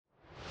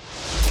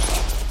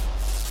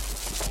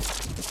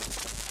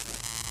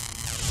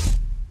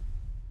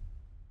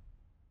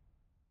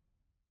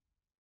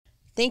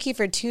Thank you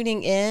for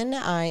tuning in.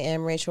 I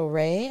am Rachel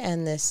Ray,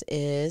 and this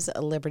is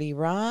Liberty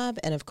Rob.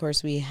 And of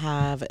course, we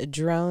have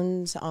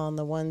drones on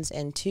the ones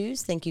and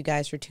twos. Thank you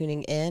guys for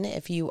tuning in.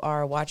 If you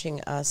are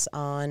watching us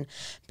on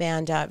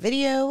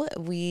Band.video,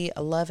 we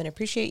love and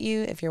appreciate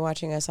you. If you're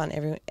watching us on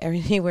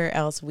anywhere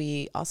else,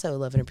 we also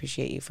love and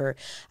appreciate you for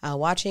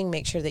watching.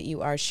 Make sure that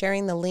you are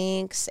sharing the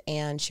links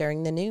and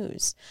sharing the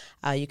news.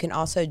 You can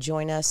also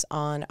join us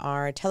on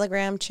our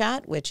Telegram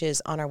chat, which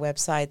is on our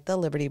website,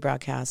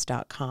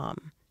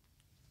 thelibertybroadcast.com.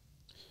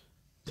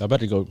 Y'all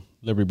better go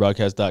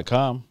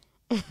libertybroadcast.com.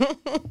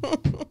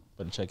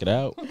 Better check it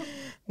out.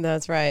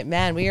 That's right,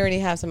 man. We already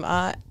have some.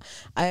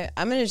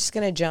 I'm just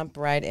gonna jump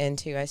right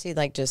into. I see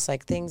just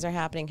things are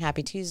happening.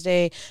 Happy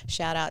Tuesday!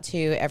 Shout out to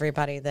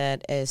everybody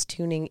that is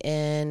tuning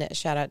in.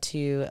 Shout out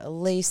to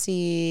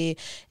Lacey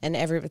and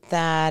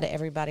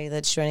everybody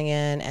that's joining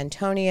in.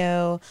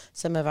 Antonio,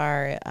 some of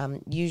our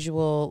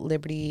usual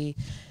Liberty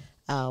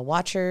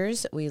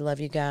watchers. We love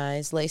you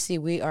guys. Lacey,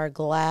 we are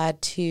glad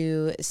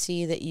to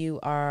see that you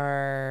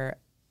are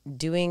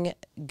doing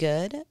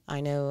good.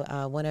 I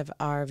know one of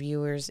our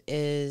viewers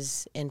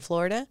is in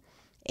Florida,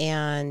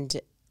 and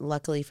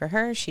luckily for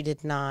her, she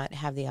did not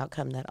have the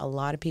outcome that a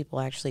lot of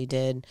people actually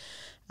did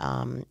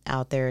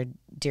out there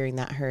during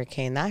that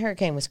hurricane. That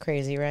hurricane was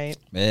crazy, right?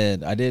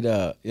 Man, I did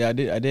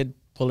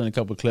pull in a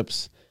couple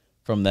clips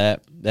from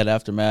that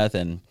aftermath,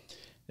 and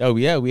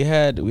we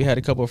had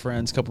a couple of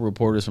friends, couple of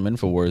reporters from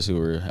InfoWars who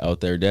were out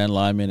there, Dan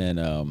Lyman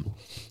and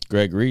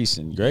Greg Reese.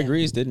 And Greg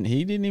Reese didn't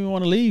even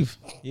want to leave.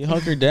 He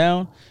hunkered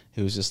down.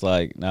 He was just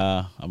like,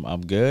 nah,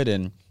 I'm good.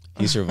 And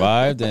he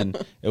survived. And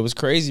it was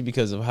crazy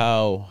because of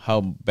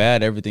how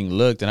bad everything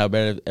looked and how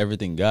bad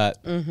everything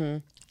got. Mm-hmm.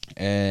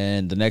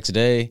 And the next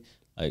day,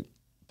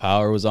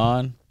 power was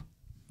on.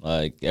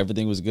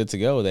 Everything was good to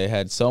go. They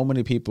had so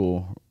many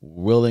people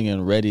willing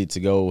and ready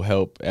to go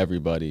help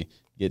everybody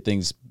get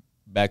things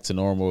back to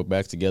normal,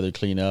 back together,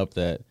 clean up.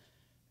 That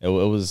it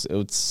was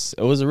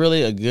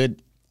really a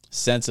good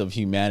sense of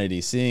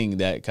humanity. Seeing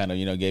that kind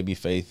of gave me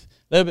faith,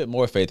 a little bit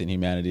more faith in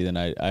humanity than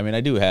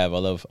I do have. I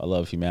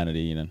love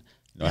humanity and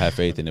have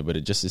faith in it.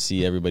 But just to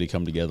see everybody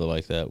come together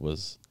like that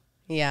was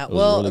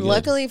well, really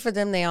luckily for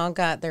them, they all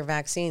got their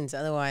vaccines.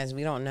 Otherwise,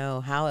 we don't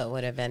know how it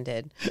would have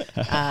ended.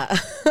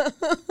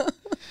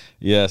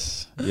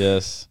 Yes.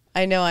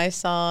 I know. I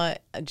saw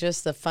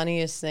just the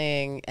funniest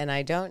thing, and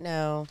I don't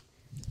know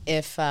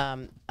if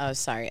I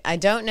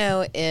don't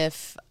know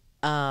if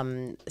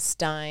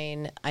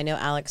Stein, I know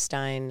Alex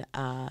Stein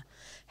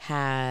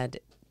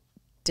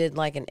did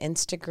an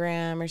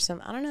Instagram or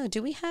something. I don't know.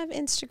 Do we have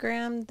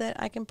Instagram that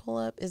I can pull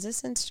up? Is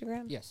this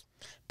Instagram? Yes.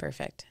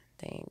 Perfect.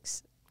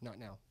 Thanks. Not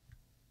now.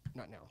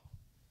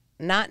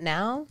 Not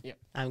now? Yep.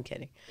 I'm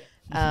kidding.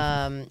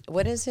 Yep.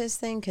 What is his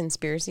thing?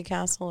 Conspiracy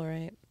Castle,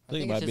 right? I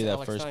think it might be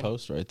that first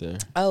post right there.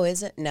 Oh,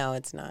 is it? No,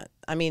 it's not.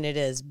 I mean, it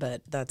is,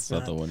 but that's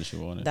not the one that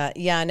you wanted.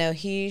 No,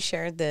 he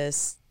shared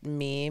this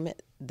meme.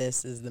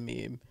 This is the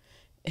meme.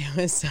 It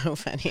was so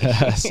funny.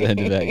 Send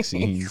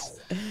vaccines.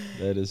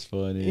 That is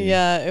funny.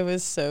 Yeah, it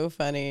was so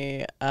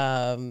funny.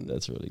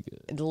 That's really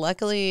good.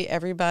 Luckily,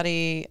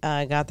 everybody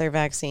got their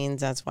vaccines.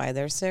 That's why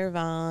they're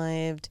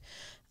survived.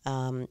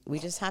 We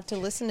just have to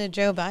listen to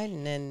Joe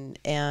Biden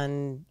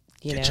and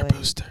get your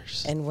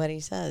boosters and what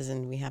he says,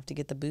 and we have to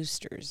get the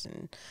boosters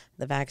and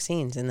the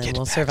vaccines, and then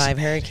we'll survive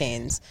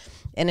hurricanes.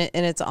 And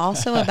it's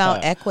also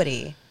about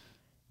equity.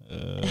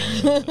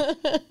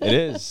 It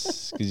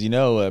is because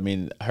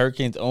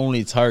hurricanes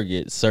only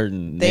target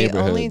certain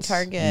neighborhoods. They only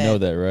target. You know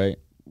that, right?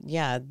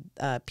 Yeah,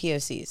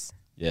 POCs.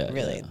 Yeah,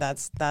 really. Yeah.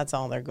 That's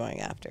all they're going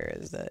after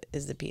is the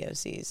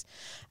POCs.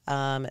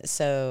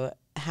 So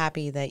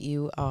happy that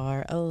you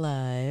are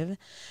alive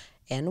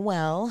and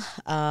well.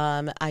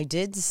 I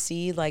did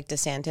see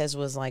DeSantis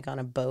was on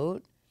a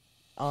boat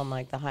on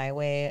the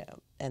highway,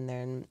 and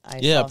then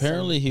I saw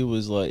apparently he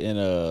was at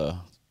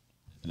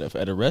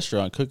a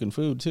restaurant cooking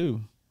food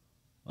too.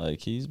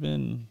 He's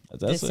been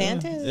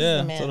DeSantis.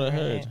 That's what I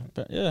heard.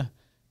 Right? Yeah,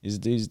 he's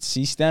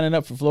standing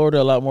up for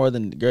Florida a lot more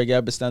than Greg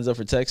Abbott stands up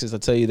for Texas. I'll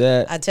tell you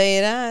that.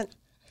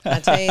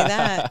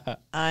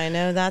 I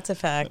know that's a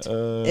fact.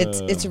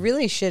 It's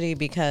really shitty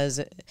because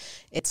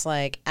it's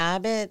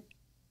Abbott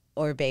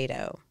or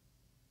Beto.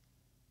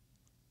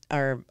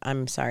 Or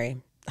I'm sorry.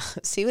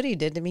 See what he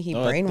did to me? He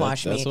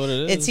brainwashed me. That's what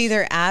it is. It's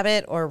either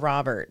Abbott or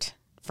Robert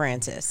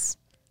Francis.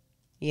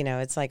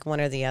 It's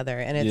one or the other.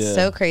 And it's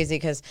so crazy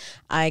because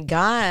I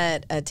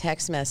got a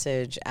text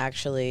message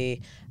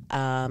actually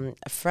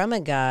from a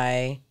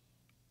guy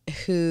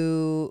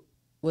who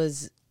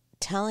was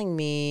telling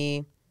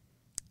me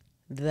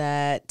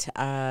that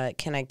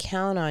can I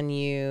count on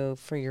you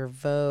for your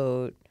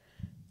vote?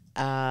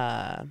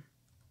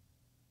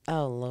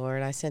 Oh,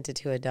 Lord, I sent it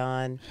to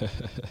Adon.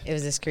 It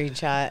was a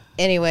screenshot.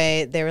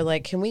 Anyway, they were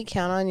like, can we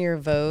count on your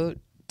vote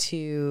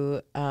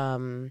to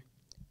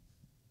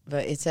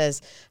But it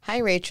says, "Hi,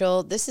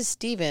 Rachel. This is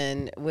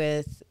Stephen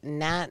with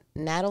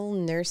Natal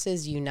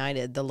Nurses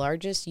United, the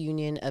largest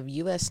union of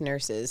U.S.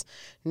 nurses.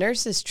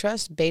 Nurses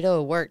trust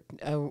Beto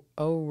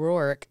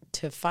O'Rourke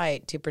to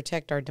fight to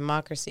protect our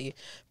democracy,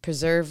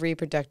 preserve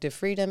reproductive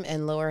freedom,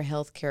 and lower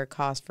health care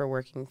costs for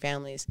working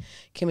families.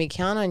 Can we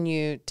count on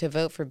you to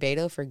vote for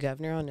Beto for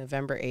governor on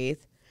November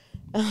 8th?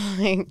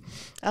 I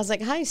was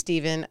like, "Hi,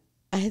 Stephen.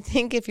 I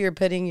think if you're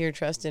putting your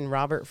trust in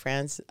Robert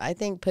Francis, I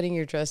think putting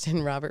your trust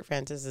in Robert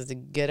Francis is a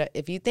good,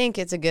 if you think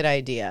it's a good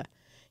idea,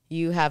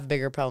 you have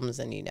bigger problems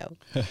than you know.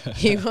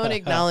 He won't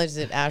acknowledge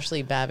that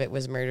Ashley Babbitt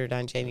was murdered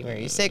on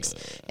January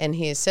 6th, and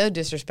he is so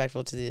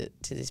disrespectful to the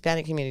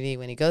Hispanic community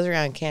when he goes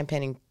around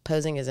campaigning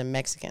posing as a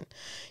Mexican.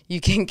 You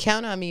can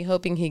count on me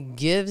hoping he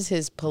gives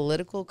his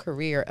political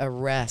career a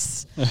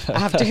rest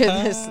after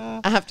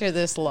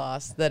this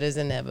loss that is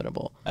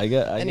inevitable." He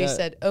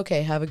said,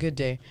 "Okay, have a good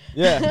day."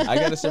 Yeah, I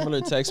got a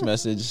similar text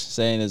message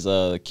saying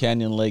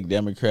Canyon Lake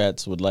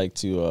Democrats would like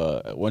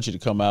to want you to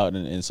come out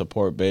and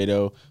support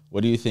Beto.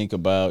 What do you think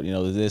about,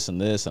 this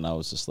and this? And I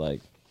was just like,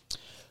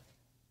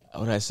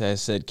 what did I say? I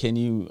said, can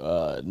you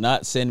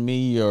not send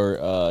me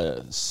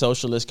your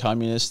socialist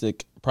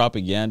communistic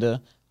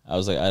propaganda? I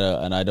was like,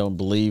 I don't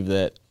believe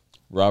that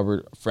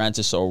Robert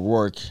Francis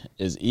O'Rourke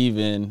is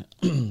even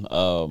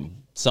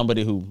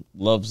somebody who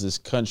loves this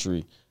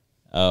country.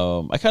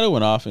 I kind of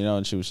went off,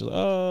 and she was just like,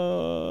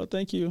 "Oh,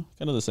 thank you."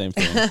 Kind of the same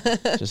thing.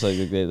 Just like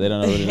they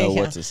don't really know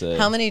what to say.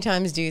 How many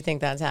times do you think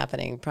that's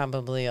happening?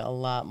 Probably a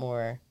lot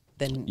more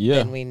than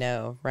we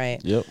know, right?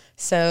 Yep.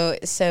 So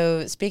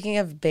speaking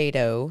of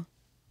Beto,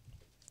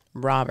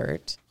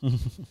 Robert,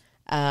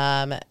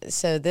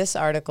 so this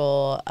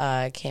article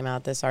came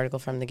out. This article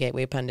from the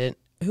Gateway Pundit,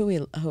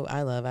 who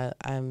I love.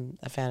 I'm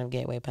a fan of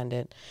Gateway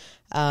Pundit,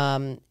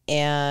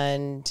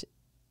 and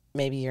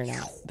maybe you're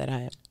not, but I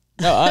am.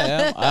 No, I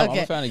am. I'm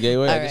Okay. a fan of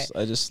Gateway.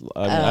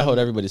 I hold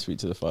everybody's feet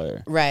to the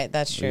fire. Right,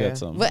 that's true.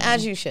 But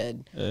as you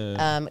should.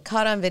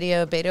 Caught on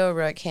video, Beto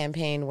O'Rourke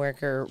campaign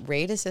worker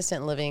raid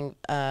assistant living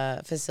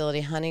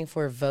facility hunting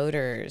for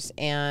voters.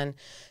 And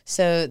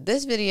so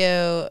this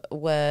video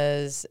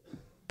was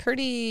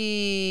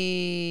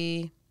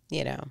pretty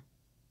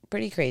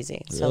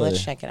crazy. So Really?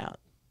 let's check it out.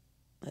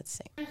 Let's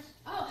see.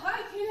 Oh,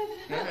 hi,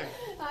 Kenneth.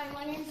 Hi,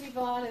 my name's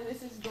Yvonne, and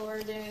this is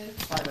Gordon.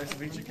 Hi, nice to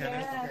meet you,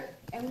 Kenneth. Yeah,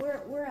 and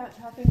we're out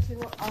talking to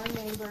our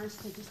neighbors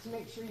to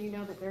make sure you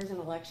know that there's an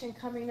election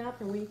coming up,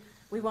 and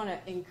we want to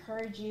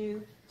encourage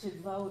you to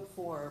vote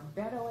for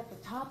Beto at the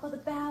top of the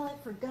ballot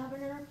for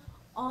governor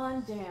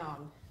on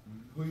down.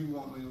 Who you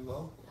want me to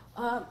vote?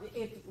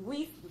 If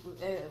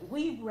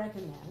we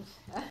recommend.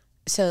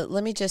 So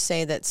let me just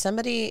say that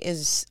somebody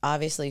is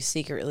obviously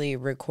secretly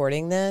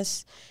recording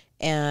this.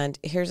 And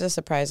here's a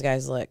surprise,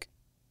 guys. Look.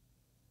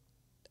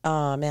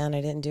 Oh, man,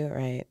 I didn't do it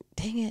right.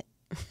 Dang it.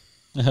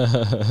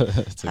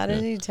 How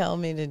did he tell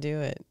me to do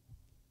it?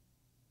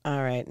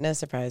 All right, no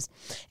surprise.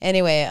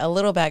 Anyway, a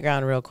little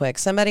background real quick.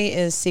 Somebody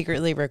is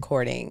secretly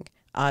recording,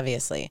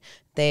 obviously.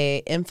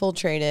 They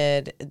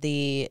infiltrated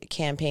the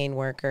campaign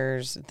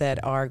workers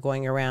that are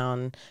going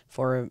around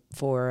for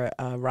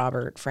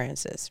Robert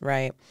Francis,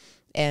 right?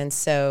 And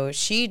so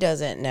she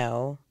doesn't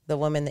know, the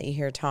woman that you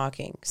hear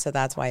talking. So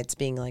that's why it's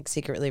being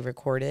secretly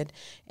recorded.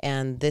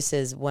 And this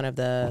is one of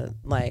the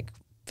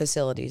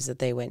facilities that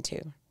they went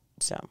to.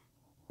 So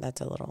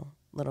that's a little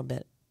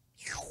bit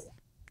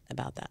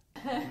about that.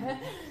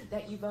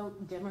 That you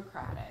vote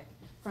Democratic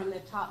from the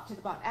top to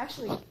the bottom.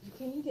 Actually,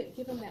 can you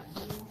give them that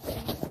blue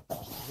thing?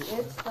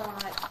 It's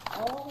got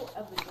all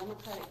of the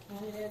Democratic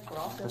candidates. We're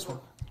also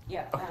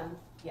yeah.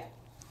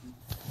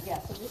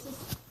 So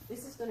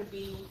this is going to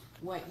be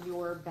what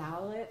your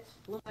ballot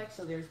looks like.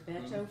 So there's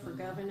Beto for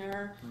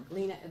governor,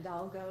 Lena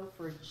Hidalgo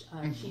for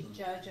chief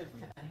judge of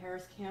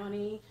Harris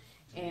County,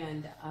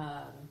 and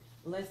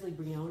Leslie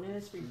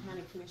Briones for your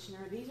county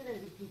commissioner. These are going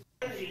to be people.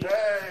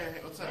 Hey,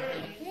 what's up?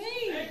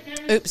 Hey.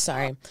 Oops,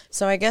 sorry.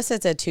 So I guess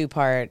it's a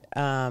two-part.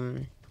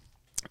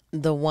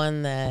 The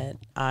one that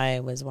I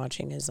was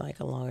watching is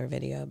a longer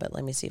video, but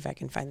let me see if I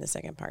can find the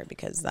second part,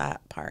 because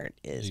that part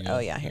is,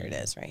 here it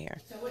is right here.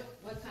 So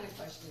what kind of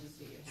questions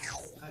do you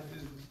have? I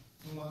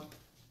just want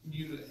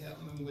you to help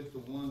me with the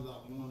ones I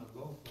want to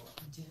vote for.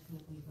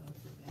 Definitely vote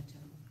for Beto.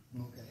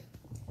 Okay.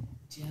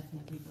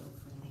 Definitely vote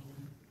for Lena.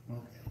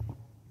 Okay.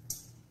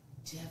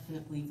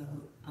 Definitely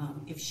vote.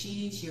 If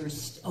she's your,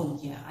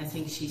 I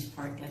think she's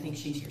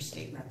your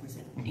state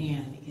representative.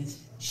 And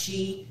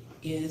she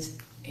is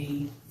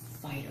a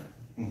fighter.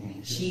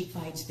 Mm-hmm. She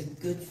fights the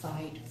good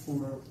fight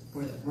for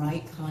the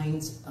right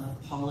kinds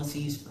of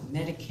policies for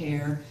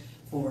Medicare,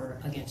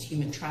 against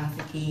human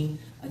trafficking,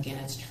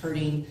 against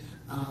hurting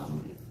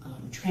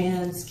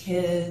trans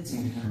kids.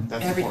 Mm-hmm.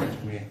 That's everything.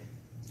 important to me.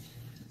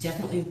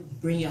 Definitely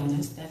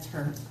Briones, that's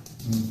her.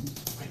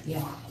 Mm-hmm.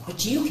 Yeah,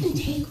 but you can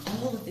take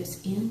all of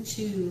this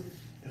into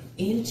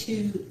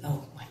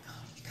oh my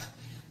God,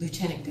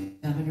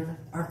 Lieutenant Governor,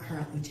 our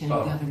current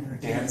Lieutenant Governor.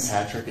 Dan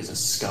Patrick is a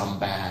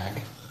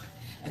scumbag.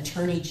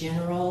 Attorney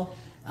General,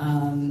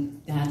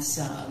 that's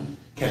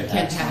Ken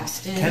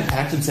Paxton. Ken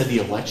Paxton said the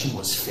election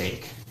was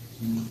fake.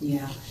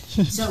 Yeah.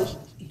 So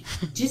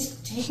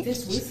just take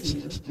this with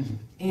you,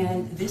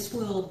 and this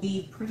will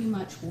be pretty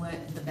much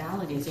what the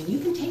ballot is. And you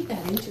can take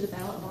that into the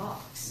ballot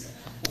box.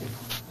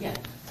 Yeah.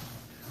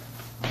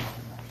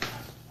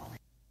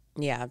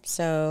 Yeah.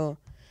 So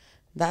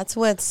that's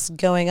what's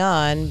going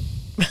on.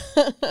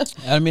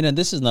 I mean, and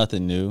this is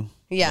nothing new.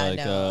 Yeah,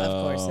 no,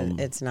 of course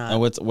it's not.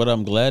 And what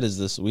I'm glad is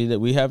this: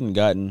 we haven't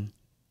gotten,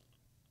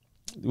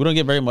 we don't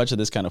get very much of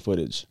this kind of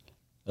footage.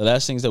 The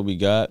last things that we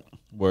got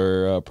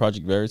were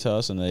Project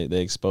Veritas, and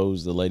they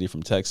exposed the lady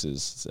from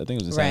Texas. I think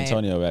it was in San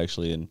Antonio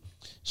actually, and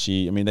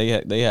they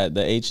had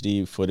the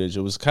HD footage.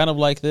 It was kind of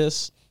like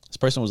this. This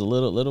person was a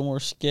little more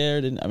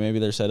scared, and maybe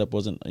their setup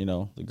wasn't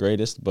the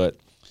greatest, but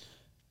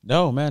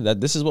no, man,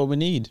 this is what we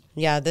need.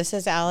 Yeah, this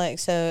is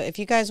Alex. So if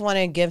you guys want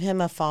to give him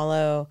a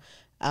follow.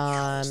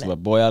 It's my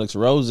boy Alex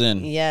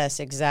Rosen.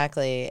 Yes,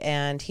 exactly.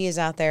 And he is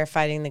out there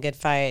fighting the good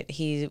fight.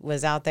 He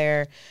was out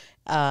there,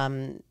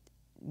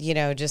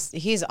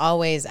 he's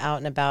always out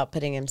and about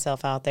putting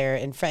himself out there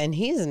in front, and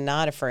he's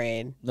not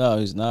afraid. No,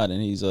 he's not. And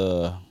he's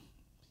a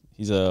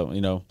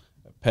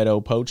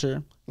pedo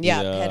poacher.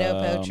 Yeah,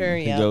 pedo poacher.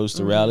 He goes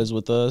to rallies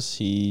with us.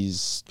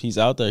 He's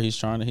out there.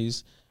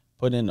 He's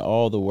putting in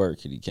all the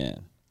work that he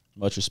can.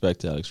 Much respect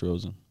to Alex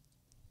Rosen.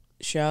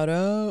 Shout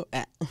out.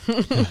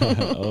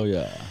 Oh,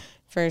 yeah.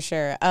 For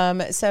sure.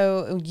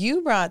 So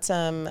you brought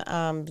some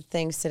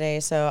things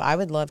today. So I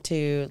would love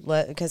to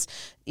because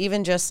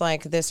even just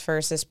like this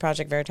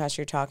Project Veritas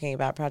you're talking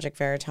about, Project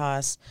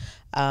Veritas.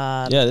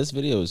 Yeah, this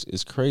video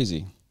is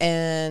crazy.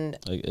 And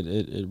like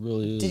it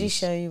really is. Did he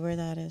show you where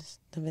that is?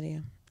 The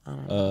video? I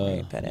don't know where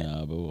you put it.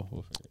 No, but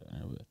we'll figure it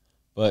out.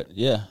 But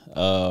yeah,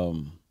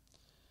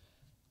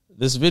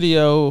 this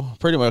video,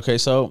 pretty much, okay,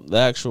 so the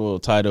actual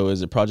title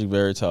is Project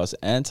Veritas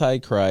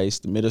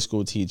Antichrist Middle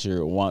School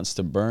Teacher Wants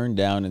to Burn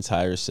Down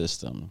Entire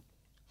System.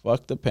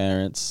 Fuck the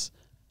parents.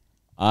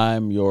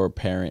 I'm your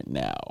parent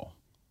now.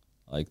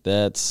 Like,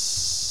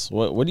 that's,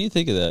 what do you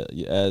think of that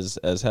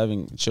as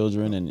having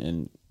children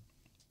and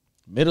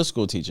middle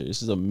school teacher?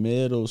 This is a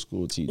middle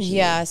school teacher.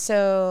 Yeah,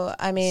 so,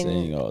 I mean.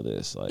 Saying all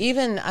this. Like,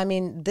 even, I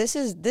mean, this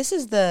is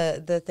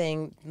the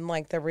thing,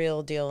 like, the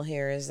real deal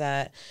here is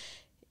that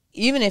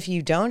even if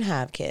you don't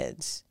have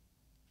kids,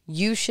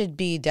 you should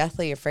be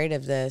deathly afraid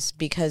of this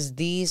because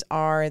these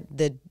are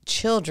the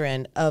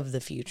children of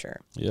the future.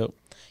 Yep.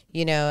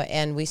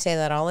 And we say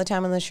that all the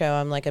time on the show.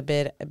 I'm like a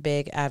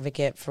big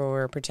advocate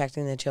for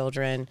protecting the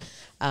children,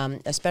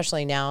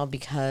 especially now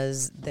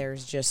because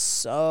there's just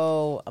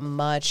so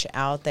much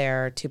out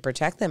there to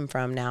protect them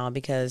from now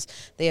because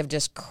they have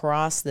just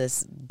crossed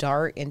this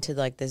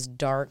this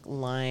dark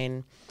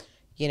line,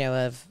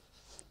 of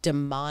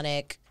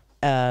demonic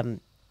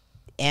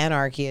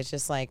anarchy. It's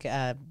just like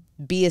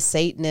be a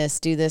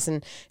Satanist, do this.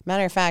 And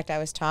matter of fact, I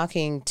was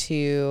talking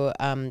to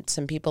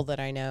some people that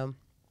I know,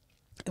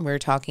 and we were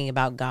talking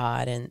about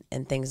God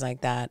and things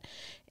like that,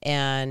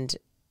 and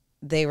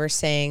they were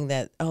saying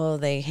that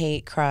they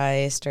hate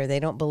Christ or they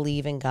don't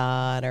believe in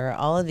God or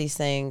all of these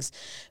things,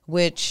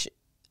 which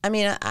I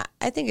mean,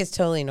 I think it's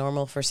totally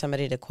normal for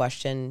somebody to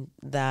question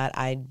that.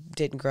 I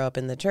didn't grow up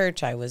in the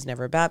church. I was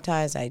never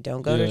baptized. I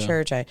don't go to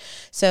church.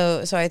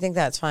 So I think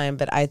that's fine.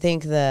 But I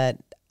think that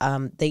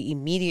they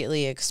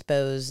immediately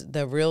expose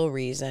the real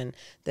reason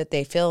that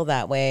they feel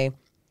that way,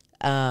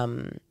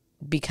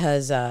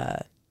 because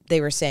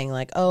they were saying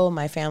like, oh,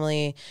 my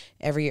family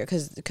every year,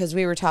 because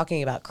we were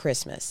talking about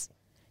Christmas.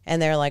 And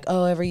they're like,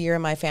 oh, every year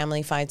my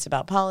family fights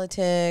about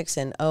politics.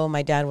 And, oh,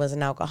 my dad was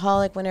an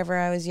alcoholic whenever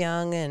I was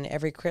young and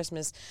every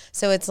Christmas.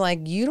 So it's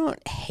like, you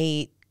don't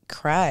hate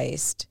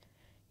Christ.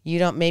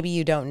 Maybe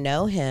you don't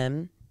know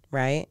him,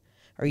 right?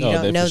 Or you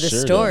don't know the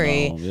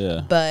story,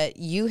 yeah. But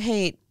you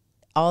hate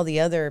all the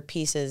other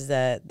pieces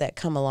that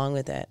come along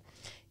with it.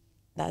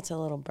 That's a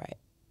little bright.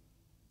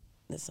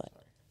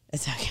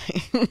 It's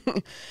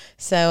okay.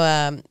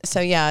 So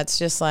yeah, it's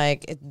just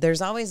like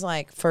there's always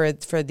like for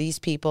these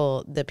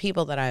people, the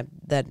people that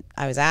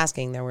I was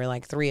asking, there were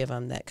like 3 of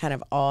them that kind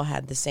of all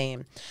had the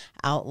same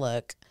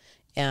outlook,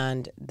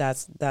 and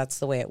that's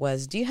the way it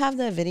was. Do you have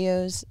the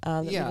videos?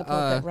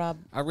 That Rob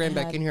I ran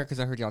had? back in here because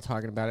I heard y'all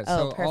talking about it. Oh,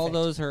 so perfect. all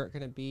those are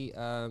going to be.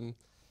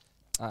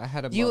 I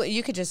had a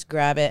you could just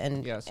grab it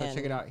and check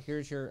it out.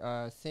 Here's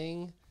your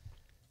thing.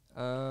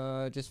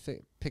 Just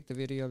pick the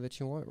video that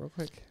you want real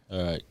quick.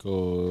 All right,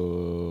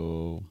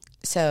 go.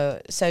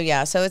 So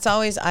yeah, so it's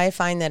always, I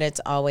find that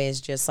it's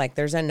always just like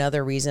there's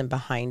another reason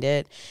behind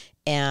it,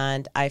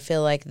 and I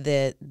feel like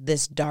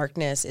this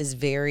darkness is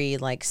very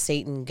like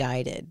Satan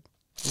guided,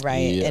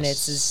 right? Yes. And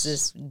it's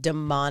this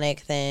demonic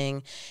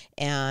thing,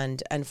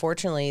 and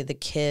unfortunately the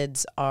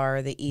kids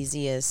are the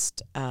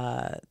easiest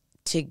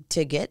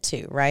to get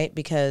to, right?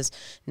 Because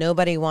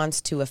nobody wants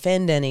to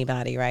offend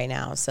anybody right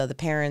now. So the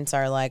parents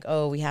are like,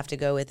 oh, we have to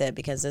go with it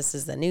because this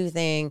is the new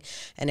thing.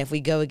 And if we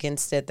go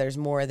against it, there's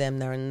more of them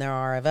than there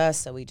are of us.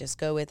 So we just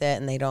go with it,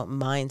 and they don't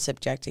mind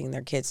subjecting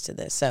their kids to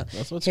this. So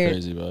that's what's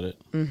crazy about it.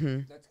 Mm-hmm.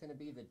 That's going to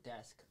be the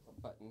desk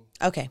button.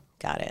 Okay,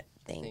 got it.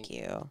 Thank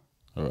you.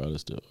 All right,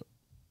 let's do it.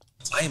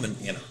 I am an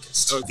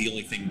anarchist. The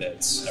only thing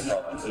that's a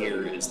problem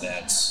here is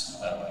that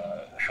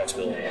House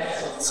Bill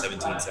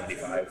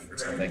 1775 or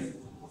something,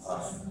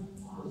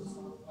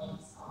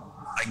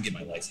 I can get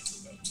my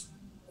license revoked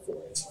for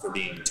it, for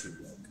being too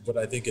woke. But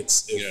I think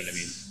it's, You know what I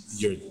mean?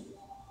 You're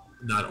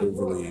not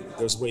overly,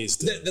 there's ways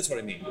to, That's what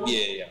I mean.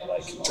 Yeah.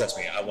 Like, trust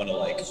me, I want to,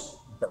 like,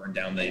 burn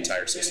down the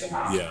entire system.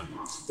 yeah.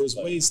 There's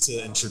ways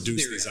to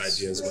introduce There these is.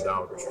 ideas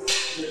without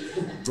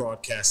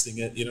broadcasting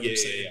it, you know what I'm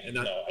saying? And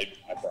not, No,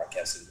 I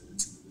broadcasted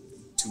it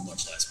too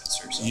much last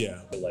semester. So.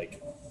 Yeah. But,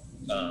 like,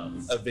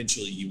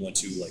 eventually you want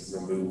to, like,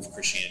 remove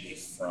Christianity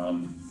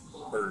from,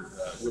 or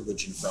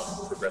religion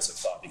from progressive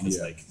thought because,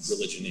 Yeah. like,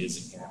 religion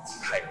is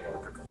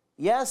hierarchical.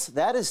 Yes,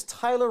 that is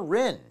Tyler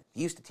Rinn.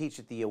 He used to teach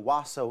at the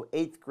Owasso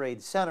 8th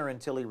grade center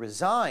until he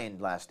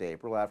resigned last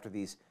April after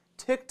these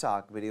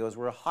TikTok videos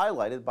were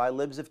highlighted by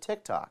libs of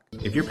TikTok.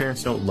 If your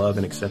parents don't love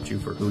and accept you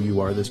for who you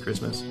are this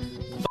Christmas,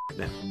 f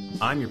them.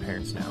 I'm your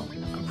parents now.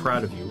 I'm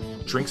proud of you.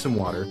 Drink some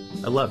water.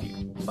 I love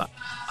you. Bye.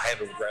 I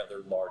have a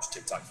rather large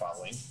TikTok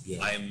following.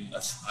 Yeah.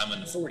 I'm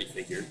an authority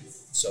figure,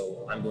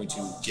 so I'm going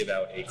to give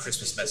out a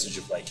Christmas message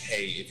of like,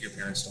 hey, if your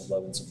parents don't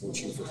love and support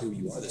you for who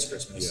you are this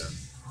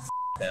Christmas,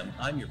 them.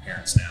 I'm your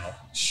parents now.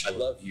 I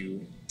love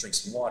you. Drink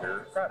some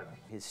water. Proud of me.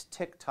 His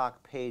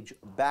TikTok page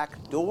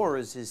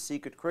backdoors his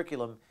secret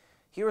curriculum.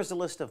 Here is a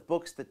list of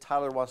books that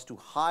Tyler wants to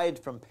hide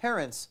from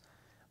parents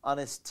on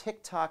his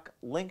TikTok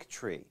link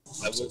tree.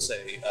 I will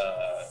say,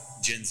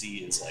 Gen Z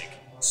is like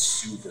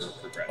super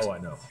progressive. Oh, I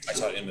know. I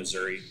taught in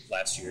Missouri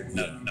last year,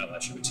 not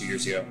last year, but 2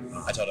 years ago.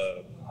 I taught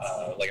a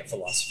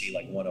philosophy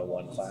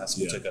 101 class.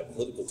 We took a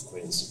political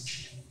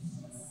quiz.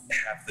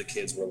 Half the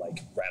kids were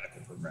like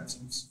radical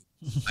progressives.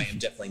 I am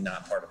definitely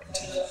not part of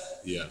Antifa.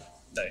 yeah.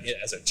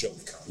 As a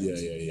joke comment.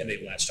 Yeah. And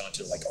they latched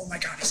onto like, oh my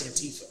God, it's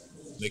Antifa.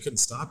 They couldn't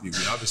stop you.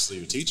 Obviously,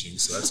 you're teaching,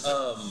 so that's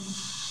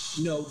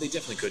good. No, they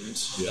definitely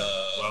couldn't. Yeah,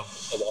 well.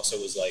 Also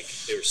was like,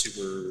 they were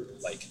super,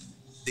 like,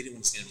 they didn't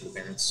want to stand up to the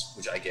parents,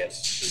 which I get.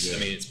 'Cause, Yeah. I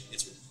mean,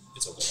 it's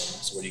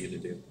Oklahoma, so what are you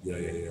going to do?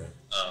 Yeah.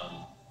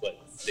 But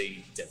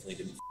they definitely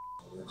didn't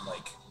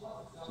like,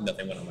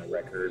 nothing went on my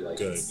record. Like,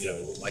 Good, you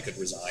know, I could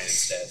resign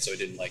instead, so it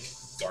didn't like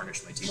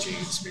garnish my teaching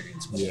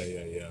experience. But,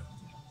 Yeah.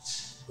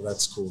 Well,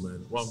 that's cool,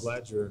 man. Well, I'm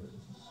glad you're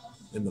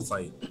in the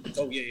fight.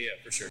 Oh, yeah,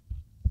 for sure.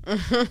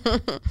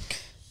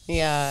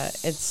 Yeah,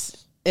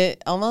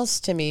 it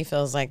almost to me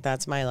feels like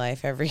that's my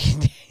life every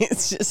day.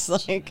 It's just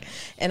like,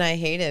 and I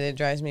hate it. It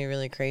drives me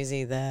really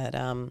crazy that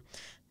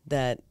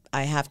that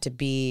I have to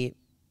be,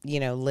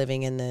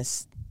 living in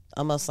this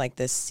almost like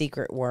this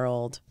secret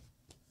world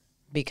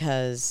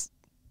because,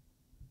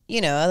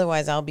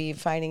 otherwise I'll be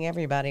fighting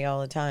everybody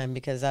all the time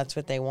because that's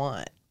what they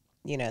want.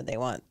 They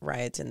want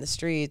riots in the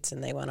streets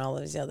and they want all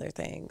those other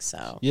things.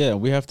 So Yeah,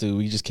 we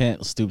just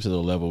can't stoop to the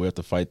level. We have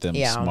to fight them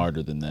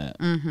smarter than that.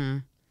 Mm-hmm.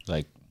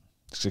 Like,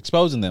 just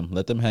exposing them.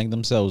 Let them hang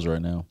themselves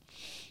right now.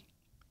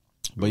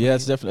 But yeah,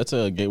 it's definitely, that's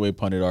a Gateway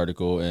Pundit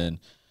article. And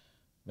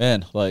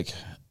man, like,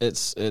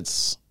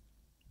 it's,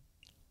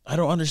 I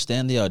don't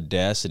understand the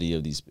audacity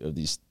of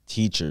these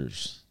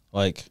teachers.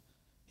 Like,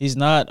 he's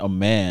not a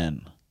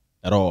man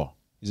at all.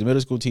 He's a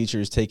middle school teacher.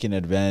 He's taking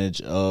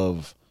advantage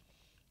of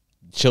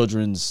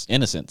children's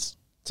innocence.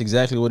 It's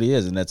exactly what he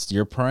is, and that's,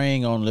 you're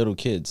preying on little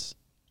kids.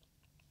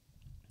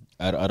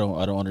 I don't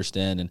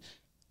understand, and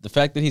the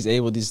fact that he's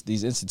able,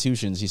 these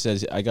institutions, he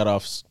says, I got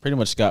off pretty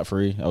much scot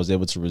free. I was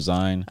able to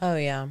resign. Oh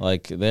yeah,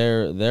 like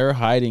they're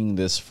hiding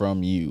this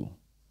from you.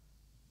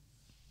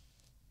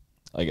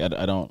 Like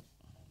I don't.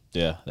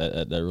 Yeah,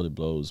 that really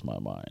blows my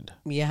mind.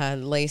 yeah.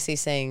 Lacey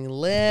saying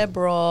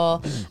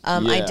liberal. I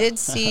Yeah. did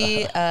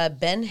see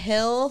Ben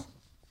Hill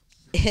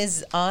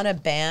is on a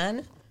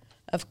ban.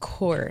 Of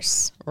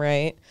course,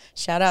 right?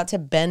 Shout out to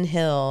Ben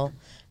Hill.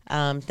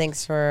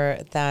 Thanks for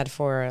Thad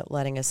for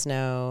letting us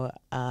know.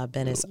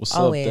 Ben is What's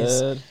always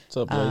up, Dad? What's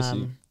up,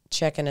 Lacey?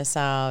 checking us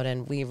out,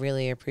 and we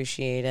really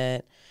appreciate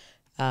it.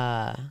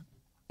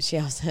 She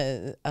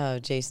also,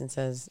 Jason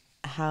says,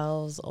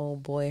 Hal's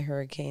old boy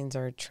hurricanes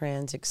are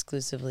trans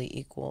exclusively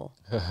equal.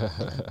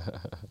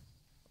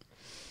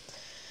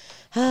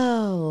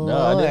 Oh,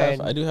 No,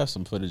 Lord. I do have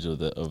some footage of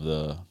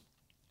the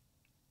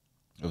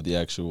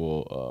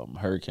actual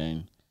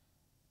hurricane.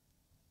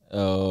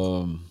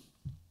 Down.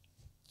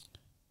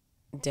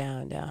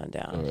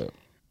 All right.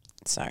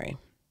 Sorry.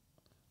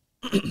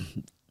 But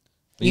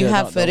You yeah,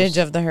 have that footage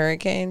was- of the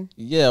hurricane?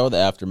 Yeah, or the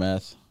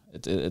aftermath.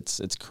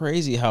 It's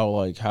crazy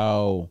how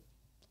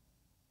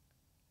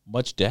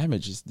much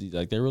damage is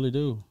like they really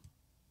do.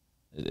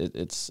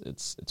 It's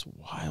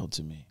wild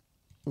to me.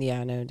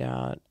 Yeah, no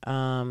doubt.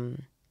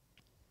 And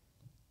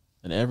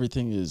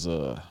everything is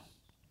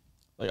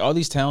like all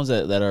these towns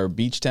that are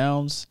beach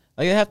towns,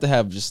 like they have to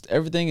have just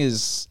everything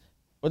is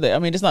I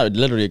mean, it's not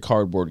literally a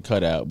cardboard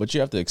cutout, but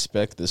you have to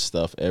expect this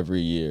stuff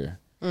every year.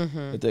 Mm-hmm.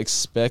 You have to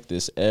expect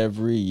this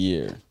every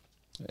year.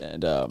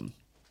 And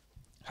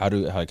how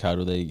do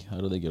they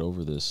get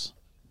over this?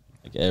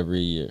 Like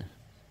every year.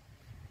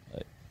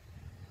 Like,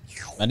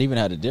 I even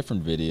had a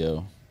different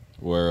video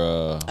where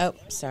Oh,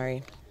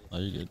 sorry. oh,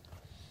 you're good.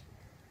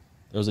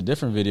 there was a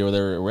different video where they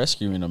were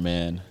rescuing a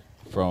man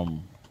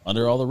from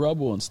under all the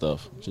rubble and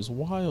stuff, which is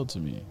wild to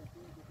me.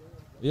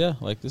 Yeah,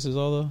 like this is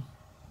all the.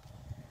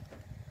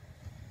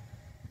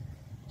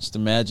 Just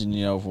imagine,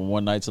 you know, from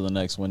one night to the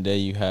next, one day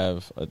you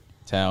have a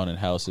town and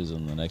houses,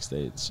 and the next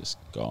day it's just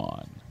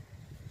gone.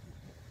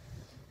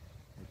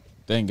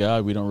 Thank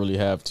God we don't really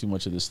have too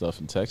much of this stuff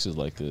in Texas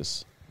like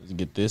this. It doesn't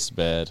get this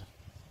bad,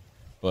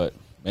 but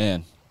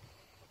man,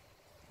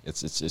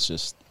 it's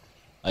just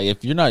like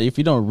if you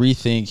don't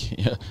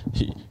rethink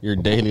your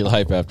daily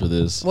life after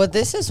this. Well,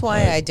 this is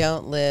why I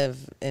don't live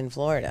in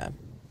Florida.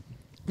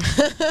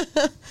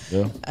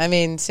 Yeah. I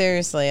mean,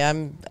 seriously,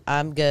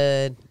 I'm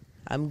good.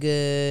 I'm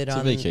good It's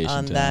on, a vacation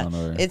on that. town,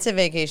 or- It's a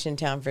vacation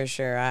town for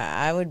sure.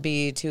 I would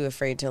be too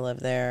afraid to live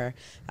there.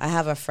 I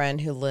have a friend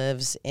who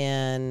lives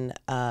in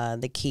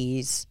the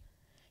Keys,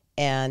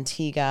 and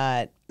he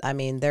got, I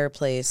mean, their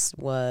place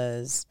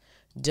was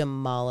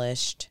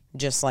demolished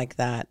just like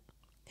that.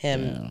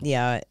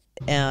 Yeah.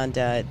 And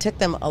it took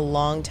them a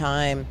long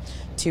time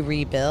to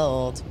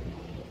rebuild,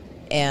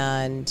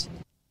 and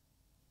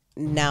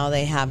now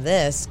they have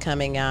this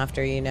coming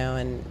after, you know,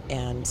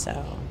 and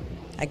so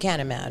I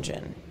can't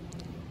imagine.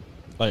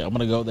 Like, I'm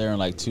gonna go there in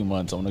like 2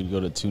 months. I'm gonna go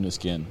to Tuna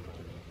Skin.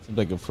 Seems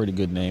like a pretty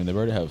good name. They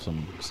already have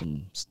some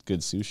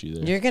good sushi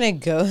there. You're gonna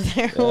go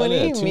there? What do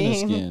you Tuna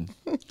mean? Skin.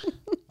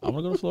 I'm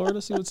gonna go to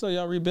Florida, see what's up.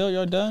 Y'all rebuild?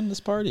 Y'all done? This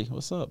party?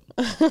 What's up?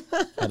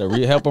 Gotta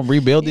help them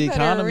rebuild the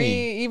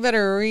economy. You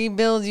better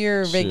rebuild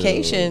your Shoot.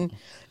 vacation.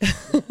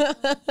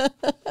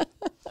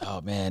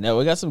 Oh man, no,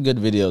 we got some good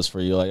videos for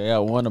you. Like I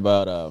got one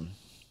about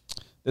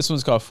this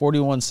one's called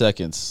 41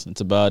 Seconds.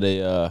 It's about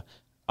a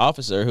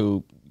officer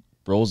who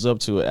rolls up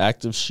to an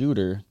active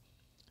shooter,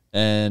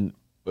 and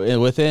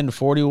within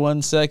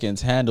 41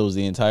 seconds handles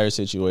the entire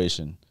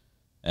situation,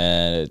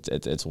 and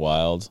it's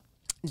wild.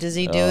 Does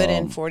he do it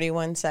in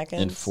 41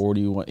 seconds? In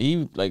 41,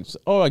 he like,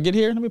 oh, I get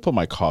here, let me put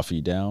my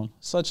coffee down.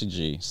 Such a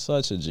G,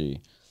 such a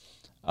G.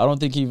 I don't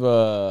think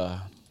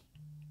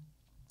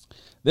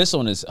this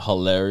one is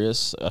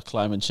hilarious. A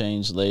climate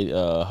change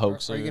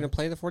hoaxer. Are you gonna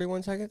play the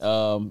 41 seconds?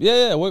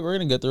 Yeah, we're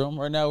gonna get through them.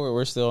 Right now,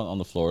 we're still on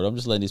the Florida. I'm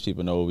just letting these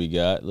people know what we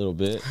got a little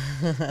bit.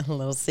 A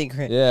little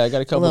secret. Yeah, I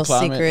got a couple little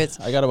climate.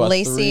 secrets. I got about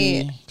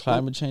Lacey, 3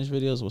 climate change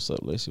videos. What's up,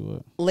 Lacey?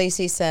 What?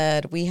 Lacey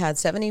said we had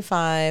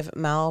 75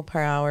 mile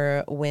per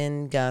hour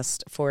wind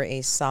gust for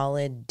a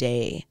solid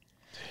day.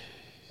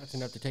 That's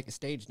enough to take a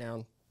stage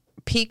down.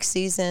 Peak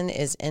season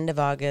is end of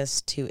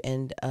August to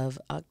end of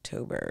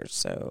October,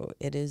 so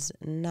it is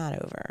not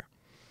over.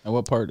 And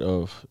what part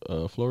of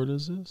Florida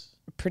is this?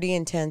 Pretty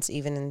intense,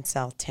 even in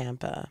South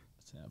Tampa.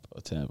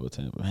 Tampa.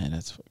 Man,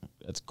 that's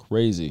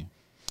crazy.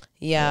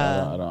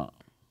 Yeah.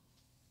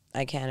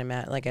 I can't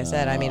imagine. Like I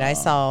said, I mean, I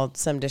saw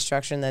some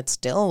destruction that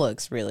still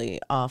looks really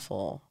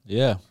awful.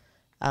 Yeah.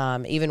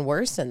 Even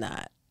worse than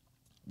that.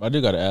 I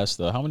do got to ask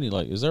though, how many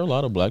is there a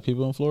lot of black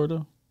people in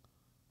Florida?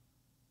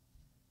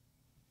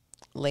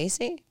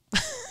 Lacey?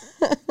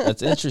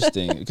 That's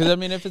interesting because I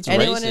mean, if it's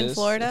anyone racist, in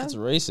Florida, if it's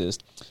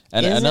racist,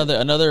 and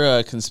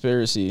another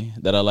conspiracy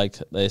that I like.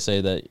 They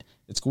say that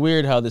it's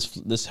weird how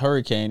this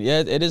hurricane. Yeah,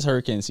 it is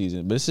hurricane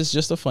season, but this is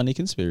just a funny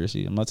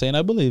conspiracy. I'm not saying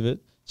I believe it.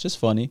 It's just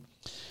funny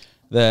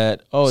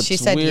that it's she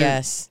said weird.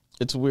 yes.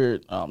 It's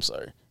weird. Oh, I'm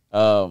sorry.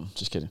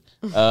 Just kidding.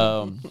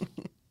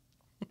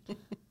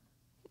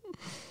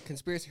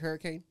 Conspiracy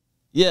hurricane.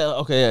 Yeah.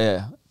 Okay.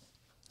 Yeah.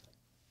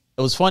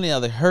 It was funny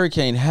how the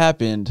hurricane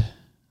happened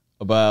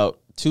about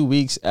 2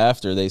 weeks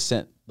after they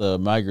sent the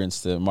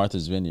migrants to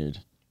Martha's Vineyard.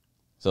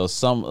 So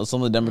some of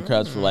the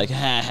Democrats were like,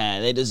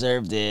 they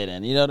deserved it.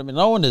 And you know what I mean?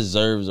 No one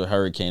deserves a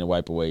hurricane to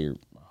wipe away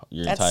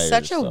your That's entire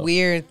such stuff. a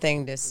weird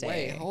thing to say.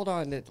 Wait, hold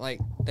on. Like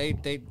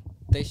they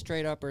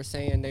straight up are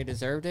saying they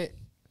deserved it.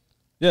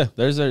 Yeah,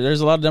 there's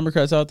a lot of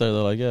Democrats out there.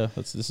 They're like, yeah,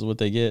 this is what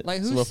they get.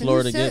 Like this is what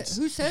Florida gets.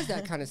 Who says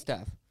that kind of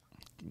stuff?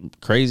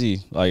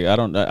 Crazy. Like I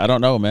don't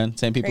know, man.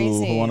 Same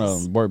people who want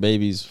to abort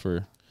babies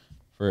for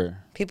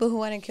people who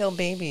want to kill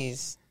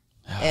babies,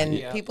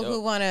 and people who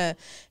want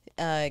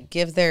to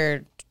give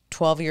their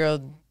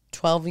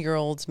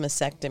 12-year-olds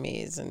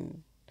mastectomies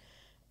and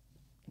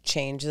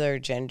change their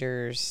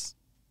genders.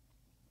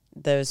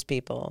 Those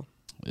people.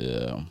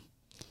 Yeah.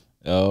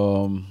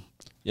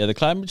 Yeah, the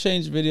climate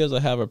change videos I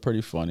have are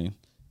pretty funny.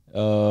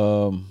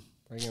 Are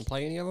you gonna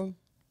play any of them?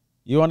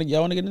 Y'all want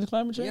to get into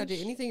climate change? Yeah,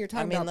 anything you're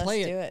talking about, let's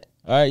play do it. it.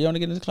 All right, you want to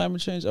get into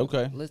climate change?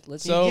 Okay.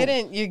 Let's so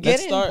you're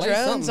getting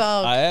drones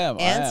all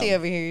antsy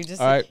over here. You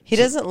just all right. He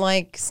doesn't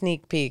like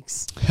sneak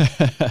peeks.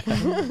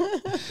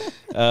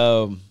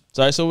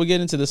 Sorry, so we'll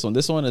get into this one.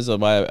 This one is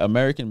by an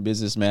American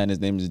businessman. His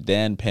name is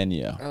Dan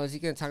Pena. Oh, is he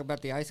going to talk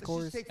about the ice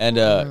cores?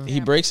 And he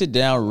breaks it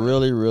down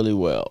really, really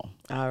well.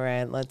 All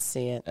right, let's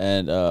see it.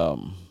 And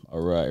all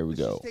right, here we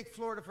go. Let's take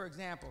Florida, for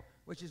example,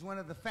 which is one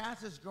of the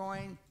fastest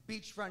growing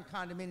beachfront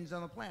condominiums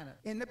on the planet.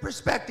 In the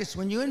prospectus,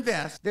 when you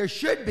invest, there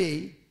should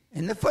be,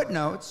 in the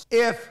footnotes,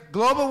 if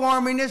global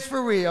warming is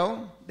for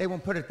real, they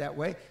won't put it that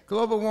way,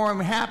 global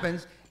warming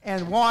happens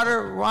and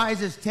water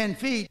rises 10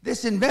 feet,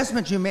 this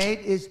investment you made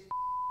is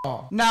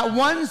Not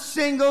one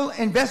single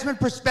investment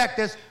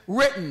prospectus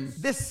written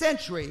this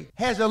century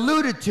has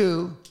alluded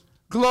to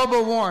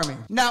global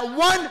warming. Not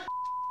one.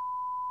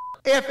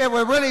 If it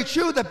were really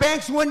true, the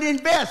banks wouldn't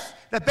invest.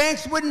 The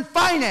banks wouldn't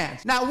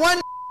finance. Not one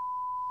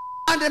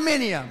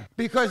condominium.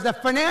 Because the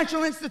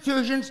financial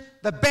institutions,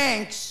 the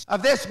banks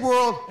of this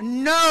world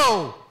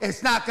know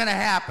it's not going to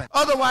happen.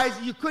 Otherwise,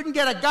 you couldn't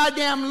get a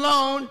goddamn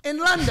loan in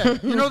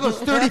London. You know those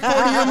 30,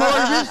 40-year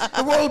mortgages?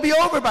 The world will be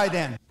over by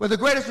then. With the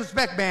greatest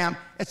respect, ma'am,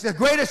 it's the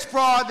greatest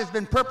fraud that's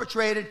been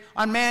perpetrated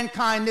on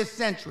mankind this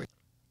century.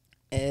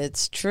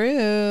 It's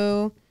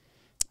true.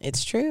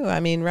 It's true.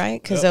 I mean,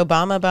 right? Because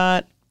Obama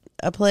bought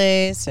a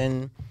place,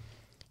 and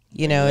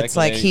you know, it's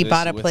like he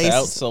bought a place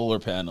without solar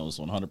panels,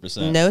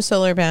 100%. No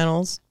solar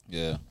panels.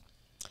 Yeah.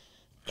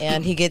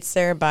 And he gets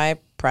there by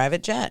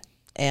private jet,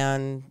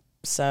 and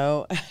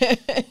so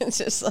it's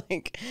just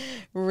like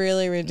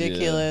really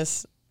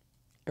ridiculous.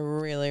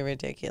 Really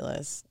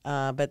ridiculous.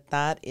 But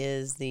that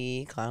is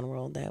the clown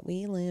world that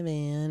we live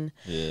in.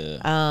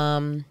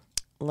 Yeah.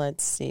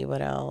 Let's see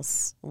what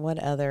else. What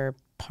other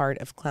part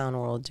of clown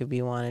world do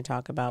we want to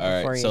talk about All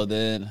before right, you? so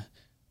then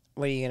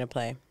What are you gonna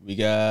play? we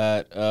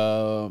got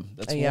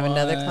that's you have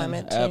another one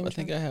climate app. change I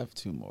think I have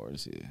two more.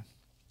 Let's see.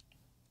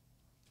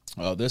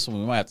 Oh, this one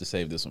we might have to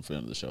save this one for the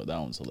end of the show. That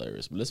one's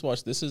hilarious. But let's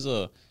watch. This is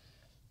a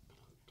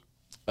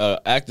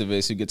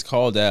activist who gets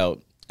called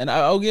out, and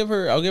I'll give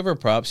her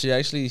props. She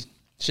actually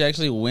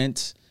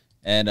went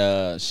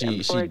and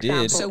she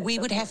did. So we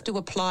would have to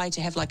apply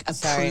to have like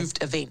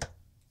approved event.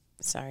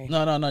 Sorry.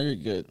 No, you're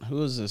good.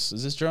 Who is this?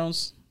 Is this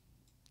Jones?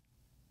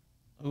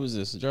 Who is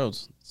this?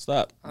 Jones.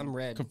 Stop. I'm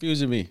red.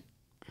 Confusing me.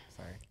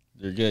 Sorry.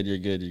 You're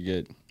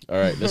good. All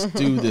right, let's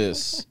do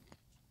this.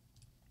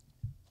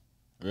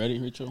 Ready,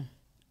 Rachel?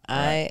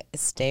 I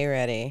stay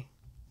ready.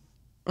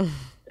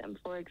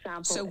 For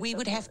example, so we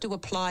would have to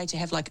apply to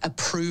have like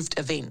approved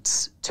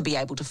events to be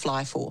able to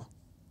fly for.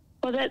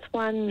 Well, that's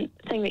one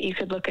thing that you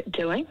could look at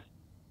doing.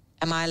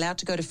 Am I allowed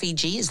to go to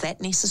Fiji? Is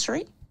that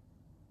necessary?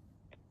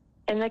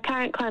 In the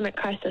current climate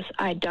crisis,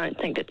 I don't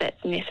think that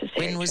that's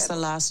necessary. When was the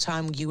last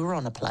time you were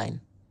on a plane?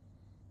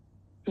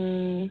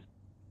 I'm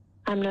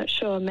not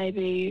sure.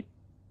 Maybe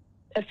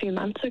a few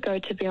months ago,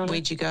 to be honest.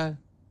 Where'd you go?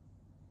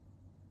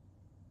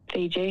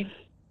 Fiji.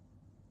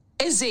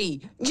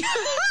 Izzy!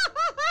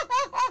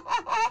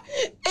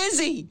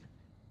 Izzy!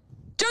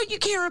 Don't you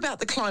care about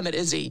the climate,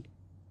 Izzy?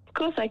 Of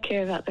course I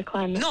care about the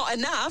climate. Not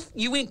enough.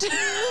 You went to...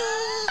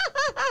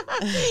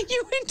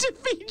 you went to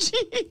Fiji.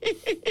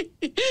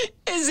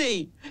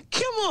 Izzy,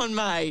 come on,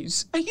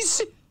 mate. Are you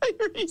serious?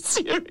 Are you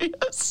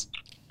serious,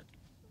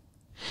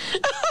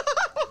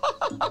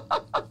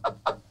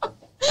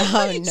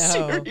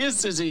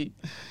 Izzy?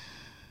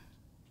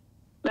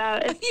 No,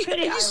 it's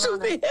pretty Are you still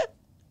there?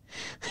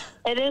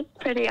 It is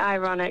pretty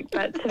ironic,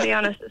 but to be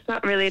honest, it's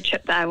not really a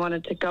trip that I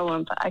wanted to go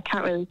on, but I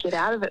can't really get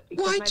out of it.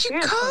 Why'd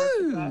you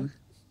go?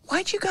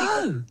 Why'd you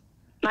go?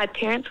 My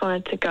parents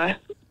wanted to go.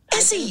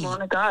 Izzy, I didn't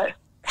want to go.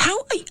 How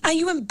are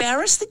you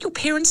embarrassed that your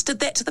parents did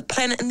that to the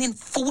planet and then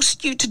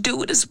forced you to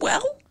do it as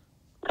well?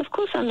 Of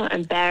course I'm not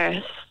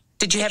embarrassed.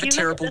 Did you have a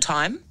terrible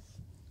time?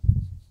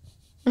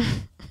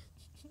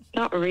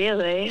 Not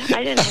really.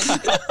 I didn't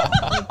have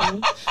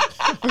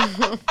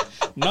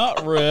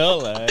Not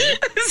really.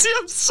 See,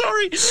 I'm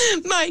sorry.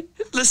 Mate,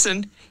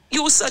 listen,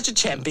 you're such a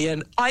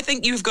champion. I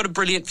think you've got a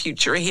brilliant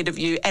future ahead of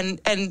you. And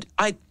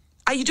are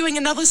you doing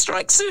another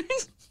strike soon?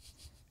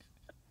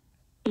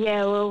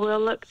 Yeah, well,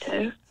 we'll look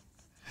to.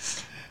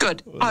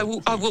 Good.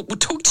 We'll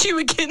talk to you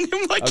again and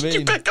we'll get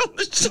you back on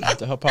the show.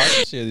 The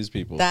hypocrisy of these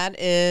people. That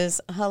is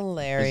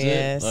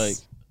hilarious. Like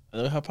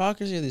the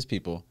hypocrisy of these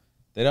people.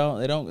 They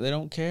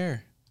don't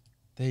care.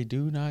 They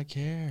do not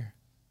care.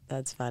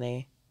 That's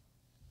funny.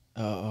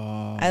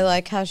 I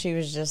like how she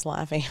was just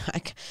laughing.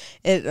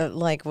 It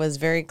like was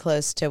very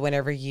close to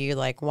whenever you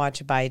like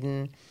watch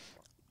Biden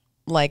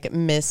like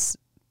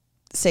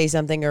say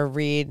something or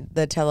read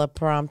the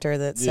teleprompter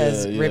that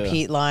says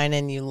repeat line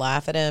and you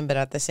laugh at him, but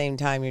at the same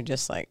time you're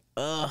just like,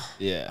 ugh.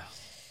 Yeah.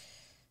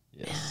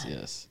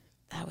 Yes.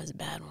 That was a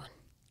bad one.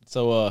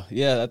 So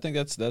I think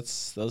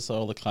that's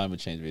all the climate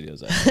change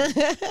videos I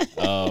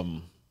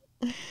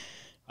have.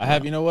 I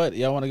have, you know what?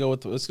 Yeah,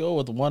 let's go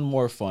with one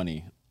more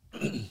funny.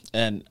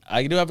 And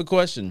I do have a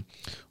question.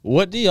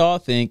 What do y'all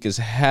think is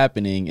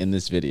happening in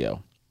this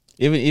video?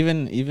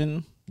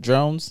 Even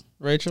drones,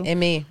 Rachel? And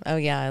me. Oh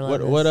yeah, I love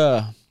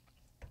this.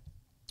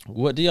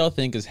 What do y'all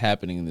think is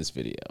happening in this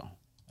video? All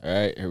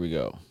right, here we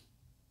go.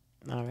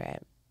 All right.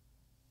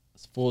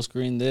 Let's full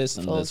screen this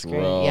and let's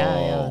screen. roll.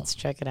 Yeah, let's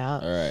check it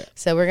out. All right.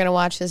 So we're gonna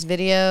watch this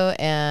video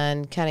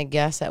and kind of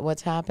guess at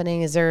what's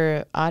happening. Is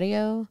there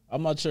audio?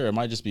 I'm not sure. It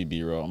might just be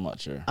B-roll. I'm not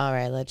sure. All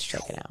right, let's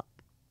check it out.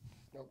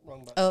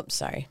 Oh,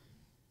 sorry.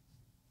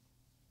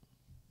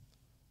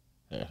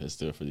 Yeah, let's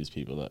do it for these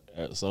people.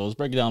 So let's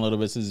break it down a little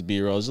bit. This is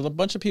B-roll. There's a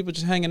bunch of people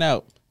just hanging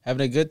out,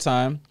 having a good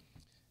time.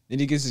 Then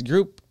you get this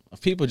group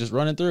of people just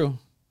running through.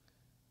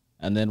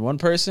 And then one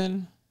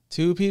person,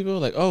 two people,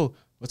 like, oh,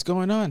 what's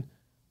going on?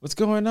 What's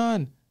going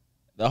on?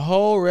 The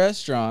whole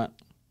restaurant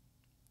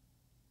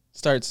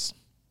starts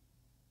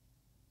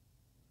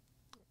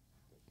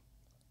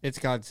It's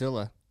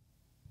Godzilla.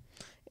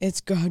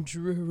 It's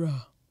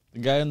Godzilla. The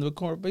guy in the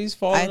corner, but he's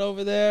falling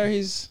over there.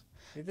 He's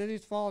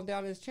falling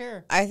down his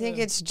chair. I think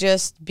it's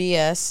just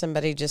BS.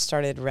 Somebody just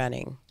started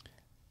running.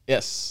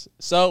 Yes.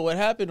 So what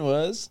happened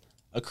was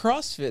a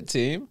CrossFit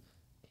team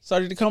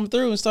started to come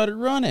through and started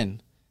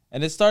running.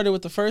 And it started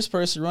with the first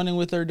person running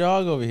with their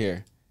dog over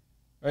here.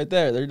 Right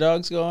there. Their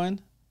dog's going.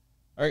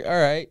 All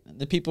right.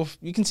 The people,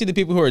 you can see the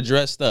people who are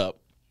dressed up,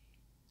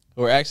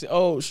 who are actually,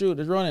 oh, shoot,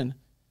 they're running.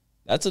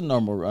 That's a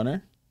normal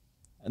runner.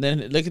 And then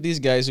look at these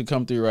guys who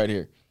come through right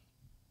here.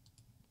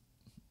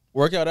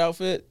 Workout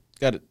outfit,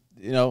 got a,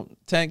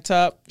 tank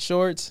top,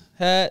 shorts,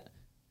 hat,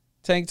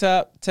 tank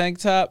top.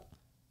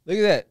 Look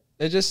at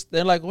that.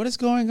 They're like, what is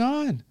going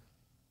on?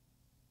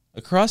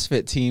 A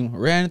CrossFit team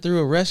ran through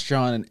a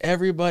restaurant and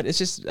everybody,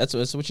 that's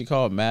what you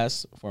call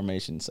mass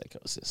formation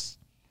psychosis.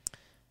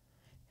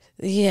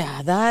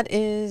 Yeah, that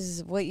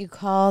is what you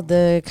call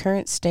the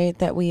current state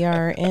that we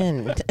are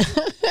in.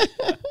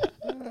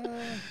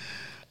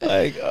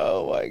 Like,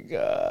 oh my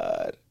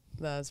God.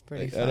 That's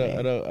pretty funny.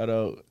 I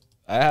don't.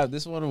 I have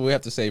this one we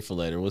have to save for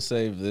later. We'll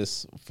save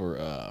this for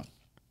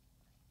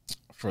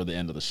the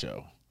end of the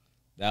show.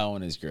 That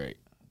one is great.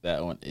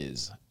 But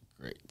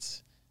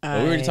we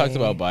already talked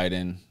about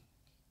Biden.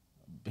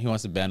 He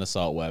wants to ban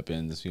assault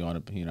weapons. If you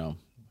want to,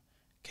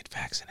 get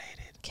vaccinated.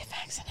 Get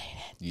vaccinated.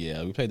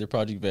 Yeah, we played the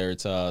Project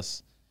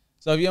Veritas.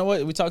 So you know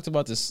what? We talked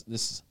about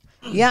this.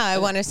 Yeah, I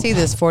want to see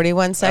this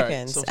 41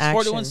 seconds. Right, so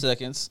 41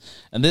 seconds.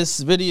 And this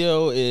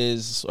video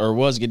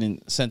was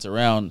getting sent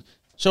around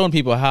showing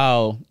people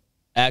how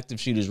active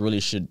shooters really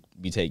should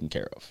be taken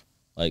care of.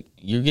 Like,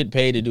 you get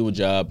paid to do a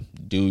job,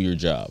 do your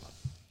job.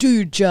 Do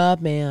your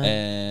job, man.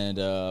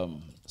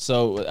 And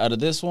so out of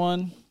this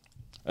one,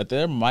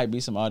 there might be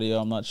some audio,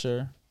 I'm not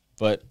sure.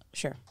 But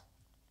sure.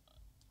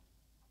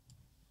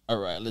 All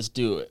right, let's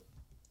do it.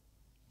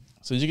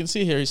 So as you can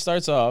see here, he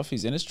starts off,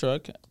 he's in his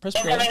truck. Press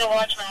play.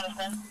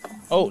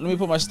 Oh, let me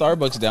put my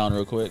Starbucks down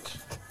real quick.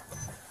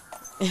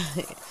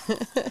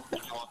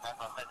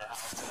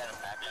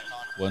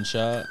 One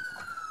shot.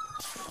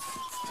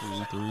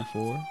 2, 3,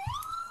 4.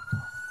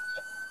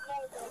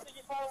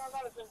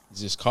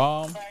 He's just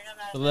calm,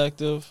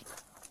 collective.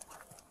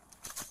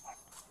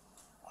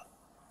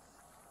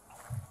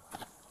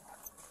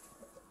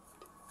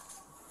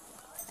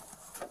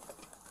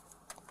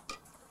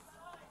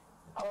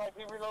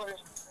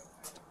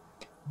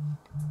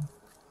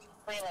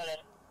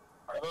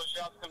 Are those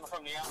shots coming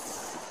from the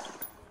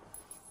outside?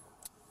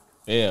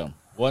 Yeah,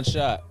 one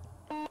shot.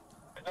 I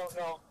don't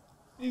know.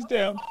 He's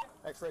down.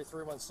 X-ray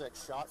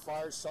 316, shot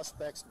fired,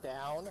 suspects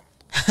down.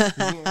 That's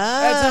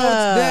how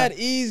it's that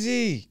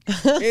easy.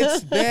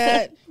 It's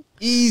that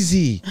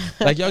easy.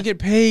 Like, y'all get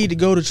paid to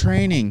go to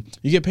training.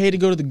 You get paid to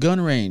go to the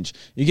gun range.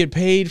 You get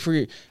paid for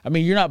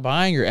you're not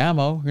buying your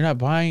ammo. You're not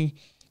buying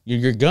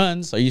your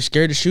guns. Are you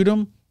scared to shoot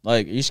them?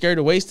 Like, are you scared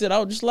to waste it?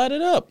 I'll just light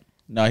it up.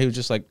 No, he was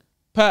just like,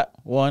 pat,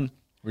 one,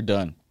 we're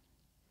done.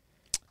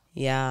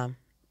 Yeah,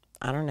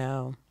 I don't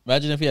know.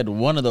 Imagine if you had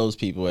one of those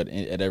people at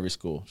every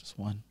school. Just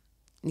one.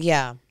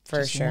 Yeah,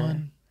 for just sure.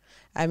 One.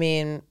 I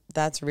mean,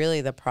 that's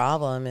really the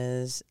problem,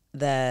 is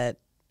that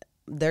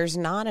there's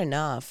not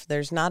enough.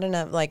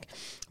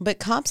 But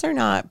cops are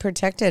not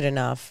protected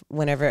enough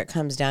whenever it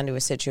comes down to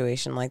a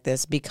situation like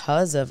this,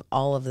 because of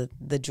all of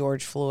the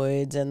George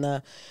Floyds and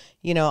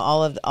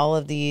all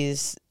of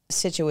these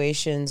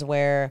situations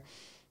where,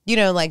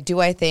 do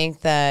I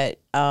think that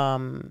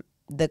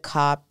the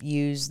cop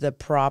used the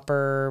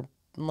proper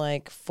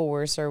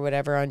force or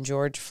whatever on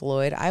George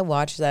Floyd? I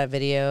watched that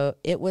video.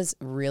 It was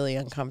really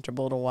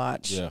uncomfortable to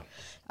watch. Yeah.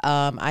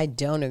 I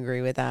don't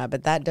agree with that,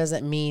 but that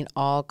doesn't mean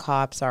all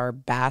cops are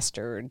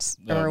bastards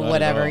or not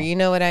whatever. at all. You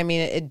know what I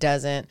mean? It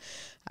doesn't.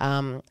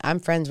 I'm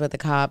friends with a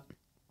cop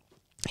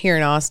here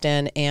in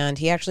Austin, and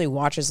he actually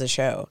watches the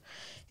show,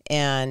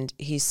 and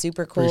he's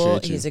super cool.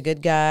 Appreciate you. He's a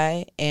good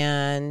guy,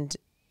 and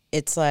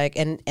it's like,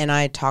 and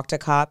I talk to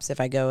cops. If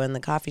I go in the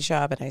coffee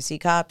shop and I see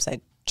cops,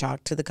 I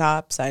talk to the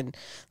cops. I'm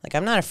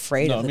not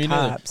afraid of the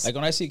cops. Like,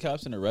 when I see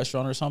cops in a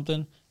restaurant or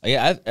something,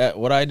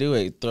 what I do,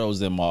 it throws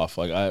them off.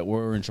 Like, we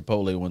were in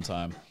Chipotle one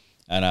time,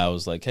 and I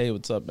was like, hey,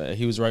 what's up, man?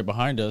 He was right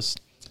behind us.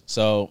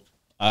 So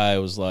I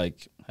was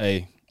like,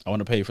 hey, I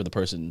want to pay for the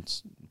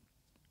person's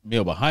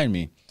meal behind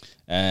me.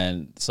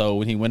 And so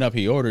when he went up,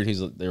 he ordered.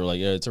 They were like,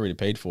 yeah, it's already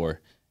paid for.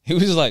 He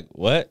was like,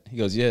 what? He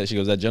goes, yeah. She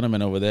goes, that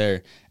gentleman over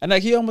there. And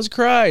he almost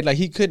cried. Like,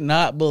 he could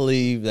not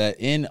believe that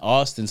in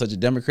Austin, such a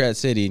Democrat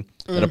city,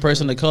 that a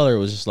person of color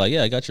was just like,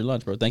 yeah, I got your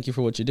lunch, bro. Thank you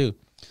for what you do.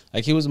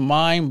 Like, he was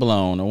mind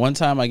blown. And one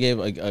time I gave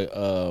got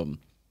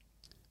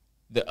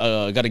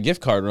a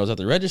gift card when I was at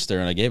the register,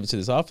 and I gave it to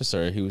this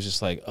officer. He was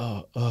just like,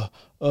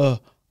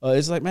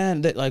 it's like,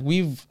 man,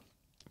 we've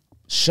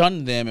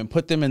shunned them and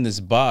put them in this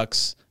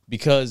box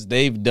because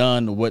they've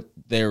done what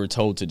they were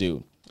told to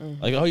do.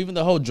 Mm-hmm. Like, even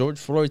the whole George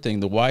Floyd thing,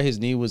 why his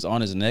knee was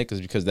on his neck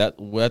is because that's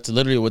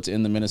literally what's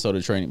in the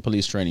Minnesota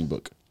police training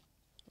book.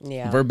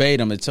 Yeah.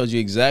 Verbatim, it tells you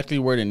exactly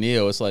where to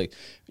kneel. It's like,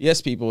 yes,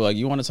 people, like,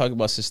 you want to talk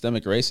about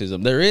systemic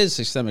racism. There is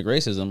systemic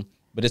racism,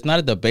 but it's not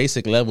at the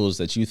basic levels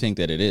that you think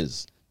that it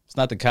is. It's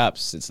not the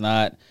cops. It's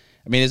not.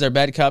 I mean, is there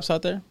bad cops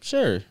out there?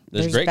 Sure.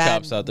 There's great bad,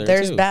 cops out there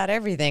There's too. bad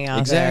everything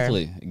out there.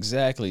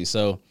 Exactly.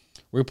 So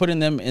we're putting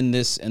them in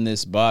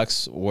this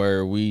box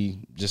where we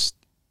just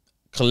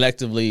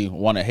collectively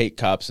want to hate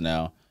cops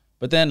now.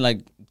 But then,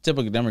 like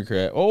typical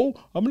Democrat, I'm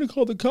gonna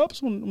call the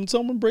cops when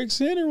someone breaks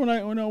in or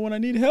when I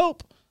need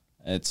help.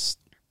 It's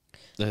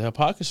the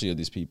hypocrisy of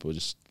these people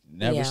just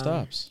never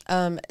stops.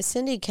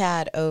 Cindy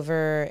Cat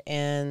over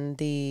in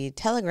the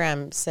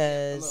Telegram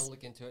says, I'm gonna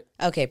look into it.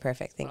 Okay,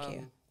 perfect. Thank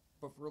you.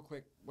 But real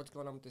quick, what's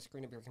going on with the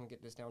screen up here? Can we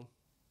get this down?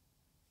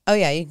 Oh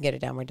yeah, you can get it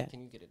down. We're done.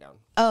 Can you get it down?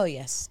 Oh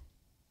yes.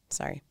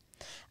 Sorry.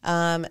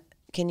 Can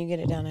you get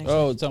it down? Actually?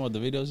 Oh, talking about the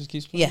videos just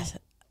keeps playing? Yes.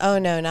 Oh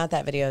no, not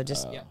that video.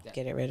 Just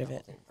get it rid of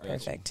it.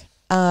 Perfect.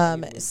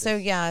 So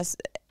yes,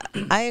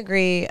 I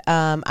agree.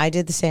 I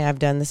did the same. I've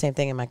done the same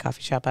thing in my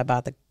coffee shop. I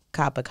bought the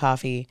cup of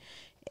coffee,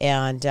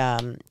 and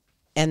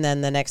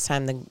then the next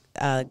time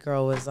the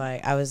girl was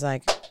like, I was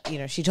like,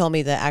 she told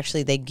me that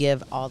actually they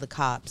give all the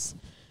cops.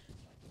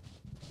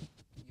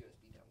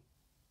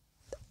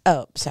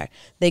 Oh, sorry.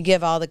 They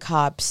give all the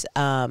cops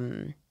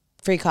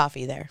free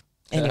coffee there.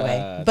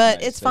 Anyway, but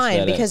nice. it's fine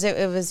That's because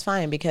it was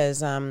fine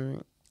because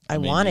I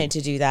wanted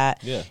to do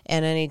that. Yeah.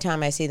 And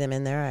anytime I see them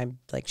in there, I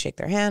like shake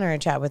their hand or I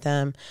chat with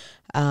them.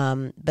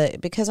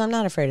 But because I'm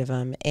not afraid of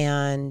them.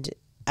 And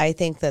I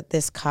think that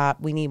this cop,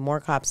 we need more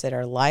cops that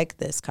are like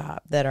this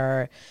cop, that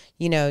are,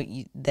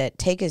 that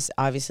take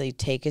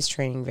his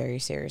training very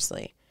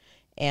seriously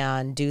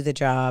and do the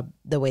job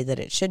the way that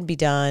it should be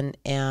done.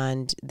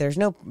 And there's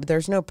no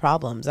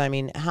problems. I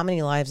mean, how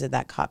many lives did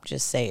that cop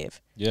just save?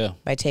 Yeah.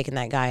 By taking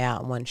that guy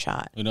out in one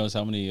shot. Who knows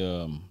how many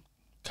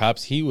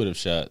cops he would have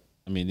shot?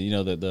 I mean,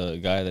 the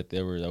guy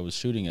that was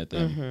shooting at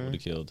them would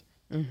have killed.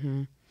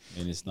 Mm-hmm.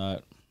 And it's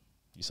not.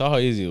 You saw how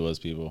easy it was,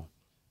 people.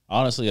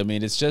 Honestly, I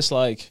mean, it's just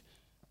like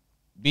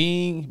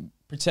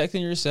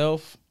protecting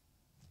yourself.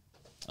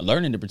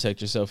 Learning to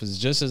protect yourself is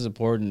just as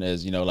important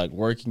as like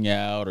working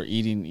out or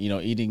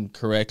eating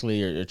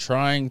correctly or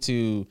trying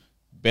to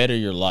better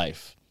your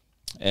life.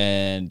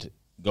 And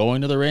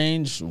going to the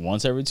range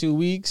once every 2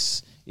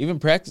 weeks, even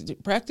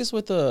practice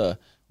with a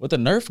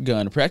Nerf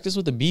gun, practice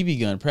with a BB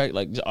gun.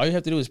 Like all you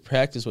have to do is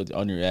practice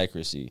on your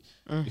accuracy,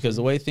 because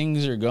the way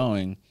things are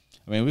going,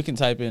 I mean,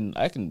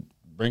 I can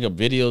bring up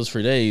videos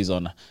for days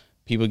on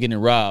people getting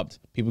robbed,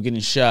 people getting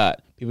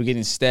shot, people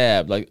getting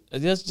stabbed. Like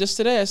just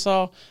today, I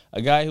saw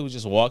a guy who was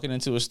just walking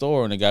into a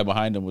store, and the guy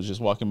behind him was just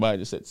walking by,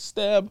 just said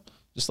stab,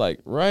 just like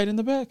right in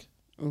the back.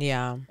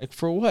 Yeah. Like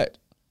for what?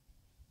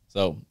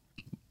 So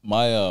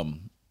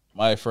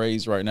my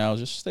phrase right now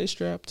is just stay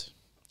strapped.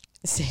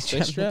 Stay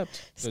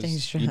strapped. Stay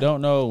strapped. You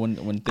don't know when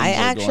things I are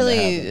actually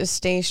going to happen.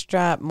 stay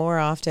strapped more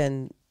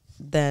often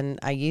than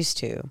I used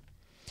to.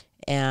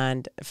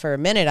 And for a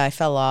minute, I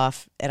fell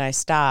off and I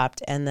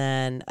stopped. And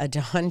then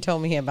Don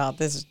told me about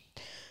this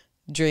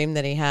dream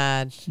that he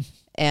had.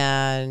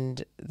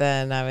 And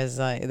then I was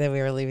like, then we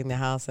were leaving the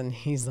house and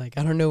he's like,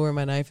 I don't know where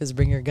my knife is.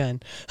 Bring your gun.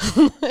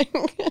 I'm like,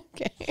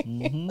 okay.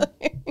 Mm-hmm.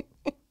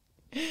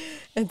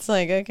 It's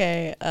like,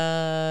 okay.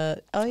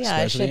 Oh yeah,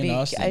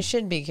 I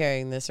should be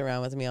carrying this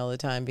around with me all the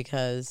time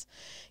because,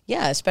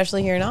 yeah,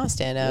 especially here in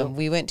Austin.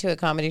 We went to a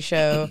comedy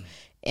show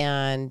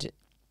and,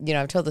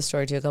 I've told the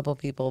story to a couple of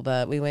people,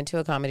 but we went to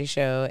a comedy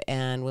show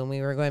and when we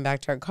were going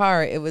back to our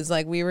car, it was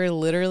like we were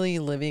literally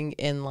living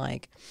in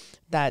like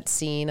that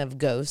scene of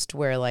Ghost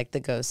where like the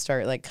ghosts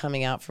start like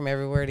coming out from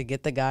everywhere to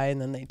get the guy and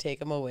then they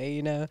take him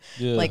away, Yeah.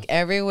 Like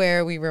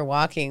everywhere we were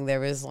walking, there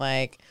was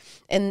like,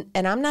 and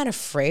I'm not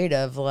afraid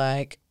of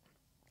like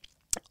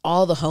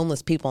all the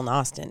homeless people in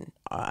Austin.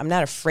 I'm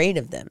not afraid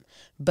of them,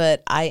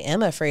 but I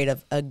am afraid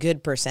of a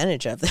good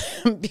percentage of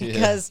them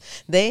because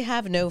they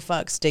have no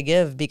fucks to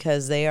give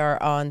because they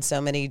are on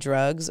so many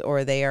drugs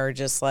or they are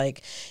just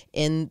like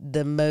in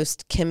the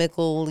most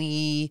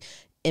chemically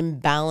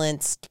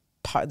imbalanced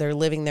part. They're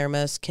living their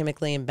most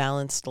chemically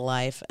imbalanced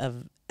life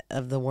of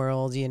the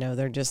world.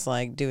 They're just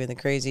like doing the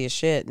craziest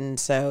shit. And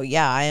so,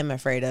 yeah, I am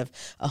afraid of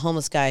a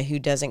homeless guy who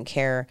doesn't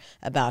care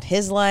about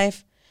his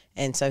life.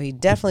 And so he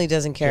definitely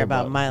doesn't care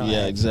about my life.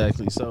 Yeah,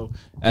 exactly. So,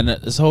 and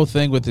this whole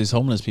thing with these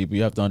homeless people,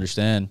 you have to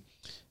understand,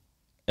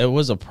 it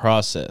was a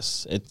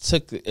process. It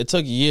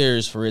took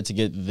years for it to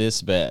get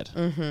this bad.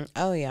 Mm-hmm.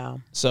 Oh yeah.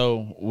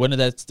 So when did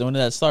that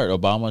start?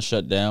 Obama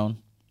shut down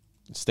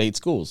state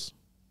schools.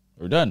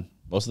 We're done.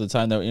 Most of the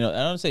time, I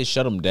don't say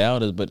shut them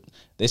down, but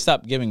they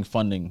stopped giving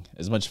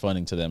as much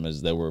funding to them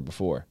as they were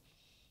before,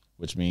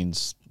 which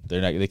means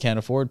they can't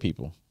afford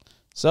people.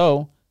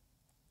 So.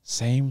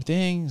 Same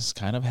thing's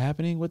kind of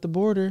happening with the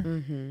border.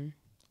 Mm-hmm.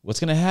 What's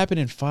going to happen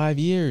in 5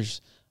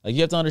 years? Like, you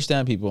have to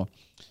understand, people,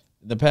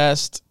 in the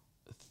past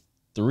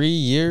 3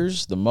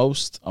 years, the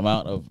most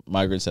amount of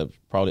migrants have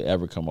probably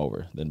ever come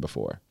over than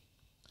before.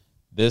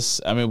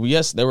 Yes,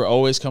 they were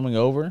always coming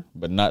over,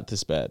 but not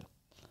this bad.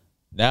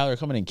 Now they're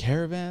coming in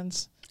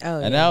caravans. Oh,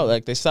 and now,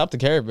 like, they stopped the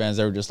caravans.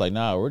 They were just like,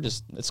 nah,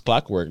 it's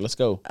clockwork. Let's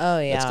go. Oh,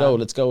 yeah.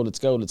 Let's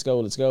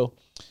go.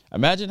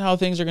 Imagine how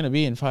things are going to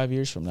be in 5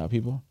 years from now,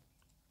 people.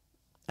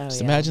 Oh,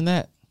 Just imagine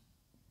that.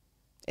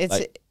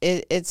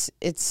 It's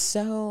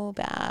so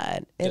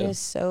bad. It is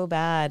so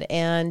bad.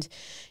 And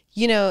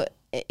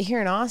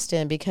here in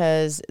Austin,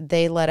 because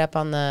they let up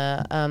on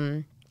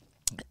the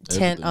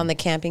tent on the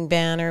camping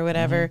ban or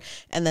whatever,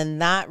 and then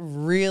that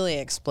really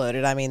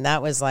exploded. I mean,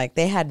 that was like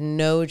they had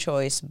no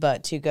choice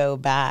but to go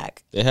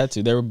back. They had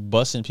to. They were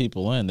busting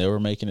people in. They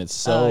were making it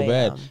so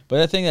bad.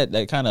 But I think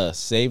that kind of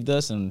saved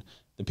us, and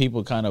the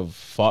people kind of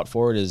fought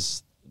for it.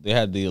 Is they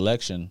had the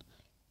election,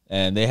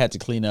 and they had to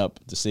clean up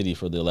the city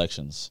for the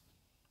elections.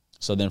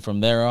 So then from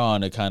there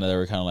on, they were kind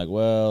of like,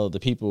 well, the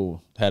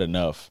people had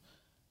enough.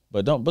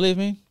 But don't believe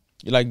me.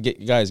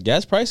 Guys,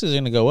 gas prices are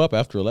going to go up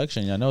after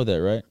election. Y'all know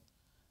that, right?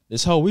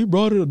 It's how we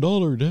brought it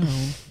 $1 down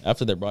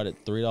after they brought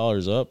it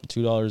 $3 up,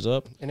 $2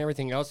 up. And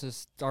everything else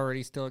is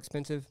already still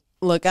expensive.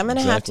 Look, I'm going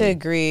to have to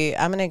agree.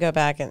 I'm going to go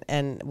back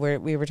and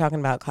we were talking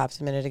about cops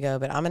a minute ago,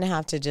 but I'm going to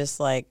have to just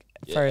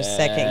for a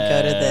second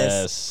go to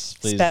this.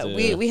 Please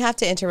do. We have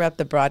to interrupt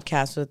the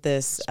broadcast with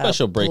this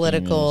Special breaking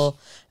political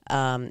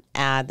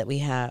ad that we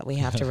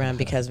have to run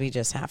because we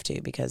just have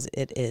to, because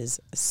it is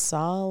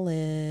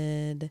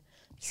solid.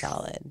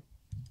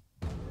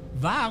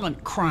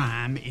 Violent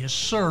crime is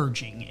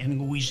surging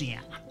in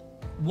Louisiana.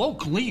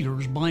 Woke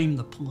leaders blame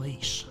the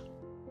police.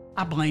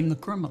 I blame the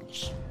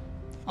criminals.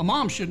 A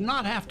mom should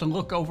not have to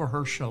look over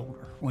her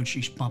shoulder when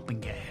she's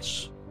pumping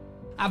gas.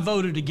 I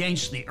voted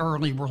against the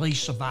early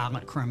release of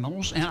violent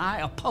criminals, and I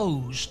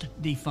opposed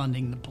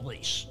defunding the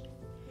police.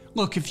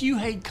 Look, if you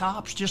hate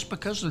cops just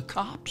because they're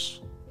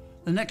cops,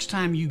 the next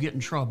time you get in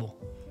trouble,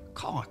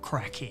 call a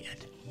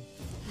crackhead.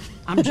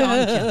 I'm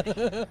John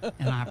Kelly,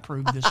 and I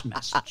approve this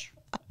message.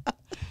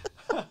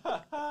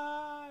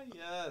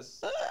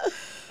 Yes.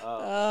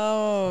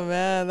 Oh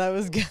man, that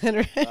was good,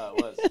 right?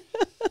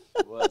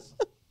 It was.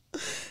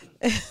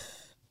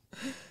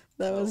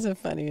 That was the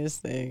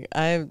funniest thing.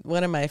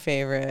 One of my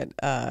favorite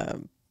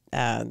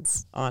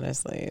ads,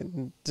 honestly.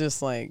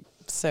 Just like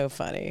so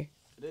funny.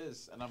 It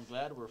is, and I'm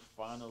glad we're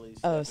finally.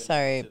 Oh,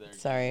 sorry.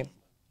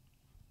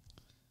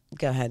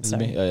 Go ahead.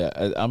 Sorry.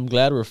 I'm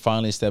glad we're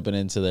finally stepping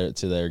into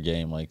their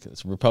game. Like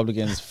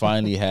Republicans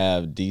finally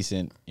have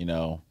decent,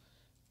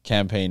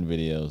 campaign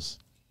videos.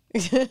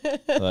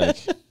 Like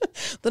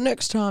the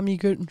next time you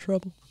get in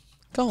trouble,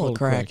 call a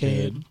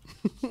crackhead.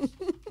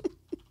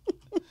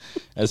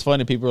 It's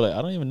funny. People are like,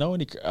 I don't even know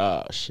any.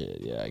 Oh shit!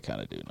 Yeah, I kind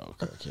of do know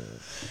a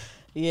crackhead.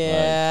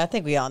 Yeah, I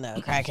think we all know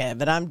a crackhead,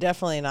 but I'm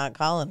definitely not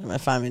calling him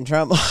if I'm in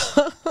trouble.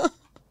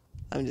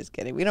 I'm just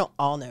kidding. We don't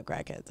all know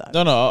crackheads.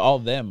 Obviously. No,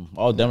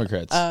 all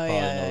Democrats. Oh, probably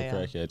yeah. know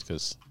crackheads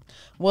because.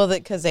 Well,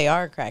 because they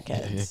are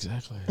crackheads. Yeah,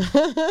 exactly.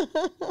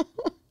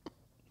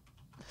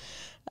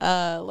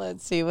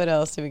 Let's see, what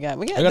else do we got?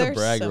 I gotta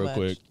brag real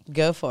quick.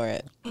 Go for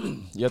it.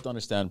 You have to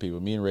understand, people.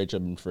 Me and Rachel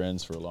have been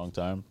friends for a long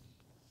time,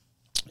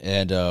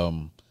 and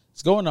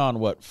it's going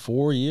on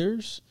 4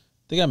 years.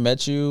 I think I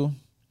met you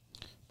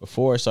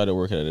before I started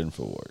working at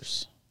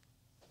InfoWars,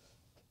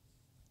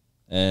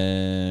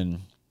 and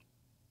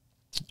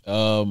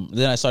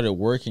then I started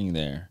working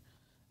there,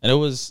 and it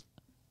was.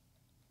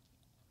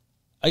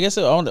 I guess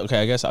I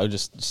would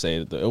just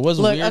say that it was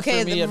weird for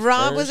me.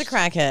 Rob was a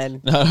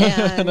crackhead. No.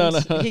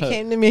 He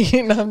came to me.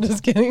 No, I'm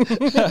just kidding.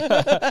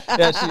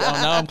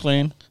 Now I'm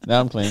clean.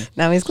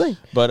 Now he's clean.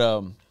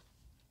 But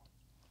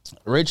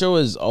Rachel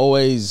has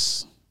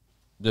always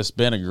just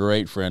been a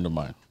great friend of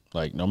mine.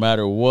 Like, no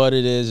matter what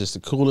it is, just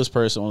the coolest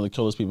person, one of the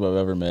coolest people I've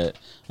ever met.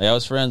 Like, I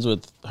was friends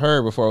with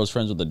her before I was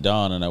friends with the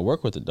Don, and I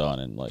work with the Don.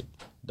 And like,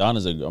 Don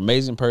is an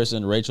amazing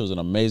person. Rachel's an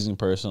amazing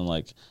person.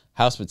 Like,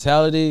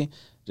 hospitality.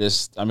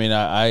 Just, I mean,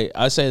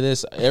 I say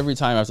this every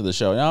time after the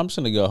show. I'm just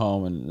going to go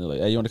home, and they're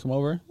like, hey, you want to come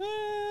over?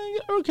 Yeah,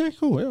 okay,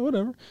 cool. Yeah,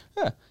 whatever.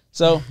 Yeah.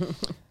 So,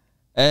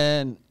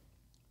 and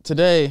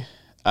today,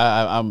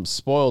 I'm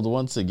spoiled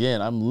once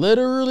again. I'm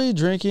literally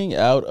drinking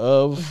out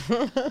of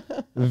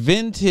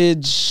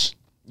vintage.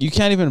 You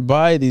can't even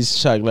buy these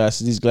shot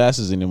glasses, these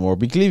glasses anymore.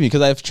 Believe me,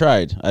 because I've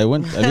tried. I've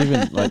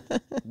even, like,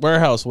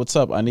 warehouse, what's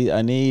up? I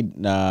need,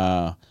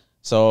 nah.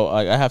 So,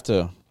 I have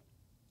to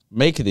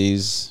make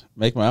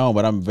my own,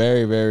 but I'm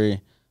very, very,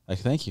 like,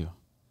 thank you.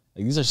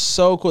 Like, these are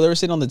so cool. They were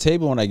sitting on the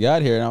table when I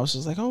got here, and I was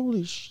just like,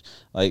 holy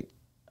like,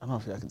 I don't know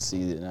if y'all can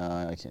see it.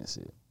 No, I can't see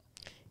it.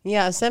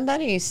 Yeah,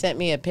 somebody sent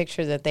me a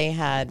picture that they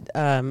had.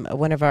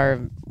 One of our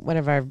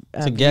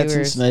it's a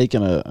Gadsden snake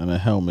and a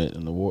helmet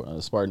and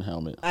a Spartan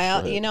helmet. I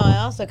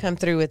also come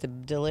through with a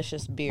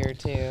delicious beer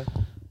too.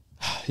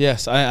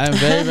 Yes, I'm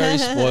very, very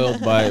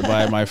spoiled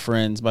by my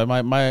friends, by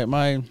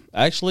my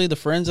actually the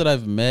friends that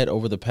I've met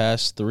over the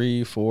past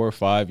 3, 4,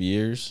 5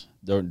 years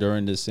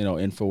during this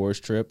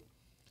InfoWars trip,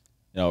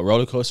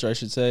 roller coaster I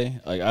should say.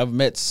 Like, I've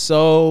met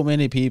so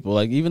many people,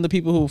 like even the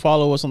people who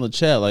follow us on the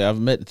chat. Like, I've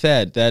met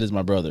Thad. Thad is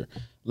my brother.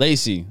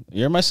 Lacey,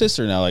 you're my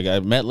sister now. Like, I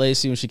met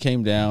Lacey when she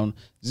came down.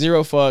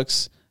 Zero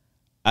fucks.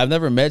 I've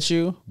never met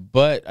you,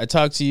 but I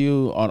talk to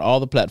you on all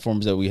the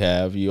platforms that we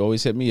have. You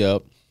always hit me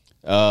up.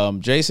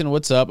 Jason,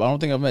 what's up? I don't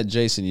think I've met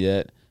Jason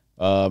yet.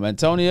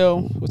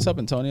 Antonio, what's up,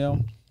 Antonio?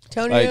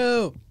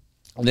 Antonio.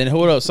 Like, And then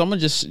hold up, someone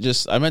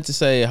just I meant to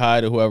say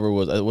hi to whoever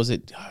was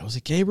it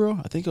Gabriel?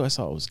 I think I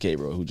saw it was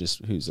Gabriel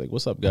who's like,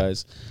 what's up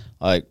guys?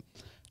 Like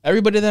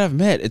everybody that I've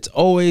met, it's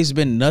always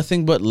been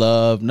nothing but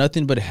love,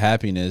 nothing but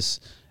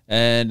happiness.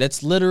 And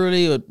that's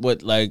literally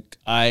what like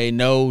I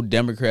know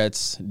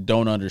Democrats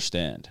don't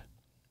understand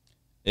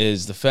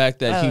is the fact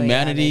that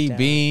humanity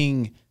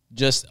being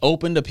just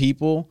open to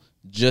people,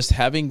 just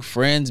having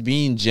friends,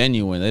 being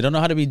genuine. They don't know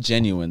how to be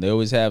genuine.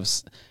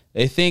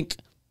 They think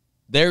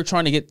they're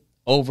trying to get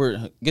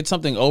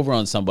something over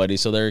on somebody,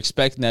 so they're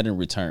expecting that in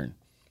return.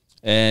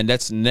 And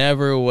that's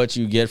never what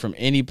you get from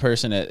any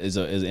person that is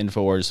an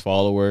InfoWars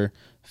follower,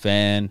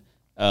 fan.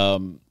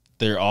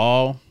 They're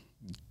all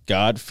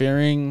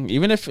God-fearing.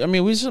 Even if, we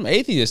have some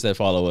atheists that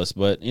follow us,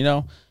 but,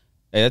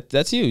 hey,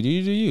 that's you. Do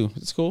you.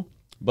 It's cool.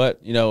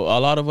 But, a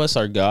lot of us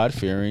are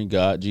God-fearing,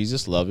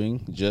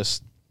 Jesus-loving,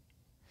 just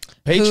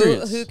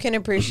patriots. Who can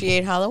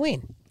appreciate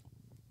Halloween?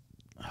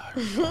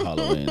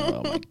 Halloween,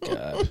 oh my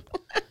God.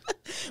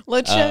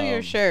 Let's show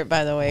your shirt,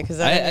 by the way, because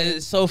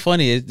it's so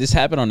funny. This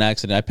happened on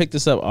accident. I picked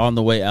this up on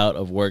the way out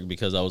of work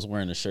because I was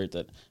wearing a shirt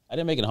that I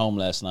didn't make it home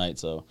last night,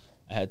 so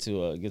I had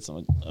to get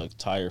some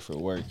attire for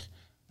work.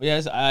 But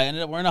yes, I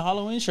ended up wearing a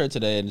Halloween shirt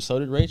today, and so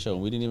did Rachel.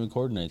 We didn't even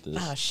coordinate this.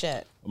 Oh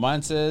shit!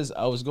 Mine says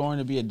I was going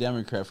to be a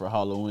Democrat for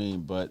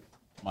Halloween, but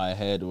my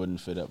head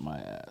wouldn't fit up my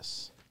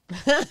ass.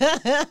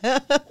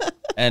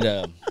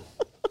 And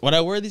when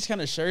I wear these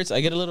kind of shirts,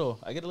 I get a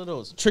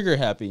little trigger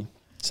happy.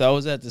 So I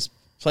was at this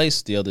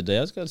place the other day.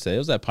 I was gonna say it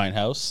was at Pine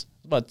House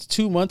about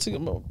 2 weeks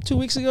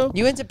ago.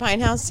 You went to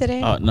Pine House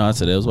today? No, not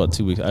today. It was about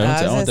 2 weeks. I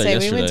went there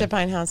yesterday. We went to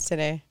Pine House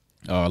today.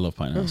 Oh, I love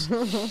Pine House.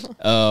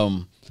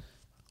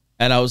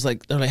 And I was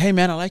like, they're like, hey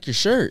man, I like your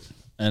shirt.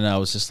 And I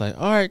was just like,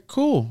 all right,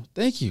 cool,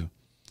 thank you.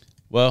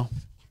 Well,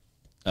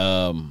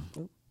 in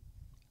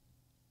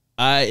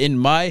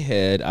my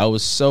head, I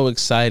was so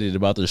excited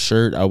about the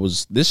shirt. I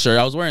was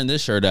wearing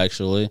this shirt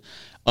actually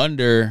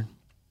under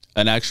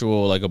an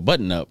actual like a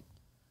button up.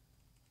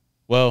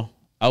 Well,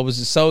 I was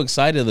just so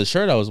excited of the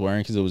shirt I was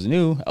wearing because it was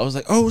new. I was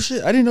like, oh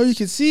shit, I didn't know you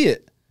could see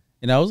it.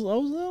 And I was a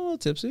little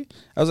tipsy.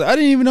 I was like, I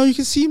didn't even know you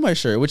could see my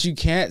shirt, which you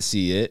can't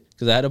see it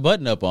because I had a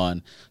button up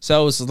on. So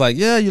I was like,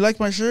 yeah, you like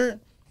my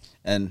shirt?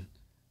 And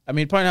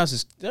Pine House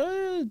is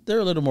they're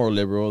a little more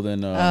liberal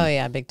than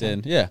big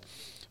time. Yeah.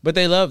 But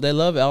they love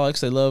Alex.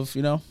 They love,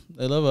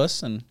 they love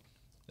us and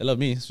they love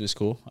me. It's just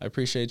cool. I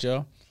appreciate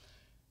y'all.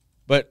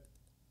 But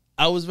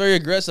I was very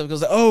aggressive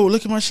because, oh,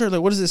 look at my shirt.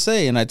 Like, what does it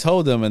say? And I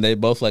told them, and they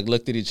both like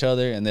looked at each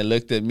other and they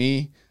looked at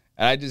me.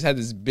 And I just had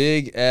this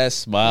big ass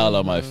smile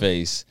on my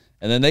face.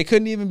 And then they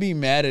couldn't even be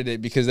mad at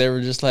it because they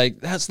were just like,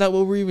 that's not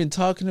what we're even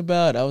talking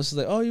about. I was just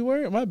like, oh, you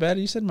weren't? My bad.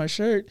 You said my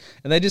shirt.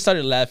 And they just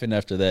started laughing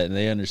after that. And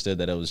they understood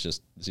that it was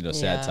just,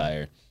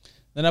 satire.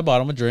 Then I bought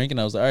them a drink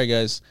and I was like, all right,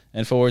 guys,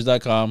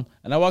 Infowars.com.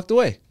 And I walked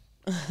away.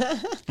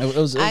 It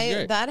was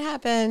great. That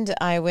happened.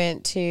 I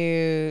went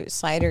to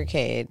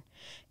Cidercade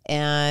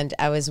and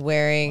I was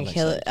wearing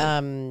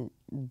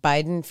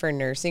Biden for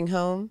Nursing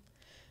Home.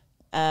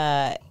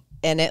 And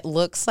it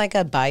looks like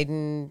a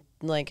Biden,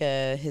 like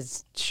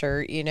his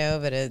shirt,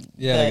 but the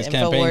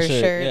InfoWars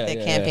shirt,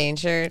 campaign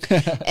shirt.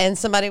 And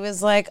somebody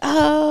was like,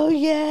 oh,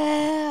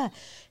 yeah.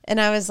 And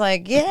I was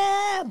like,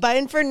 yeah,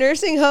 Biden for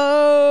Nursing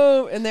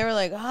Home. And they were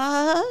like,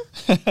 huh?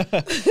 They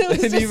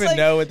didn't even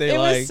know what they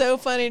liked. It was so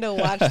funny to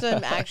watch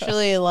them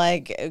actually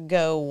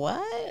go,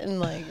 what?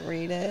 And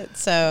read it.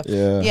 So,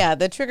 yeah,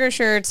 the trigger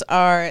shirts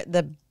are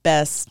the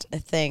best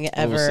thing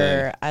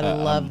ever. I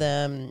love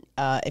them.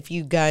 If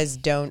you guys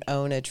don't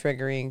own a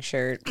triggering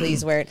shirt,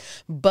 please wear it.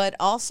 But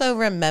also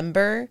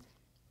remember,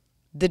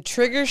 the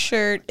trigger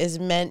shirt is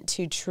meant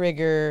to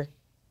trigger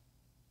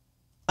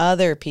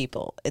other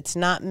people. It's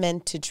not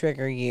meant to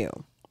trigger you.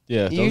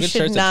 Yeah, you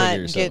should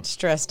not get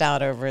stressed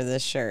out over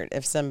this shirt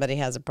if somebody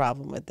has a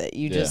problem with it.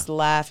 You just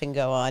laugh and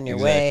go on your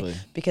way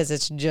because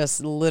it's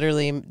just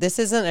literally, this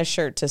isn't a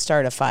shirt to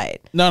start a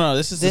fight. No,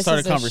 this is to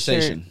start a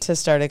conversation. To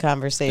start a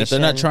conversation. If they're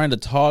not trying to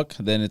talk,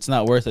 then it's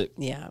not worth it.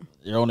 Yeah.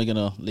 You're only going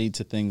to lead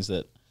to things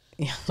that,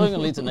 it's only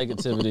going to lead to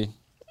negativity.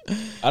 I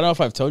don't know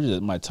if I've told you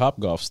that my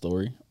Topgolf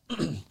story.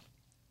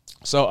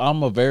 So I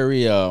have a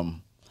very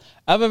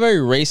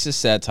racist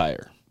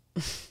satire.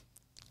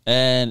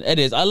 And it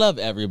is. I love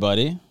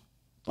everybody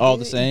all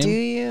the same. Do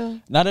you?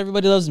 Not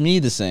everybody loves me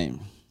the same.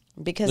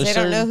 Because they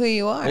don't know who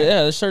you are.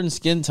 Yeah, there's certain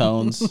skin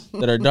tones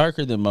that are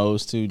darker than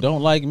most who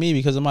don't like me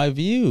because of my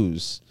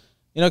views.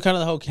 Kind of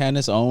the whole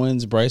Candace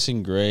Owens,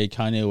 Bryson Gray,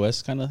 Kanye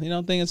West kind of,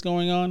 thing that's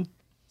going on.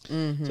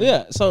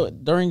 Mm-hmm. So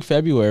during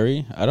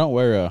February, I don't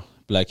wear a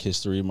Black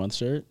History Month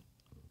shirt.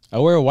 I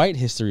wear a White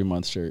History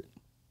Month shirt.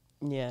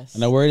 Yes.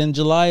 And I wear it in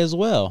July as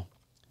well.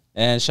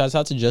 And shouts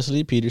out to Jesse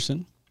Lee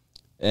Peterson.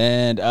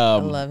 And I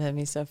love him.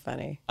 He's so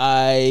funny.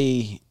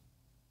 I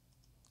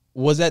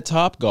was at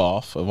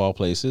Topgolf, of all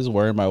places,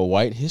 wearing my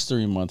White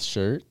History Month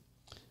shirt.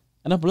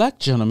 And a black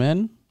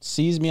gentleman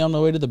sees me on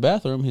the way to the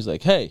bathroom. He's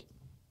like, hey,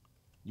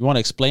 you want to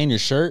explain your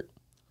shirt?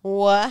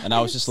 What? And I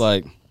was just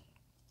like,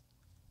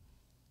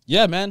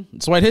 yeah, man,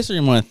 it's White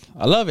History Month.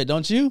 I love it,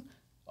 don't you?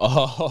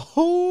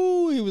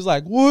 Oh, He was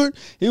like, what?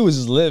 He was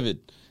just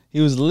livid.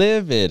 He was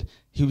livid.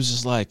 He was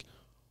just like,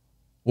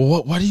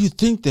 well, why do you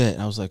think that?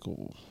 And I was like,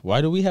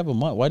 why do we have a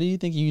month? Why do you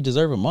think you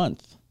deserve a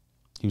month?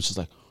 He was just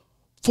like,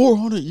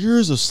 400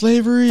 years of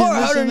slavery.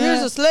 400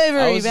 years of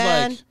slavery, I was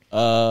man. like,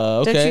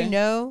 okay. Don't you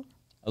know?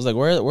 I was like,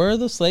 where are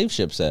the slave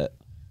ships at?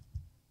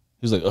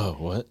 He was like, oh,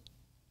 what?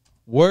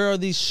 Where are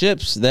these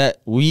ships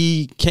that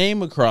we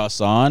came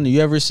across on? You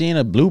ever seen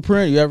a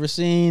blueprint? You ever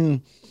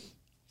seen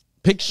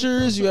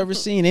pictures? You ever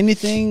seen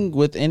anything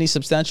with any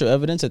substantial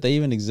evidence that they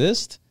even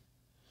exist?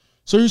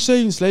 So you're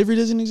saying slavery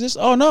doesn't exist?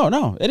 Oh,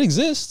 no, it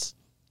exists.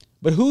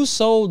 But who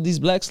sold these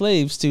black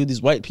slaves to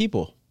these white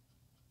people?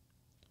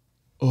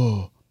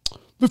 Oh,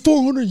 for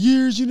 400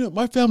 years,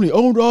 my family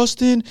owned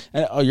Austin.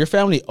 And your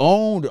family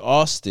owned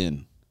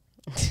Austin.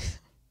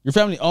 Your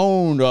family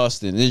owned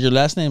Austin. Is your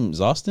last name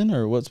Austin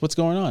or what's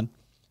going on?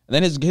 And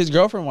then his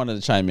girlfriend wanted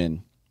to chime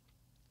in.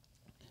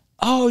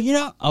 Oh,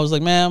 I was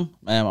like, ma'am,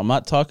 I'm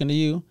not talking to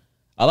you.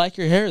 I like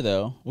your hair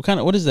though.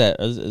 What is that?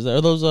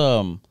 Are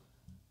those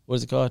what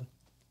is it called?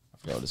 I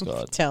forgot what it's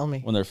called. Tell me.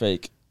 When they're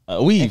fake.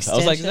 Weave. I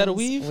was like, is that a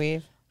weave?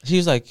 Weave. She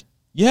was like,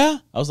 yeah.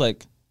 I was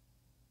like,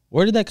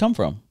 where did that come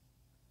from?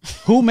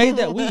 Who made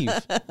that weave?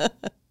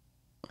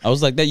 I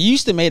was like, that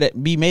used to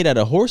be made out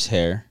of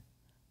horsehair.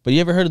 But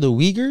you ever heard of the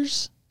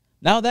Uyghurs?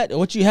 Now that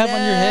what you have on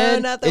your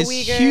head is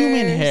Uyghurs.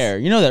 human hair.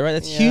 You know that, right?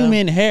 That's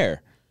human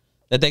hair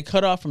that they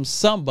cut off from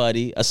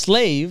somebody, a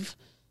slave,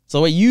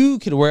 so what you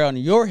could wear on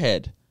your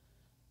head.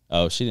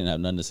 Oh, she didn't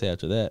have nothing to say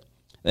after that.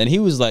 And he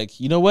was like,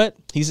 you know what?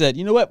 He said,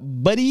 you know what,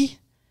 buddy?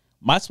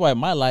 That's why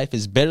my life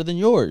is better than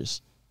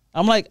yours.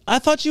 I'm like, I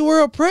thought you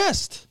were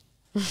oppressed.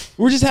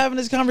 We're just having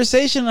this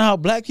conversation on how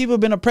black people have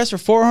been oppressed for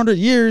 400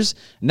 years.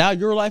 Now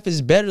your life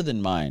is better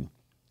than mine.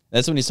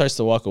 That's when he starts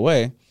to walk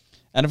away.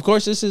 And of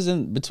course, this is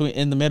in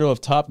the middle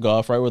of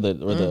Topgolf, right? Where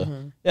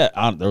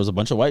there was a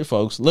bunch of white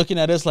folks looking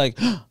at us like,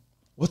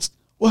 look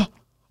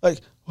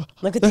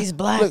at these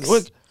blacks.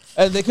 Look.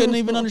 And they couldn't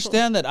even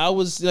understand that I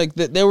was like,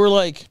 that they were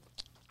like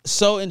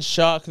so in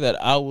shock that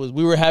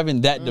we were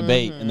having that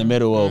debate in the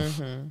middle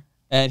of,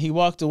 and he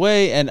walked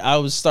away and I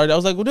was like,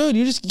 well, dude,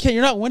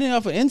 you're not winning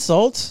off of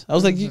insults. I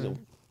was like,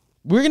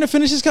 we're going to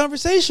finish this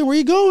conversation. Where are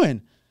you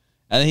going?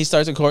 And then he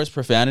starts, of course,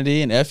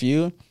 profanity and F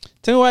you.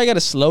 Tell me why I got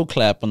a slow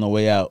clap on the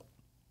way out.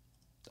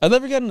 I've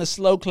never gotten a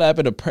slow clap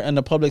in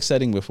a public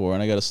setting before,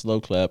 and I got a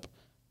slow clap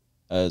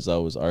as I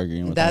was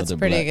arguing with That's another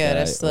pretty black good.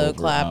 guy A slow over,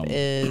 clap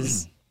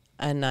is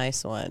a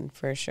nice one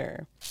for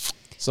sure.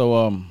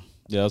 So,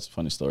 yeah, that's a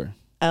funny story.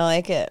 I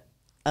like it.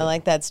 I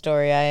like that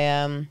story.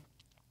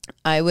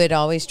 I would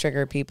always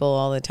trigger people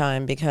all the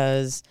time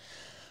because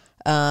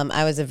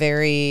I was a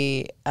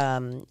very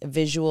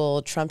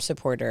visual Trump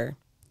supporter.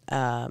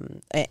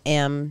 I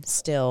am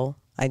still.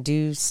 I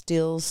do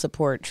still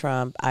support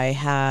Trump. I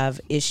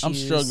have issues. I'm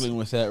struggling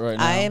with that right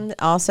now.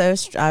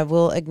 I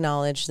will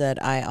acknowledge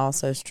that I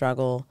also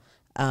struggle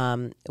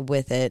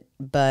with it,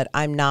 but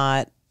I'm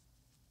not.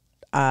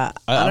 I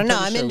don't know.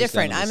 I'm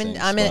indifferent.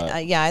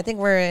 Yeah, I think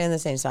we're in the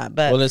same spot.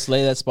 But let's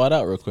lay that spot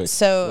out real quick.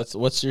 So,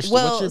 what's your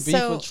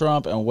beef with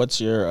Trump, and what's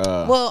your?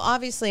 Well,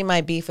 obviously, my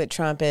beef with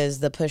Trump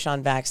is the push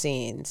on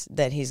vaccines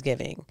that he's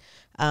giving.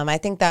 I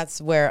think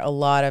that's where a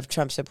lot of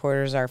Trump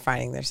supporters are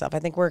finding themselves. I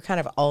think we're kind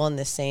of all on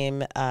the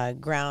same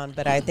ground,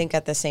 but I think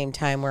at the same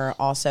time we're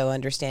also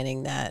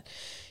understanding that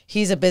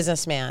he's a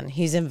businessman.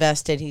 He's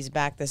invested. He's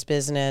backed this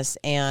business,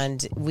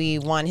 and we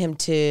want him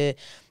to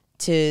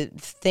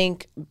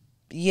think.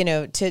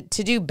 To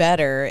do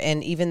better.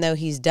 And even though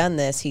he's done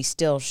this, he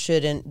still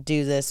shouldn't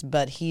do this,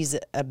 but he's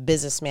a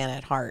businessman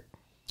at heart.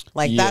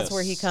 That's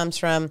where he comes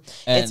from.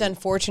 And it's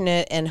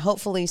unfortunate, and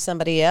hopefully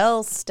somebody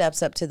else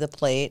steps up to the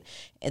plate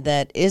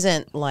that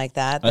isn't like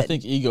that. I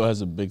think ego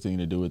has a big thing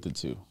to do with it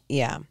too.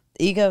 Yeah.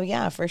 Ego,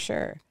 yeah, for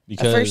sure.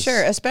 For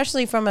sure.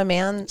 Especially from a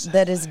man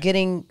that is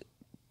getting,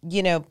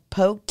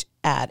 poked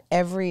at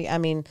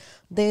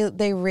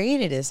they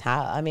raided his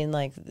house.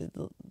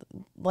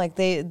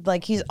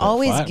 He's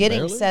always getting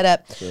barely? Set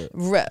up. I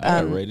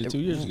got raided 2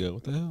 years ago.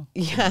 What the hell?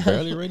 Yeah.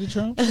 Barely raided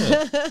Trump?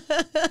 Yeah.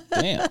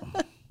 Damn.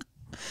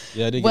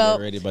 Yeah, I did get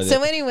raided by the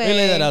So anyway. Let me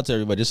lay that out to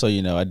everybody, just so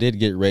you know. I did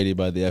get raided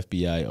by the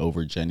FBI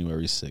over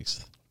January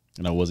 6th,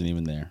 and I wasn't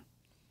even there.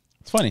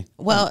 It's funny.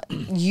 Well,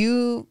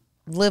 you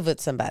live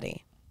with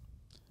somebody.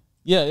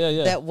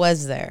 Yeah. That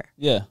was there.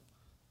 Yeah.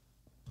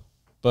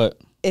 But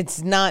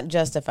it's not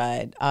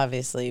justified,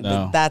 obviously,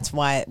 but that's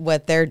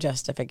what their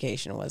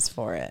justification was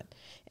for it.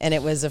 And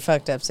it was a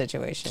fucked up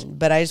situation.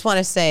 But I just want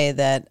to say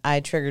that I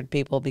triggered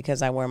people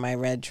because I wore my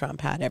red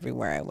Trump hat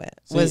everywhere I went.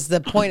 Was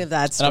the point of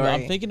that story.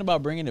 I'm thinking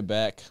about bringing it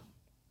back.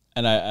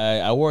 And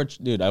I wore a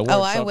Trump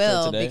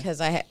shirt today. Because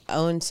I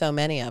own so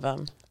many of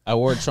them. I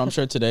wore a Trump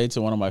shirt today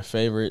to one of my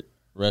favorite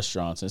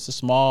restaurants. It's a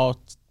small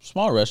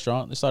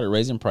restaurant. They started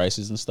raising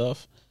prices and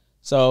stuff.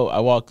 So I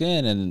walked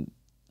in and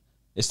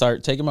they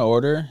started taking my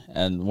order,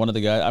 and one of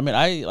the guys,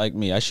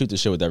 I shoot the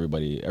shit with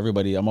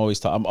everybody. I'm always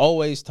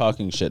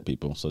talking shit,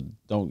 people, so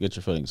don't get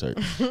your feelings hurt.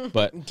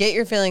 But get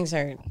your feelings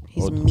hurt.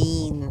 He's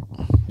mean.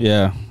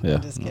 Yeah.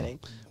 I'm just kidding.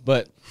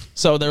 But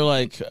so they're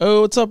like,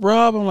 "Oh, what's up,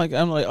 Rob?" I'm like,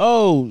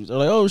 "Oh," they're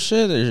like, "Oh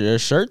shit, is your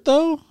shirt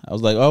though?" I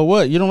was like, "Oh,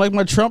 what? You don't like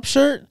my Trump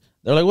shirt?"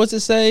 They're like, "What's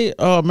it say?"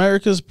 "Oh,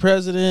 America's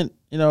president,"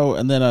 you know.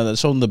 And then I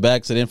showed them the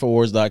backs at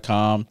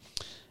Infowars.com,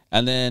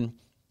 and then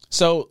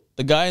so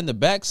the guy in the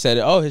back said,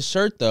 "Oh, his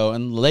shirt though,"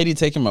 and the lady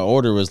taking my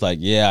order was like,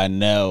 "Yeah, I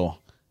know,"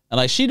 and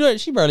like she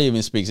barely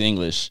even speaks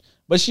English,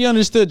 but she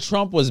understood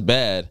Trump was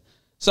bad.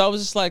 So I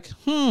was just like,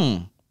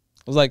 I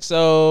was like,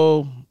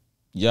 so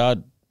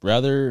y'all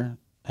rather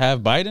have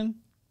Biden?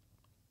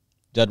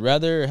 Y'all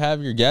rather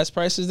have your gas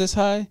prices this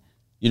high?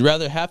 You'd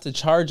rather have to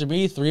charge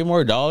me $3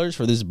 more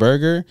for this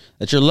burger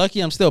that you're lucky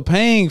I'm still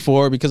paying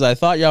for because I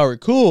thought y'all were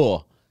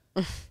cool.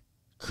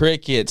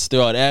 Crickets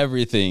throughout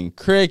everything.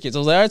 Crickets. I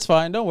was like, all right, it's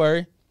fine. Don't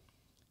worry.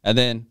 And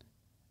then,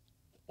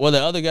 well,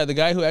 the other guy, the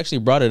guy who actually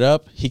brought it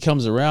up, he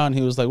comes around.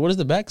 He was like, what does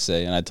the back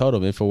say? And I told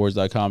him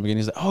Infowars.com again.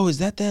 He's like, oh, is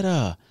that?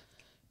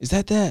 Is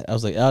that? I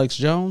was like, Alex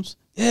Jones?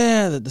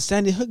 Yeah, the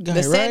Sandy Hook guy,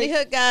 right? The Sandy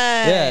Hook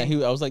guy.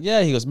 Yeah, I was like,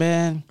 yeah. He goes,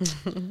 man,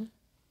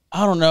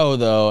 I don't know,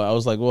 though. I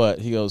was like, what?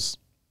 He goes,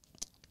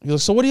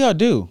 so what do y'all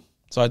do?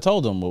 So I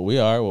told him,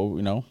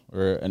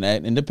 we're an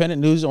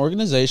independent news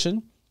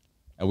organization,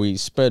 and we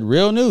spread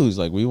real news.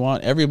 Like, we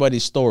want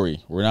everybody's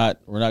story. We're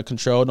not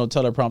controlled, no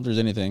teleprompters,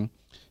 anything.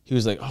 He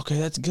was like, okay,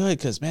 that's good,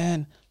 because,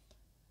 man,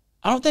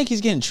 I don't think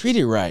he's getting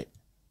treated right.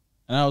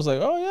 And I was like,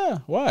 oh, yeah,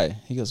 why?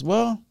 He goes,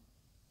 well,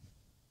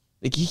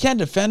 like, he can't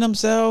defend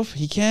himself.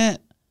 He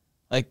can't,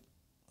 like,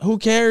 who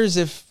cares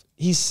if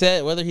he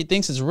said whether he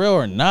thinks it's real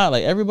or not?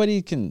 Like,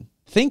 everybody can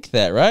think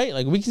that, right?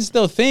 Like, we can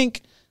still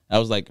think. I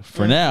was like,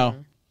 for now.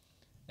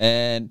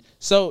 And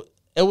so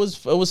it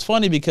was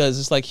funny because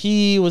it's like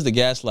he was the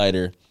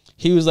gaslighter.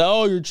 He was like,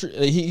 oh,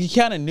 he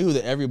kind of knew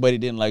that everybody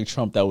didn't like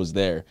Trump that was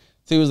there.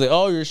 So he was like,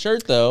 oh, your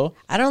shirt though.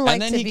 I don't like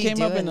and then to he be came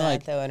doing up and that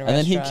like, though in and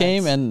then he restaurants.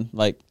 came and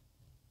like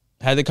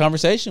had the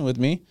conversation with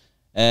me,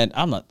 and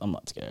I'm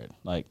not scared.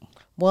 Like,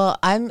 well,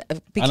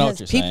 because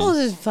you're people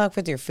saying. just fuck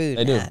with your food,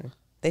 They do. man.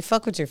 They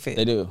fuck with your food.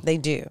 They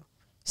do.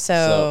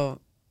 So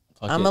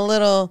fuck I'm it. a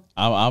little.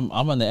 I'm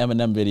on the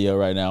Eminem video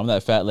right now. I'm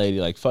that fat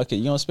lady. Like, fuck it.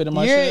 You don't spit in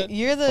my shit.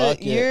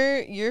 Fuck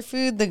it. Your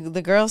food.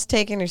 The girl's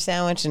taking her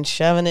sandwich and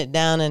shoving it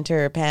down into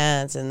her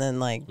pants, and then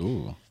like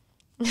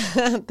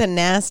the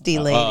nasty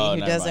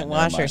lady who doesn't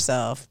wash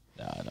herself.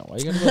 No, why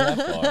you gotta go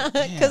that far?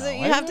 Because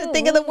you have to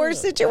think of the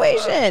worst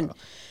situation.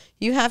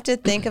 You have to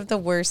think of the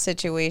worst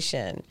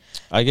situation.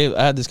 I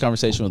had this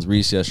conversation with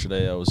Reese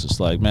yesterday. I was just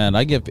like, man,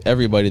 I give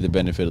everybody the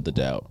benefit of the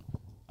doubt.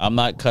 I'm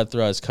not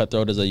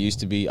cutthroat as I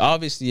used to be.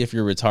 Obviously, if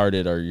you're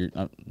retarded or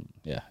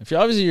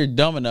you're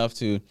dumb enough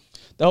to,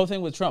 the whole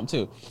thing with Trump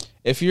too.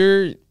 If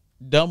you're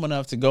dumb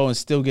enough to go and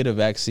still get a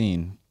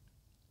vaccine,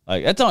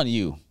 like that's on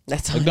you.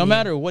 That's like, no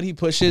matter what he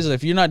pushes.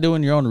 If you're not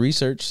doing your own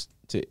research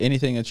to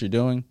anything that you're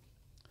doing,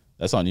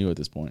 that's on you at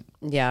this point.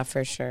 Yeah,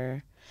 for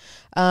sure.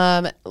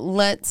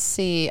 Let's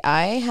see.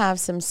 I have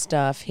some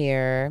stuff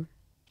here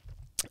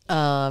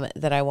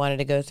that I wanted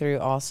to go through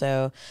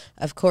also.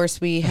 Of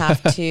course, we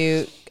have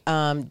to.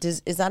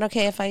 Is that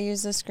okay if I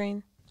use the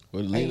screen?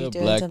 With Lila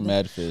Black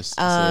Madfist.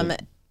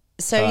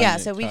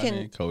 So we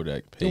can.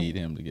 Kodak paid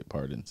him to get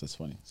pardons. That's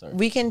funny. Sorry.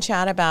 We can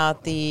chat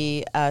about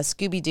the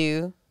Scooby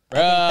Doo.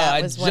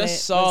 I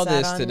just saw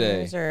this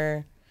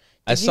today.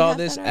 I saw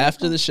this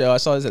after the show. I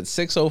saw this at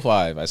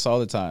 6:05. I saw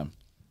the time.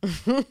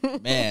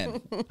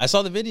 Man, I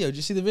saw the video. Did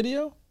you see the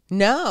video?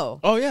 No.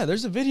 Oh yeah,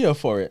 there's a video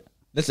for it.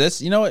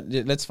 Let's you know what?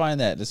 Let's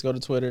find that. Let's go to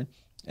Twitter,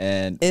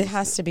 and it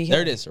has to be there.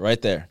 Here. It is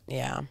right there.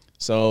 Yeah.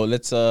 So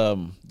let's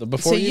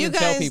before so you even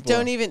tell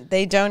people,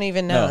 they don't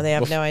even know. They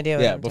have no idea.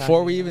 What I'm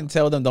before we even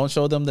tell them, don't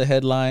show them the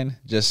headline.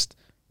 Just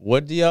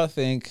what do y'all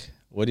think?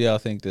 What do y'all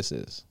think this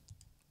is?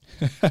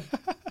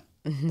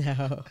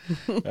 No.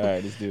 All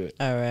right, let's do it.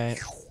 All right.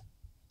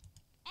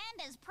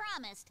 And as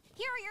promised,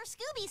 here are your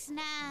Scooby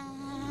snacks.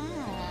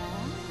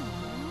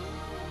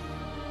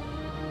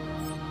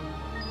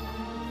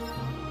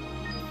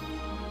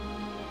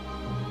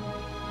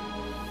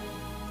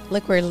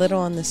 Look, we're little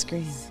on the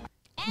screen.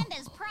 And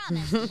as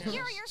promised,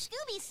 here are your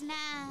Scooby snacks.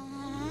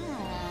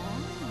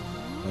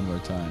 One more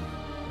time.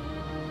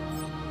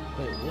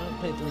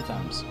 Play 3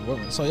 times.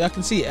 So y'all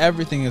can see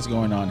everything that's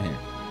going on here.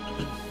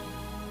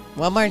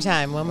 One more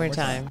time. One more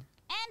time.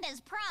 And as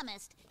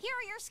promised, here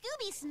are your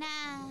Scooby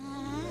snacks.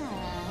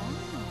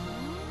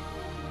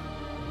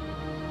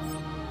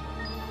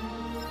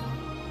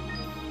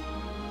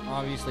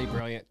 Obviously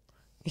brilliant.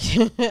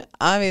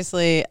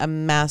 Obviously a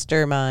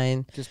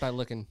mastermind. Just by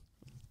looking.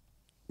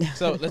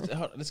 So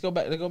let's go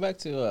back. Let's go back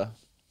to.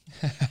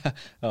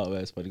 Oh,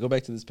 that's funny. Go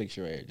back to this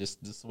picture right here.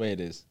 Just the way it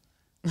is.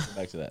 Go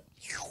back to that.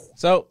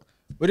 So,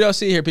 what do y'all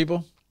see here,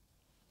 people?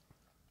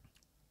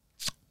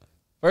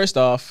 First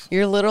off,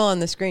 you're little on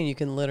the screen. You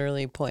can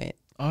literally point.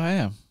 Oh, I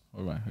am.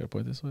 What am I? I gotta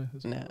point this way?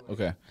 No.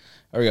 Okay.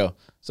 There we go.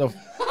 So,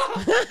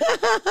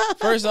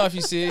 first off,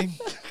 you see,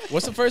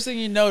 what's the first thing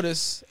you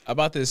notice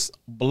about this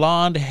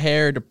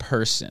blonde-haired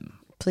person?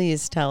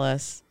 Please tell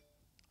us.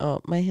 Oh,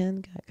 my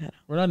hand got cut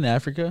off. We're not in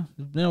Africa.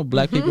 There's no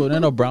black people.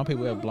 There's no brown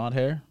people who have blonde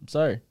hair. I'm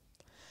sorry.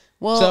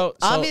 Well, So-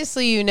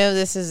 obviously, you know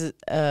this is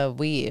a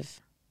weave.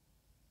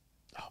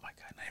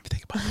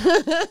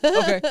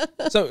 Okay,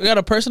 so we got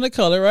a person of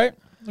color, right?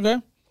 Okay.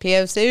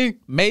 POC.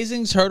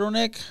 Amazing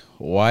turtleneck.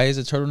 Why is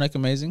a turtleneck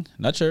amazing?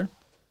 Not sure.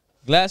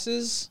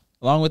 Glasses,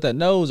 along with that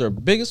nose, are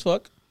big as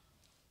fuck.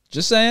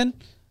 Just saying.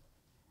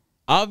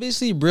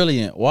 Obviously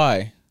brilliant.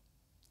 Why?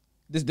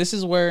 This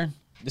is where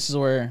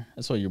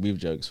that's why your weave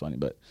joke is funny,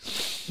 but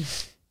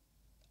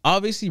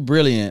obviously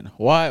brilliant.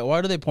 Why?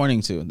 What are they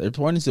pointing to? They're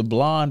pointing to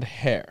blonde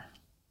hair.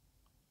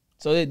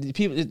 So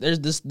there's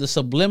the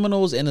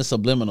subliminals and the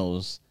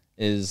subliminals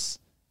is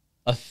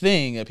a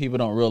thing that people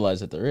don't realize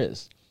that there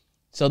is.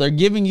 So they're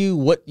giving you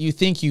what you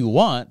think you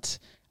want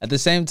at the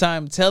same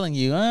time telling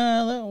you,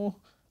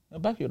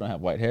 black people don't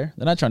have white hair.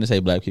 They're not trying to say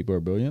black people are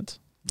brilliant.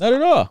 Not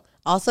at all.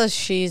 Also,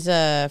 she's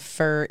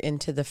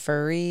into the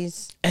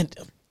furries. And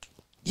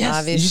yes,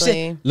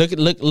 obviously. Look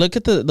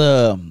at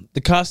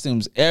the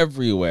costumes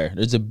everywhere.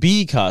 There's a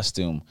bee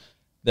costume.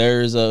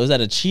 There's was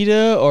that a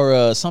cheetah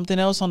or something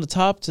else on the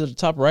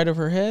top right of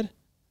her head?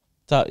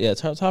 Top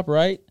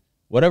right.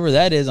 Whatever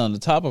that is on the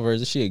top of her,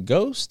 is she a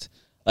ghost?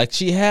 Like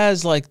she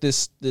has like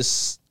this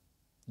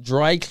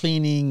dry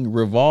cleaning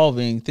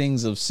revolving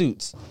things of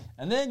suits.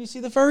 And then you see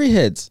the furry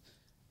heads.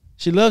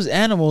 She loves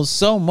animals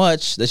so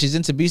much that she's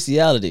into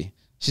bestiality.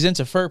 She's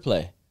into fur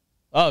play,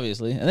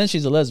 obviously. And then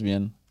she's a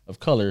lesbian of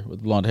color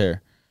with blonde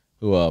hair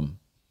who I'm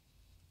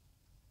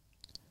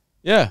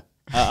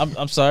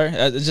sorry.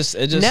 It just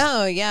at the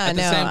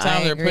same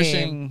time they're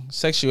pushing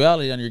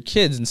sexuality on your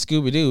kids in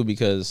Scooby-Doo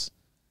because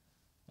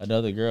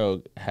another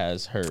girl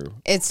has her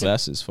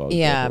glasses fogged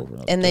up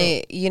over and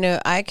they,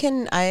 I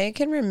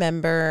can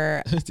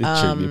remember.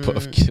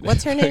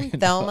 What's her name?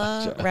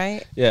 Velma,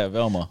 right? Yeah,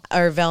 Velma.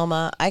 Or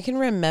Velma. I can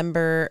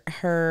remember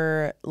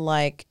her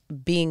like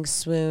being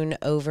swooned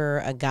over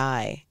a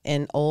guy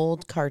in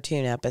old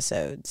cartoon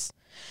episodes,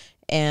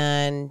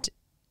 and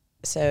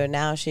so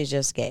now she's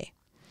just gay.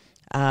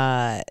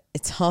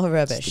 It's all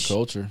rubbish. It's the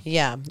culture.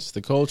 Yeah. It's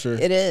the culture.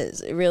 It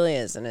is. It really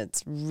is. And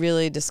it's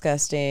really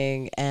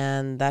disgusting.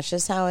 And that's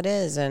just how it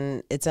is.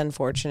 And it's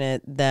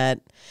unfortunate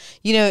that,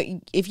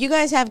 if you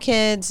guys have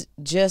kids,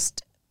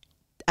 just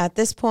at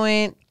this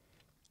point,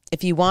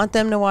 if you want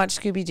them to watch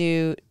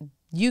Scooby-Doo,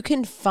 you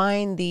can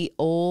find the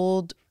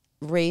old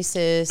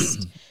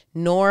racist,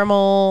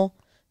 normal,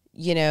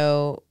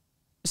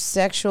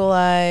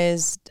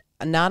 sexualized,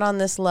 not on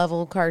this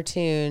level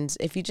cartoons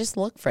if you just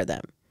look for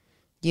them.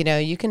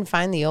 You can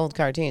find the old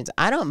cartoons.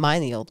 I don't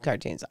mind the old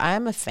cartoons. I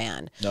am a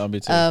fan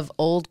of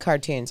old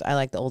cartoons. I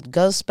like the old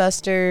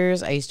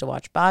Ghostbusters. I used to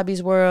watch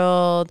Bobby's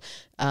World.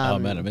 Oh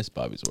man, I miss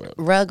Bobby's World.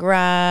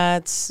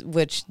 Rugrats,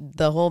 which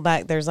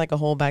there's like a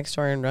whole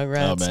backstory in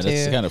Rugrats. Oh man, too.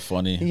 it's kind of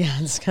funny. Yeah,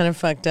 it's kind of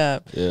fucked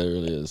up. Yeah, it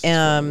really is.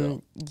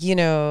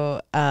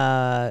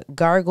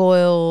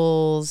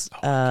 Gargoyles,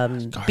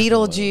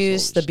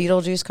 Beetlejuice. The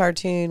Beetlejuice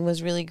cartoon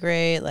was really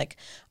great. Like,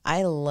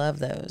 I love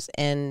those.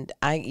 And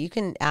you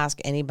can ask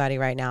anybody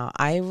right now.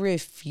 I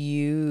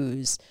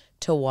refuse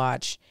to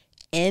watch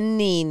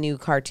any new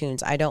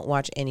cartoons. I don't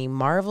watch any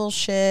Marvel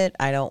shit.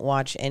 I don't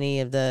watch any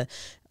of the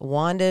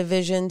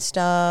WandaVision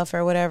stuff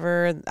or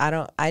whatever.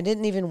 I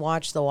didn't even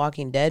watch the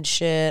Walking Dead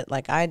shit.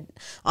 Like,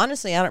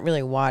 honestly, I don't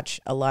really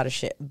watch a lot of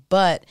shit.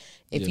 But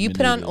if you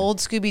put on old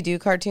Scooby-Doo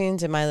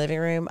cartoons in my living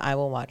room, I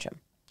will watch them.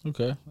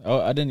 Okay.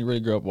 I didn't really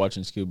grow up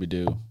watching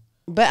Scooby-Doo.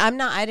 But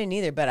I didn't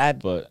either. But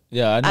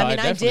yeah, I know. I mean,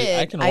 I did.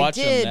 I can watch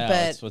them now. But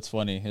That's what's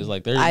funny. Is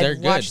like they're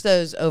good. Watch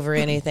those over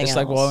anything it's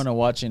else. like when I'm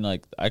watching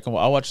I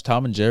watch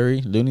Tom and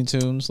Jerry, Looney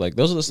Tunes. Like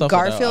those are the stuff.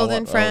 Garfield that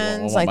and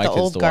Friends, like the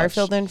old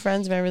Garfield and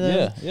Friends. Remember those?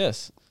 Yeah.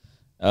 Yes.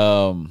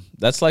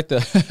 That's like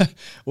what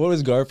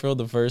was Garfield,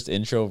 the first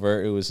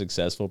introvert who was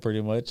successful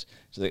pretty much?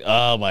 She's like,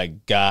 oh my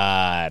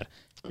God,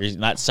 you're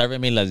not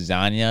serving me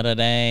lasagna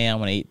today. I'm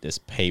gonna eat this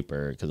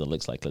paper because it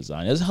looks like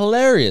lasagna. It's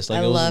hilarious.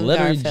 Like, it was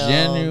literally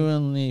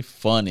genuinely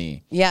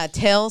funny. Yeah,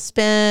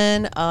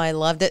 Tailspin. Oh, I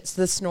loved it. It's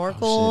the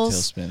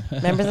snorkels. Tailspin.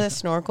 Remember the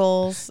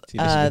snorkels?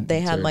 They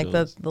had like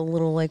the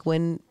little like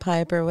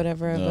windpipe or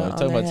whatever.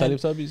 Talking about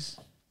Teletubbies.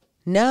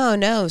 No,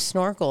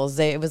 snorkels.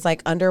 It was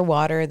like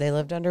underwater. They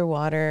lived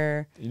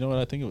underwater. You know what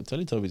I think?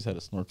 Teletubbies had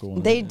a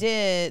snorkel. They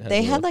did.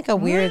 They had like a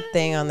weird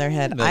thing on their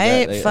head.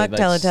 Fuck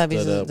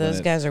Teletubbies. Those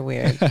guys are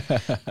weird.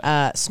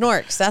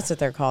 Snorks. That's what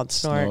they're called.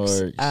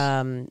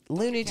 Snorks.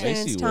 Looney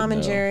Tunes, Tom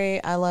and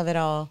Jerry. I love it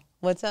all.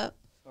 What's up?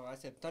 Oh, I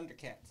said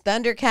Thundercats.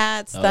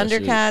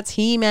 Thundercats,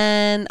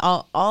 He-Man,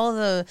 all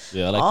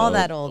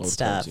that old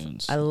stuff.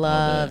 Cartoons. I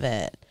love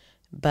it.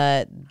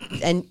 But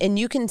and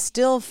you can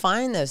still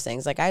find those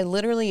things. Like, I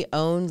literally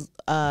own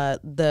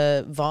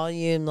the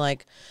volume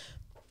like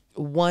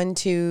 1,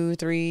 2,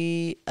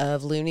 3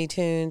 of Looney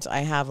Tunes. I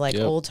have like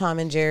old Tom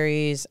and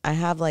Jerry's. I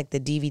have like the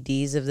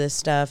DVDs of this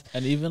stuff.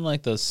 And even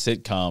like the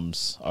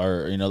sitcoms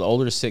are, the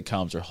older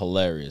sitcoms are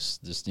hilarious.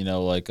 Just,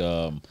 like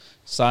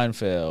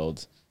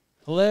Seinfeld,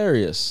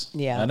 hilarious.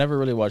 Yeah. I never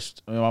really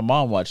watched, my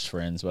mom watched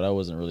Friends, but I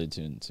wasn't really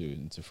too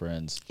into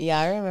Friends. Yeah,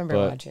 I remember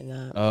watching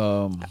that.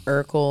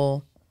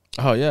 Urkel.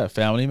 Oh yeah,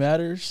 Family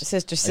Matters.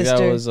 Sister. That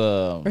was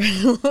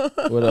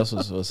what else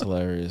was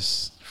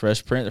hilarious?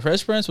 Fresh Prince.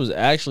 Fresh Prince was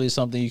actually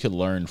something you could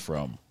learn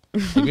from.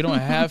 Like, we don't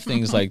have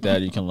things like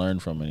that you can learn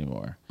from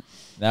anymore.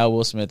 Now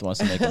Will Smith wants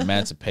to make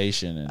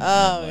Emancipation and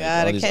God, all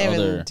I these can't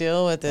other, even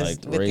deal with this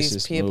like, with these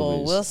racist people.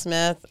 movies. Will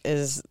Smith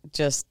is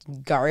just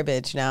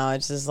garbage now. It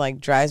just like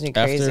drives me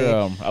crazy.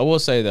 After I will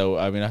say though,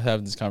 I mean, I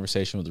had this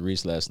conversation with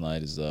Reese last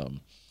night. Is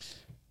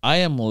I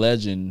Am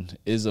Legend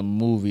is a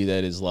movie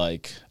that is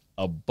like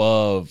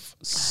above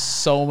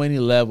so many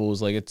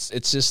levels. Like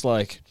it's just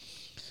like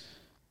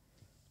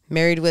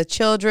Married with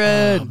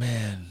Children. Oh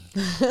man,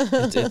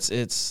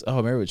 it's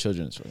Married with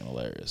Children is fucking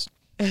hilarious.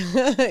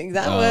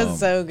 That was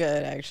so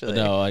good, actually.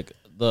 No, like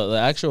the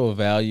actual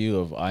value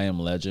of I Am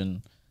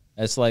Legend,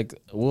 it's like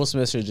Will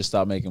Smith should just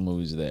stop making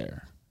movies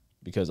there,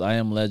 because I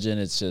Am Legend,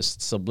 it's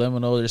just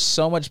subliminal. There's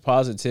so much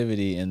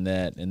positivity in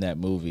that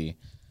movie,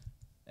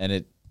 and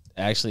it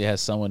actually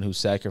has someone who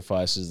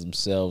sacrifices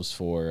themselves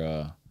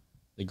for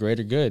the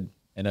greater good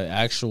in an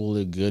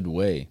actually good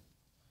way.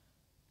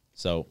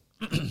 So,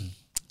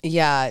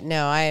 yeah,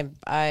 no,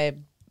 I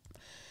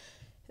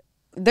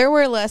there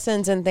were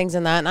lessons and things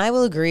in that, and I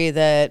will agree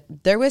that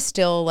there was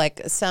still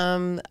like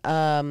some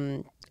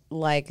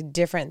like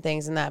different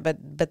things in that,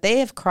 but they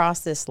have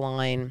crossed this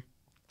line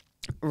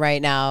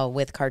right now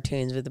with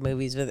cartoons, with the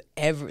movies, with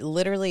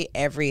literally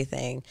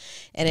everything,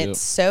 and it's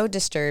so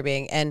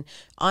disturbing. And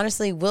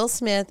honestly, Will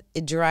Smith,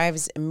 it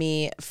drives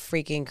me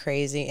freaking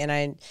crazy, and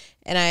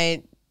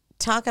I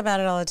talk about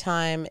it all the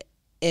time.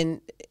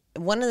 And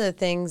one of the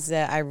things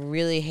that I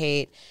really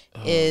hate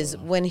is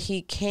when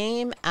he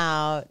came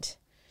out.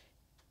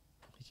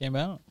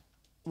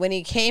 When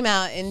he came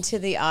out into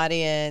the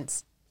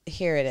audience,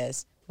 here it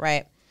is,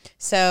 right?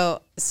 So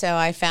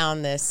I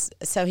found this.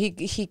 So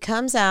he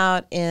comes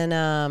out in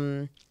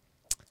I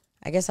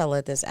guess I'll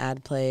let this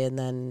ad play and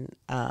then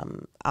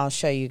I'll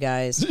show you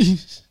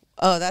guys.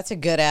 Oh, that's a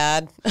good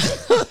ad.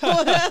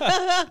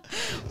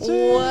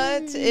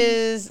 What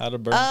is How to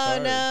Burn Oh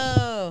Cars.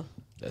 no.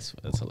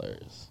 That's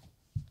hilarious.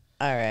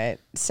 All right.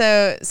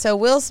 So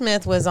Will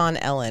Smith was on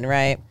Ellen,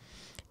 right?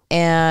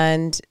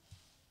 And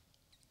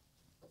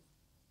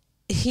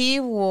he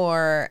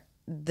wore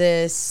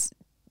this,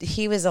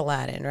 he was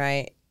Aladdin,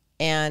 right?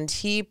 And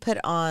he put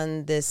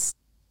on this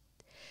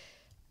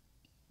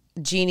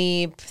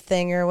genie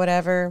thing or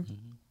whatever.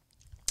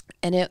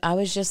 And I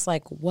was just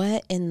like,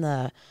 what in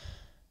the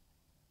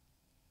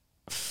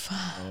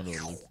fuck?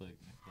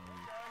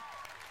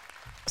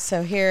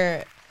 So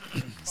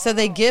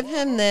they give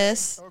him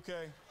this.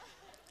 Okay.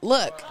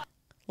 Look,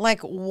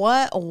 like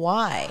what?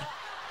 Why?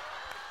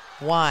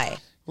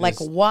 Like,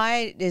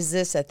 why is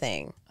this a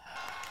thing?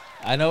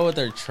 I know what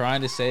they're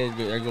trying to say.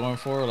 They're going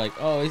for like,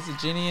 oh, he's a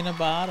genie in a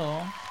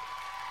bottle.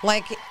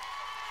 Like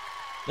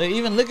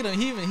even look at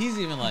him. He's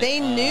even like. They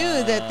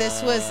knew that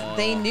this was.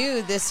 They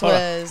knew this Hold on.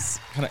 was.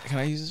 Can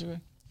I use this real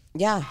quick?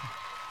 Yeah.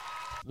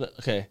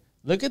 Okay.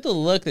 Look at the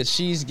look that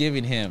she's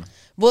giving him.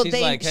 Well, She's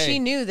like, hey. she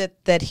knew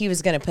that he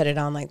was going to put it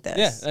on like this.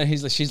 Yeah,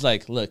 and she's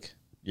like, look,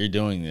 you're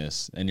doing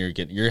this, and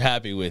you're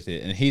happy with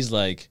it, and he's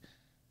like,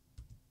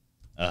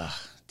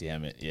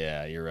 damn it,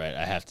 yeah, you're right,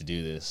 I have to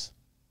do this.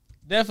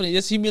 Definitely,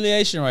 it's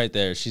humiliation right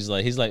there. He's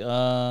like,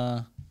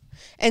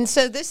 And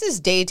so this is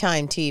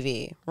daytime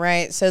TV,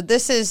 right? So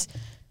this is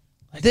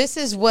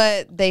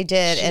what they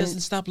did, she and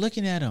doesn't stop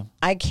looking at him.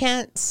 I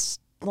can't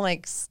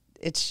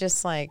It's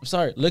just like. I'm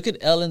sorry. Look at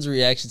Ellen's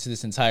reaction to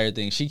this entire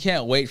thing. She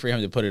can't wait for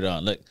him to put it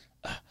on. Look,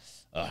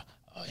 oh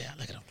yeah,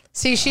 look at him.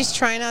 See, she's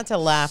trying not to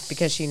laugh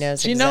because she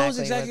knows. She knows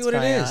exactly what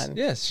it is. On.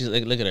 Yes, she's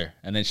like, look at her,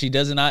 and then she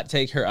does not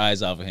take her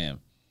eyes off of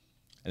him,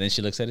 and then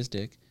she looks at his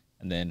dick,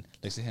 and then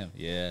looks at him.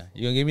 Yeah,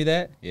 you gonna give me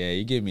that? Yeah,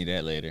 you give me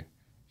that later.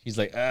 He's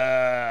like, do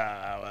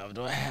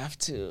I have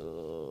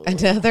to?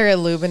 Another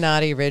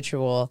Illuminati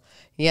ritual.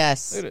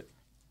 Yes. Look at it.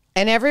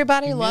 And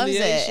everybody loves it,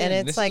 Humiliation. and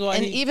it's This is like, why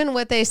and even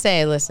what they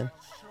say. Listen.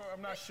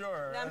 I'm not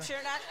sure.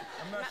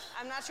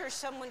 I'm not sure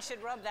someone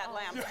should rub that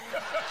lamp.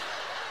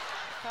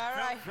 All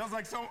right. Feels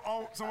like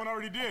someone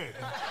already did.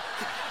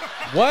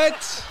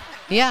 What?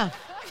 Yeah.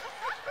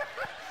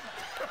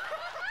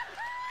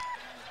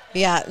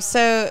 Yeah.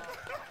 So.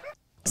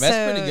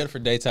 That's pretty good for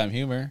daytime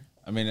humor.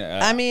 I mean,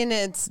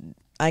 it's.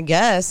 I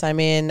guess. I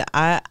mean,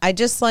 I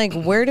just like.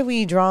 Where do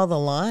we draw the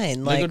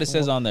line? Look what it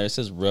says on there. It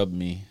says "rub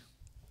me."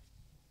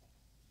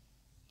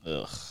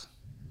 Ugh.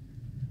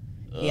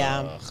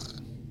 Yeah.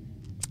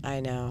 I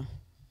know.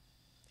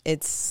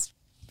 It's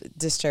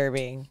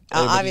disturbing. Hey,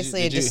 but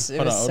Obviously, it was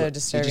so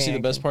disturbing. Did you see the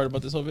best part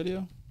about this whole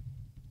video?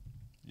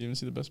 You didn't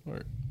see the best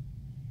part.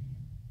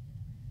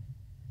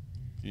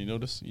 You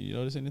notice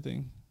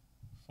anything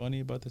funny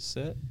about the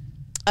set?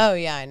 Oh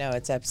yeah, I know.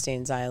 It's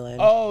Epstein's Island.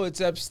 Oh,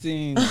 it's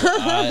Epstein's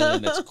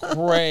Island. It's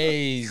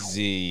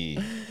crazy.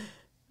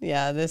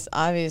 Yeah, this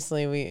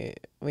obviously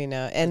we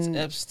know. And it's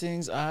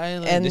Epstein's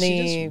Island. And Did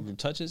she just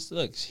touch his?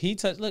 Look, he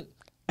touched. Look,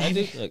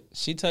 look,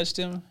 she touched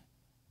him.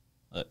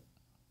 Look.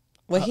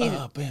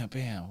 Well, bam,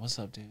 bam. What's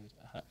up, dude?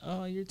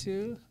 Oh, you're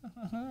too.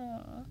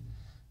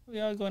 We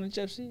all going to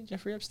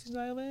Jeffrey Epstein's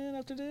Island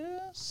after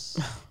this.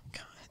 Oh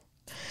God.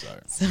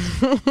 Sorry.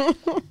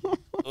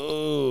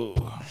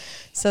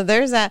 So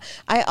there's that.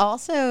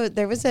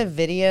 There was a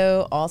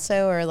video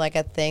also, or like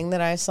a thing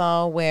that I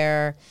saw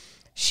where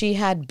she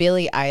had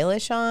Billie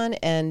Eilish on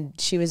and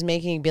she was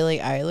making Billie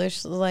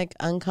Eilish like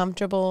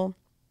uncomfortable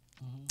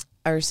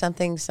or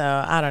something. So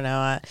I don't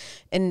know.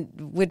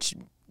 And which,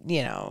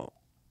 you know,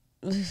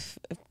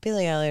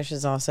 Billie Eilish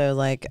is also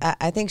like,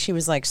 I think she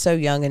was like so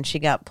young and she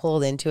got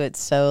pulled into it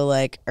so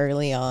like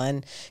early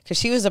on because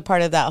she was a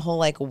part of that whole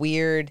like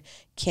weird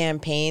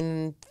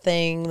campaign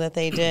thing that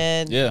they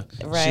did. Yeah.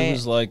 Right. She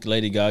was like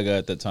Lady Gaga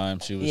at the time.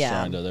 She was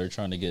Yeah. they're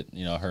trying to get,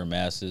 you know, her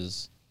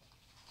masses.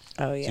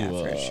 Oh yeah,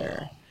 for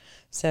sure.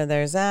 So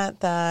there's that.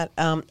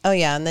 Oh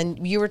yeah, and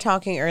then you were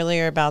talking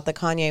earlier about the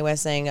Kanye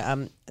West thing.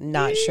 I'm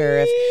not sure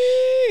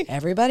if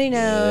everybody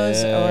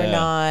knows or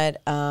not.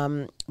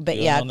 But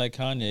Get yeah, on that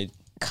Kanye.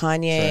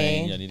 Kanye.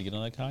 Train. I need to get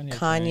on that Kanye.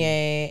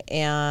 Kanye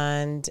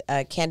and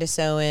Candace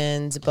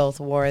Owens both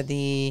wore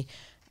the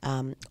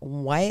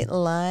White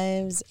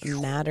Lives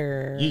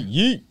Matter.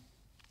 Yeet.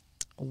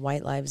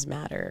 White Lives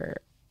Matter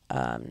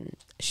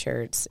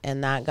shirts,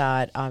 and that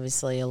got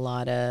obviously a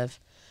lot of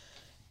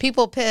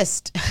people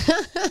pissed,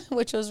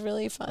 which was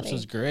really funny. Which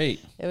was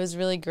great. It was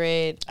really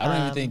great. I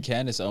don't even think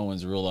Candace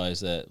Owens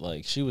realized that.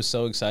 Like, she was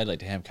so excited. Like,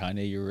 damn,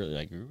 Kanye, you're really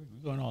like, you're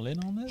going all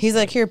in on this. He's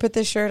like, here, put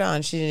this shirt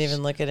on. She didn't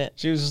even look at it.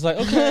 She was just like,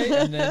 okay.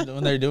 And then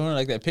when they're doing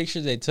like that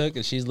picture they took,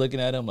 and she's looking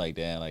at him like,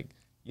 damn, like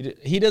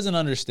he doesn't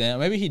understand.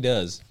 Maybe he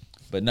does,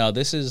 but no,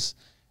 this is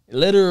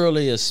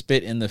literally a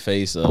spit in the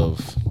face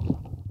of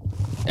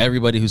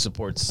everybody who's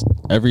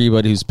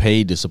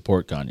paid to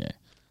support Kanye.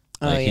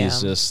 Like, he's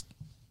just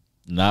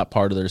not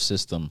part of their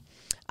system.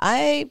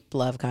 I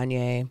love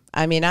Kanye.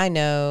 I mean, I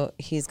know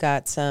he's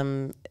got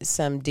some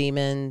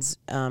demons.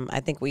 I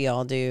think we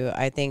all do.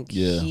 I think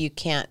you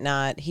can't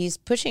not. He's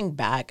pushing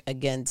back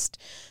against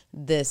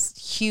this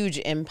huge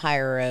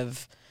empire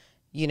of,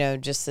 you know,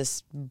 just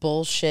this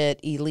bullshit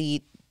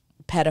elite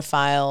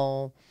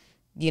pedophile,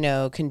 you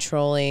know,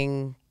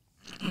 controlling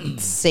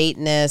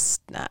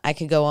Satanist. I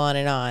could go on.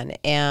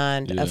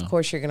 And of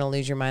course, you're going to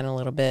lose your mind a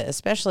little bit,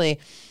 especially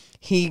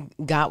he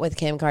got with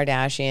Kim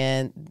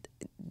Kardashian.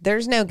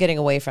 There's no getting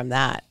away from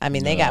that. I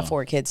mean, they got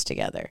 4 kids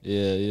together.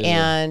 Yeah.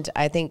 And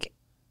I think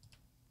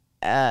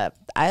I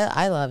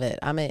love it.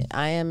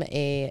 I am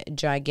a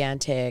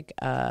gigantic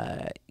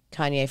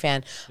Kanye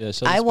fan. Yeah,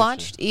 I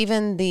watched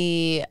even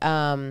the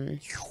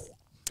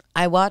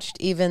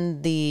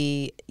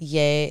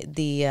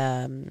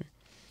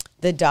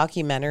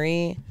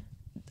documentary.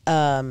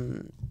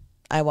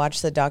 I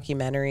watched the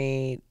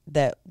documentary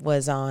that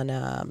was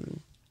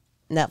on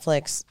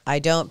Netflix. I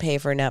don't pay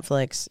for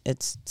Netflix.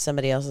 It's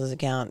somebody else's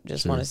account.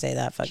 Just want to say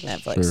that. Fuck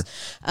Netflix.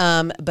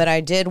 Sure. But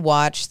I did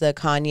watch the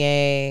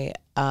Kanye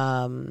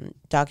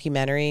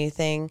documentary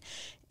thing,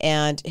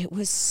 and it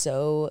was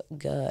so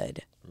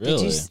good.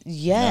 Really? Did you?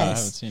 Yes. No, I haven't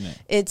seen it.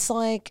 It's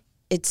like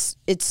it's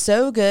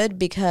so good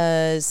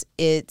because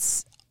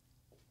it's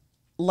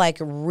like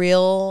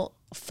real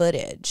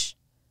footage.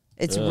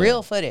 It's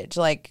real footage.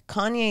 Like,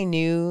 Kanye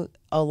knew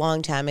a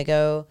long time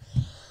ago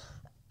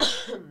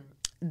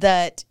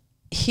that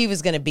he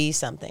was going to be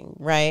something,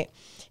 right?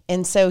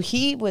 And so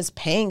he was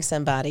paying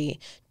somebody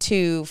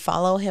to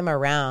follow him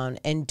around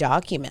and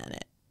document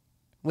it,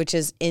 which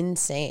is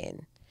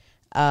insane.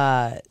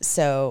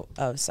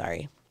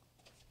 Sorry.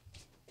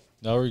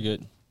 No, we're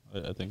good.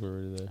 I think we're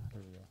already there.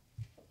 There we go.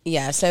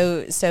 Yeah,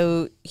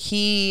 so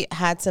he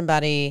had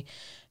somebody,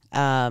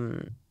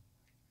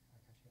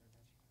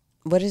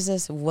 what is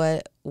this?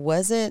 What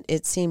was it?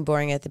 It seemed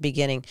boring at the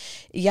beginning.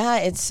 Yeah,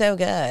 it's so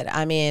good.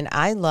 I mean,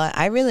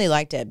 I really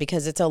liked it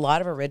because it's a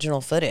lot of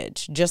original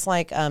footage. Just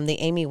like the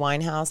Amy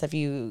Winehouse, if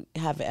you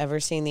have ever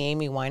seen the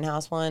Amy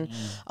Winehouse one,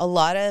 a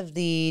lot of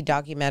the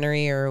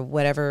documentary or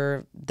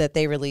whatever that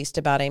they released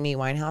about Amy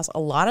Winehouse, a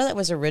lot of that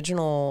was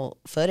original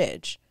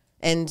footage.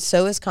 And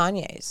so is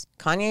Kanye's.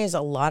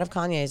 A lot of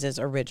Kanye's is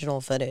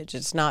original footage.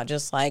 It's not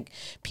just like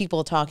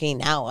people talking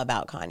now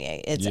about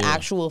Kanye. It's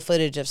actual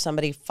footage of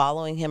somebody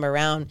following him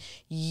around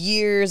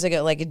years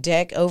ago, like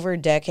over a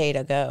decade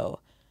ago,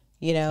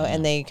 you know,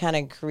 and they kind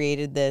of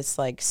created this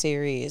like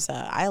series.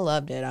 I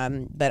loved it.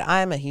 But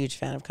I'm a huge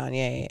fan of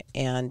Kanye.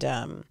 And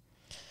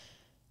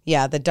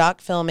the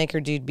doc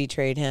filmmaker dude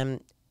betrayed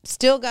him.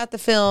 Still got the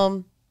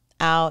film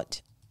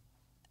out.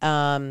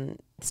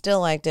 Still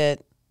liked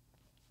it.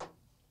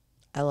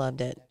 I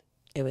loved it.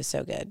 It was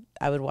so good.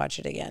 I would watch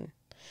it again.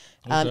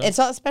 It's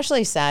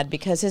especially sad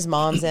because his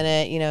mom's in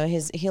it. You know,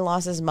 he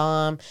lost his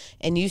mom,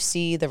 and you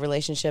see the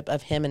relationship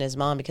of him and his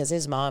mom because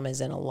his mom is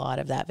in a lot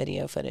of that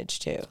video footage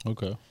too.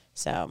 Okay.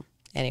 So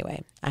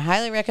anyway, I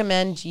highly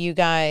recommend you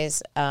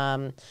guys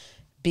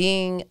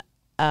being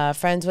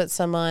friends with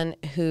someone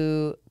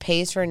who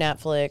pays for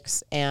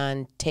Netflix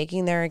and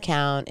taking their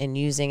account and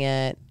using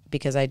it.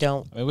 Because I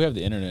mean, we have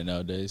the internet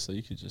nowadays, so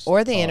you could just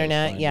or the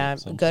internet,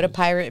 go to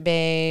Pirate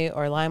Bay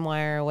or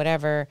LimeWire or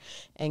whatever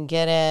and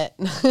get it.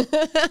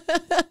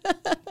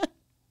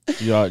 Did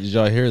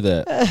y'all hear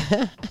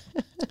that?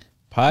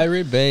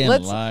 Pirate Bay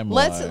and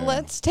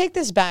let's take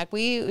this back.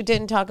 We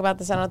didn't talk about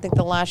this, I don't think,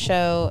 the last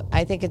show.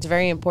 I think it's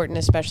very important,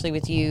 especially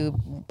with you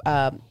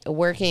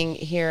working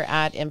here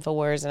at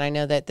InfoWars, and I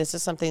know that this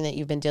is something that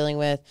you've been dealing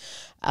with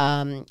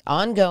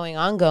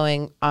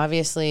ongoing.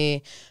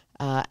 Obviously,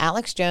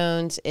 Alex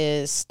Jones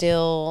is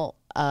still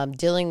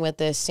dealing with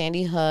this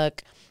Sandy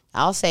Hook,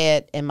 I'll say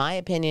it, in my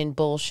opinion,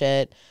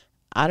 bullshit.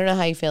 I don't know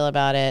how you feel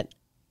about it.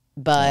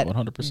 But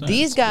 100%.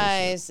 these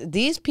guys,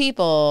 these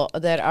people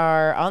that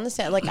are on the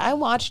set, like I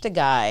watched a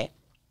guy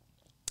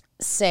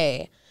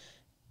say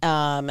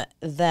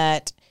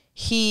that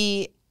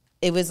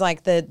it was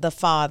like the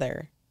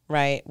father,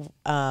 right?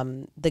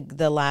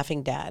 The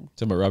laughing dad.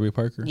 Talking about Robbie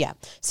Parker? Yeah.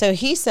 So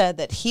he said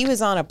that he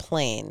was on a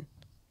plane.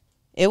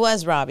 It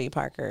was Robbie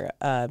Parker,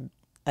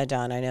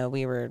 Adon. I know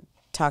we were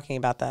talking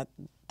about that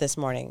this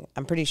morning.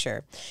 I'm pretty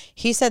sure.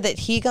 He said that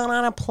he got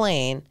on a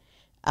plane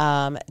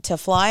to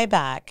fly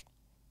back.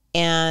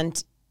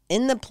 And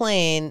in the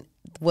plane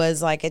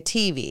was like a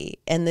TV,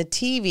 and the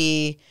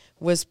TV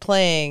was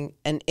playing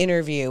an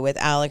interview with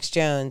Alex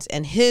Jones,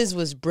 and his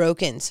was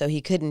broken, so he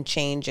couldn't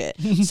change it.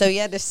 So he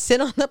had to sit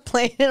on the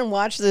plane and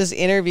watch this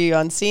interview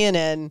on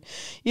CNN,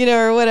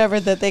 or whatever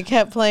that they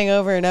kept playing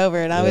over and over.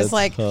 And I was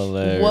like,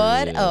 hilarious.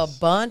 What a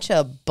bunch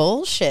of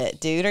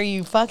bullshit, dude. Are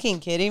you fucking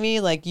kidding me?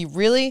 Like, you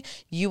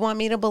want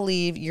me to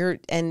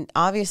believe and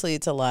obviously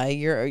it's a lie.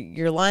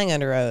 You're lying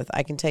under oath.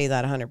 I can tell you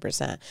that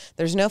 100%.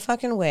 There's no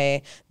fucking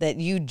way that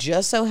you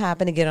just so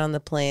happen to get on the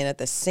plane at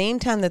the same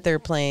time that they're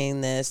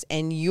playing this,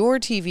 and your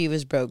TV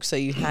was broke, so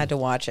you had to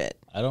watch it.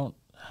 How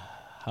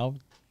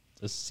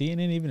does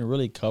CNN even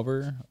really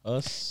cover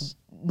us?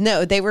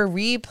 No, they were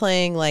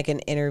replaying like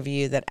an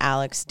interview that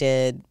Alex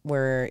did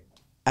where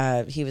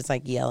he was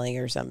like yelling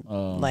or something.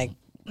 Like,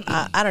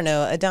 I don't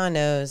know. Adon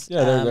knows.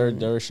 Yeah,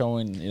 they're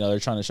showing, they're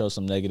trying to show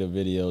some negative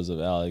videos of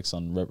Alex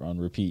on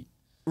repeat.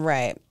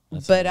 Right.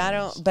 But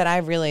I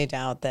really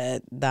doubt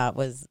that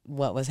was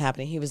what was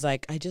happening. He was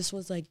like, I just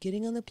was like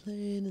getting on the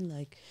plane and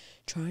like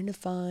trying to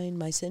find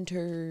my center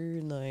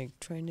and like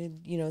trying to,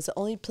 it's the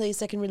only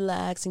place I can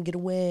relax and get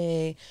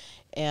away.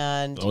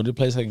 And the only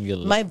place I can get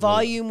my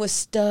volume was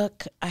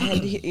stuck. I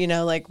had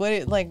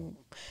to,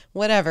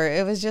 whatever.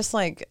 It was just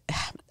like,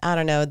 I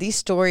don't know. These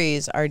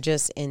stories are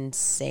just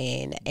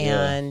insane.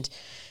 And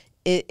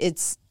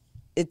it's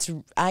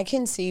I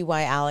can see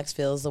why Alex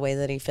feels the way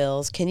that he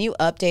feels. Can you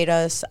update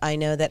us? I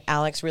know that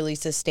Alex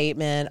released a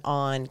statement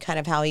on kind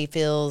of how he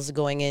feels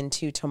going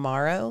into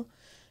tomorrow.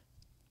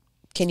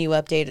 Can you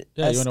update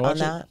us on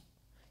that?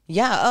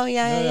 Yeah. Oh,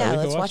 yeah.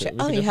 Let's watch it.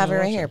 Oh, you have it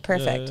right here.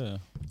 Perfect. Yeah.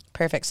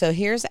 Perfect. So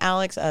here's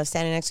Alex.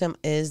 Standing next to him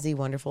is the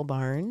wonderful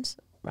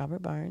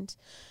Robert Barnes.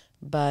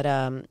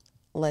 But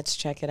let's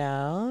check it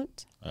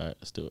out. All right,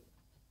 let's do it.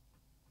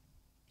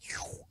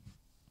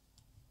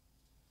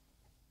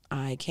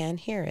 I can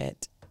hear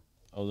it.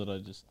 Oh, did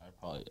I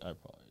probably.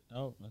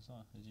 No, that's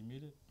not. Did you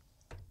mute it?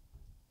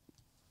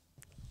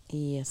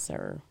 Yes,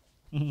 sir.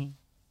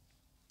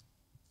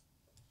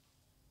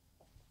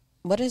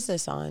 What is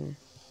this on?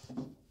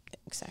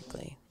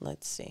 Exactly.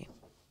 Let's see.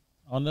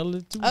 On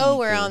the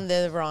we're on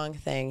the wrong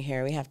thing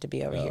here. We have to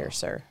be over here,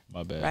 sir.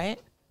 My bad. Right?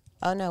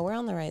 Oh, no, we're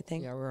on the right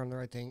thing. Yeah, we're on the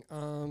right thing.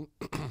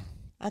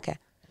 Okay.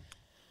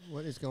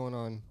 What is going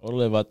on?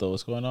 Hola, vato.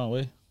 What's going on?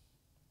 Wait.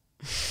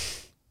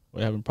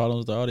 We're having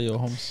problems with the audio,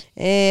 Holmes.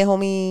 Hey,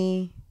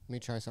 homie. Let me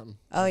try something.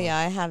 Oh, yeah,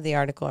 I have the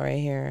article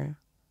right here.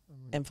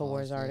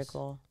 InfoWars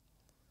article.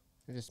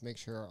 Just make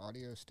sure our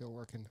audio is still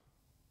working.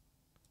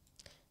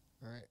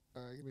 All right.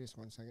 Give me just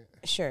 1 second.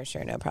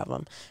 Sure, no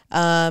problem.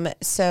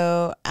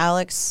 So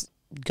Alex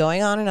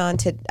going on and on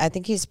to, I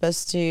think he's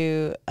supposed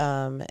to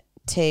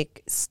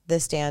take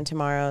the stand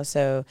tomorrow.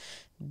 So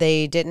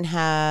they didn't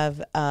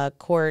have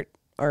court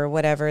or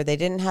whatever. They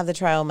didn't have the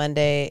trial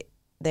Monday.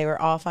 They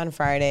were off on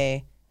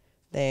Friday.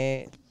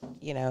 They,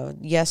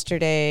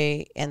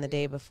 yesterday and the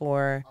day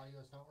before.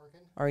 Audio's not working?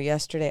 Or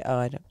yesterday. Oh,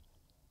 I don't.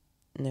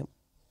 Nope.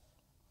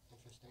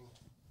 Interesting.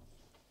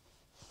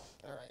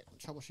 All right.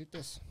 Troubleshoot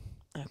this.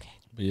 Okay.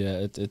 But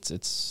yeah,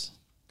 it's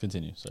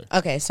continue. Sorry.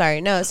 Okay, sorry.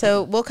 No,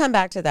 so we'll come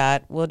back to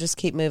that. We'll just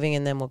keep moving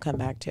and then we'll come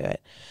back to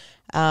it.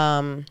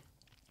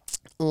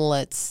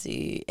 Let's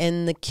see.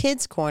 In the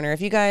kids' corner,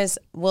 if you guys,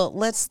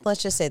 let's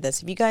just say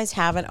this. If you guys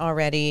haven't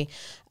already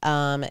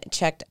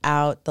checked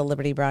out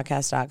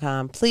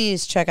thelibertybroadcast.com,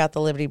 please check out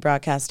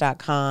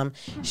thelibertybroadcast.com.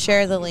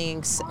 Share the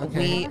links.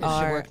 Okay, it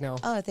should work now.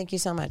 Oh, thank you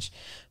so much.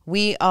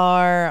 We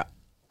are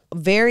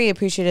very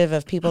appreciative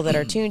of people that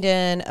are tuned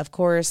in. Of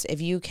course,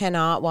 if you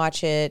cannot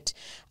watch it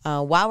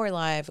while we're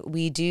live,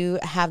 we do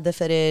have the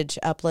footage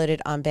uploaded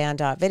on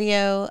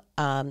band.video,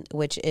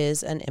 which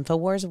is an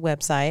InfoWars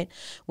website.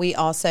 We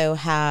also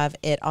have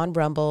it on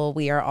Rumble.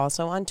 We are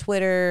also on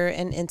Twitter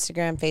and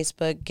Instagram,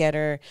 Facebook,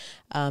 Getter.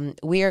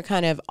 We are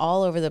kind of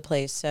all over the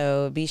place,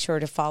 so be sure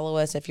to follow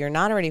us if you're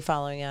not already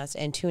following us,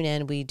 and tune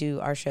in. We do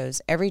our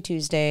shows every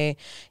Tuesday,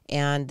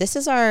 and this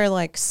is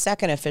our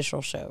second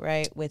official show,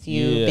 right? With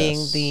you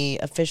being the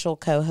official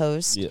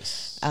co-host.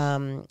 Yes.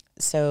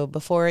 So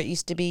before it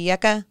used to be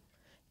Yeka,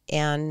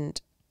 and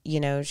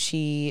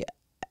she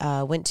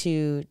went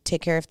to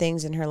take care of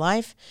things in her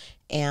life,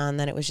 and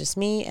then it was just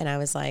me. And I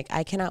was like,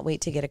 I cannot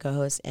wait to get a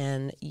co-host.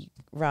 And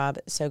Rob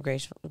so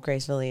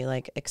gracefully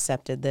like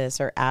accepted this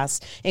or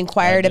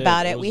inquired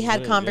about it. We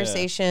had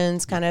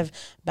conversations kind of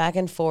back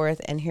and forth,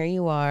 and here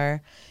you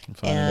are.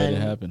 Finally made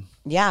it happen.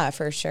 Yeah,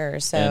 for sure.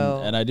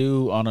 So and I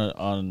do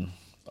on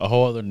a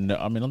whole other note,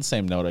 I mean, on the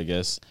same note, I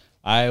guess,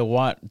 I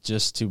want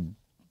just to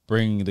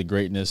bring the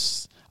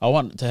greatness. I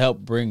want to help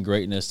bring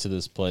greatness to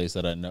this place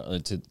that I know,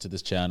 to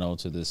this channel,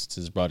 to this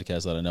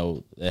broadcast that I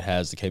know it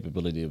has the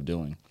capability of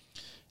doing.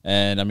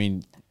 And I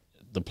mean,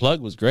 the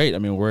plug was great. I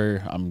mean, we're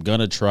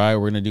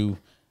gonna do,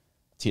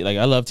 like,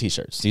 I love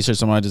t-shirts.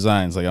 T-shirts are my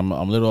designs. Like, I'm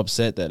a little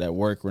upset that at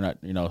work we're not,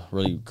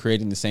 really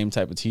creating the same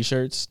type of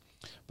t-shirts.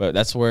 But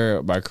that's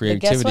where my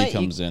creativity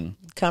comes in.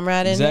 Come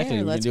right in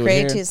here. Let's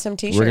create some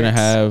t-shirts. We're gonna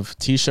have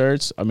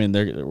t-shirts. I mean,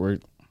 we're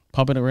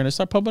gonna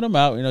start pumping them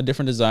out.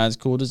 Different designs,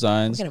 cool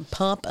designs. We're gonna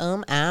pump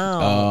them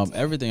out.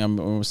 Everything. I'm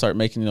gonna start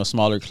making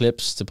smaller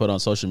clips to put on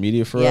social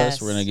media for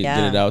us. We're gonna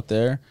get it out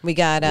there. We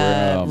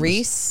got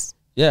Reese.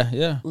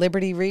 Yeah.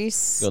 Liberty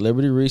Reese. Got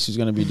Liberty Reese, who's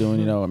gonna be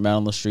doing Man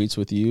on the Streets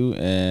with you,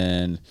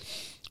 and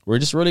we're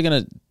just really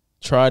gonna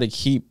try to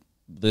keep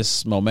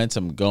this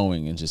momentum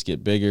going and just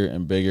get bigger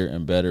and bigger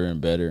and better and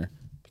better,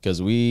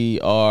 because we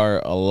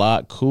are a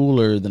lot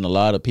cooler than a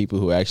lot of people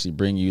who actually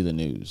bring you the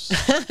news.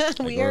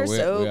 we are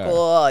so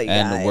cool, you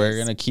guys. And we're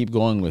gonna keep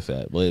going with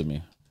that, believe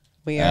me.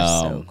 We are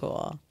so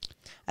cool.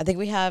 I think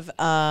we have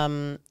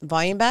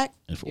volume back.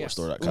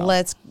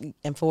 Infowarsstore.com.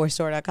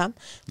 Infowarsstore.com.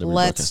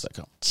 Let's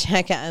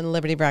check out on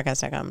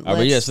libertybroadcast.com.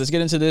 But yes, let's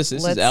get into this.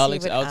 This is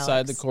Alex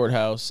outside the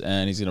courthouse,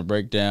 and he's gonna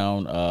break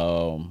down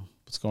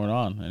what's going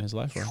on in his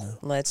life right now.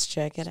 Let's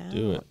check it out.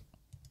 Do it.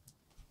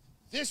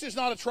 This is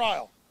not a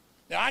trial.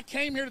 Now, I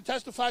came here to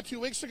testify 2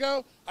 weeks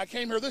ago. I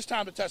came here this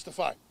time to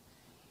testify.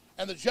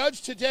 And the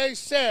judge today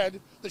said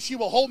that she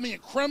will hold me in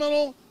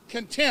criminal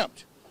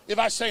contempt if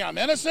I say I'm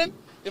innocent,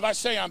 if I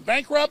say I'm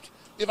bankrupt,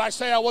 if I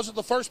say I wasn't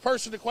the first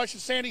person to question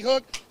Sandy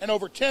Hook, and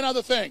over 10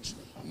 other things.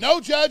 No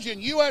judge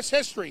in U.S.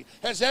 history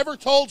has ever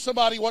told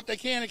somebody what they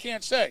can and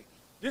can't say.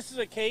 This is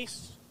a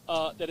case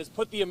that has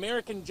put the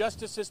American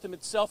justice system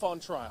itself on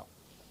trial.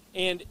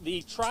 And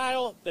the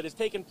trial that has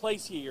taken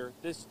place here,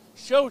 this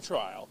show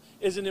trial,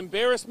 is an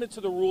embarrassment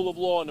to the rule of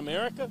law in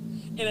America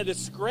and a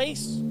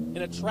disgrace and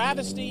a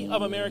travesty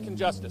of American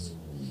justice.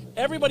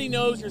 Everybody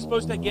knows you're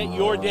supposed to get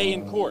your day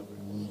in court.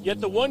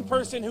 Yet the one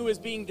person who is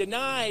being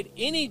denied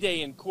any day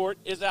in court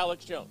is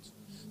Alex Jones,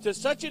 to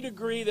such a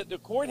degree that the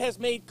court has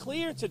made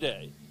clear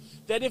today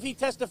that if he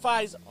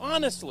testifies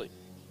honestly,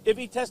 if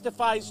he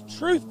testifies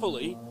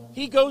truthfully,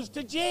 he goes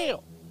to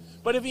jail.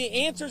 But if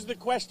he answers the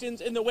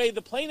questions in the way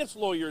the plaintiff's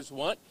lawyers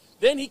want,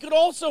 then he could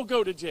also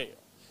go to jail.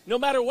 No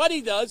matter what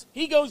he does,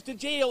 he goes to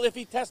jail if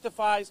he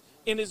testifies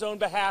in his own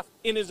behalf,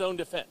 in his own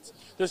defense.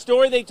 The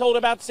story they told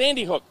about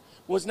Sandy Hook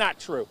was not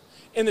true,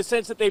 in the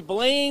sense that they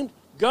blamed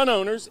gun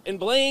owners and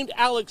blamed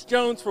Alex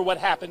Jones for what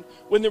happened,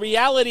 when the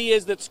reality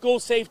is that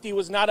school safety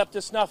was not up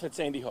to snuff at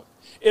Sandy Hook.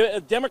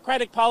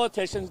 Democratic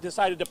politicians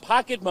decided to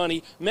pocket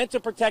money meant to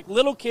protect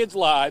little kids'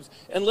 lives,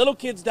 and little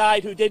kids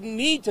died who didn't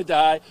need to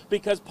die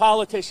because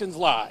politicians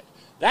lied.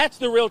 That's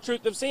the real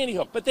truth of Sandy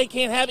Hook. But they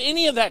can't have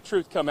any of that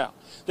truth come out.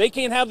 They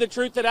can't have the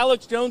truth that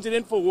Alex Jones and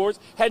InfoWars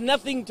had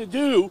nothing to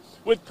do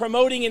with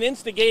promoting and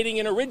instigating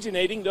and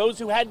originating those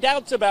who had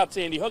doubts about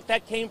Sandy Hook.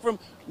 That came from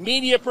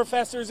media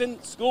professors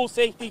and school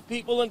safety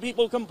people and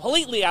people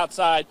completely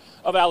outside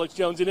of Alex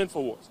Jones and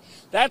InfoWars.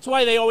 That's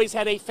why they always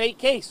had a fake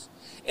case.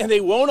 And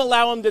they won't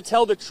allow them to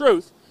tell the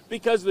truth,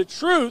 because the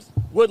truth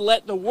would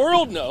let the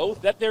world know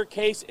that their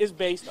case is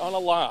based on a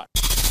lie.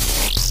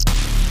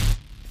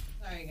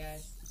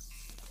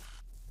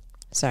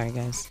 Sorry,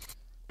 guys.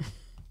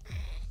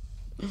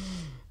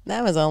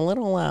 That was a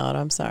little loud.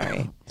 I'm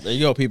sorry. There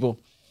you go, people.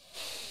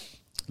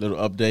 Little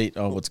update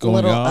on what's going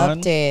Little on.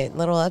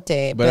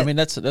 update. But I mean,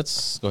 that's.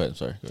 Go ahead.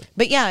 Sorry. Go ahead.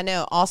 But yeah,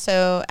 no.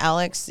 Also,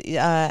 Alex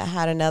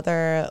had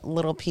another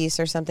little piece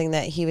or something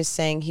that he was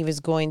saying he was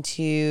going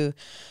to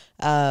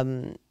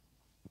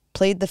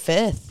plead the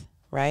fifth.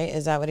 Right?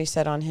 Is that what he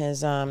said on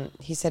his?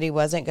 He said he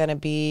wasn't going to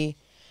be,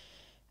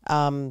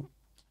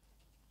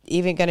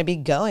 even going to be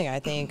going. I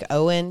think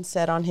Owen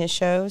said on his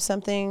show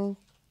something.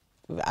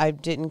 I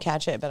didn't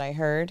catch it, but I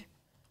heard.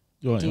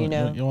 You want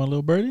a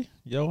little birdie?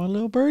 You want a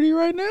little birdie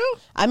right now?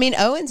 I mean,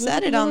 Owen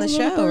said it on the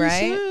show,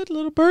 right?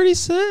 Little birdie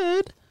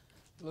said.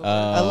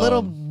 A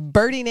little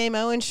birdie named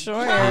Owen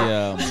Short.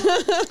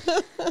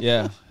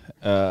 Yeah.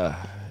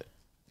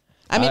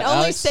 I mean,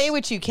 only say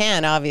what you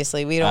can.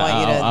 Obviously, we don't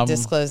want you to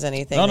disclose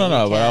anything.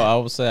 No. But I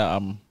will say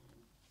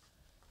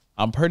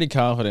I'm pretty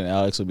confident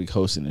Alex will be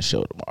hosting the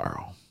show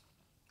tomorrow.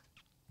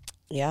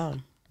 Yeah.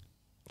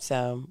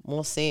 So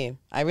we'll see.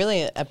 I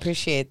really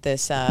appreciate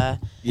this. Yeah,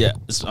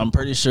 I'm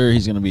pretty sure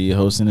he's going to be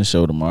hosting the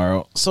show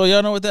tomorrow. So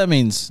y'all know what that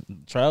means.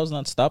 Trial's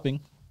not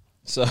stopping.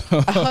 So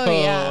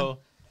oh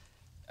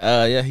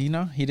yeah. Yeah,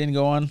 he didn't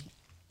go on.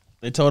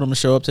 They told him to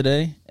show up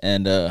today,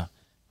 and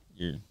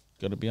you're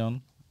going to be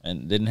on,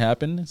 and it didn't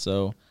happen.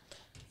 So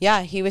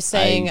Yeah, he was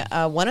saying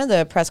one of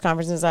the press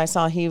conferences I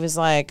saw, he was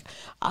like,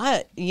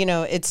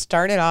 it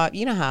started off,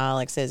 you know how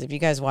Alex is. If you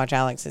guys watch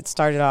Alex, it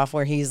started off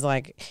where he's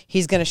like,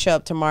 he's going to show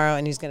up tomorrow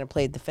and he's going to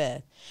plead the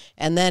fifth.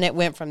 And then it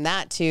went from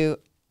that to,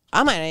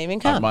 I might not even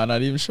come. I might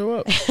not even show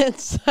up.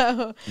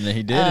 And then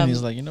he did, and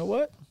he's like, you know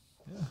what?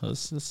 Yeah, He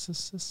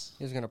was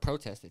going to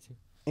protest it too.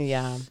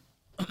 Yeah.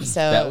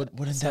 So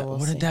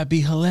wouldn't that be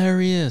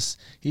hilarious?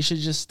 He should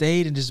just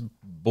stayed and just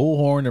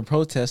bullhorn and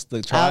protest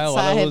the trial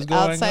while it was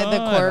going outside on. the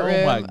courtroom.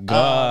 Oh my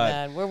God! Oh,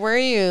 man. Where were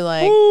you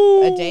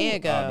a day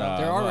ago?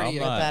 They're already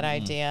with that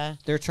idea.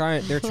 They're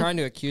trying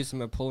to accuse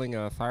him of pulling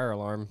a fire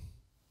alarm.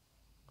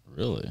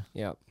 Really?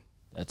 Yep.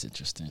 That's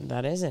interesting.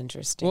 That is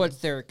interesting. Well, it's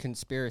their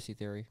conspiracy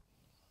theory.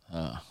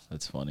 Oh,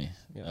 that's funny.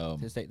 Yeah,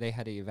 because they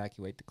had to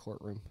evacuate the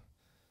courtroom.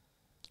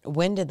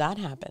 When did that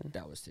happen?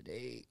 That was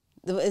today.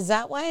 Is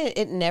that why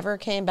it never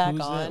came back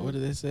on? What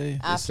did they say?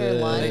 After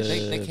lunch?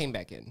 They came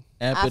back in.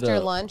 After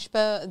lunch,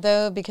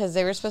 though, because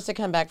they were supposed to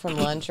come back from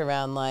lunch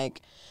around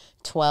like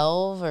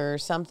 12 or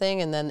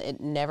something, and then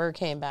it never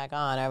came back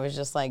on. I was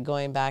just like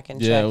going back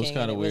and checking. It was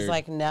kind of weird. It was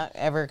like not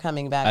ever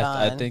coming back on.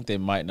 I think they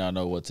might not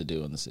know what to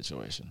do in the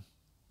situation.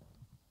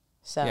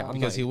 So Yeah,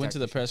 because he went to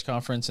the press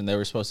conference and they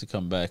were supposed to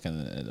come back,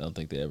 and I don't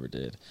think they ever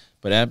did.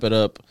 But Amp It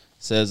Up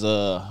says,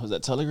 was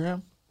that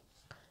Telegram?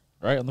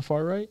 Right, on the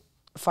far right?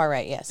 Far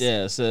right, yes.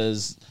 Yeah, it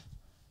says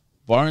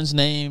Barnes'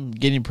 name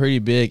getting pretty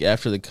big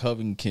after the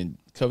Covington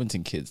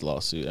kids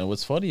lawsuit. And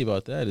what's funny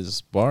about that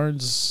is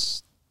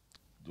Barnes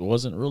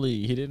wasn't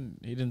really he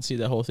didn't see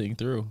that whole thing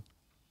through.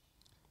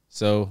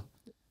 So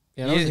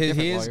Yeah, that was a he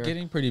different is lawyer.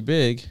 getting pretty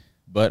big,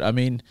 but I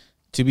mean,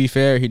 to be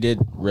fair, he did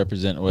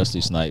represent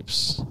Wesley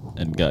Snipes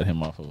and got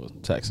him off of a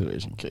tax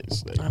evasion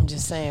case. I'm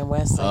just saying,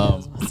 Wesley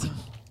knows what's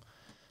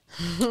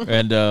up.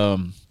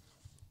 And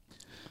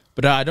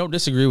but I don't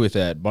disagree with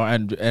that,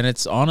 and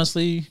it's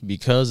honestly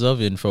because of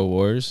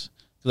InfoWars.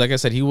 Like I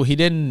said, he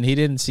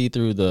didn't see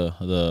through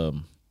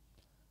the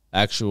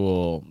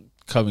actual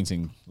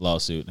Covington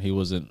lawsuit. He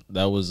wasn't.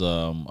 That was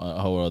a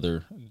whole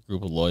other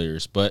group of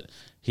lawyers. But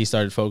he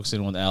started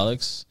focusing on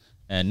Alex.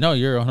 And no,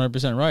 you're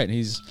 100% right.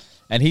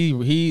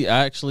 He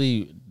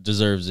actually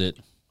deserves it.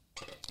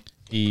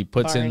 He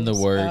puts in the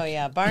work. Oh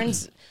yeah,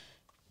 Barnes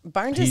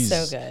is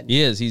so good.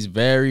 He is. He's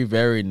very,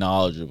 very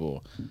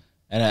knowledgeable.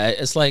 And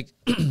it's like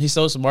he's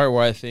so smart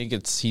where I think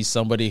he's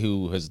somebody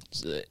who has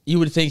 – you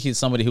would think he's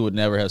somebody who would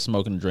never have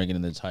smoking and drinking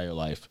in their entire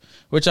life,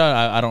 which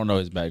I don't know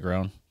his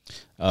background.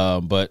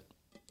 But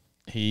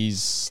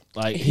he's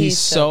so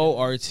Mm-hmm.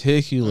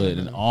 articulate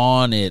and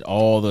on it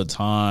all the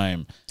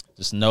time.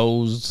 Just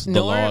knows the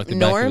law at the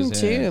back of Norm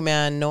his too, hand.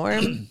 man.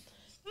 Norm,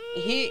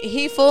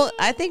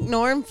 I think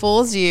Norm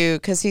fools you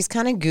because he's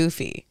kind of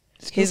goofy.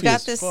 He's goofy got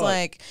as this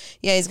fuck.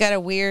 he's got a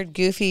weird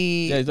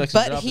goofy, Yeah, he's like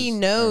but he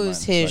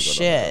knows his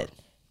shit.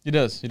 He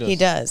does. He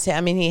does.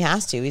 I mean, he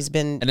has to. He's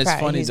been And it's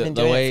funny he's been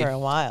the doing way it for a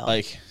while.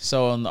 Like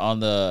so on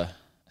the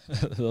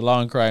the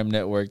Law and Crime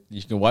Network,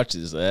 you can watch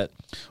this.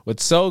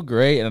 What's so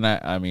great, and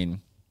I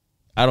mean,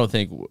 I don't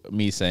think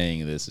me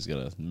saying this is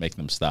gonna make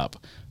them stop.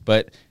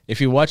 But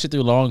if you watch it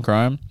through Law and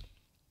Crime,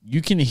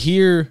 you can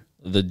hear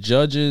the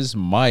judge's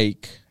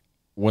mic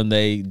when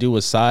they do a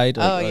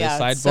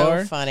sidebar. It's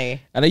so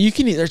funny. And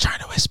they're trying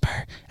to whisper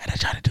and they're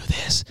trying to do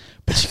this,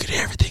 but you can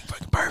hear everything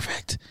fucking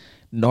perfect.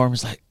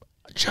 Norm's like,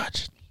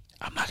 Judge,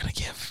 I'm not gonna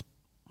give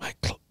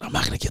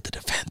the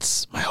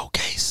defense my whole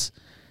case.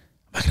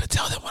 I'm not gonna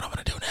tell them what I'm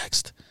gonna do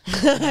next.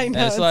 I know,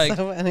 And it's like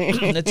so funny.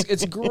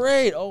 it's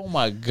great. Oh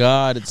my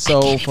God, it's so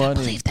I can't funny.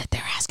 even believe that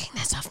they're asking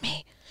this of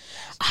me.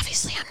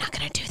 Obviously, I'm not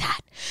going to do that.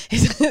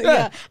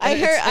 Yeah, I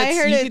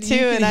heard it too,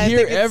 and I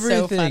think it's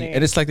so funny.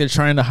 And it's like they're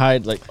trying to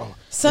hide, like, oh,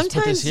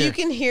 Sometimes you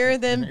can hear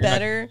them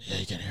better. Yeah,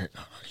 you can hear it.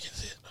 No, you can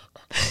see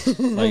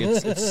it. Like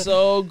it's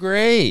so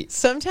great.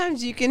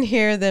 Sometimes you can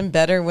hear them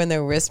better when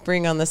they're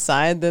whispering on the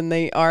side than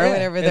they are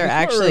whenever in they're the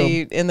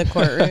actually courtroom. in the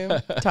courtroom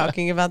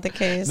talking about the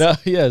case. No,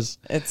 yes,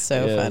 it's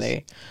so Yes.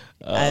 funny.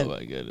 Oh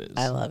my goodness,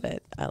 I love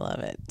it. I love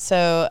it.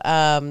 So,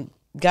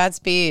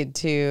 Godspeed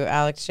to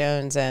Alex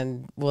Jones,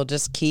 and we'll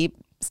just keep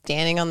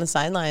standing on the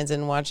sidelines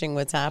and watching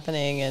what's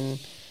happening.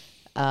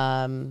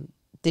 And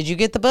did you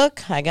get the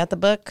book? I got the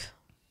book.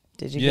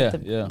 Did you get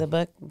the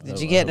book?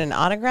 Did you get an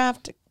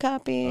autographed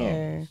copy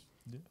or?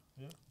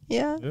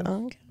 Yeah.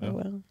 Okay.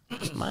 Well,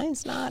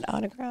 mine's not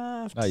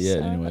autographed. Not yet,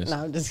 so- anyways.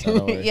 No, I'm just Not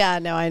kidding. always. Yeah.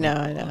 No, I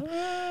know.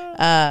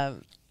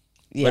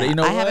 Yeah, But you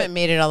know I what? haven't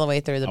made it all the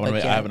way through the book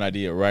yet. I have an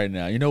idea right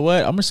now. You know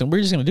what? We're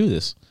just gonna do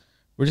this.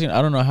 I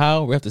don't know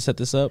how. We have to set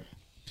this up.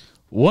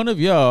 One of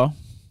y'all,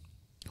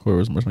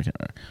 where's my camera?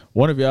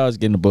 One of y'all is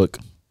getting a book.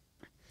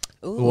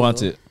 Ooh. Who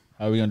wants it?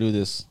 How are we gonna do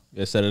this? We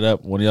gotta set it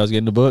up. One of y'all's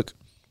getting the book.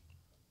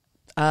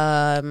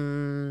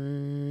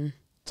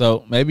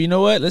 So maybe you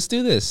know what? Let's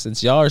do this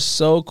since y'all are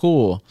so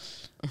cool.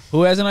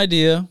 Who has an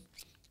idea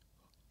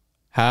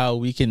how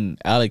we can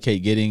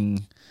allocate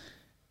getting?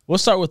 We'll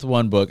start with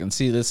one book and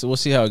see this. We'll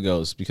see how it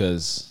goes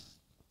because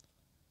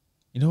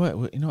you know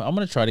what? I'm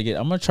gonna try to get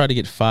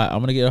 5. I'm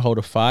gonna get a hold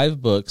of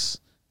 5 books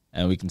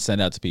and we can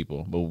send out to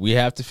people. But we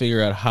have to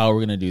figure out how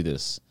we're gonna do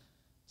this.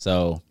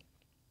 So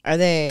Are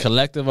they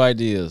collective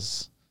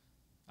ideas?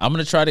 I'm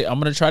gonna try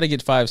to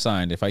get 5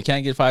 signed. If I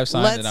can't get 5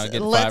 signed, then I'll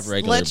get 5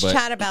 regular. Let's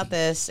chat about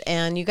this,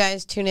 and you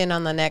guys tune in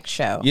on the next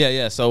show.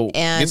 Yeah. So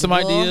And get some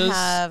we'll ideas.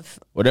 have-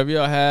 Whatever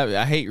y'all have.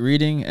 I hate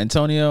reading,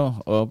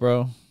 Antonio. Oh,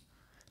 bro,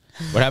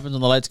 what happens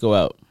when the lights go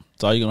out?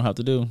 That's all you're gonna have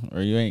to do,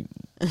 or you ain't.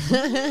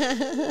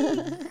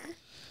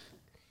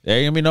 There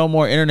ain't gonna be no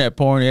more internet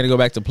porn. You gotta go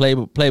back to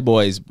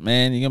Playboys,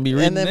 man. You're gonna be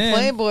reading. And the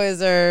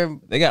Playboys are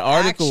They got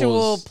articles.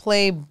 actual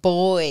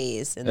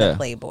Playboys in Yeah. the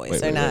Playboys.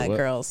 Wait, They're wait, not what?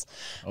 girls.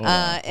 Hold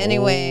on,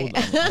 Anyway,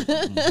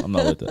 I'm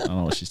not with that. I don't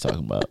know what she's talking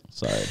about.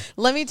 Sorry.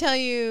 let me tell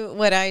you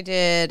what I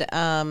did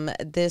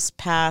this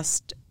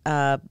past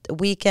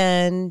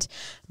weekend.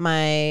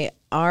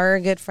 Our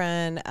good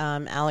friend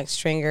Alex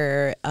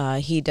Stringer,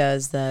 he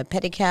does the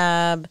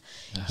pedicab.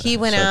 He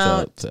went Shout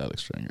out to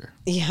Alex Stringer.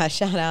 Yeah,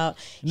 shout out.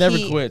 He never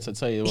quits. I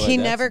tell you what, he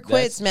that's- never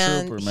quits, that's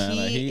man. trooper, man.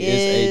 Like, He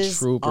is a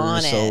trooper,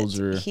 on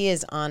soldier. It. He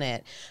is on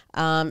it.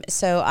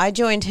 So I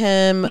joined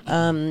him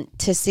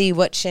to see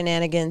what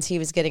shenanigans he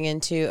was getting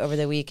into over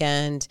the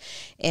weekend,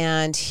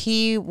 and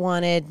he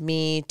wanted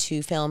me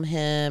to film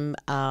him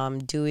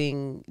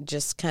doing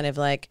just kind of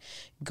like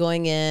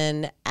going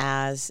in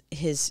as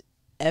his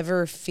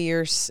ever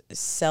fierce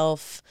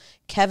self,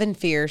 Kevin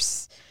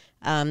Fierce,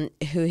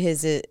 who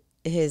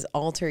his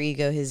alter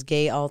ego, his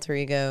gay alter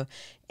ego,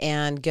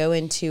 and go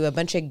into a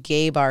bunch of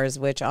gay bars,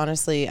 which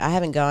honestly, I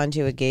haven't gone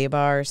to a gay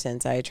bar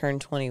since I turned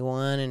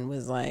 21 and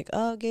was like,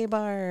 oh, gay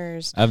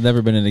bars. I've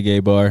never been in a gay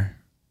bar.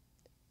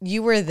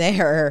 You were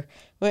there.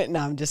 Wait,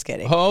 no, I'm just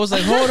kidding. Oh, I was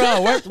like, hold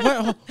on.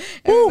 What?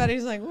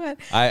 Everybody's like, what?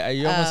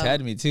 You almost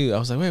had me too. I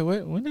was like, wait,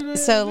 what? When did I?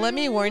 So let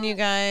me warn you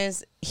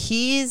guys,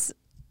 he's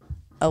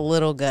a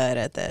little good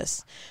at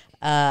this.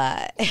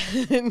 I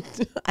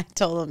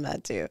told him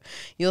that too.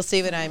 You'll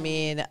see what I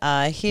mean.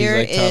 Here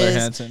like Tyler is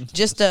Hansen.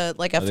 just a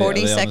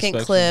 40-second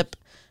clip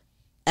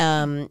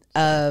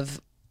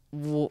of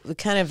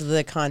kind of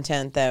the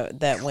content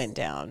that went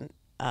down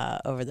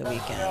over the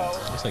weekend.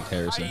 It's like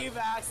Harrison. Are you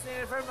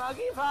vaccinated for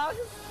monkeypox?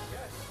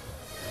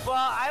 Well,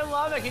 I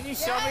love it. Can you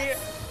show me?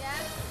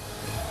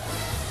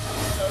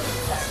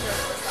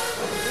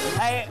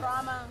 Hey,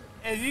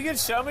 if you could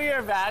show me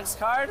your vax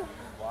card.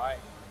 Why?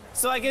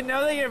 So I can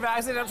know that you're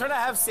vaccinated. I'm trying to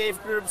have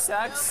safe group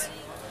sex.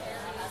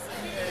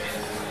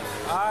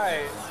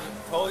 I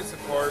totally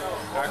support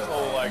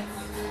actual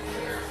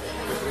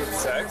group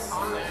sex,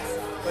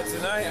 but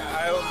tonight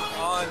I'm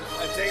on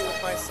a date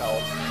with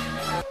myself.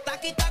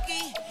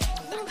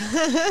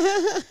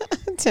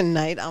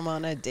 Tonight I'm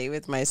on a date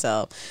with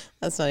myself.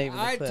 That's not even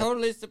the I clip.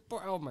 totally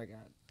support. Oh my god.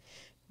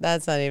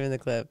 That's not even the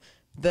clip.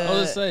 I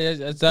was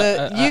gonna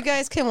say, you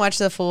guys can watch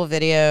the full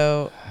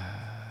video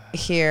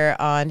here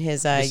on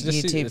his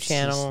YouTube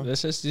channel.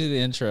 Let's just do the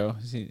intro.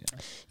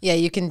 Yeah,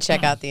 you can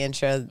check out the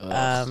intro.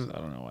 I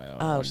don't know why.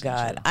 Oh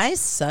God, I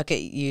suck at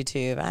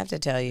YouTube. I have to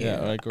tell you, Yeah,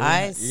 like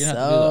I you're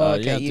gonna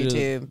suck have at to do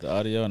YouTube. the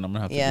audio, and I'm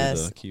gonna have to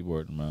Yes. do the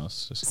keyboard and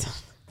mouse. Just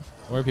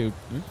where people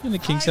in the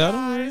kinks out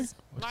over here.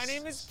 My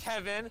name is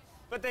Kevin,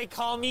 but they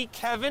call me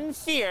Kevin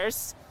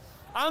Fierce.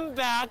 I'm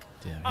back.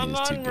 I'm is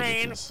too on good at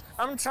rain. this.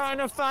 I'm trying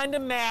to find a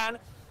man.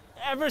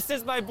 Ever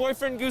since my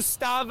boyfriend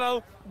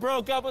Gustavo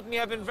broke up with me,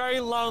 I've been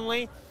very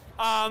lonely.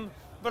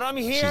 But I'm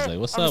here. She's like,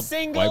 "What's I'm up,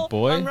 single. white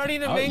boy? I'm ready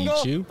to I'll eat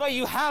mingle. you." But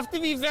you have to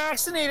be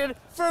vaccinated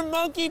for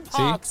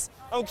monkeypox,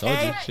 Told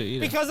okay? you, should eat it.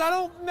 Because I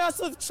don't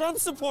mess with Trump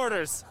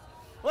supporters.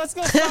 Let's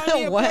go find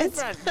me a What?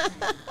 boyfriend.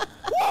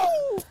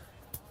 Woo!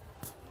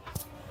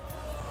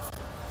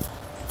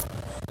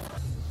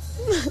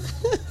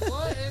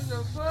 What in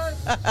the fuck?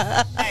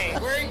 Hey,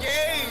 we're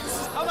engaged.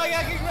 Oh my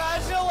God,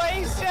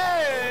 congratulations!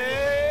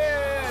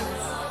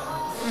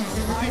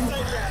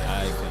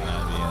 I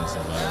cannot be in this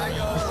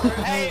environment.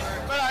 Hey,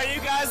 but are you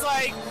guys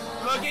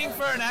looking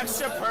for an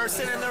extra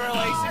person in the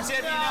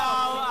relationship?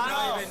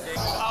 I don't even.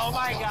 Oh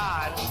my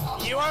God,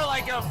 you are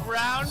like a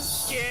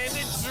brown-skinned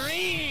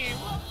dream.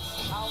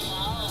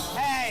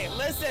 Hey,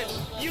 listen,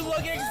 you look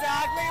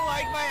exactly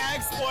like my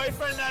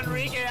ex-boyfriend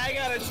Enrique. I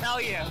gotta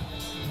tell you.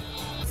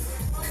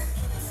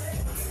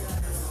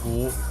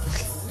 Hold on.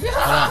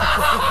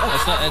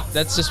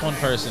 That's just one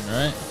person,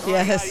 right?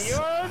 Yes.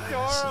 You're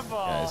adorable.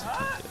 Guys,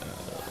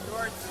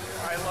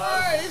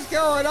 What is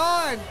going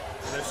on?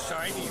 The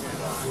shiny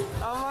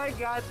Oh my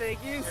God, thank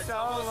you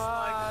so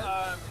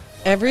much.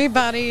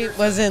 Everybody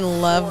was in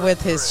love with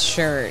his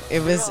shirt. It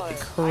was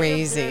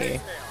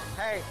crazy.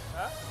 Hey,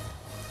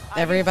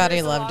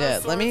 Everybody loved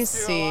it. Let me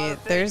see.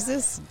 There's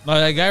this. No,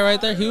 that guy right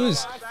there.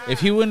 If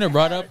he wouldn't have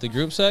brought up the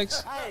group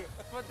sex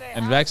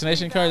and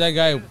vaccination card, that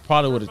guy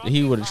probably would have.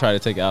 He would have tried to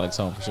take Alex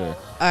home for sure. All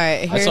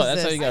right, here's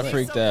That's how this. you got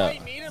freaked out.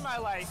 meet in my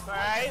life, all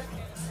right?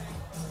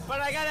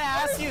 But I gotta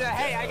ask you that.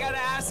 Hey, I gotta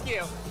ask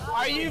you.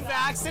 Are you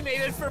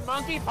vaccinated for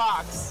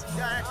monkeypox?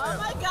 Oh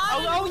my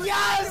God! Oh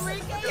yes!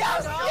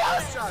 Yes!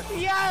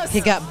 Yes! He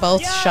got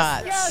both Yes,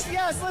 shots.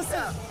 Yes!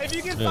 Listen, if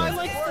you can find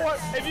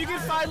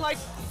like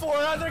four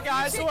other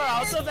guys who are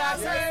also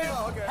vaccinated,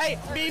 hey,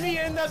 meet me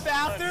in the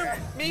bathroom.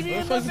 Meet me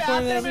in the What the fuck you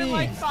pointing at bathroom in me?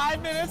 like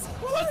 5 minutes.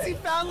 Once he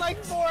found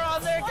like 4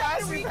 other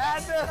guys, we've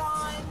had to.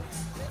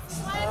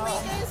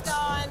 Enrique's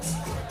gone.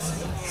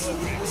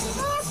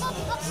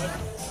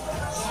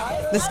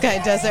 This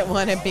guy doesn't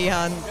want to be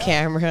on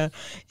camera.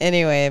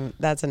 Anyway,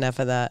 that's enough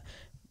of that.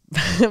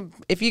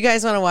 If you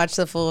guys want to watch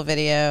the full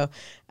video,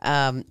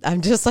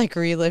 I'm just like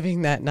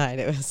reliving that night.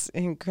 It was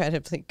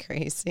incredibly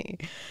crazy.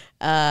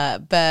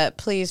 But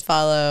please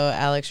follow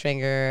Alex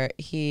Stringer.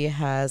 He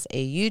has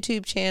a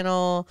YouTube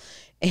channel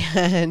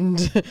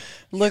and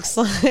looks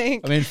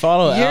like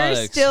follow you're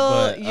Alex.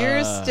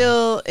 You're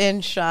still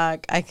in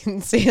shock. I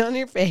can see it on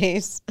your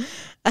face.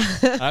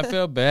 I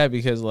feel bad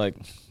because like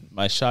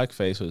my shock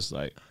face was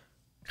like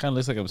kind of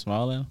looks like I'm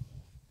smiling.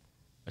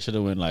 I should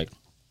have went like.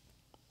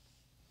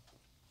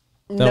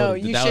 No,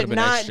 you should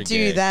not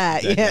do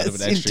that.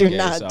 Yes, you do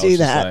not do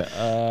that.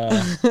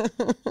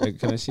 Like,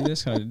 can I see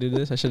this? Can I do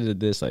this? I should have did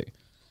this. Like,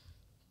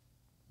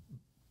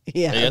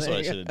 yeah, that's what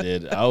I should have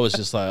did. I was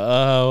just like,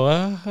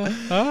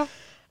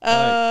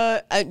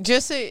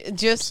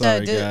 just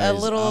sorry, a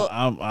little.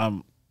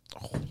 I'm.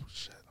 Oh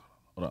shit!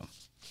 Hold on.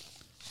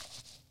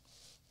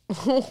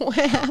 What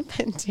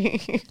happened to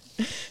you?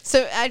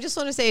 So I just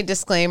want to say a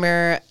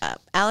disclaimer.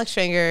 Alex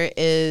Stringer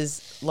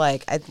is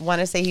like, I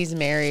want to say he's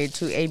married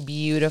to a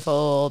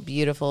beautiful,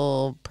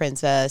 beautiful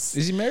princess.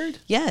 Is he married?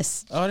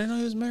 Yes. Oh, I didn't know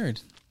he was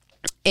married.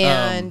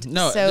 And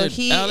no, so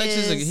dude, Alex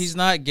is he's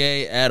not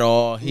gay at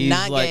all. He's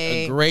not like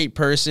gay. a great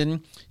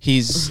person.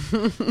 He's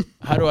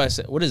how do I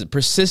say? What is it?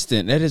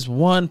 Persistent. That is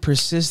one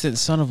persistent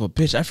son of a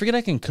bitch. I forget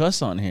I can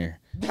cuss on here.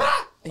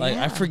 Like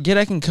I forget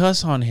I can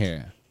cuss on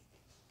here.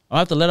 I'll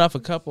have to let off a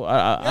couple.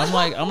 I'm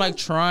like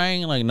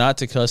trying like not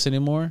to cuss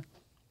anymore.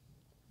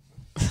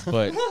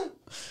 But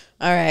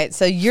all right,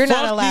 so you're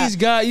not allowed. These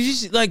guys, you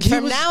just, like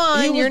from now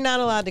on, you're not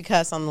allowed to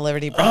cuss on the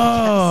Liberty broadcast.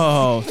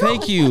 Oh,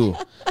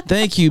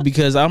 thank you,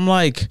 because I'm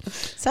like.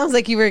 Sounds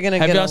like you were gonna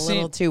get a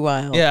little too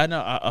wild. Yeah, I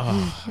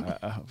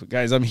know.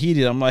 Guys, I'm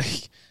heated. I'm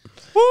like,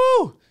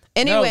 woo.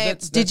 Anyway,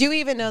 did you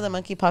even know the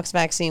monkeypox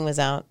vaccine was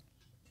out?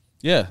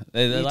 Yeah,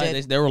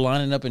 they were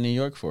lining up in New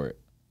York for it.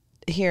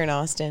 Here in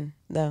Austin,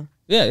 though.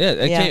 Yeah,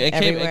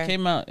 it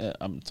came out.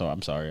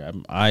 I'm sorry.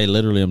 I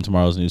literally am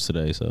tomorrow's news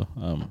today. So,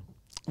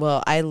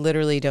 well, I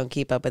literally don't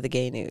keep up with the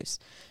gay news.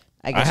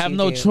 I have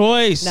no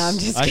choice. No, I'm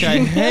just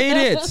kidding. I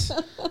hate it.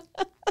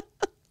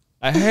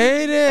 I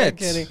hate it. I'm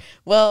kidding.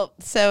 Well,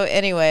 so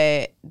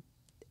anyway,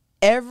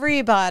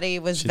 everybody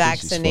was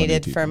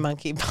vaccinated for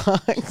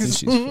monkeypox.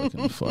 She's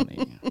fucking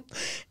funny.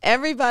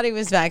 Everybody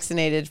was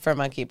vaccinated for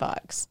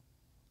monkeypox.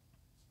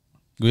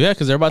 Yeah,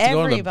 because they're about to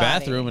go in the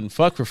bathroom and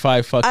fuck for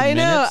 5 fucking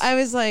minutes. I know. I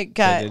was like,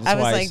 God, I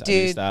was like,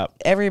 dude,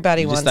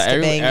 everybody wants to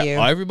bang you.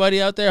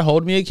 Everybody out there,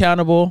 hold me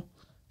accountable.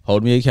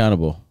 Hold me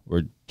accountable.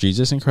 We're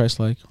Jesus and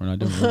Christ-like. We're not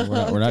doing.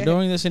 We're not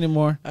doing this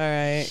anymore. All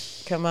right,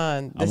 come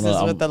on. This is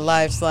what the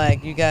life's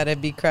like. You gotta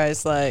be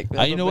Christ-like.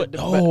 You know what?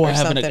 Oh, I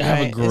have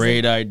a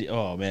great idea.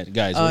 Oh man,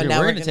 guys, we're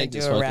gonna take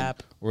this.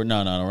 Rap. We're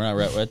not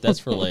rap. That's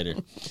for later.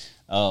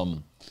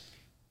 No.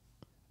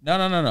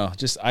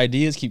 Just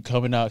ideas keep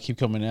coming out.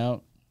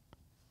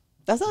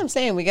 That's what I'm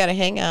saying. We got to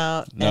hang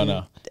out.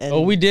 No.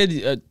 Oh, we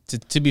did.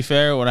 To be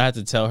fair, when I had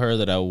to tell her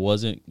that I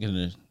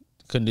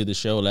couldn't do the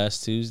show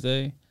last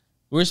Tuesday,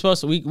 we were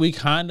supposed to. We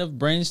kind of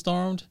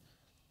brainstormed,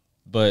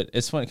 but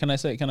it's funny. Can I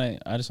say?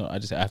 I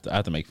just have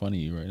to make fun of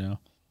you right now.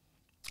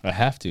 I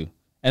have to, and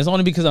it's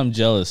only because I'm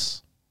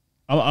jealous.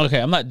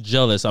 I'm not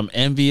jealous. I'm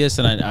envious,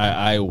 and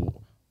I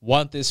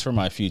want this for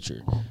my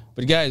future.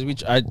 But guys,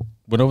 I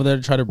went over there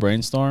to try to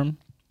brainstorm.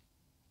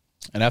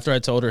 And after I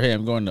told her, hey,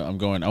 I'm going.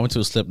 I went to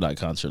a Slipknot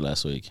concert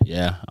last week.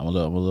 Yeah, I'm a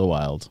little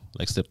wild.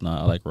 Like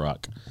Slipknot, I like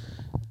rock.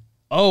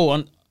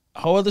 Oh,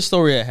 whole other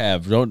story I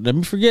have. Don't let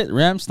me forget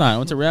Rammstein. I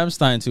went to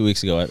Rammstein 2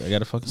 weeks ago. I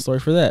got a fucking story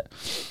for that.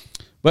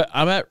 But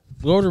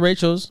go over to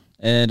Rachel's,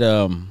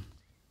 and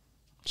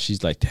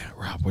she's like, damn,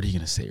 Rob, what are you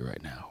gonna say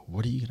right now?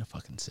 What are you gonna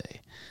fucking say?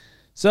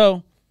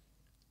 So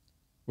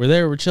we're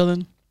there, we're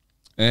chilling,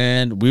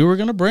 and we were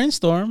gonna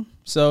brainstorm.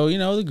 So,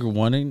 the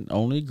one and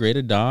only great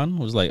Adon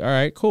was like, all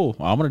right, cool.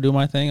 I'm going to do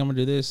my thing. I'm going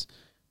to do this.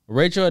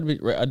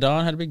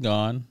 Adon had been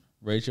gone.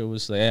 Rachel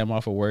was like, hey, I'm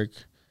off of work.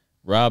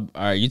 Rob,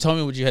 all right, you told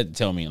me what you had to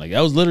tell me. Like,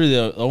 that was literally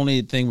the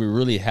only thing we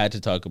really had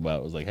to talk about.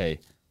 It was like, hey,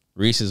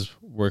 Reese's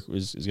work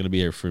is going to be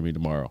here for me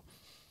tomorrow.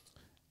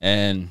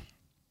 And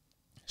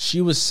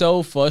she was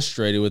so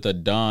frustrated with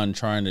Adon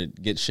trying to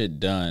get shit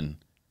done.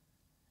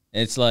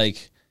 It's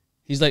like,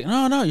 he's like,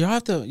 no, y'all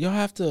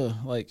have to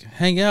like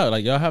hang out.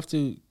 Like, y'all have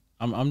to.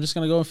 I'm just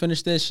going to go and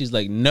finish this. She's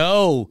like,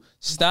 no,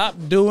 stop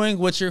doing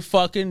what you're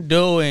fucking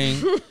doing.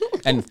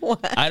 And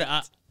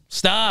I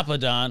stop,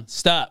 Adon,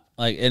 stop.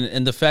 Like,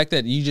 and the fact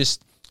that it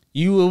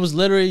was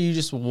literally, you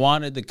just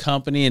wanted the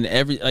company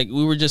and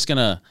we were just going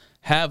to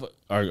have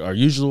our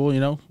usual,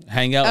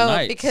 hang out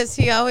nights. Because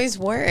he always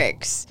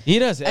works. He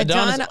does.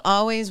 Adon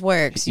always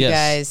works, you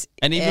guys.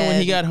 And even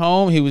when he got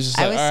home, he was just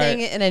like, I was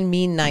saying it in a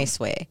mean, nice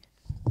way.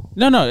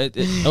 No,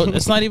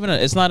 it's not even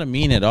it's not a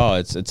mean at all.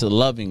 It's a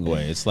loving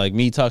way. It's like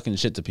me talking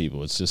shit to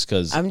people. It's just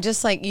because I'm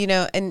just like,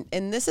 and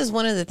this is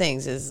one of the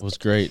things is it was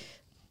great.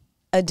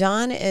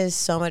 Adon is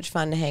so much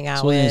fun to hang out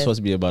This wasn't even with. supposed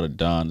to be about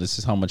Adon. This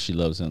is how much she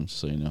loves him,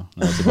 so you know.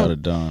 Now it's about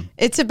Adon.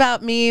 It's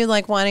about me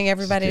like wanting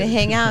everybody to Okay.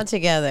 hang out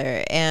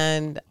together,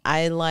 and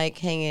I like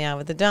hanging out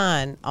with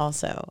Adon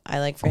also. I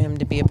like for him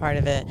to be a part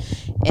of it,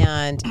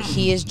 and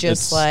he is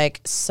just It's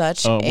like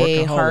such a a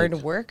workaholic.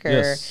 hard worker.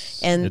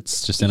 Yes. And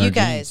It's just in you our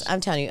guys, genes.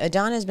 I'm telling you,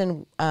 Adon has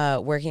been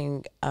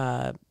working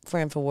for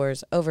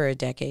InfoWars over a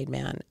decade,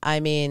 man. I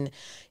mean,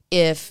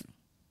 if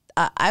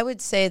I would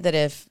say that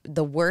if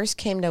the worst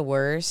came to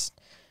worst,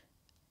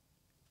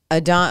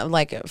 Adon,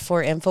 like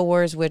for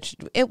InfoWars, which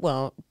it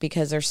won't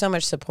because there's so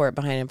much support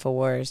behind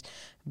InfoWars,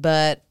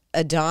 but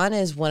Adon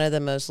is one of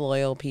the most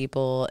loyal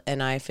people,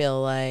 and I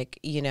feel like,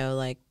 you know,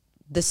 like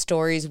the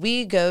stories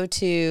we go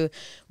to,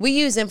 we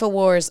use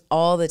InfoWars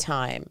all the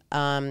time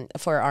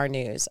for our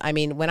news. I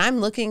mean, when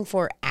I'm looking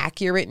for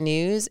accurate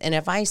news, and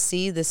if I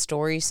see the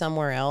story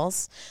somewhere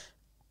else,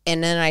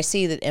 and then I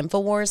see that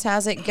InfoWars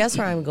has it, guess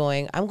where I'm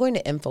going? I'm going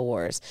to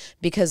InfoWars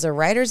because the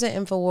writers at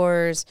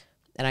InfoWars,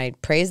 and I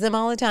praise them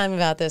all the time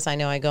about this. I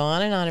know I go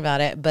on and on about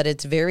it, but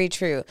it's very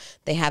true.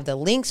 They have the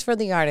links for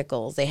the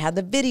articles. They have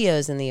the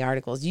videos in the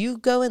articles. You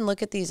go and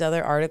look at these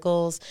other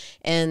articles,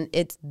 and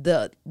it's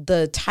the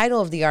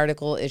title of the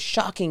article is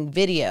Shocking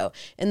Video,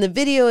 and the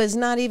video is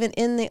not even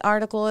in the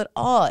article at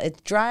all.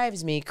 It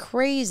drives me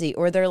crazy.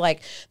 Or they're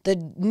like,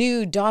 the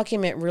new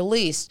document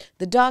released.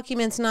 The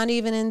document's not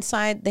even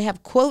inside. They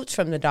have quotes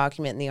from the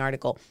document in the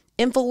article.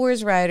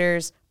 InfoWars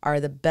writers are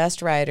the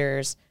best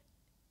writers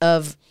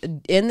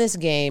in this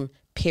game,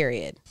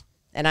 period.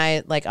 And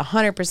I like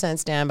 100%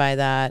 stand by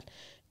that,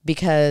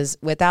 because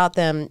without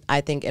them,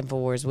 I think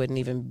InfoWars wouldn't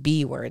even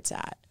be where it's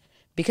at.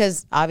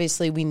 Because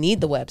obviously we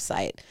need the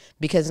website,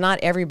 because not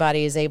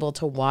everybody is able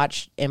to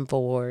watch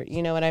InfoWars.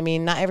 You know what I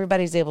mean? Not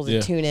everybody's able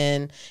to tune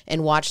in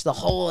and watch the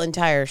whole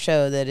entire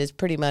show that is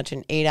pretty much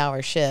an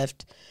 8-hour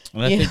shift.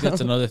 And I think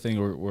that's another thing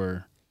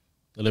where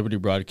the Liberty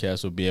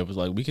broadcast would be able to,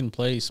 like, we can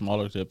play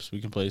smaller clips.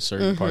 We can play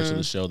certain parts of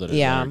the show that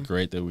are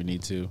great that we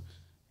need to.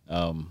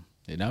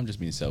 And now I'm just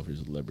being selfish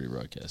with Liberty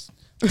broadcast.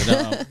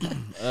 But,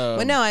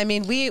 well, no, I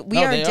mean, we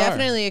no, are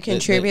definitely a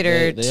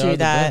contributor they to are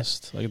that. The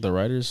best. Like the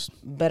writers.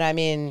 But I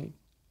mean,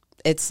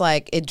 it's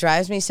like, it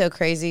drives me so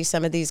crazy,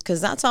 some of these,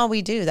 because that's all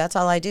we do. That's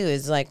all I do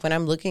is, like, when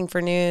I'm looking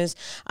for news,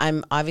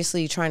 I'm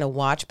obviously trying to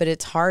watch, but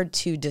it's hard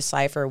to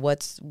decipher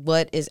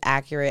what is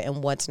accurate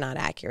and what's not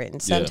accurate.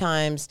 And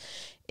sometimes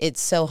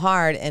it's so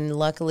hard. And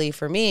luckily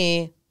for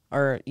me,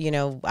 or, you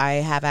know, I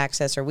have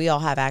access, or we all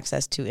have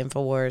access to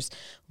InfoWars,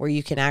 where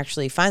you can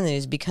actually find the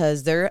news,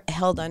 because they're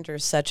held under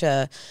such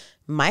a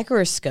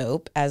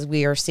microscope, as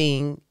we are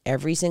seeing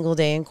every single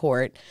day in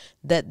court,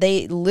 that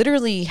they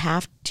literally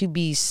have to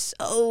be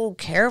so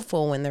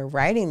careful when they're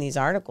writing these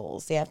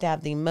articles. They have to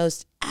have the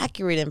most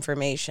accurate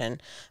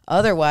information.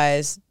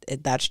 Otherwise,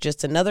 that's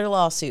just another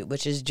lawsuit,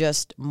 which is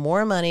just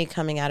more money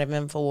coming out of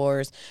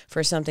InfoWars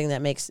for something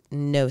that makes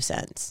no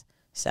sense.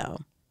 So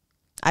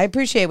I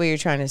appreciate what you're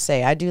trying to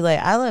say. I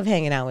love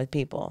hanging out with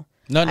people.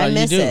 No, I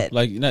miss you do. it.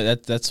 Like, no,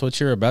 that's what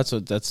you're about. So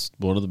that's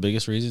one of the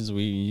biggest reasons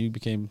you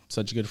became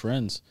such good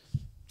friends.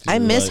 I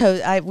miss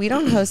we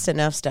don't host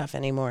enough stuff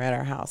anymore at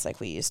our house like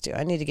we used to.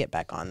 I need to get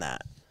back on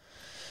that.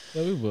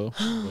 Yeah, we will.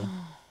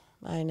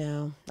 I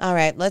know. All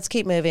right, let's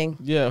keep moving.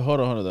 Yeah, hold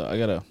on though. I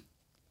gotta.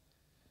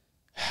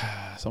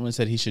 Someone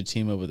said he should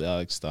team up with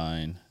Alex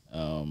Stein.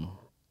 Oh,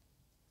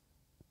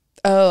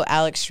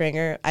 Alex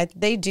Stringer.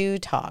 They do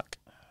talk.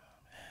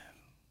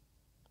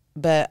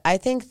 But I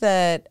think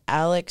that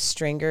Alex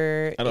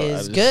Stringer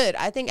is good.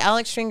 I think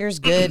Alex Stringer's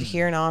good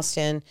here in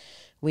Austin.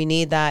 We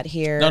need that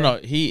here. No,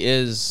 he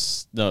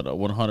is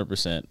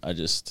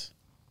 100%.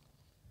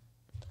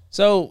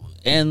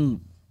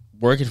 And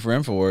working for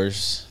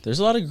InfoWars, there's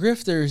a lot of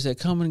grifters that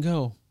come and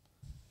go,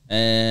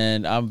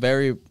 and I'm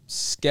very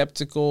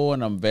skeptical,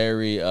 and I'm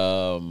very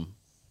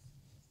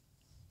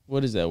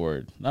what is that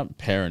word? Not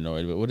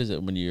paranoid, but what is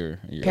it when you're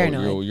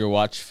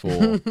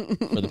watchful for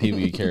the people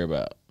you care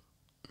about.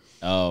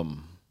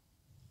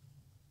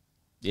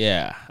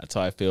 Yeah, that's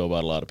how I feel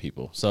about a lot of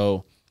people.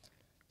 So,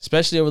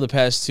 especially over the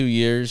past 2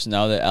 years,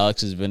 now that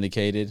Alex is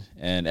vindicated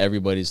and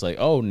everybody's like,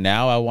 oh,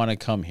 now I want to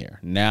come here.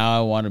 Now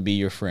I want to be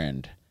your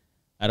friend.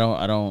 I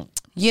don't.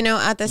 You know,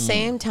 at the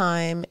same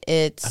time,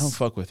 I don't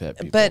fuck with that,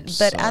 people.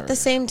 But at the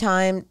same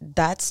time,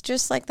 that's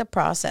just like the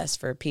process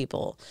for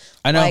people.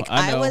 I know. Like,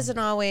 I wasn't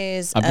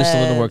always. I'm just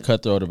a little more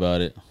cutthroat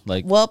about it.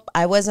 Like, well,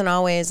 I wasn't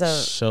always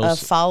a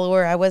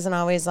follower. I wasn't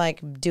always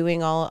like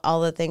doing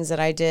all the things that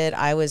I did.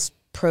 I was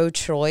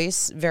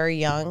pro-choice very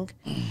young.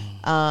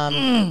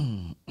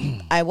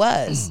 I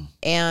was.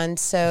 And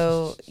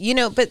so, you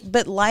know,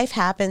 but life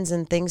happens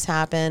and things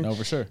happen. No,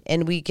 for sure.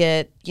 And we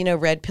get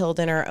red pilled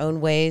in our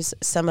own ways.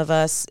 Some of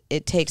us,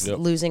 it takes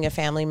losing a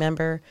family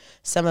member.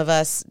 Some of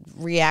us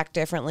react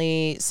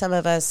differently. Some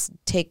of us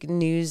take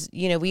news,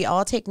 we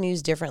all take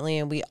news differently,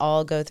 and we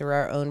all go through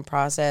our own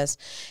process.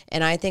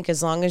 And I think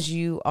as long as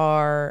you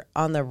are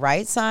on the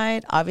right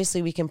side,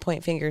 obviously we can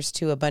point fingers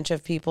to a bunch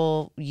of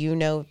people,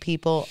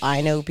 people,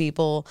 I know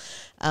people.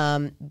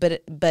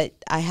 But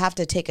I have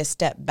to take a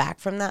step back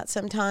from that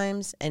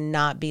sometimes and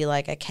not be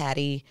like a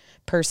catty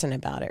person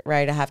about it,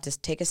 right? I have to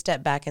take a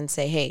step back and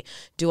say, hey,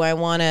 do I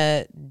want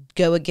to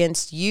go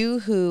against you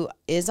who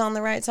is on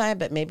the right side,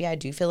 but maybe I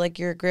do feel like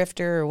you're a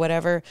grifter or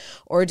whatever?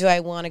 Or do I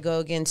want to go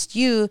against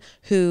you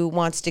who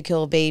wants to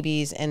kill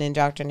babies and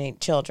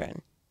indoctrinate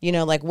children?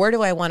 Where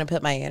do I want to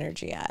put my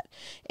energy at?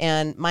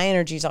 And my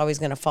energy is always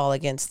going to fall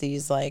against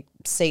these like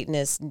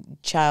Satanist,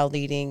 child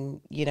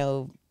eating,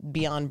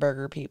 Beyond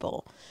Burger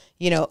people,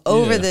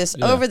 over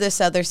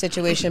this other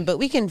situation. But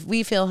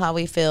we feel how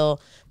we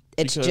feel.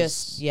 It's Because-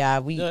 just,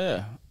 Yeah.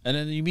 And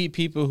then you meet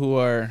people who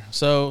are,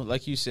 so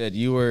like you said,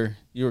 you were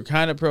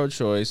kind of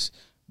pro-choice,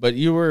 but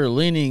you were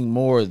leaning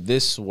more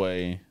this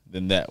way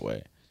than that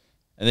way.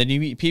 And then you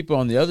meet people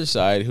on the other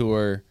side who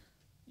are,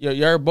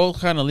 you're both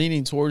kind of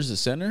leaning towards the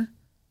center,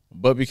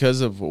 but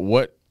because of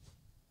what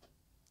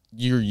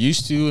you're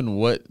used to and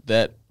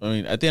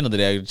at the end of the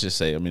day, I would just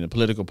say, the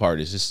political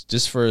parties,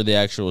 just for the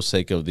actual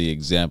sake of the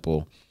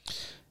example,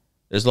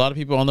 there's a lot of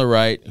people on the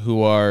right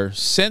who are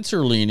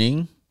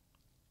center-leaning,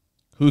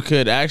 who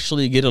could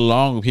actually get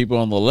along with people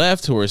on the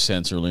left who are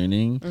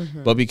center-leaning,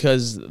 but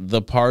because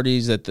the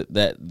parties that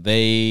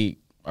they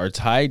are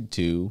tied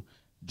to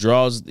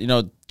draws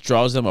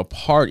them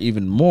apart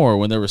even more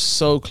when they were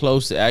so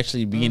close to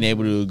actually being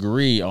able to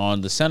agree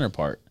on the center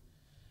part.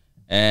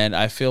 And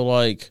I feel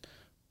like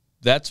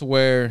that's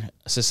where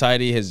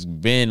society has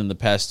been in the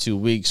past 2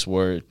 weeks,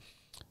 where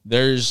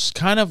there's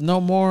kind of no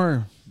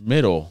more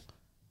middle.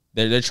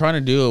 They're trying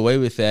to do away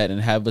with that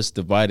and have us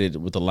divided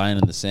with a line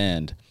in the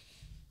sand.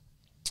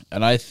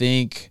 And I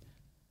think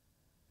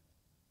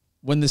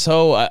when this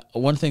whole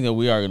one thing that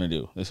we are going to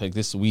do, it's like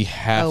this, we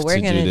have to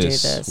do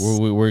this.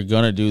 We're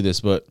going to do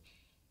this. But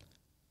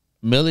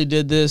Millie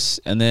did this,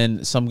 and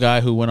then some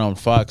guy who went on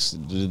Fox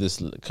did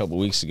this a couple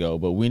weeks ago.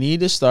 But we need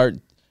to start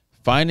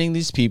finding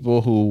these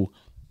people who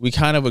we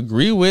kind of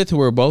agree with,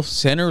 who are both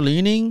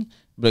center-leaning.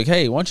 Like,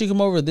 hey, why don't you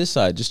come over to this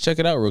side? Just check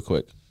it out real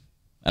quick.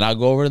 And I'll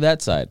go over to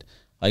that side.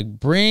 Like,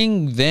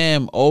 bring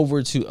them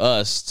over to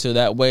us so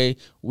that way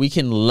we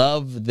can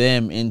love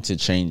them into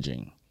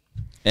changing.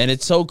 And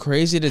it's so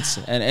crazy that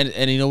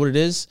and you know what it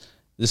is?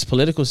 This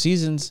political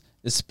season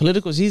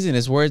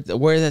is where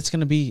that's going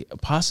to be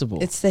possible.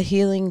 it's the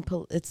healing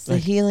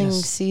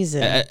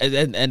season.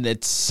 And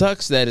it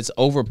sucks that it's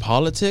over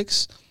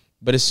politics,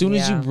 but as soon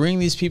as you bring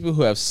these people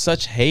who have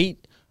such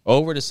hate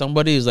over to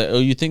somebody who's like, oh,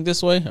 you think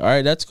this way? All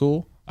right, that's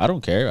cool. I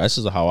don't care. That's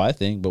just how I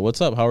think. But what's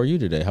up? How are you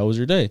today? How was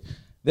your day?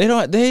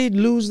 They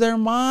lose their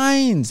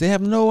minds. They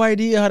have no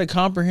idea how to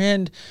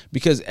comprehend,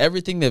 because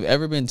everything they've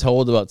ever been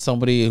told about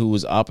somebody who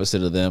was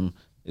opposite of them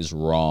is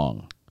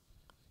wrong.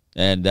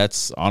 And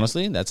that's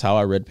how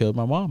I red pilled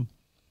my mom.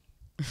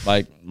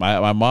 Like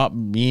my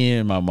mom, me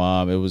and my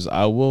mom,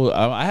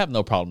 I have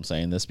no problem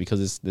saying this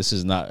because this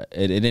is not,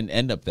 it didn't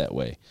end up that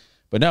way.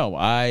 But no,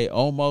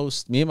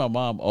 me and my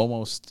mom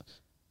almost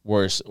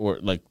were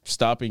like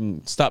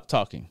stopped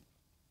talking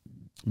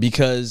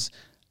because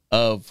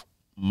of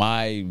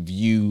my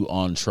view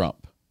on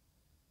Trump.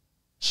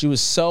 She was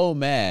so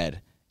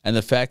mad, and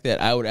the fact that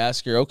I would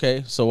ask her,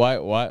 okay, so why,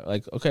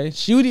 like, okay,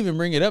 she would even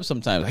bring it up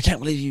sometimes. I can't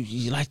believe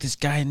you like this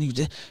guy, and you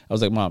did. I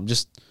was like, Mom,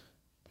 just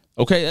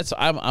okay.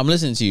 I'm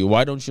listening to you.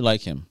 Why don't you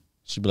like him?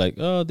 She'd be like,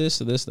 oh,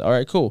 this. All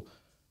right, cool.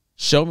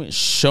 Show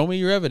me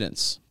your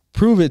evidence.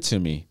 Prove it to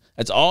me.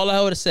 That's all I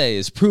would say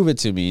is prove it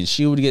to me. And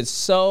she would get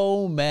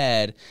so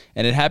mad,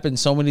 and it happened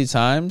so many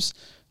times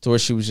to where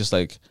she was just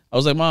like, I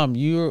was like, Mom,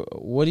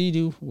 what do you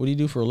do? What do you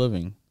do for a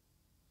living?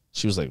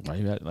 She was like, why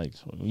you like,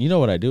 you know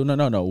what I do?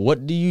 No.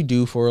 What do you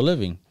do for a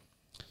living?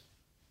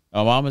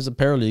 My mom is a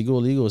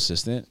paralegal, legal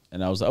assistant.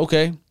 And I was like,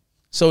 okay.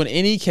 So in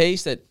any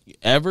case that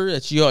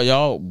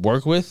y'all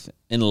work with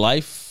in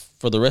life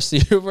for the rest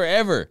of your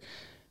forever,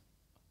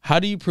 how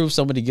do you prove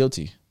somebody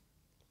guilty?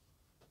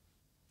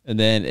 And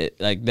then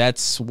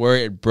that's where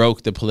it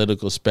broke the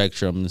political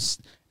spectrums.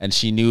 And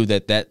she knew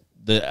that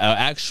the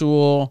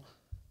actual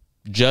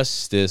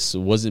justice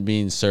wasn't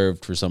being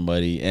served for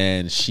somebody,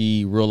 and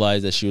she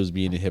realized that she was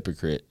being a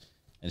hypocrite,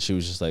 and she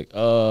was just like,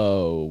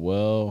 oh,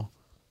 well,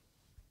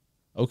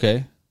 okay.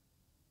 And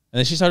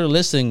then she started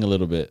listening a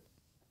little bit,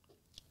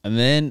 and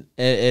then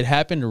it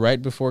happened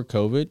right before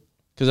COVID,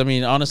 because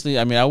honestly,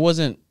 I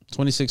wasn't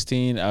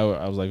 2016. I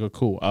was like, oh,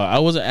 cool. I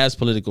wasn't as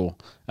political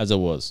as I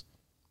was.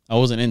 I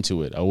wasn't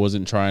into it. I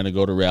wasn't trying to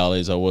go to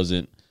rallies. I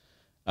wasn't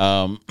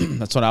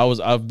that's when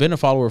I've been a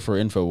follower for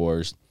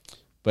InfoWars.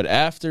 But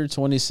after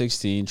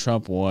 2016,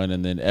 Trump won,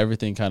 and then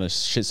everything kind of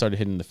shit started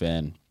hitting the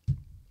fan.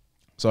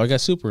 So I got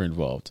super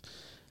involved.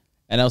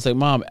 And I was like,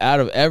 Mom,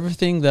 out of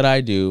everything that I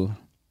do,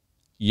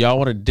 y'all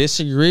want to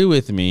disagree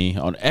with me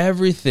on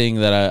everything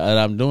that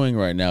I'm doing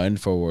right now,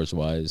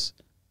 InfoWars-wise.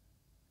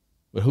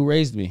 but who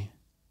raised me?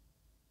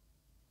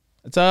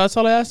 That's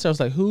all I asked her. I was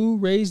like, who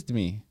raised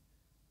me?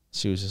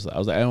 She was just like, I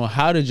was like, well,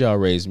 how did y'all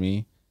raise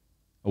me?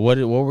 What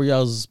were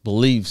y'all's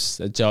beliefs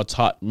that y'all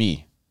taught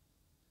me?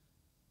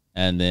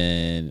 And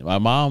then my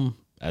mom,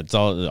 that's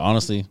all.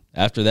 Honestly,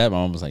 after that, my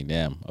mom was like,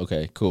 damn,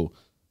 okay, cool.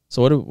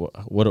 So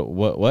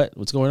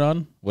what's going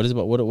on? What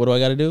do I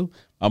got to do?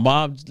 My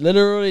mom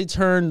literally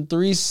turned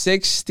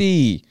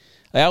 360.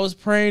 Like, I was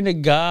praying to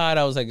God.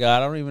 I was like,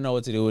 God, I don't even know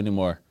what to do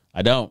anymore.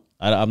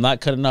 I'm not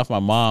cutting off my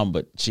mom,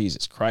 but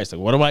Jesus Christ, like,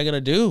 what am I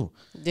gonna do?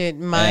 Dude,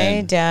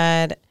 my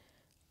dad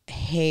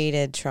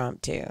hated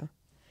Trump too.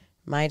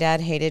 My dad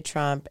hated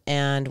Trump,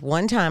 and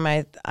one time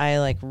I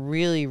like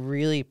really,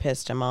 really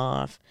pissed him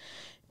off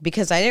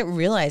because I didn't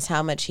realize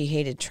how much he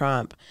hated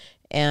Trump.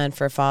 And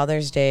for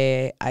Father's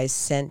Day, I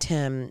sent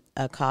him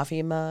a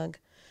coffee mug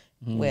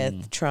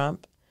with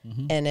Trump.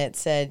 And it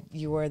said,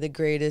 "You are the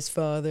greatest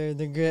father,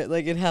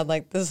 like it had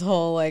like this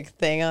whole like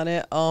thing on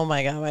it. Oh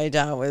my God, my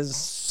dad was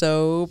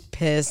so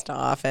pissed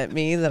off at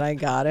me that I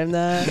got him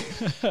that.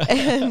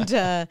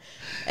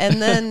 and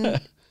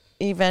then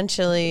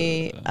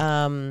eventually,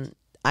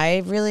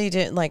 I really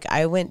didn't like.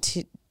 I went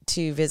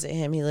to visit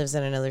him. He lives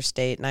in another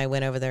state, and I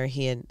went over there.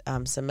 He had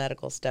some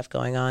medical stuff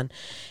going on,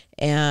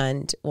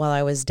 and while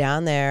I was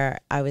down there,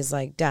 I was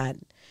like, Dad,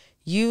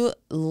 you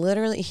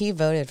literally. He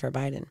voted for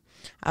Biden.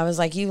 I was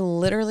like, you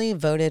literally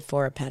voted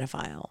for a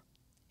pedophile.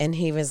 And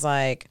he was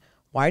like,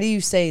 why do you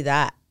say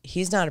that?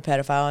 He's not a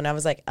pedophile. And I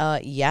was like,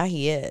 yeah,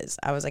 he is.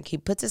 I was like, he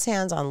puts his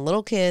hands on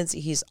little kids.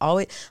 He's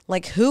always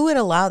like, who would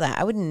allow that?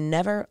 I would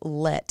never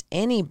let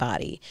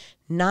anybody,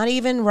 not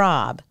even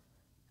Rob.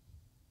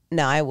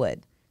 No, I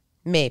would.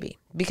 Maybe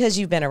because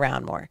you've been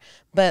around more.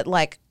 But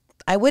like,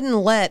 I wouldn't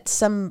let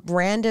some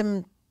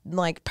random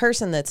like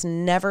person that's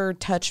never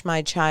touched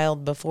my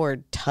child before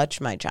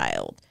touch my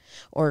child.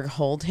 Or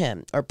hold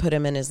him, or put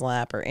him in his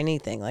lap, or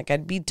anything. Like,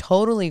 I'd be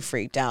totally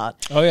freaked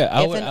out. Oh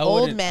yeah, if an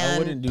old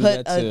man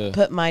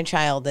put my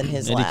child in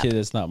his lap. Any kid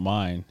that's not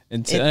mine.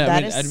 And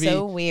that is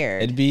so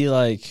weird. It'd be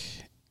like.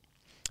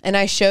 And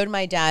I showed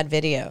my dad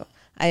video.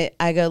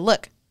 I go,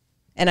 look,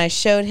 and I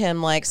showed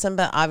him like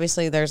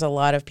obviously there's a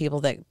lot of people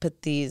that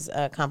put these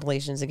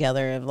compilations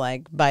together of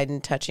like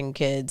Biden touching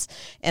kids.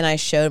 And I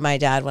showed my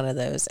dad one of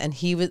those, and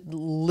he was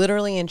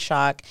literally in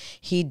shock.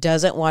 He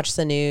doesn't watch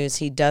the news.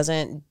 He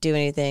doesn't do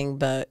anything,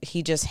 but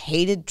he just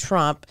hated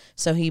Trump.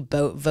 So he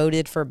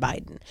voted for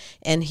Biden,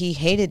 and he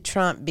hated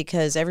Trump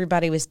because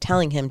everybody was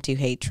telling him to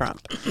hate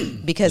Trump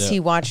because he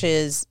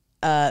watches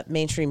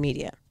mainstream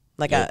media.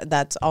 Like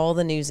that's all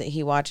the news that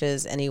he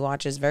watches, and he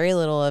watches very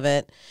little of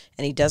it,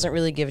 and he doesn't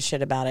really give a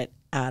shit about it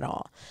at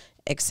all,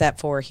 except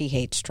for he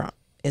hates Trump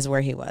is where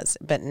he was.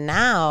 But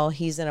now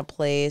he's in a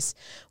place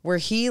where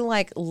he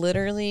like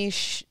literally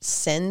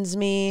sends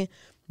me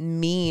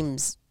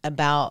memes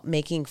about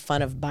making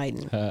fun of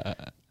Biden.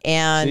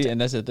 And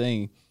that's the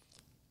thing.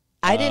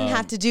 I didn't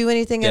have to do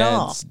anything at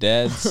all.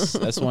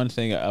 That's one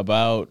thing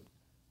about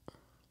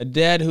a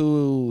dad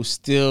who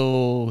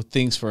still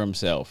thinks for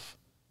himself.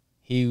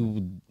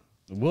 He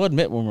we'll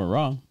admit when we're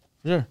wrong.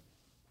 Sure.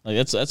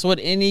 Like that's what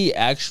any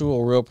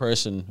actual real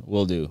person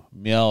will do.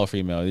 Male or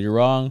female. You're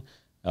wrong.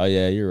 Oh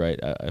yeah, you're right.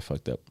 I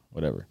fucked up.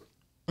 Whatever.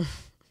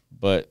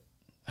 But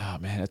oh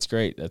man, that's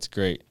great. That's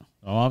great.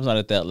 My mom's not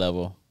at that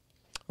level.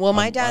 Well,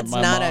 my dad's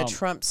not a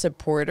Trump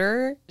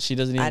supporter. She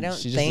doesn't even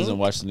she just doesn't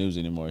watch the news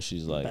anymore.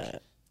 She's like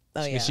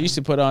she used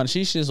to put on she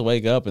used to just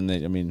wake up and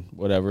then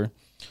whatever.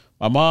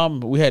 My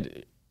mom,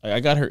 I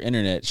got her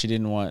internet. She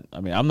didn't want.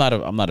 I'm not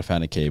a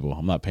fan of cable.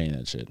 I'm not paying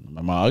that shit.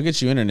 My mom, I'll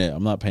get you internet.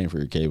 I'm not paying for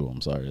your cable.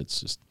 I'm sorry.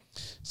 It's just.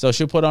 So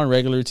she'll put on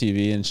regular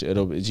TV, and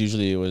it's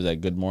usually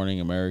like Good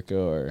Morning America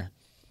or.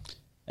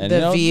 And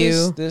The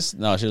View.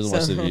 No, she doesn't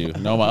watch The View.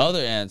 No, my other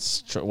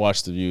aunts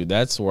watch The View.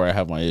 That's where I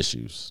have my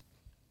issues.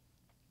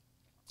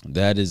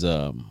 That is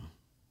I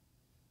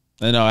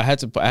had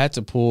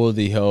to pull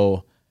the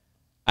whole.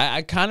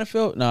 I kind of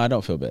feel I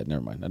don't feel bad.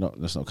 Never mind.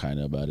 There's no kind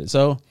of about it.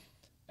 So.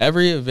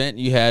 Every event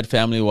you had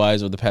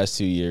family-wise over the past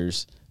 2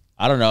 years,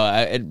 I don't know.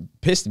 It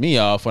pissed me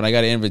off when I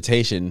got an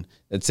invitation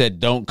that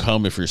said, "Don't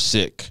come if you're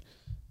sick."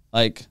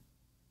 Like,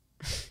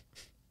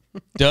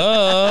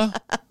 duh.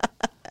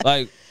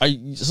 Like, I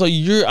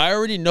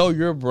already know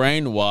you're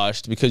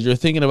brainwashed because you're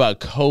thinking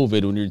about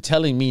COVID when you're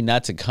telling me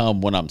not to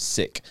come when I'm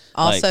sick.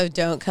 Also,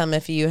 don't come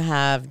if you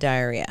have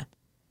diarrhea.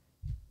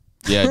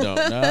 Yeah,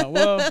 don't. No,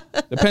 well,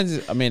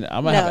 depends. I mean,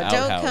 I'm gonna have an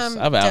outhouse.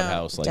 I have an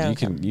outhouse. Like you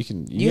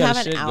have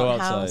got an shit. Go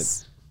outhouse?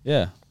 outside.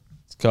 Yeah,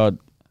 it's called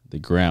the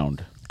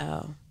ground.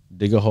 Oh,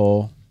 dig a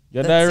hole.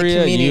 You got That's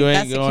diarrhea. You ain't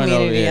that's a going over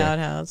community here.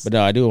 outhouse. But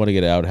no, I do want to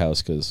get an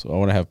outhouse because I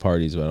want to have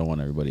parties, but I don't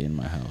want everybody in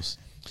my house.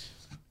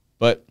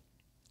 But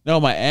no,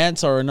 my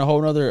aunts are in a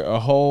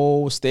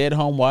whole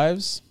stay-at-home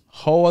wives,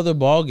 whole other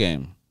ball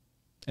game,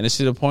 and it's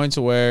to the point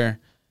to where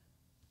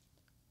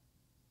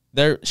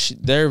they're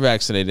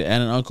vaccinated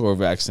and an uncle are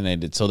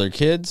vaccinated, so their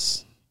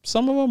kids,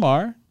 some of them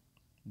are.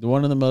 The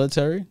one in the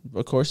military,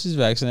 of course, is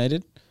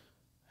vaccinated.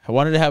 I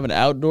wanted to have an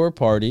outdoor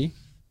party.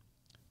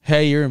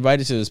 Hey, you're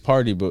invited to this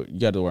party, but you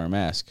got to wear a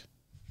mask.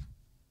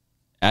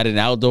 At an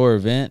outdoor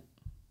event,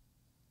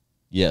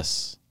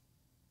 Yes.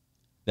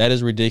 That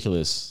is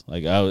ridiculous.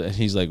 Like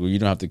he's like, well, you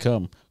don't have to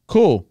come.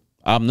 Cool.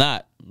 I'm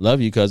not.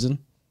 Love you, cousin.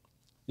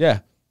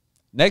 Yeah.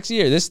 Next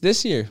year,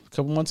 this year, a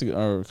couple months ago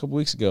or a couple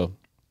weeks ago,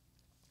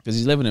 because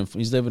he's living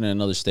in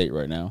another state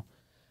right now.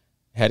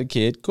 Had a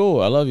kid.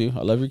 Cool. I love you.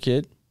 I love your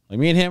kid. Like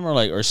me and him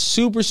are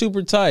super,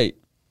 super tight.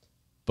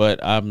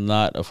 But I'm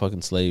not a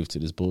fucking slave to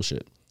this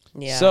bullshit.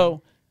 Yeah.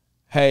 So,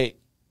 hey,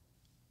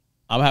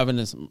 I'm having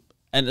this,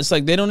 and it's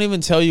like they don't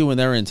even tell you when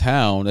they're in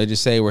town. They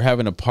just say we're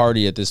having a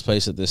party at this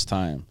place at this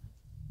time.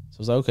 So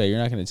it's like, okay, you're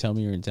not going to tell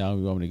me you're in town.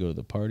 You want me to go to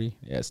the party?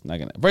 Yeah, it's not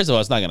gonna. First of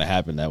all, it's not going to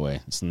happen that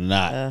way. It's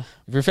not.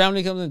 If your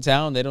family comes in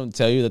town, they don't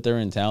tell you that they're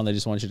in town. They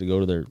just want you to go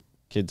to their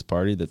kid's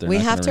party that they're. We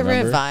not have to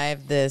remember.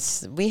 revive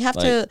this. We have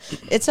to.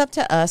 It's up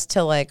to us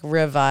to like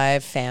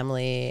revive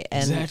family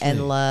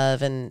and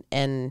love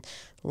and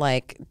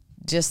like.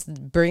 Just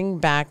bring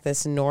back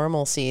this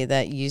normalcy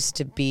that used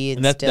to be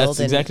instilled that's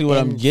exactly what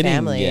I'm getting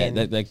family. at.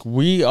 That, like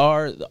we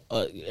are,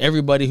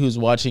 everybody who's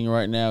watching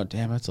right now.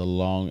 Damn, that's a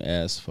long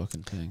ass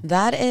fucking thing.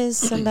 That is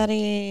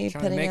somebody Trying to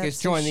putting make up us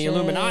some join the shit,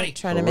 Illuminati.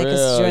 trying to For make us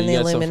real, join the you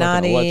got some fucking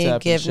Illuminati. WhatsApp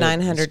and Give shit.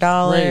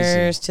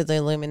 $900 to the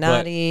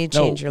Illuminati. But,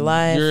 no, change your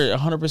life. You're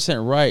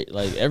 100% right.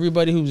 Like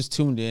everybody who's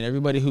tuned in,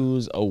 everybody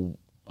who's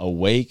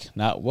awake,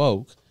 not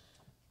woke.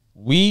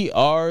 We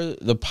are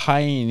the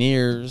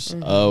pioneers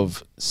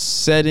of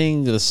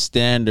setting the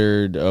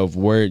standard of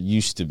where it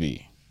used to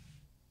be.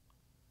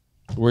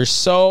 We're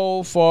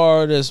so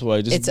far this way.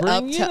 It's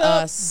up to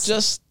us.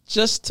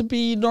 Just to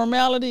be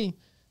normality.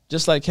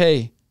 Just like,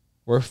 hey,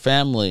 we're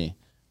family.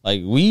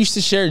 Like we used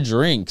to share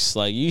drinks.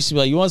 Like you used to be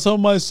like, you want some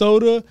of my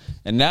soda?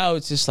 And now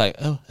it's just like,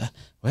 oh,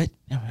 what?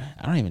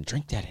 I don't even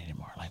drink that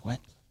anymore. Like what?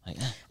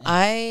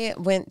 I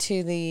went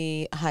to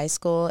the high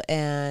school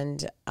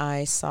and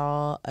I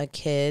saw a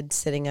kid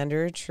sitting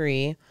under a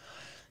tree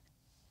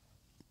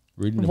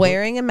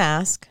wearing a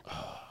mask.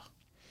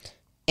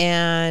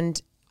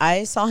 And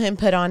I saw him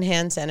put on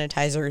hand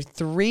sanitizer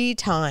 3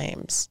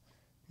 times.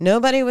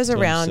 Nobody was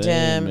around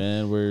him.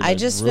 Man, I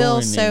just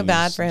feel so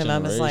bad for him. I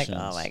was like,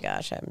 oh my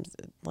gosh, I'm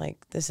like,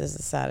 this is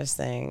the saddest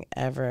thing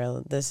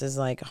ever. This is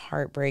like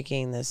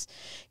heartbreaking. This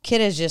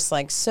kid is just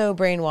like so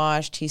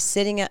brainwashed. He's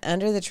sitting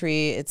under the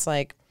tree. It's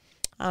like,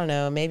 I don't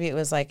know, maybe it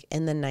was like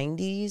in the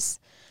 90s,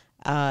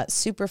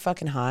 super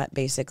fucking hot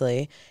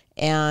basically.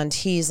 And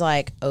he's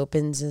like,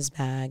 opens his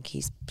bag,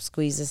 he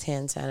squeezes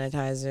hand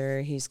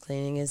sanitizer, he's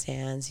cleaning his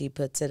hands, he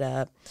puts it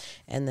up,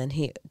 and then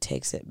he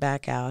takes it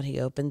back out,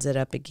 he opens it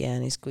up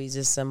again, he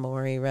squeezes some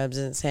more, he rubs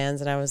his hands,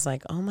 and I was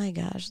like, oh my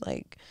gosh,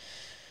 like.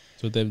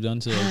 That's what they've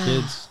done to their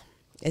kids.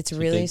 It's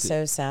really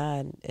so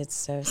sad. It's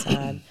so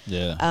sad.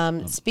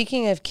 Yeah.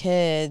 Speaking of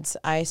kids,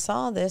 I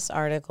saw this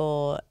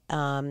article,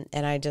 and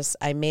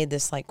I made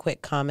this like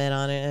quick comment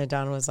on it, and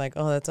Don was like,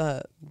 "Oh,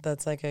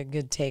 that's like a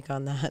good take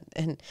on that."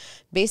 And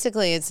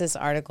basically, it's this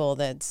article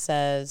that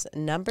says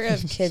number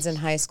of kids in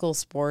high school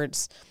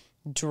sports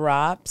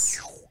drops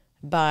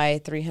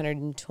by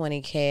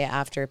 320K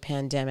after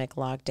pandemic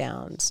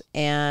lockdowns,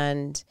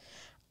 and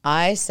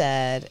I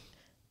said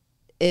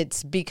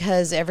it's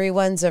because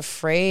everyone's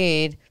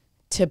afraid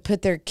to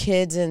put their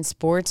kids in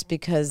sports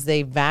because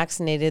they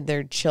vaccinated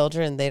their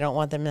children. They don't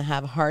want them to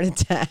have heart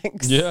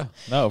attacks. Yeah,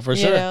 no, for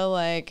sure. You know,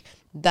 like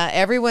that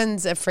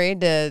everyone's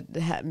afraid to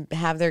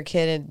have their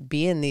kid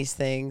be in these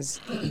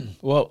things.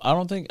 Well,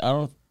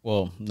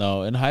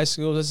 no, in high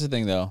school, that's the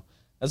thing though.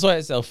 That's why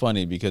it's so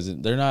funny because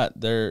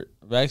their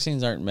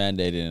vaccines aren't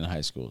mandated in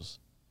high schools.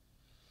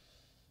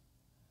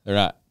 They're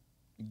not.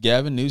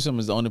 Gavin Newsom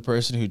is the only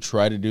person who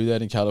tried to do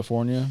that in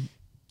California.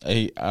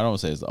 I don't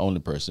say it's the only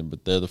person,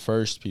 but they're the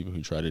first people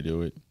who tried to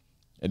do it.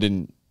 It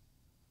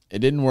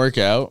didn't work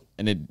out,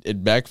 and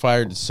it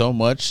backfired so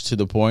much to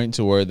the point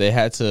to where they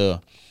had to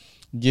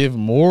give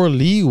more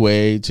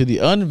leeway to the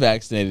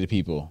unvaccinated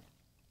people.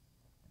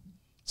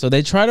 So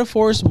they try to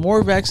force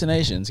more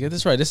vaccinations. Get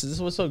this right. This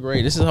is what's so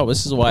great. This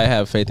is why I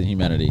have faith in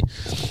humanity.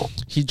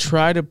 He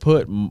tried to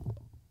put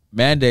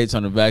mandates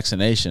on the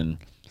vaccination.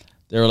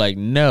 They were like,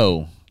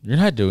 "No, you're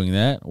not doing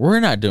that. We're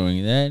not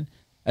doing that.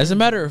 As a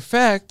matter of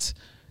fact,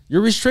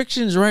 your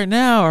restrictions right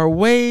now are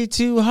way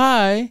too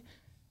high.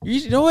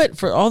 You know what?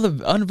 For all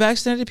the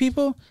unvaccinated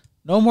people,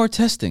 no more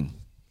testing.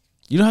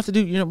 You don't have to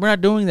do, we're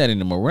not doing that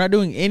anymore. We're not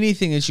doing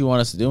anything that you want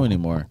us to do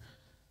anymore."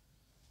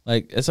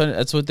 Like,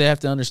 that's what they have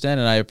to understand,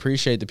 and I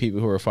appreciate the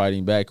people who are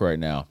fighting back right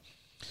now.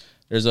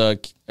 There's a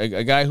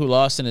guy who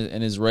lost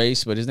in his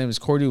race, but his name is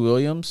Cordy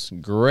Williams.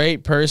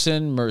 Great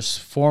person,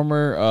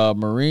 former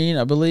Marine,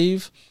 I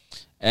believe.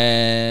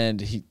 And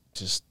he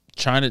just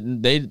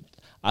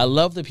I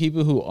love the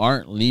people who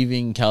aren't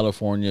leaving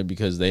California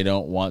because they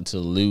don't want to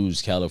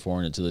lose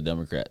California to the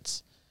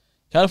Democrats.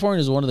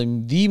 California is one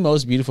of the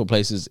most beautiful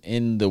places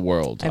in the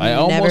world.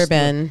 I've never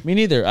been. Me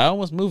neither. I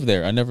almost moved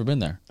there. I've never been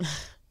there.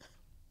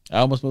 I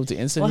almost moved to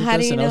Encinitas and Oceanside. Well, how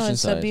do you know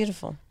it's so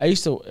beautiful?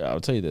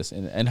 I'll tell you this.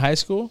 In high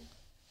school,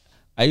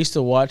 I used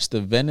to watch the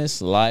Venice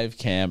live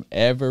cam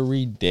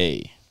every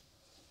day.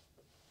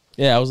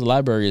 Yeah, I was a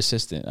library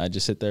assistant. I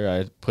just sit there.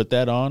 I put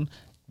that on.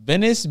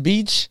 Venice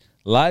Beach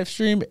live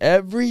stream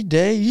every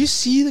day. You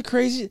see the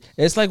crazy.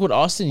 It's like what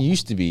Austin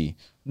used to be.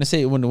 When I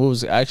say when it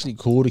was actually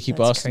cool to keep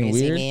That's Austin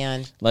crazy, weird.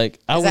 man. Like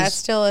Is that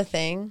still a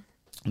thing?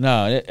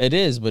 No, it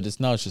is, but it's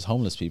now it's just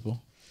homeless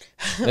people.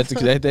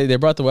 They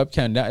brought the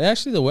webcam down.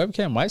 Actually, the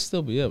webcam might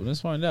still be up.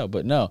 Let's find out.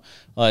 But no,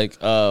 like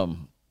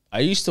I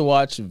used to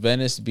watch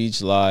Venice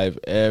Beach live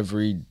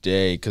every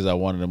day because I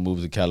wanted to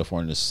move to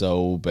California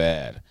so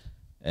bad,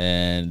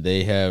 and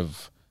they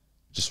have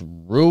just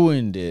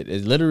ruined it.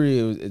 It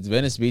literally,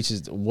 Venice Beach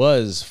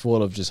was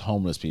full of just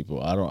homeless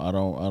people. I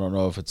don't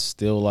know if it's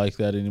still like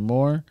that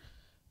anymore,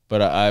 but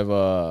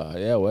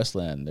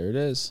Westland. There it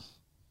is.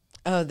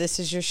 Oh, this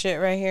is your shit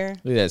right here?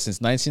 Look at that.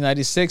 Since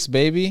 1996,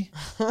 baby.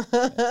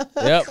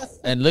 Yep.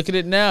 And look at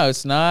it now.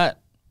 There's not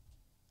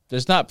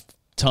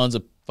tons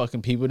of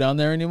fucking people down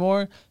there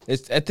anymore.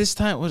 It's at this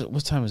time.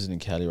 What time is it in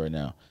Cali right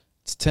now?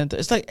 It's 10.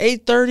 It's like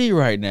 8:30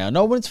 right now.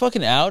 No one's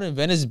fucking out in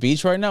Venice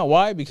Beach right now.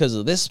 Why? Because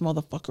of this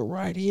motherfucker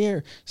right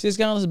here. See this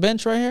guy on this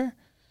bench right here?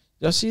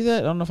 Y'all see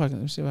that? I don't know if I can.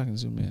 Let me see if I can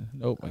zoom in.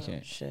 Nope, I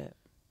can't. Shit.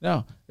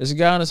 No, there's a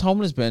guy on this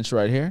homeless bench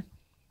right here.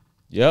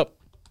 Yep.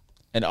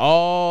 And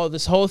all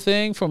this whole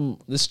thing from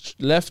this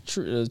left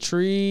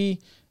tree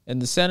in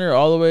the center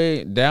all the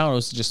way down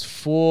was just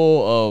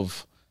full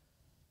of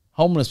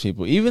homeless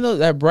people. Even though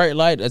that bright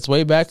light that's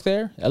way back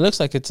there, it looks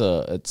like it's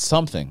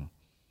something.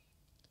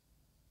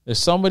 There's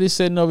somebody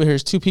sitting over here.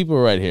 There's two people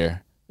right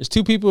here. There's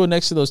two people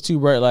next to those two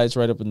bright lights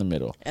right up in the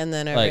middle. And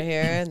then over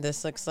here,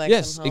 this looks like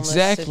some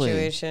homeless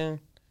situation.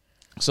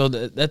 So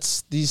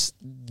that's these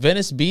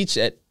Venice Beach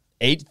at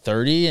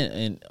 8:30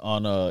 and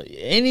on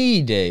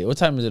any day. What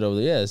time is it over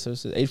there? Yeah, so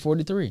it's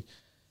 8:43.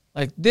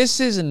 Like, this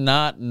is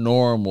not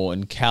normal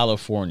in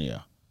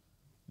California.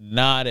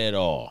 Not at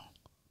all.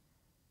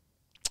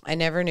 I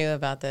never knew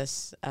about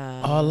this.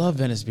 I love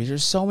Venice Beach.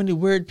 There's so many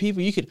weird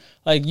people.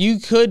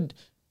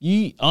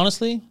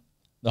 Honestly,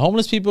 the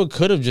homeless people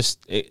could have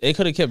they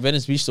could have kept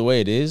Venice Beach the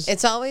way it is.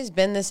 It's always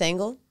been this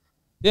angle?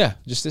 Yeah,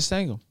 just this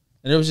angle.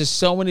 And there was just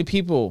so many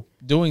people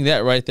doing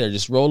that right there,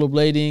 just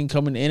rollerblading,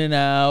 coming in and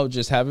out,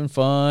 just having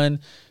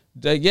fun.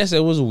 I guess it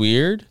was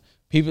weird.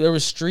 There were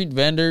street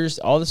vendors.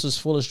 All this was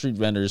full of street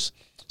vendors.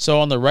 So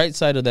on the right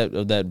side of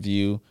that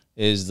view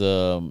is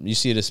you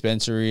see a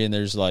dispensary and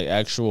there's like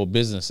actual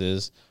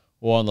businesses.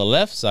 Well, on the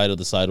left side of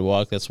the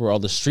sidewalk, that's where all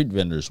the street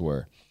vendors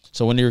were.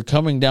 So when you were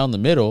coming down the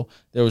middle,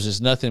 there was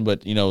just nothing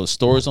but,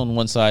 stores on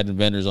one side and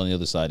vendors on the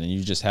other side, and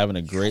you're just having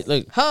a great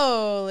look.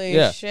 Holy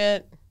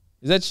shit!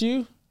 Is that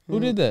you? Who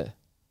did that?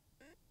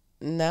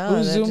 No,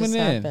 who's that zooming just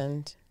in?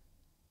 Happened.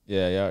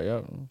 Yeah,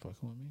 y'all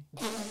fucking with me.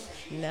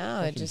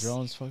 No, it just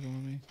drones fucking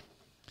with me.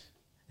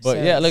 But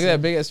look at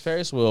that big ass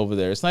Ferris wheel over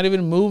there. It's not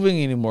even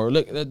moving anymore.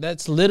 Look,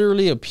 that's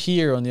literally a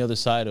pier on the other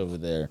side over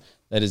there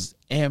that is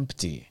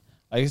empty.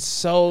 Like, it's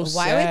so sad.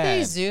 Why would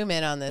they zoom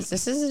in on this?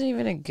 This isn't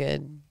even a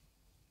good.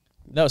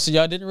 No, so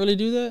y'all didn't really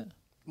do that?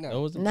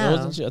 No. That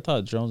wasn't you? I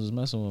thought drones was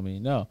messing with me.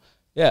 No.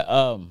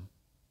 Yeah,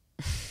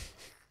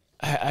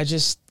 I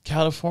just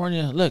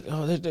California. Look,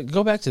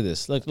 go back to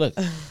this. Look.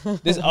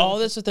 All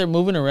this that they're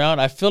moving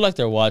around. I feel like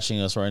they're watching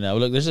us right now.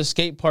 Look, there's a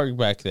skate park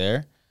back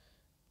there.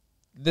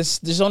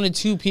 There's only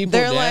two people.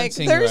 They're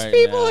dancing like, there's right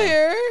people now.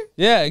 here.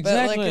 Yeah,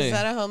 exactly. But is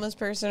that a homeless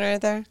person right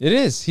there? It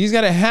is. He's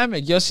got a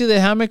hammock. Y'all see the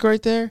hammock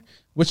right there?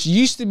 Which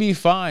used to be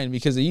fine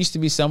because it used to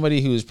be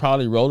somebody who was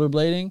probably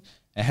rollerblading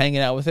and hanging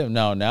out with him.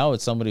 Now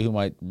it's somebody who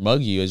might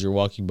mug you as you're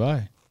walking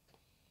by.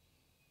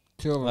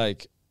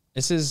 Like,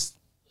 this is.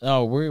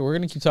 Oh, we're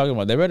gonna keep talking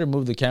about it. They better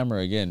move the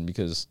camera again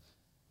because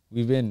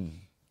they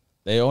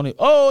fell. Damn.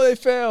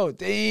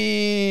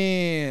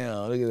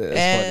 Look at that. That's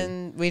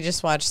and funny. We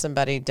just watched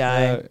somebody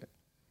die.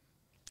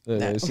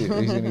 He's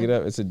gonna get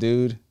up. It's a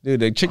dude. Dude,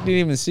 the chick didn't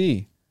even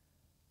see.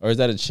 Or is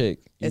that a chick?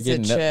 It's a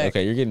chick.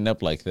 Okay, you're getting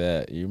up like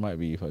that. You might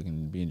be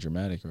fucking being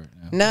dramatic right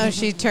now. No,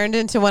 she turned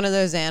into one of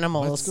those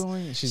animals. What's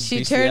going on?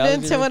 She turned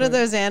into one of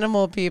those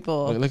animal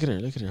people. Look at her.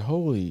 Look at her.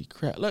 Holy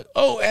crap. Look.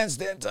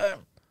 Handstand time.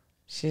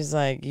 She's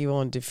like, you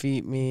won't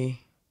defeat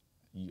me.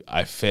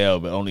 I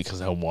failed, but only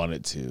because I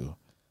wanted to.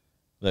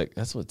 Look,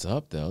 that's what's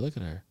up, though. Look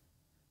at her.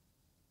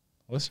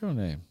 What's her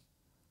name?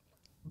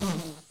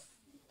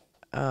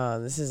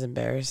 Oh, this is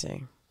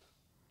embarrassing.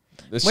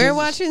 We're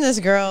watching this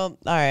girl.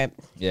 All right.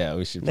 Yeah,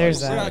 we should. There's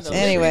that.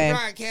 Anyway. We're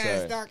on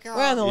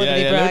the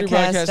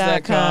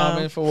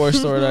LibertyBroadcast.com.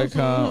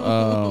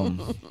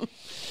 Infowarsstore.com.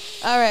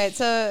 All right,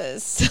 so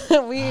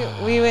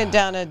we went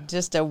down a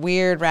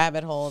weird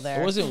rabbit hole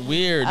there. It wasn't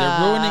weird. They're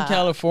ruining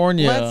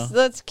California.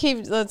 Let's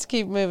keep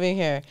moving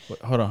here.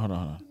 Hold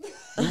on.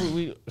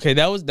 Okay,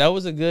 that was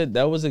a good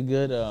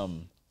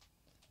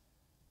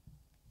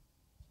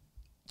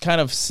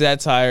kind of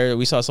satire.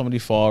 We saw somebody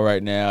fall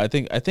right now. I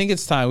think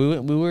it's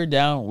time. We went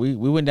down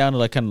to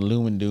like kind of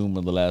loom and doom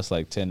in the last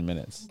like 10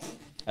 minutes.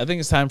 I think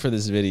it's time for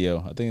this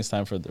video. I think it's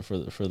time for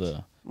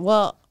the.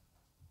 Well,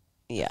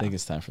 yeah. I think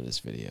it's time for this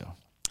video.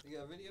 You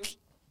got a video?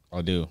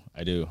 I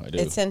do.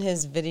 It's in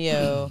his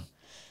video.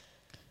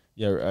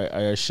 Yeah,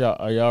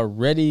 are y'all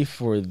ready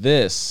for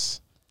this?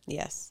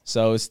 Yes.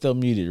 So it's still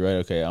muted, right?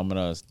 Okay, I'm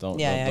gonna don't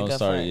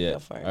start it yet. Go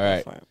for it. All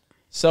right.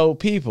 So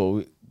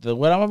people,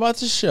 what I'm about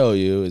to show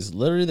you is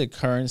literally the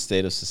current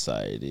state of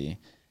society.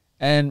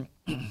 And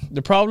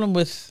the problem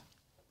with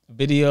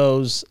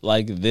videos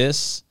like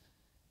this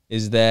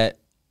is that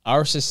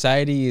our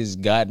society has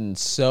gotten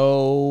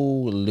so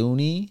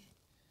loony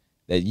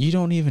that you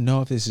don't even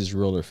know if this is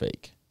real or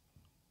fake.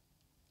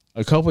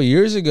 A couple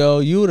years ago,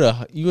 you would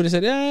have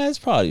said, "Yeah, it's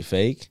probably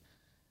fake."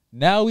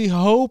 Now we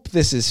hope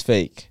this is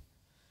fake.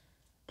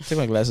 Take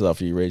my glasses off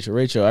for you, Rachel.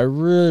 Rachel, I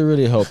really,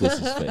 really hope this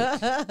is fake.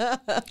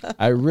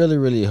 I really,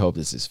 really hope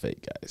this is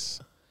fake,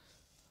 guys.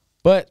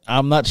 But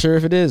I'm not sure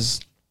if it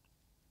is.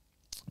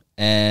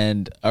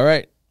 And all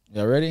right,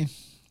 y'all ready?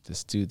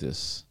 Let's do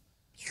this.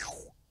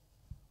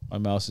 My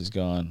mouse is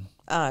gone.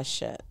 Oh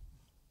shit!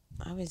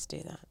 I always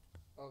do that.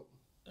 All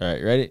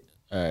right, ready?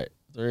 All right,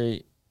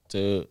 3,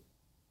 2,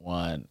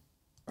 1.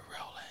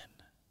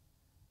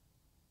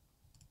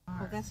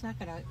 Oh, that's not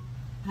gonna,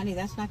 honey,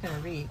 that's not gonna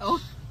read.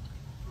 Oh,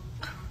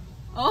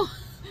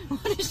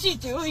 what is she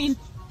doing?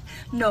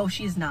 No,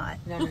 she's not.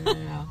 No.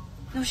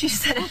 No, she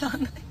said it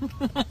on.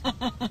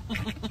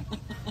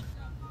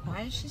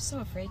 Why is she so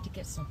afraid to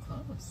get so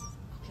close?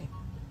 Okay,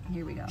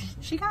 here we go.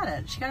 She got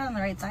it. She got it on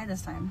the right side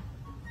this time.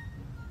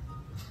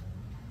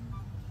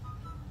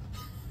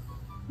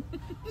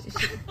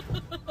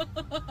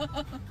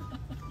 Oh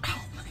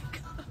my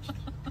gosh.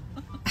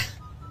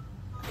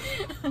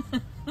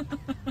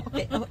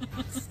 Okay,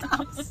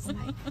 stop.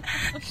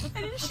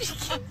 And she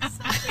keeps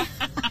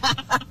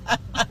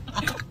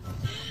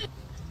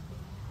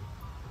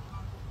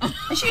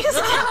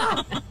She's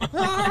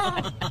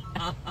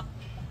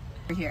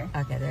here.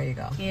 Okay, there you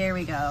go. Here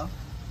we go.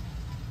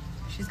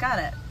 She's got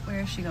it. Where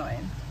is she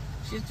going?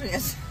 She's doing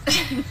this.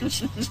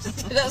 She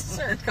just did a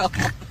circle.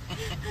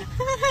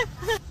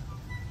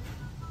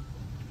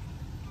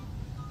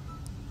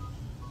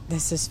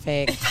 This is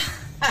fake.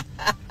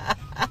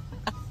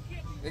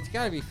 It's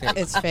gotta be fake.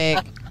 It's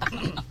fake.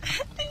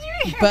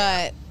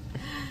 But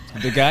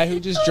the guy who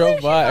just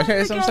drove by. Okay,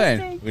 that's what I'm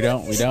saying. We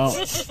don't.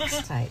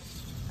 It's tight.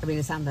 I mean,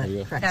 it's on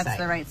the correct side. That's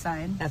the right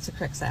side. That's the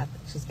correct side.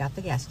 She's got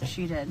the gas tank.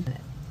 She did.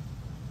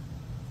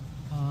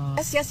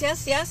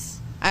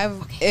 Yes.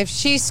 If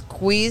she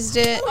squeezed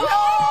it.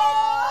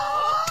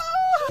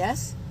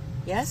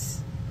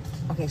 Yes.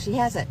 Okay, she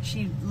has it.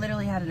 She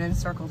literally had it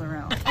encircled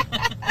around.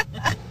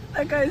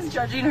 That guy's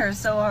judging her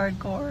so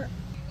hardcore.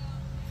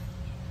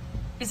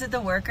 Is it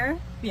the worker?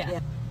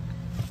 Yeah.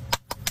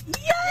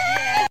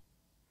 Yeah.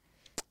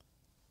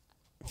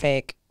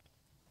 Fake.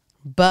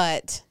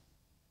 But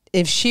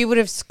if she would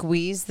have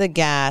squeezed the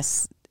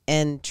gas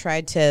and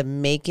tried to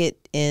make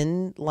it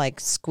in,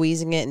 like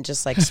squeezing it and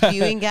just like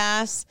spewing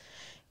gas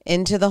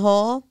into the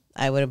hole,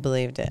 I would have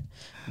believed it.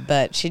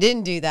 But she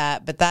didn't do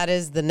that. But that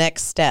is the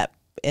next step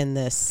in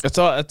this. That's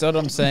all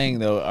I'm saying,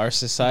 though. Our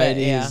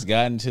society yeah. has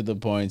gotten to the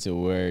point to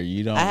where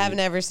you don't. I have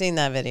never seen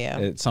that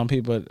video. Some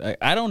people,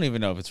 I don't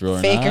even know if it's real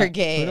or Fake not. or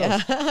gay.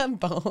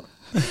 Both.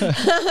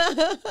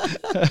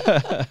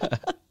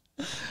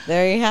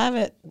 There you have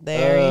it.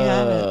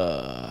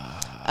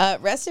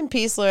 Rest in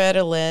peace,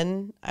 Loretta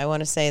Lynn. I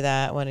want to say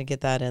that. I want to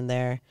get that in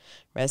there.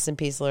 Rest in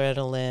peace,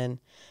 Loretta Lynn.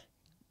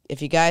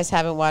 If you guys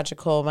haven't watched A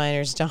Coal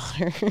Miner's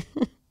Daughter,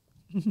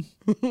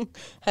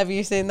 have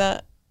you seen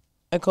that?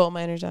 A Coal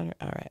Miner's Daughter?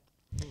 All right.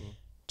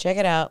 Check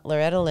it out.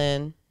 Loretta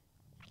Lynn.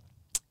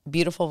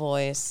 Beautiful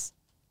voice.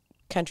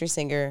 Country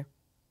singer.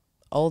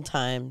 Old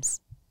times.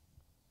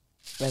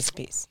 Rest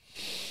in peace.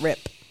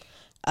 RIP.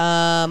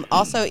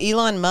 Also,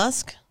 Elon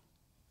Musk.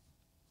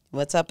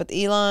 What's up with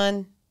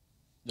Elon?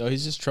 No,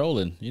 he's just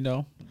trolling,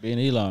 being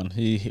Elon.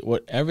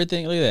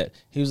 Everything, look at that.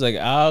 He was like,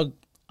 I'll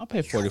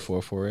pay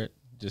 $44 for it.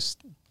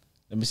 Just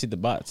let me see the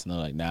bots. And they're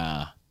like,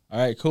 nah. All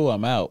right, cool,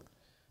 I'm out.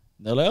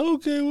 And they're like,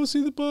 okay, we'll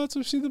see the bots,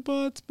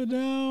 but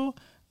now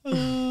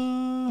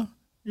we're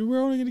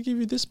only gonna give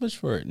you this much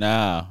for it.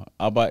 Nah,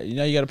 I'll buy. You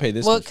got to pay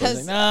this much for it.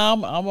 Like, nah,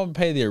 I'm gonna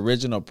pay the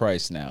original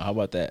price now. How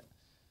about that?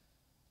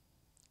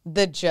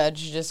 The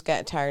judge just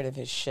got tired of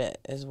his shit,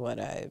 is what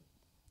I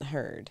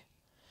heard.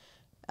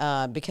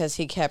 Because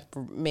he kept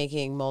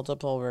making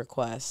multiple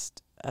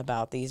requests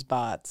about these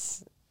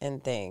bots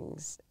and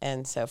things.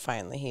 And so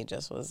finally he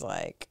just was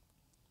like,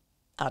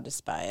 I'll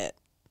just buy it.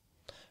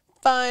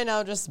 Fine,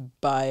 I'll just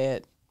buy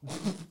it.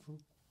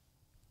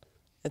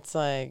 It's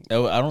like...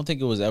 I don't think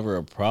it was ever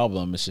a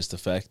problem. It's just the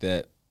fact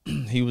that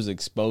he was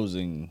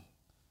exposing...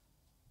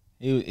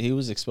 He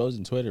was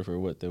exposing Twitter for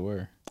what they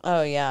were.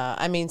 Oh, yeah.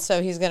 I mean,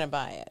 so he's going to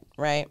buy it,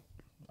 right?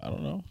 I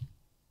don't know.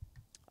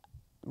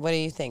 What do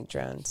you think,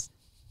 Drones?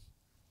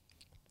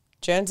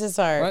 Drones is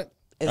our... What?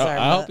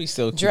 I hope he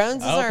still keeps...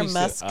 Drones is our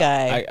Musk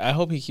guy. I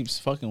hope he keeps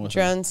fucking with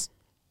Drones.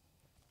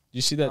 You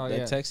see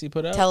that text he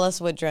put out? Tell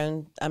us what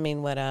Musk... I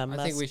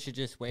think we should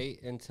just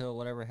wait until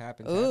whatever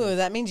happens. Ooh,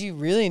 that means you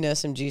really know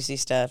some juicy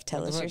stuff.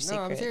 Tell us your secrets.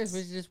 No, I'm serious.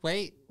 We should just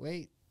wait.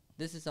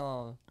 This is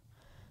all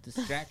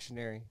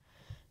distractionary.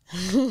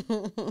 How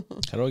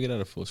do I get out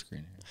of full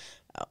screen here?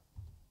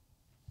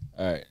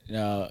 All right.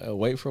 Now,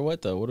 wait for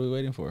what, though? What are we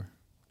waiting for?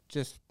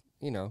 Just,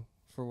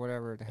 for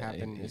whatever to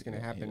happen is going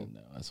to happen.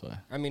 No, that's why.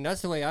 I mean,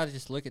 that's the way I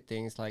just look at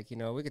things. Like, you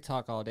know, we could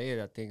talk all day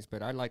about things,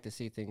 but I'd like to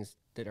see things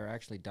that are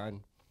actually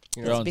done.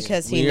 You know, it's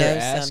because he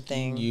knows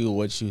something. You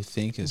what you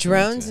think is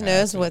Drones going to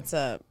knows happen. what's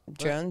up.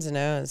 Drones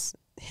knows.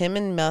 Him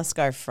and Musk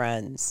are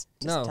friends.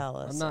 Just tell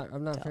us.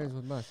 I'm not friends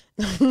with Musk.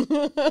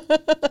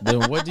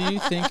 Then what do you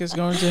think is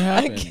going to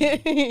happen? I'm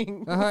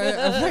kidding.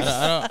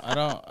 I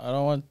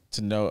don't want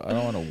to know. I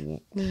don't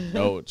want to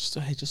know.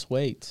 Just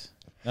wait.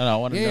 No, I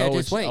want to know.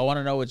 I want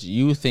to know what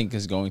you think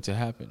is going to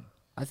happen.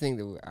 I think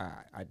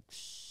that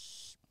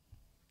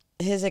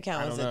his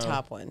account was the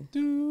top one.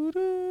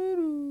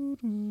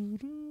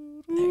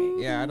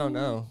 Yeah, I don't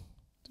know.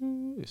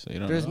 So you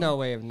don't There's know? no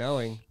way of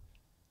knowing.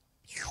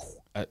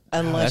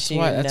 Unless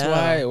that's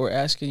why we're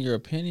asking your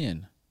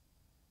opinion.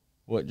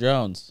 What,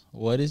 Jones?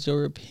 What is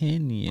your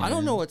opinion? I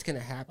don't know what's gonna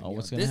happen.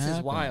 This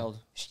is wild.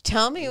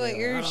 Tell me what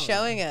you're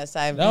showing us.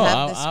 I have No,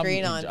 the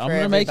screen on. I'm for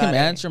gonna make him everybody.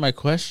 answer my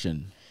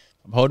question.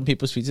 I'm holding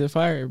people's feet to the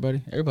fire.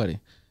 Everybody.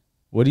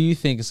 What do you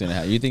think is gonna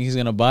happen? You think he's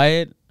gonna buy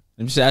it?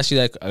 Let me just ask you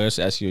that. I'll just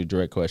ask you a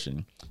direct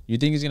question. You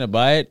think he's gonna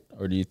buy it,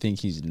 or do you think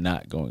he's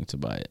not going to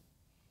buy it?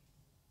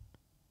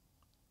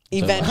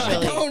 Eventually.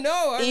 I don't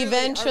know. I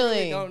Eventually.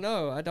 really don't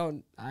know.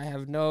 I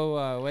have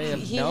no way of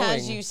He knowing.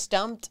 has you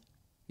stumped.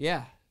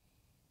 Yeah.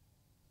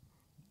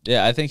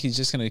 Yeah, I think he's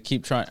just gonna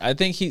keep trying. I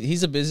think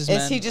he's a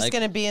businessman. Is he just like,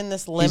 going to be in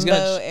this he's limbo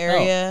gonna-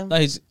 area? No,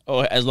 he's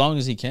as long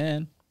as he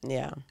can.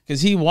 Yeah.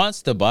 Because he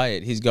wants to buy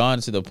it. He's gone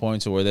to the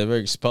point to where they're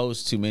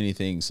exposed to many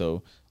things.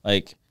 So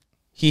like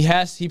he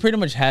pretty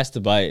much has to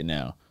buy it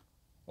now,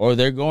 or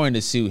they're going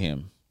to sue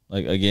him.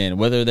 Like again,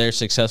 whether they're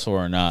successful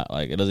or not,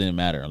 like it doesn't even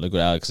matter. Look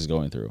what Alex is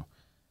going through.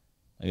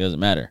 Like, it doesn't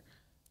matter.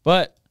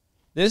 But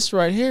this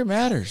right here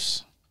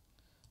matters.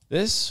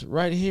 This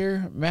right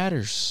here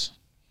matters.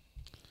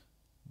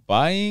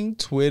 Buying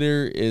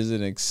Twitter is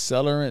an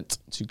accelerant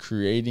to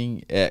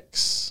creating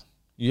X.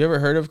 You ever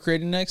heard of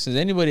creating X? Has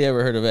anybody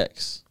ever heard of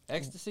X?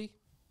 Ecstasy?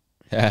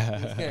 He's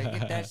gonna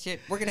get that shit.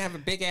 We're gonna have a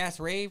big ass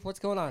rave. What's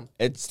going on?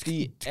 It's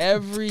the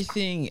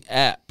everything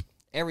app.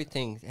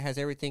 Everything. It has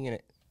everything in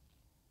it.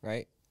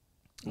 Right?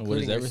 What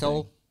Including is your everything?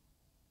 soul.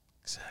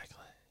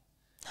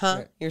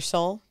 Huh? Your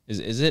soul?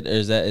 Is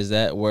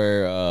that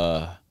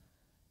where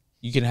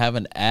you can have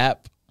an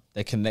app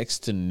that connects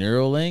to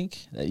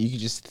Neuralink that you can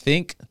just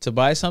think to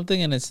buy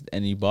something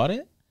and you bought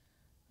it?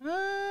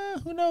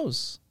 Who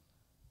knows?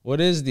 What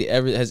is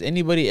has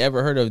anybody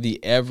ever heard of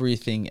the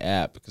Everything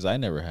app? Because I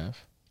never have.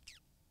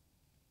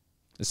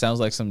 It sounds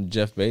like some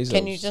Jeff Bezos.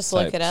 Can you just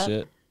look type it up?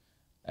 Shit.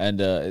 And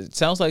it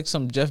sounds like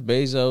some Jeff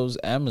Bezos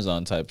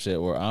Amazon type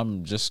shit where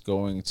I'm just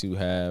going to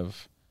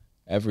have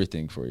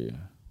everything for you.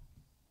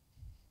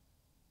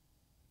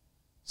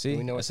 See,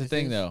 we know that's what the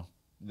thing, this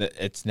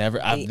is? though.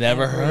 I've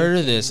never heard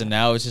of this, and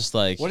now it's just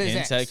like What is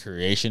hindsight X?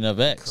 creation of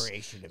X,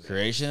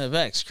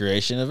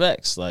 creation of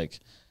X. Like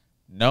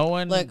no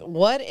one. Look,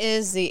 what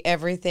is the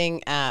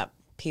everything app?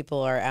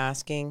 People are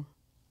asking.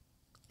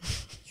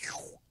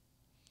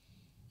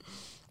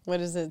 What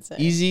does it say?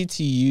 Easy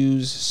to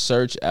use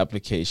search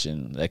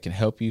application that can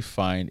help you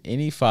find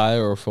any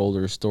file or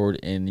folder stored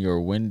in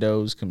your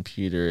Windows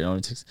computer. It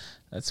only takes.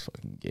 That's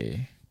fucking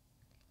gay.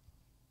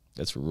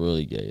 That's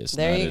really gay. It's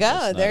There not- you it's go.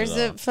 not There's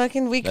at all. a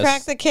fucking. We That's-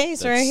 cracked the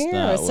case right that's here.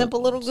 not A what-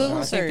 simple little so Google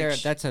I think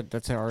search.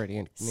 that's already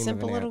a name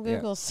Simple of an little app, yeah.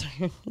 Google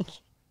search.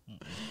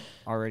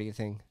 Already a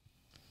thing.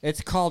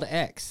 It's called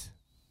X.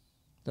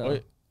 Oh,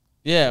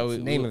 yeah, That's the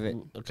name of it.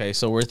 Okay,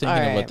 so we're thinking All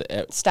about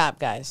right. the. Stop,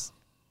 guys.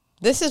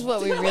 This is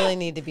what we really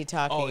need to be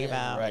talking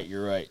about. Right,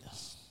 you're right.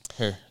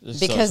 Here,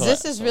 Because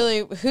this is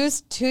really who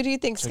do you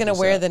think's Check going to this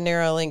wear out. the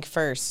Neuralink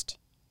first?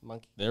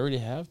 Monkey. They already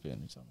have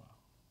been.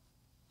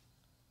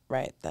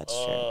 Right, that's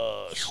true.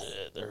 Oh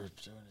shit! They're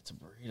doing it to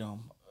breed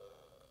them.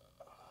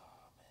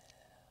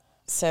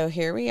 So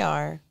here we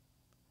are.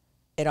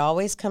 It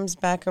always comes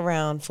back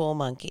around full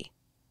monkey.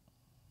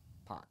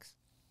 Pox.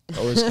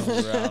 Always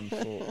comes around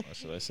full. Or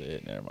should I say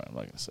it? Never mind. I'm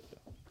not gonna say it.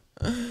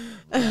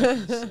 I'm not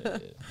gonna say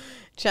it.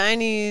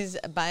 Chinese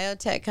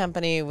biotech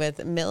company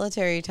with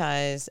military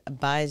ties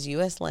buys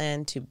U.S.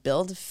 land to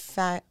build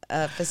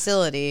a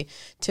facility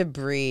to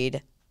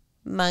breed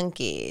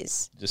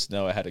monkeys. Just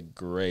know I had a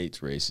great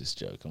racist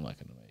joke. I'm not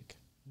gonna make.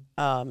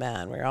 Oh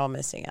man, we're all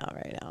missing out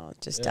right now.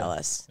 Just tell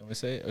us. Let me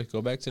say it.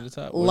 Go back to the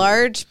top. What is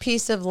Large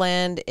piece of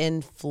land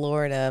in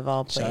Florida, of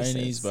all it? places.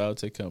 Chinese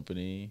biotech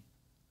company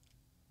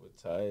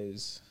with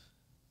ties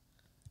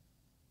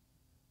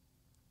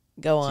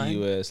Go to on.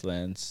 U.S.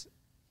 lands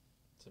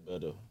to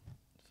build a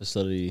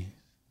facility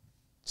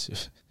to.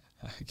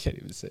 I can't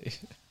even say it.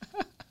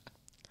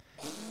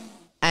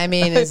 I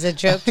mean, is the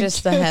joke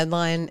just the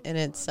headline in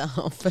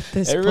itself at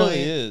this It point?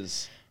 really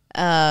is.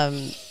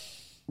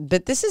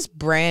 But this is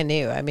brand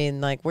new. I mean,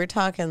 like we're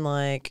talking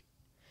like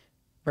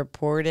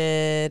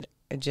reported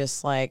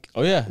just like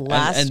Oh yeah,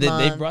 last and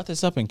month. they brought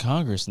this up in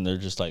Congress, and they're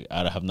just like,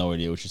 I have no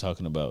idea what you're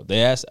talking about.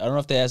 They asked, I don't know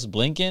if they asked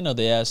Blinken or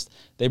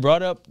they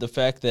brought up the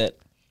fact that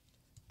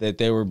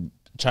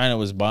China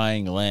was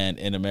buying land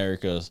in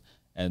America,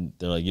 and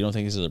they're like, you don't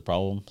think this is a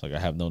problem? Like, I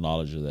have no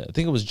knowledge of that. I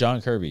think it was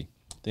John Kirby.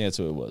 I think that's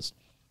who it was.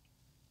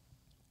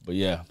 But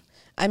yeah.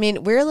 I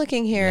mean, we're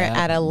looking here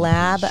at a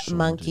lab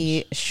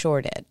monkey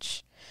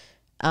shortage.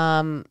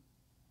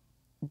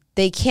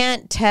 They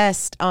can't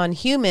test on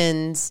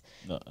humans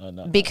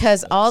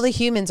because all the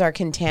humans are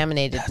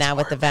contaminated now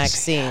with the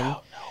vaccine.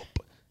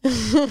 We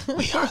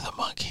are the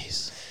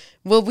monkeys.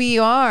 Well, we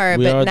are,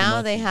 We but are the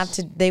now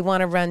they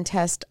want to run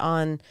tests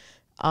on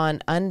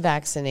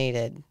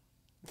unvaccinated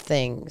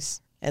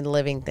things and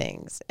living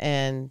things,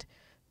 and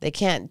they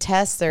can't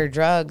test their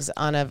drugs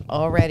on an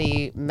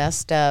already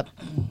messed up,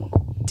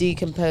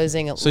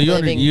 decomposing So you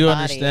living you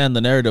body. understand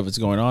the narrative that's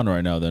going on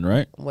right now, then,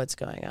 right? What's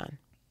going on?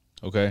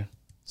 Okay.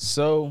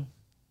 So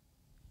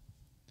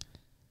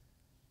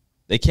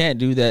they can't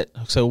do that.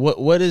 So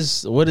what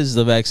is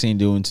the vaccine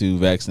doing to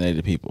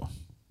vaccinated people?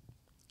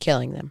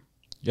 Killing them.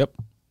 Yep.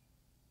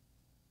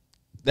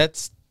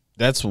 That's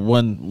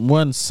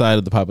one side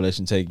of the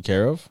population taken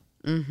care of.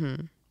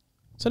 Mm-hmm.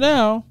 So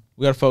now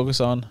we got to focus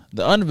on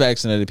the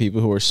unvaccinated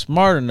people who are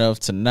smart enough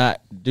to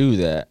not do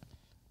that.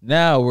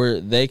 Now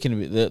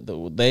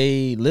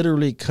they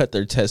literally cut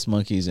their test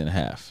monkeys in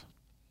half.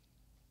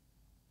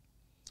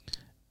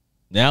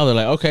 Now they're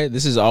like, okay,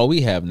 this is all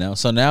we have now.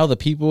 So now the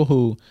people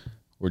who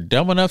were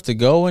dumb enough to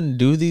go and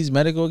do these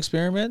medical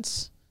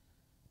experiments,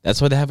 that's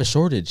why they have a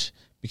shortage.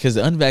 Because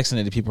the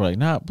unvaccinated people are like,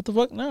 nah, what the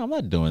fuck? No, I'm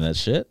not doing that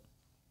shit.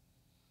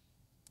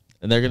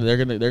 And they're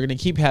gonna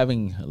keep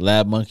having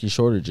lab monkey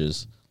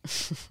shortages.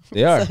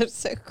 They are.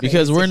 So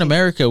because we're in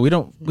America. We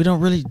don't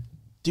really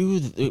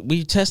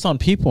we test on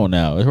people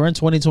now. We're in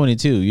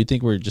 2022. You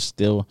think we're just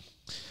still?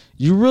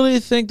 You really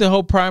think the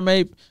whole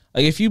primate?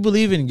 Like, if you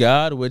believe in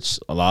God, which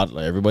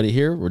everybody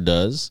here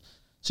does,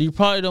 so you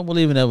probably don't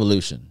believe in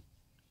evolution.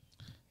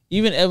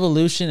 Even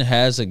evolution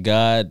has a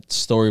God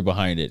story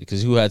behind it,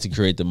 because who had to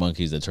create the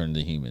monkeys that turned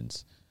into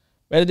humans?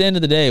 But at the end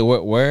of the day,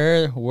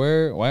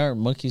 why aren't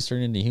monkeys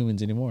turning into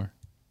humans anymore?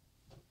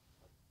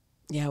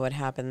 Yeah, what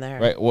happened there?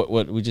 Right?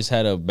 What we just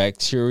had a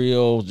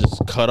bacterial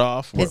just cut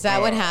off. Is that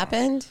what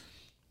happened?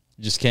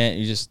 You just can't.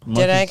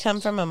 Did I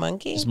come from a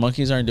monkey? Just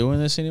monkeys aren't doing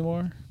this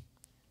anymore.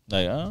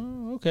 Like,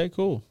 oh, okay,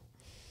 cool.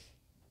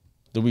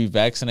 Do we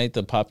vaccinate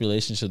the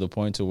population to the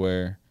point to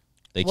where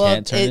they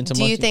can't turn into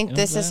monkeys? Do you think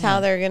this is how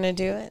they're going to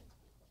do it?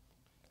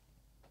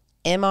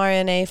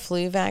 mRNA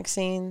flu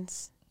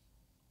vaccines?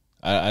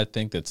 I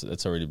think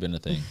that's already been a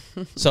thing.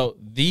 So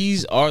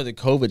these are the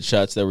COVID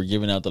shots that were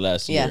given out the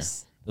last year.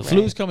 Yes. The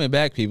flu's coming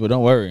back, people.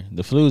 Don't worry.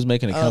 The flu's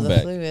making a comeback.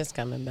 The flu is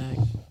coming back.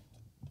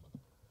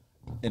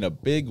 In a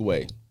big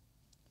way.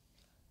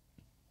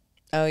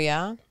 Oh,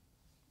 yeah?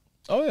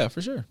 Oh, yeah,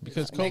 for sure.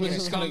 Because Making COVID it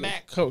is come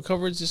back.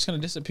 COVID's just going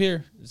to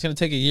disappear. It's going to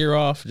take a year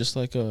off, just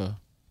like oh,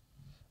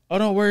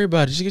 don't worry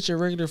about it. Just get your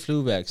regular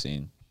flu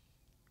vaccine.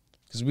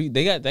 Because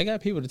they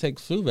got people to take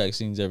flu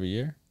vaccines every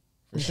year,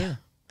 for sure.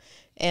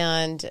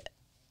 And,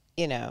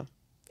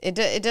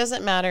 it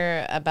doesn't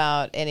matter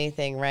about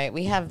anything, right?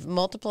 We have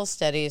multiple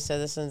studies. So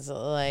this one's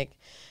like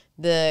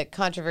the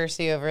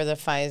controversy over the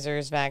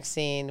Pfizer's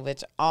vaccine,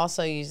 which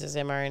also uses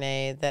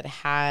mRNA, that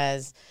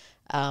has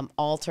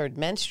altered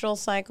menstrual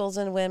cycles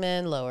in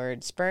women,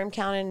 lowered sperm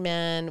count in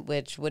men,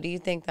 which, what do you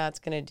think that's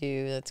going to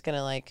do? That's going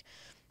to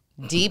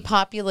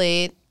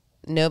depopulate.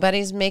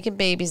 Nobody's making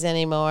babies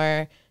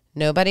anymore.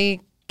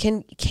 Nobody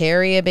can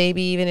carry a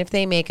baby even if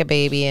they make a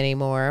baby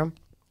anymore.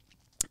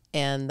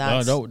 And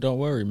that's don't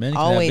worry. Men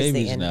can always have the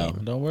babies end now.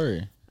 game. Don't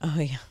worry. Oh,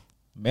 yeah.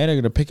 Men are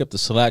going to pick up the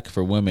slack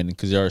for women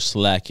because they are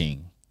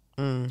slacking.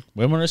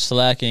 Women are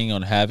slacking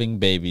on having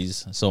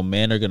babies, so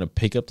men are going to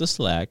pick up the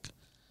slack.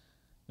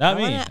 Not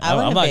me.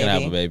 I'm not going to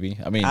have a baby.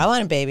 I mean, I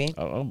want a baby.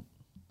 I'll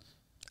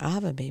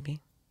have a baby.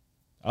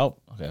 Oh,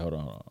 okay. Hold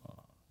on.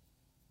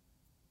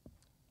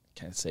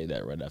 Can't say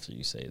that right after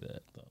you say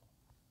that, though.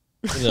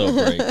 A little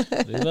break.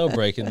 A little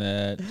break in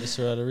that. Just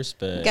out of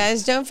respect.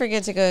 Guys, don't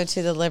forget to go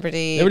to the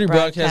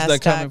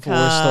LibertyBroadcast.com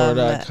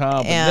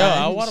 /store.com. But no,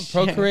 I want to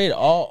procreate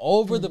all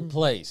over the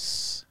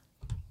place.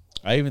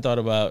 I even thought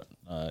about.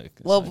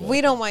 Well,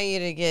 we don't want you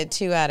to get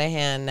too out of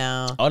hand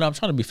now. Oh, no, I'm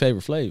trying to be Flavor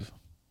Flav.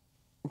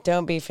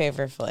 Don't be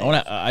Flavor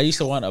Flav. I used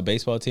to want a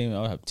baseball team.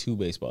 I would have two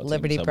baseball teams.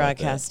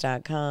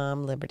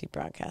 LibertyBroadcast.com.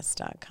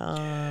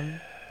 LibertyBroadcast.com.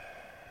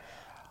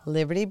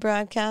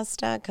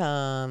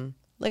 LibertyBroadcast.com.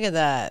 Look at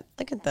that.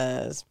 Look at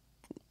those.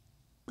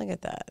 Look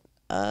at that.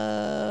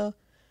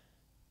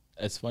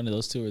 It's funny.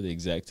 Those two are the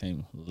exact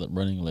same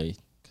running late.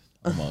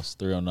 Almost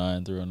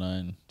 309,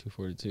 309,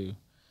 242.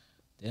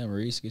 Damn,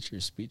 Maurice, get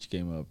your speech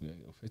game up. You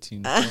gotta go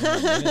 15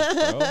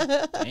 minutes, bro.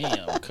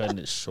 Damn, I'm cutting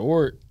it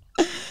short.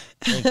 I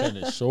ain't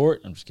cutting it short.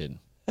 I'm just kidding.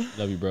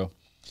 Love you, bro.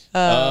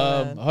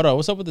 Hold on.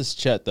 What's up with this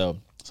chat, though?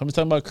 Someone's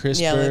talking about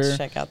CRISPR. Yeah, let's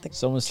check out the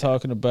Someone's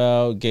talking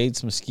about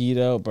Gates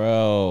mosquito.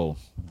 Bro,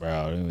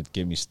 don't even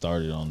get me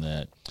started on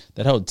that.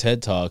 That whole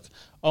TED Talk.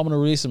 Oh, I'm going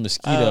to release some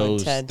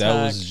mosquitoes. TED that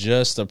Talk. was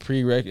just a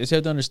prerequisite. You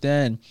have to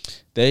understand,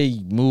 they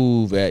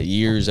move at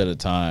years at a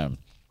time.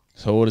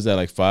 So what is that,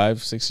 like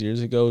 5-6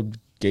 years ago?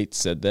 Gates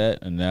said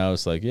that, and now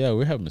it's like, yeah,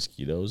 we have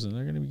mosquitoes, and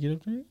they're going to get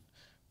up there.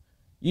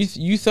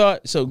 You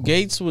thought, so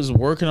Gates was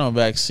working on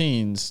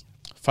vaccines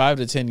 5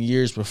 to 10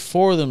 years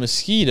before the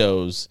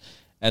mosquitoes,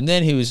 and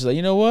then he was like,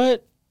 you know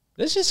what?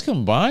 let's just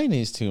combine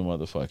these two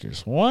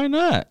motherfuckers. Why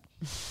not?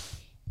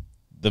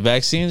 The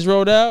vaccines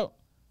rolled out.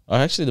 Or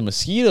actually, the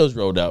mosquitoes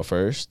rolled out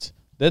first.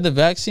 Then the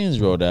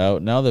vaccines rolled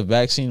out. Now the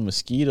vaccine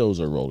mosquitoes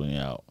are rolling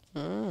out.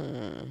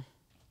 Are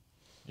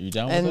you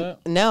down with that?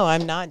 No,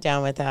 I'm not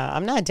down with that.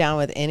 I'm not down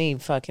with any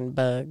fucking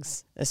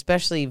bugs,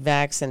 especially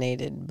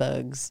vaccinated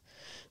bugs.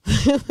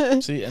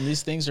 See, and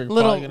these things are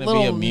probably going to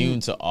be immune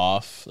to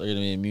off. They're going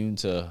to be immune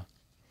to,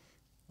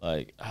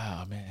 like,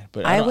 oh man.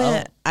 But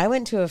I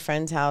went to a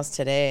friend's house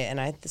today, and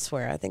I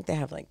swear I think they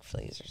have like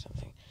fleas or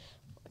something,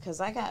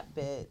 because I got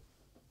bit.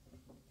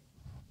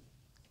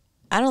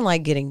 I don't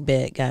like getting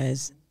bit,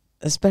 guys,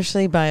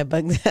 especially by a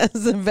bug that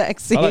has a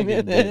vaccine. I like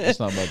getting bit. It's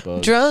not about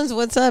bugs. Drones,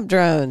 what's up,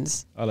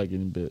 drones? I like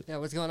getting bit. Yeah,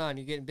 what's going on?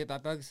 You getting bit by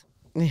bugs?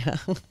 Yeah.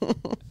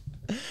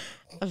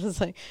 I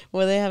was like,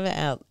 well, they have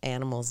out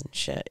animals and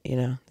shit, you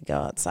know. They go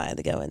outside,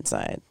 they go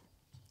inside.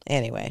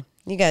 Anyway,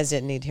 you guys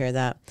didn't need to hear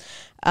that.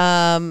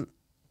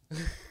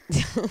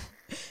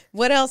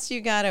 What else you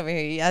got over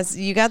here? Yes,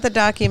 you got the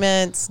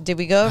documents. Did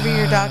we go over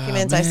your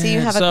documents? I see you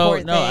have a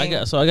court thing. I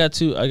got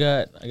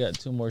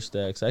two more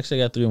stacks.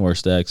 Actually, I got 3 more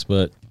stacks,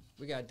 but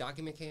we got a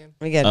document cam.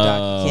 We got a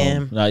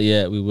document cam. Not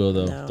yet. We will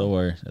though. No. Don't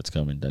worry. That's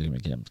coming.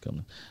 Document cam's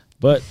coming.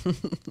 But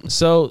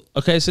so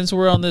okay, since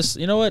we're on this,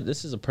 you know what?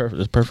 This is a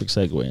perfect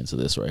segue into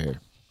this right here.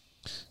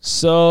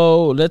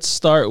 So let's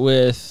start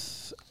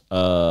with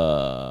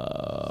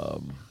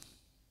all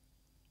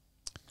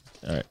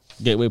right,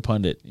 Gateway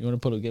Pundit. You want to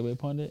put up Gateway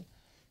Pundit?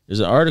 There's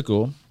an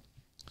article,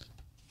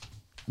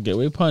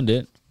 Gateway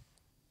Pundit.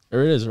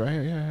 There it is, right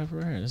here. Yeah, I have it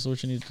right here. This is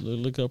what you need to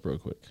look up real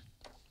quick.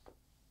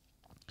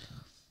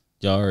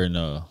 Y'all are in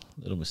a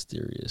little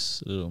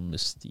mysterious, little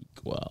mystique.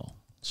 Wow,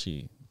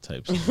 she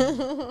types.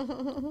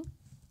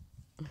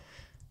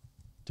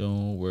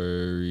 Don't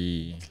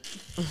worry,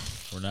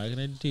 we're not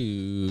gonna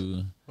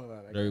do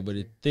what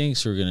everybody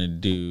thinks we're gonna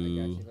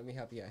do. Let me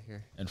help you out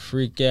here. And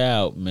freak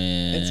out,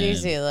 man. It's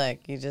easy.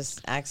 Look, you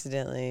just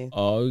accidentally.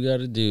 All we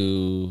gotta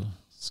do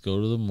is go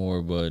to the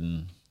more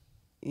button.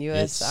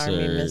 U.S.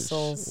 Army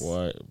missiles.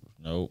 What?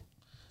 Nope.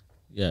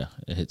 Yeah,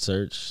 hit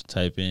search.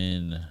 Type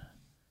in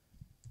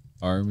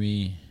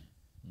Army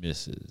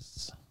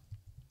misses.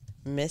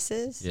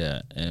 Misses?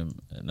 Yeah, and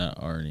not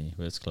Arnie,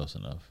 but it's close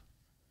enough.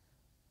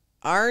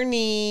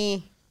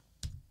 Arnie.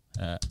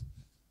 All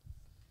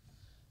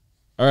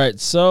right,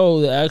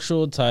 so the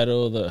actual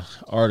title of the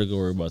article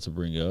we're about to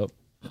bring up.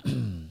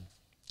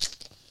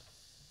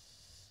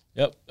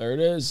 Yep, there it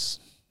is.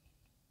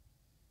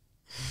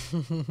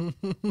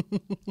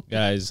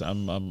 Guys, I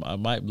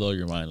might blow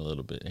your mind a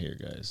little bit here,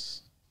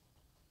 guys.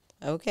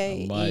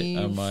 Okay.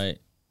 I might.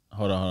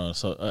 Hold on.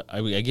 So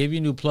I gave you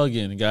a new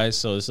plugin, guys.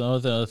 So it's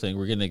another thing.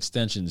 We're getting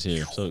extensions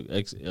here. So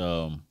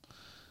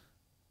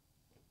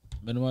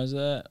minimize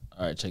that.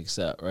 All right, check this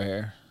out right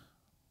here.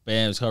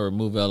 Bam, it's called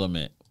Remove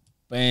Element.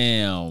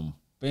 Bam,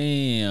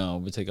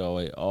 bam. We take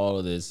away all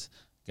of this,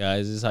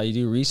 guys. This is how you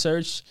do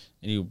research,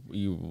 and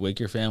you wake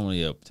your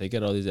family up. Take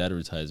out all these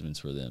advertisements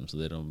for them, so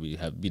they don't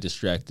be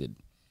distracted.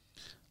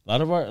 A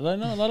lot of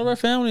our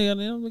family,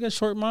 we got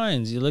short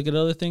minds. You look at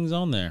other things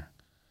on there.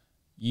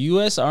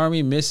 U.S.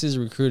 Army misses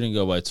recruiting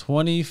goal by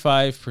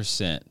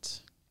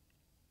 25%.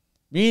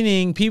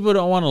 Meaning people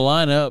don't want to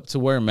line up to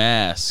wear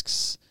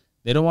masks.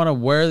 They don't want to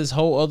wear this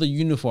whole other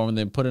uniform and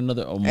then put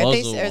another muzzle on their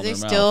mouth. Are they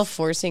still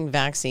forcing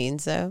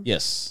vaccines, though?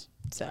 Yes.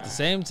 So. At the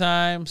same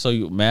time, so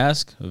you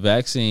mask,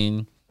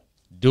 vaccine,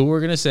 do what we're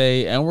going to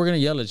say, and we're going to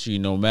yell at you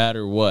no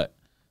matter what.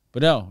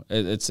 But no,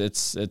 it's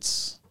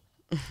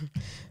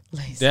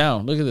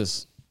down. Look at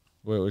this.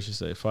 What should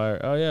say? Fire.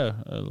 Oh, yeah.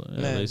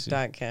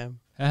 .com.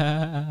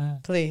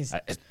 Please.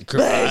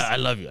 I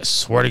love you. I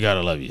swear to God,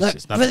 I love you. Look,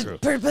 it's not true.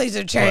 Pretty please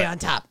with the cherry on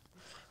top.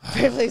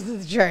 Pretty please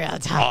with the cherry on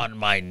top. On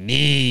my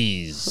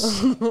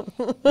knees.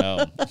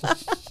 No.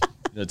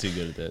 Not too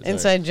good at that. Sorry.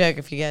 Inside joke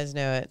if you guys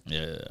know it.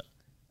 Yeah.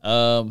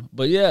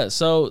 But yeah,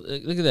 so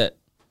look at that.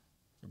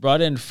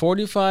 Brought in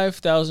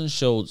 45,000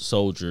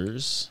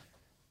 soldiers.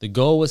 The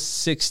goal was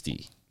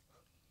 60.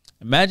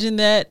 Imagine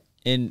that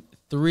in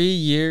 3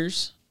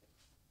 years.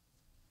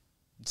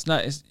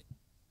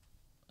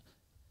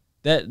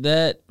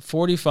 That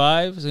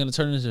 45 is going to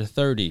turn into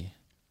 30.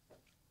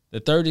 The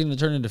 30 is going to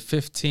turn into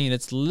 15.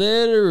 It's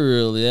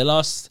literally, they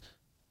lost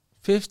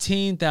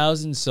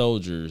 15,000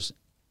 soldiers.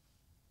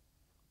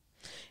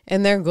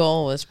 And their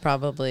goal was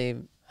probably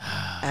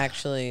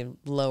actually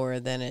lower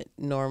than it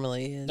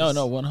normally is. No,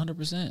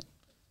 100%.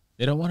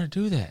 They don't want to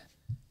do that.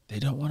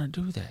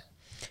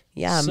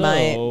 Yeah,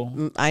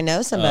 so, I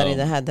know somebody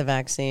that had the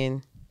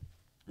vaccine.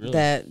 Really?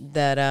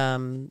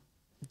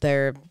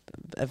 They're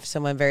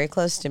someone very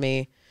close to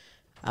me.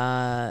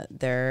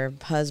 Their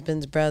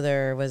husband's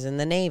brother was in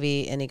the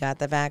Navy and he got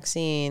the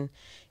vaccine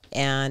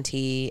and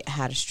he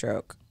had a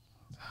stroke.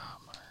 Oh,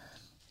 man.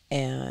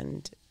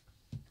 And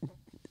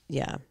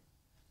yeah,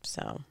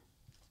 so.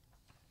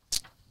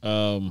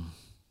 And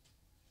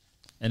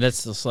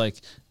that's just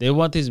like, they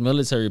want these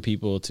military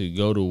people to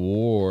go to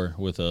war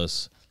with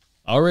us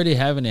already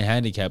having a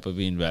handicap of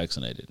being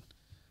vaccinated.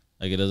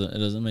 Like it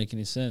doesn't make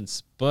any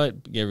sense. But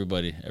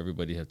everybody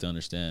have to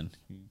understand.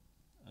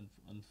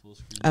 Full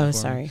screen Oh,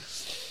 sorry.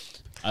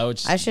 I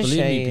should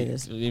show you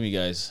this. Believe me,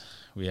 guys,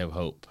 we have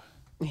hope.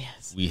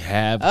 Yes. We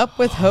have Up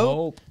with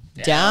hope,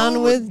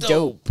 down with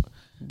dope.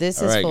 This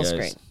is full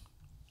screen.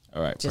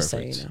 All right, Just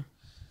perfect. so you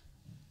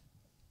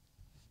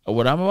know.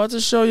 What I'm about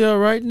to show you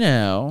right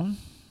now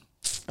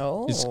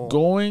Oh. is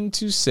going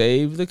to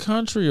save the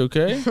country,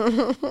 okay?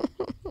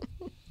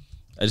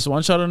 I just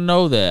want y'all to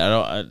know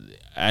that.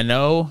 I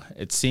know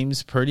it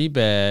seems pretty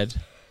bad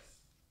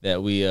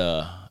that we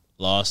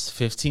lost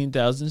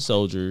 15,000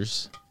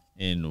 soldiers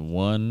in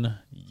one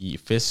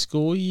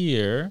fiscal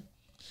year.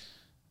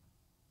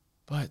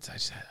 But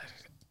guys,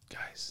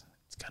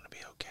 it's going to be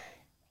okay.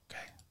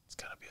 Okay? It's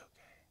going to be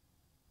okay.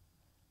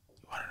 You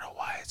want to know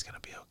why it's going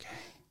to be okay?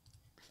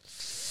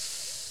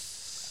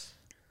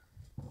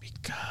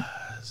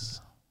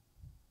 Because,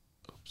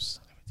 oops,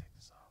 let me take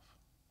this off.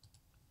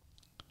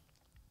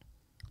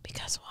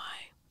 Because why?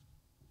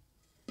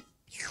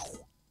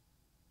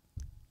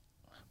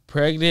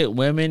 Pregnant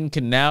women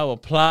can now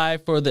apply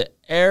for the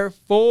Air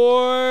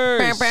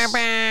Force. I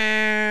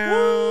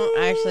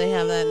actually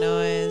have that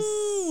noise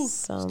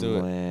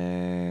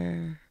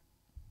somewhere.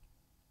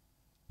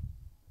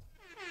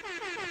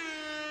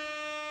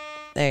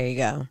 There you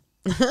go.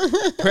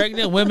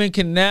 Pregnant women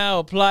can now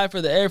apply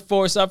for the Air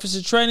Force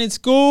Officer Training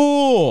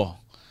School.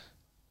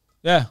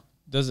 Yeah.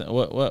 Doesn't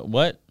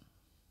what?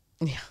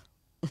 Yeah.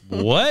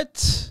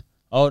 What?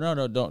 Oh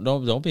no,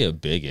 don't be a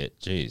bigot.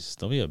 Jeez,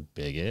 don't be a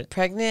bigot.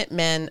 Pregnant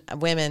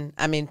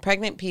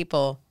pregnant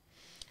people.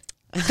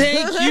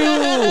 Thank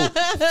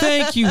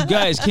you,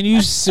 guys.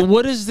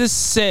 What does this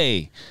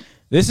say?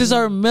 This is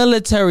our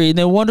military, and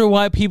they wonder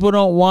why people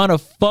don't want to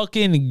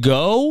fucking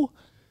go?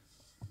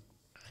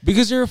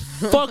 Because you're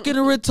fucking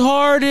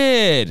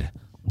retarded.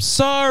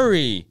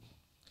 Sorry.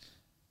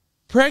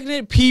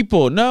 Pregnant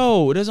people.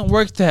 No, it doesn't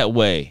work that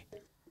way.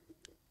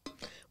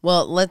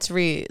 Well, let's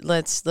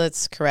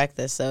correct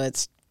this. So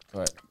it's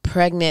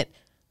pregnant,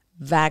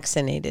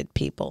 vaccinated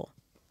people.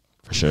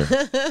 For sure.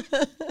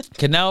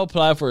 Can now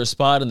apply for a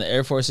spot in the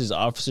Air Force's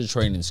Officer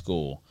Training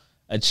School.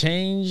 A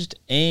change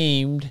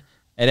aimed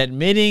at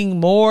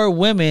admitting more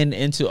women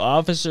into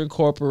officer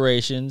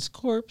corporations.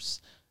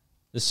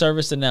 The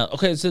service announced.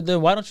 Okay, so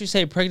then why don't you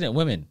say pregnant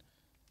women?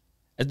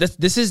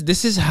 This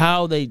is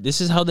how they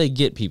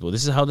get people.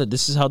 This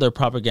is how their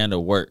propaganda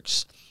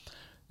works.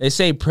 They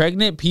say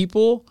pregnant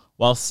people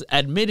while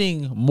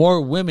admitting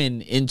more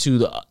women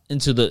into it.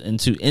 It's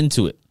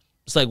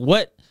like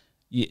what?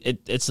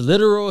 It's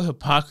literal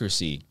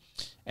hypocrisy,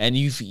 and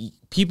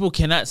people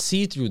cannot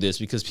see through this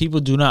because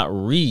people do not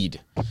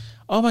read.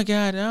 Oh my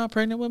God!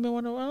 Pregnant women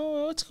want to.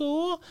 Oh, it's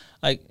cool.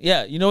 Like,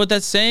 yeah, you know what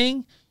that's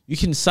saying? You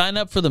can sign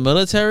up for the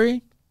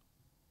military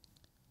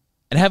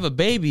and have a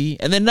baby,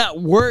 and then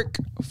not work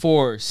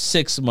for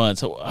 6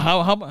 months.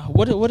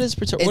 What is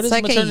maternity It's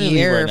like leave a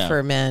year right now?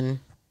 for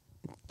men.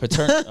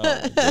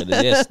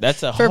 Yes,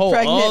 that's a whole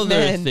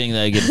other thing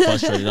that I get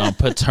frustrated on.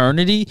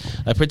 Paternity,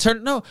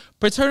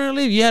 paternity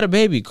leave. You had a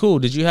baby, cool.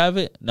 Did you have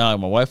it? No,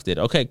 my wife did.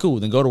 Okay, cool.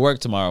 Then go to work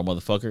tomorrow,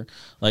 motherfucker.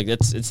 Like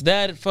it's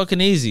that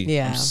fucking easy.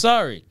 Yeah. I'm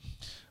sorry,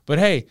 but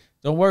hey,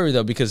 don't worry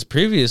though, because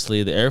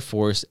previously the Air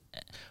Force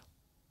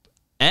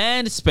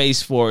and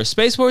Space Force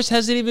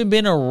hasn't even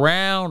been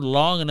around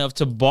long enough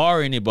to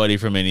bar anybody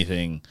from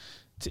anything,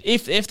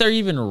 if they're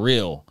even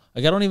real.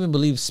 Like, I don't even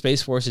believe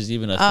Space Force is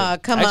even a thing.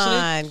 Come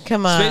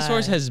on. Space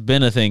Force has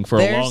been a thing for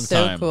a long time.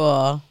 They're so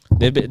cool.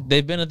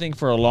 They've been a thing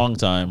for a long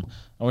time.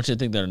 I want you to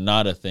think they're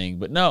not a thing,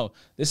 but no,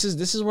 this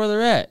is where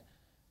they're at.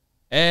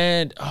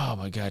 And oh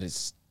my God,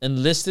 it's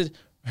enlisted.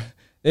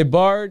 They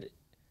barred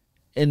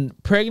and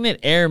pregnant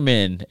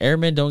airmen.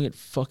 Airmen don't get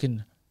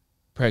fucking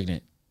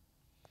pregnant.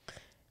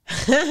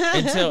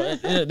 Until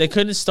they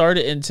couldn't start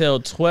it until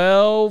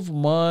 12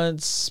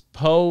 months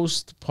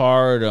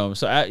postpartum.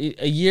 So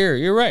a year.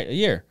 You're right, a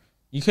year.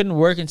 You couldn't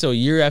work until a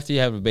year after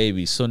you have a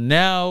baby. So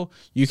now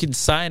you can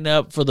sign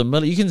up for the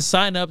military. You can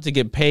sign up to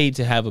get paid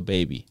to have a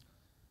baby.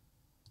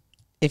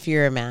 If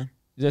you're a man.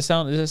 Does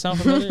that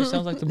sound familiar? It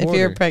sounds like the border. If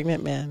you're a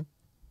pregnant man.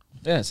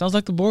 Yeah, it sounds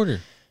like the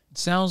border. It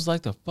sounds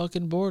like the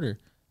fucking border.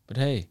 But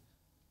hey,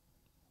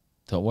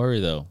 don't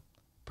worry though.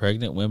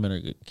 Pregnant women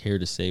are here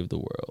to save the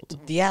world.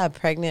 Yeah,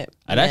 pregnant.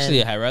 I'd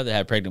rather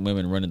have pregnant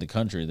women running the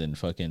country than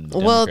fucking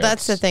Democrats. Well,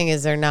 that's the thing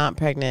is they're not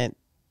pregnant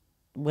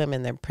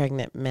women. They're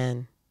pregnant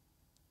men.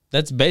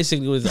 That's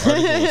basically what the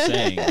article is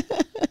saying.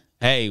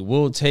 Hey,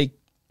 we'll take.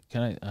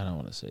 I don't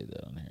want to say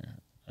that on here.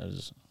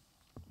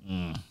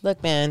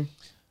 Look, man.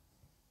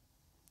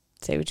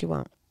 Say what you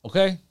want.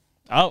 Okay.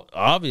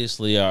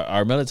 Obviously,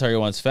 our military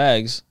wants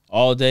fags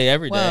all day,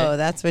 every day. Whoa,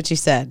 that's what you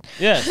said.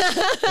 Yeah,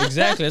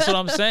 exactly. That's what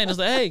I'm saying. It's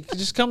like, hey,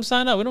 just come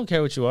sign up. We don't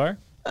care what you are.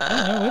 We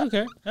don't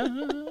care.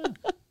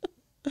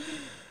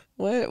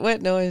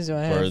 What noise do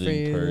I have for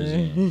you?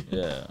 Persian.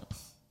 Yeah.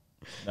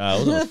 Nah,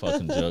 it was a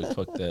fucking joke.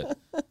 Fuck that.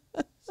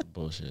 Some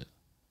bullshit.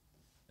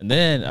 And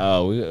then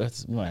we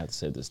might have to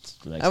save this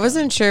for next I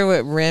wasn't sure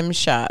what rim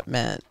shot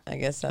meant. I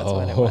guess that's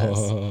what it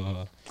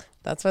was.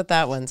 That's what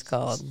that one's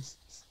called.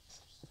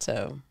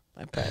 so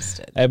I pressed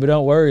it. Hey, but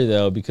don't worry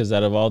though, because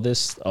out of all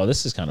this,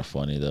 this is kind of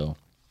funny though.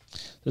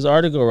 There's an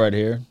article right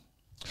here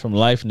from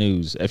Life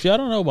News. If y'all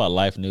don't know about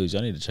Life News,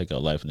 y'all need to check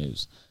out Life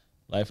News.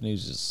 Life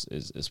News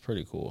is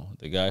pretty cool.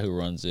 The guy who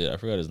runs it, I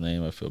forgot his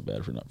name. I feel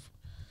bad for not.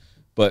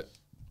 But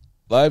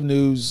Live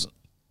News,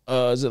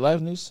 is it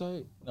Live News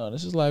site? No,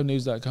 this is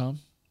livenews.com.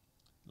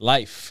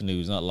 Life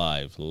News, not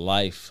live.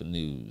 Life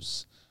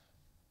News.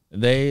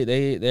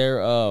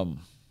 They're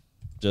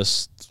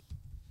just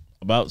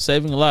about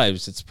saving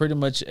lives. It's pretty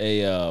much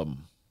a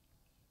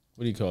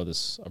what do you call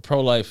this? A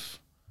pro-life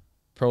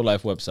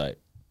website.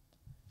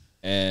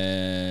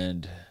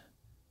 And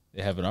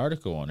they have an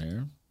article on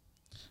here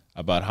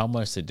about how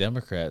much the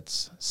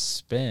Democrats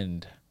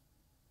spend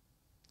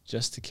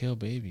just to kill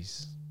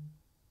babies.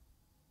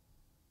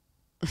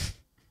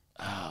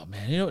 Oh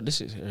man, you know what? This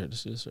is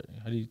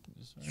how do you?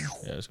 Yeah,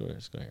 let's go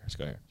here.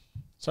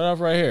 Start off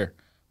right here.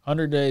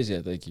 100 days.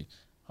 Yeah, thank you.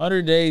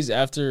 100 days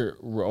after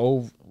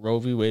Roe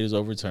v. Wade is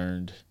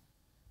overturned,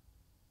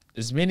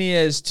 as many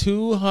as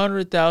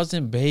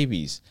 200,000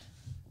 babies.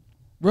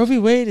 Roe v.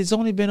 Wade has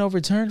only been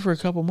overturned for a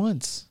couple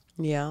months.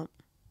 Yeah.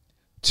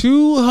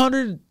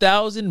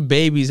 200,000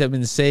 babies have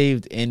been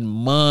saved in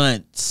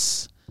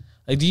months.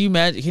 Like,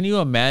 can you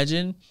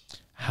imagine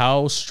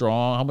how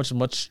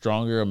much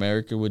stronger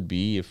America would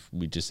be if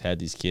we just had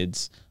these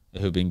kids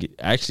who have been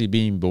actually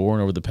being born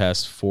over the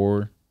past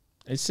 10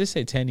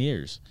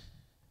 years.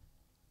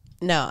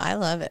 No, I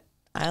love it.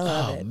 I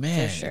love it.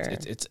 Man, for sure.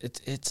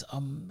 It's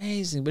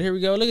amazing. But here we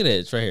go. Look at it.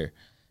 It's right here.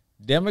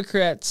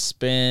 Democrats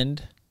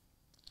spend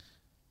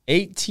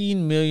 $18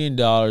 million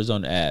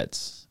on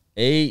ads.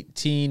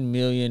 $18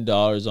 million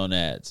on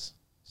ads.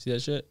 See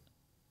that shit?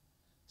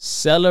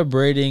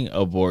 Celebrating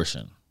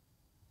abortion.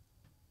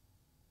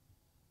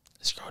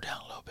 Scroll down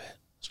a little bit.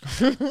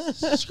 Scroll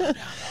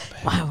down a little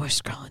bit. While we're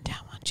scrolling down,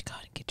 why don't you go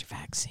ahead and get your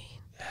vaccine?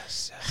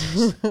 Yes.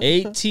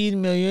 $18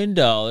 million,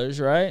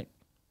 right?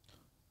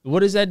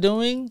 What is that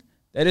doing?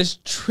 That is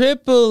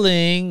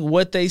tripling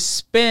what they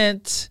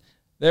spent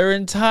their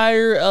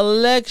entire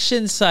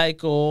election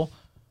cycle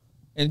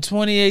in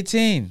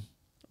 2018.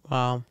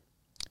 Wow.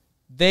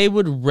 They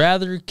would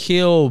rather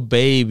kill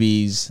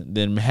babies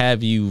than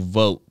have you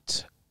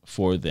vote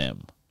for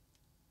them.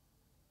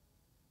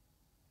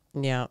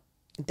 Yeah.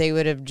 They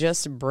would have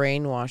just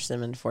brainwashed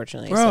them,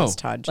 unfortunately, Bro, says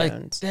Todd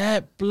Jones.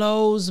 That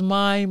blows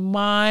my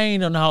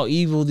mind on how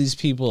evil these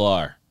people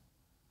are.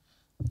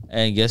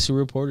 And guess who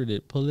reported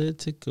it?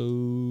 Politico.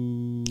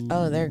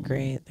 Oh, they're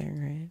great. They're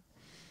great.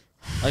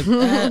 Like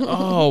that.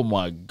 Oh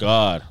my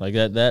God. Like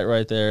that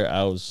right there.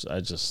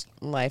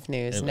 Life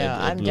News.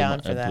 I'm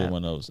down for that. Blew my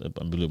nose. It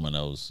blew my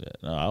nose. Yeah.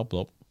 No, I'll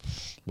blew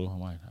my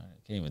mind. I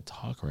can't even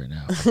talk right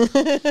now.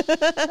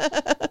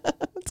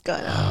 What's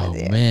going on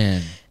with you? Oh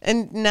man.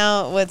 And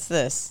now what's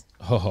this?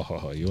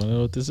 Oh, you want to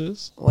know what this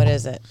is? What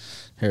is it?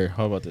 Here,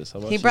 how about this?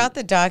 He brought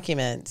the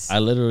documents. I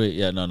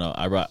literally,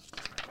 I brought.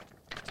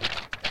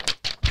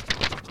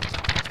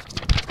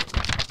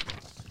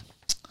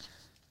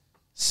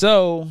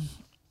 So,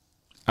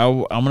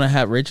 I'm gonna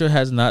have Rachel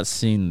has not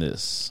seen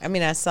this. I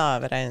mean, I saw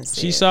it, but I didn't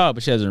see it. She saw it,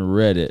 but she hasn't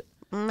read it.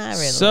 Not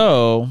really.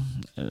 So,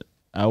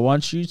 I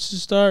want you to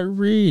start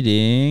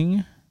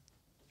reading.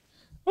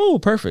 Oh,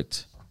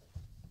 perfect.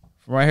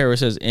 From right here where it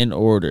says in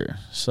order.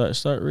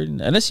 Start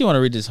reading. Unless you want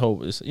to read this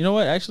whole. You know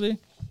what? Actually,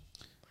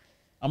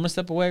 I'm gonna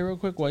step away real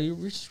quick while you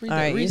just read All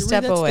that. right, Read, you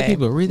step read that away. To the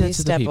people. Read that you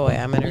to step the people. away.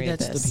 I'm gonna read that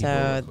to this. the people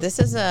real So quick. this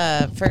is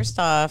first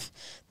off,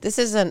 this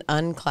is an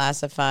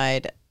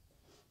unclassified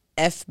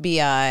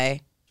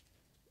FBI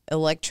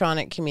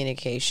electronic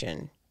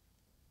communication.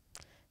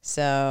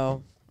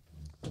 So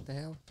What the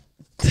hell?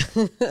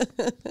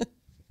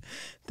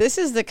 this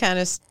is the kind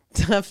of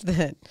stuff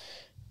that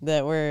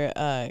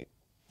we're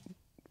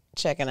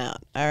checking out.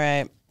 All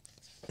right.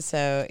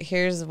 So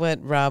here's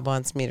what Rob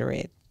wants me to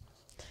read.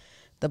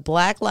 The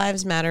Black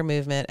Lives Matter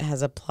movement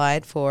has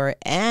applied for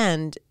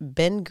and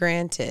been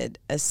granted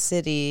a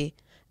city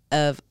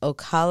of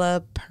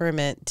Ocala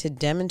permit to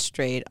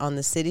demonstrate on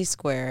the city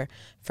square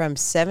from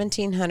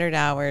 1,700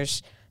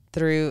 hours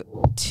through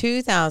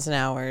 2,000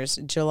 hours,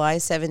 July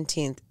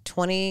 17th,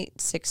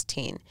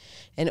 2016.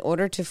 In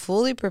order to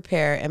fully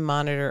prepare and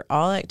monitor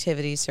all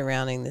activities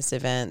surrounding this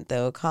event,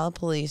 the Ocala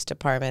Police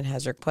Department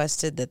has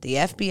requested that the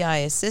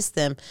FBI assist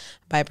them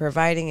by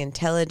providing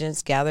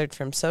intelligence gathered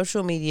from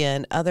social media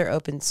and other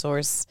open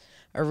source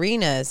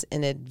arenas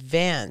in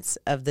advance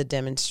of the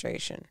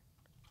demonstration.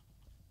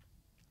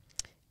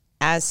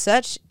 As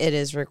such, it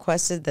is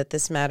requested that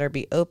this matter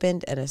be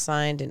opened and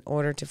assigned in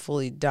order to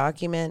fully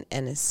document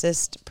and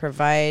assist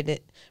provided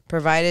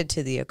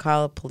to the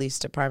Ocala Police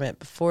Department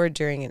before,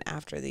 during, and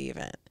after the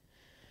event.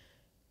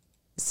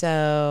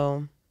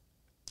 So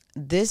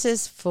this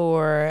is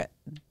for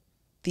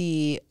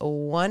the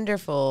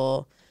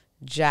wonderful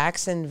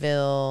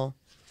Jacksonville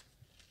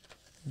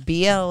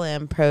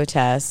BLM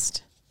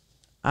protest,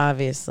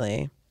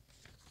 obviously.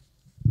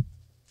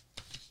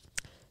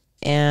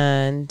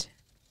 And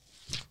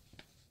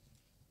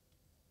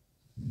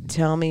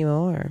tell me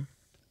more.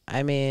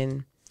 I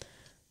mean,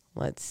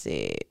 let's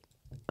see.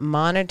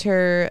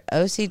 Monitor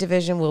OC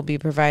Division will be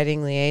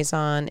providing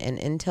liaison and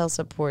intel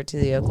support to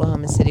the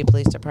Oklahoma City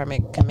Police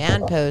Department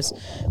command post,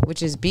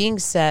 which is being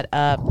set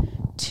up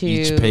to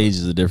Each page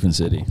is a different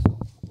city.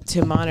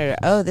 to monitor.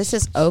 Oh, this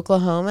is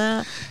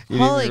Oklahoma.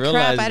 Holy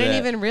crap! I didn't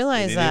even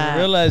realize that.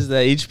 Realize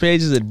that each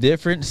page is a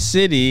different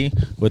city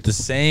with the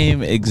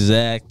same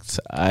exact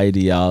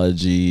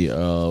ideology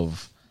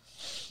of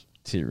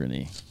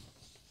tyranny.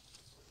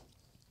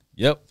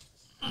 Yep.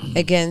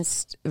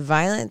 Against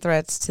violent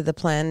threats to the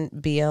planned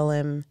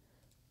BLM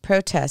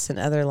protests and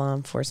other law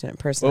enforcement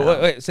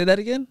personnel. Wait, say that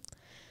again?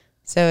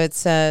 So it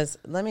says,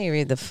 let me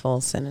read the full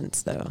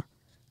sentence though,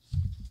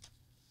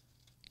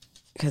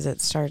 because it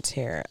starts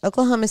here.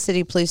 Oklahoma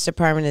City Police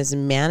Department is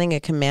manning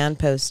a command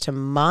post to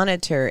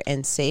monitor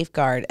and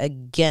safeguard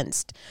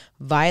against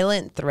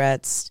violent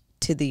threats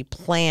to the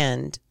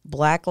planned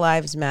Black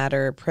Lives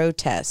Matter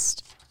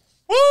protest.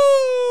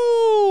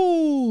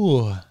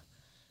 Woo!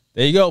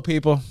 There you go,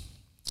 people.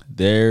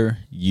 There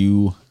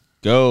you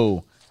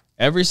go.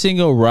 Every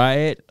single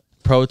riot,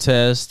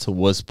 protest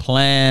was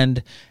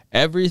planned.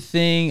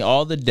 Everything,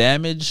 all the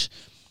damage.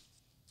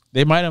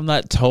 They might have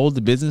not told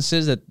the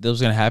businesses that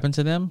was going to happen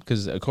to them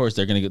because, of course,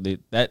 they're going to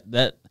get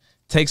that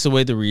takes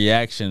away the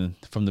reaction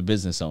from the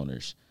business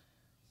owners.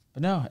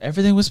 But no,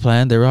 everything was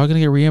planned. They were all going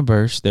to get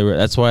reimbursed.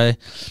 That's why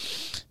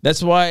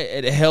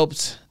it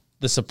helped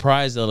the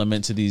surprise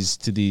element to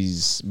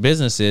these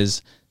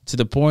businesses. To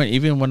the point,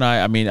 even when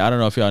I don't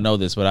know if y'all know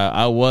this, but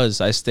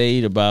I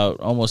stayed about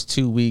almost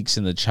 2 weeks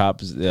in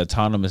the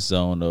autonomous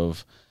zone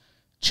of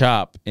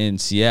CHOP in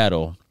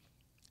Seattle,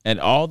 and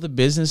all the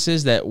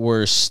businesses that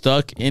were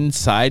stuck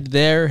inside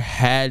there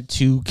had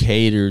to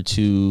cater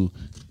to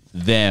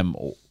them,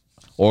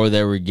 or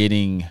they were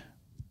getting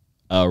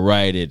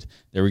rioted.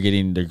 They were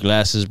getting their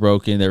glasses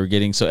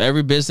broken. So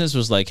every business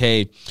was like,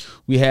 hey,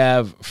 we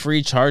have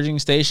free charging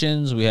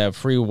stations, we have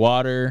free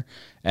water.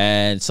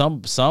 And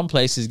some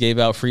places gave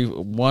out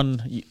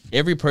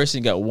every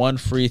person got one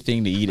free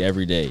thing to eat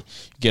every day. You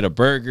get a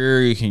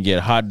burger, you can get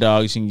hot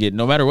dogs, you can get,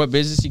 no matter what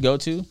business you go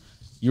to,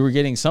 you were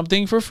getting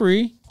something for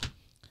free.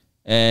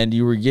 And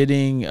you were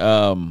getting,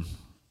 that's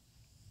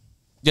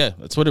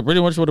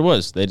pretty much what it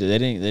was. They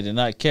did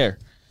not care.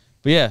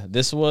 But yeah,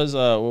 this was,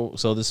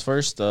 so this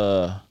first,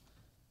 where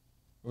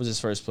was this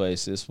first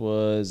place? This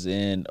was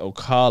in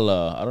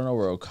Ocala. I don't know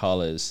where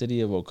Ocala is.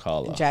 City of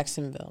Ocala.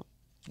 Jacksonville.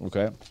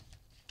 Okay.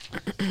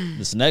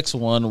 This next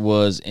one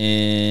was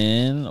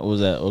in, what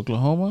was that,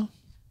 Oklahoma?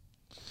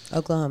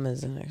 Oklahoma is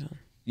the next one.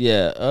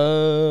 Yeah.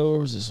 Where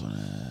was this one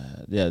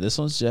at? Yeah, this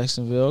one's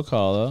Jacksonville,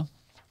 Ocala.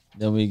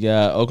 Then we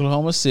got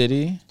Oklahoma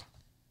City.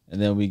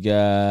 And then we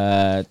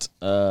got,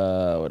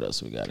 what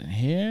else we got in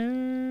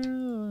here?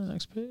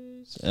 Next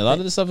page. And a lot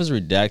of this stuff is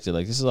redacted.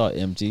 Like, this is all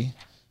empty.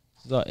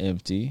 Why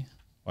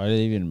did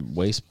they even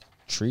waste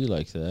tree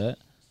like that?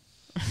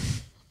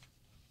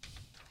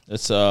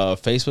 It's a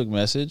Facebook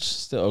message.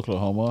 Still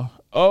Oklahoma.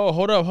 Oh,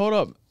 hold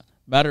up.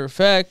 Matter of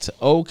fact,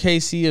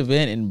 OKC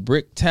event in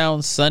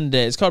Bricktown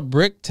Sunday. It's called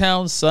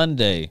Bricktown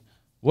Sunday.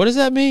 What does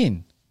that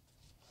mean?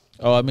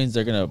 Oh, it means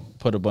they're going to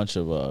put a bunch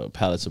of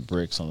pallets of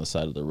bricks on the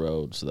side of the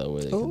road so that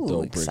way they can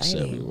throw bricks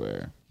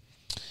everywhere.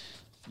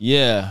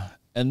 Yeah.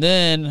 And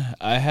then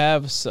I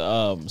have,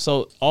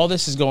 so all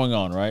this is going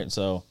on, right?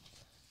 So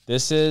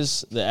this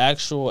is the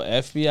actual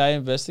FBI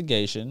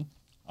investigation.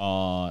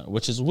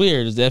 Which is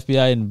weird. Is the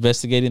FBI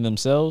investigating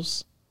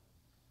themselves?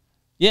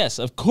 Yes,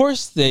 of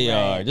course they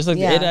are. Just like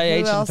the NIH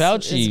and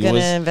Fauci is gonna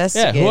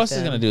investigate who else them?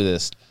 is going to do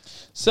this?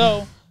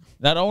 So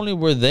not only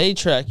were they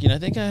tracking, I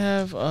think I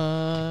have,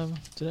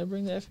 did I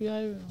bring the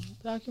FBI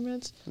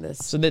documents?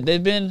 So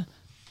they've been,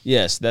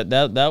 yes,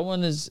 that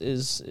one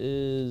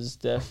is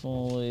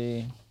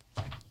definitely,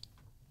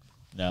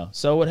 no.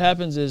 So what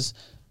happens is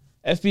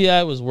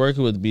FBI was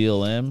working with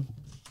BLM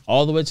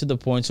all the way to the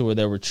point to where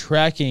they were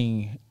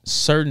tracking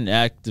certain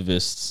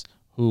activists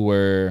who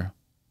were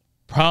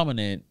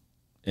prominent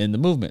in the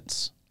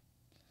movements.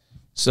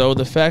 So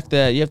the fact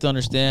that you have to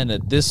understand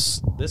that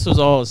this was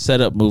all a set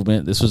up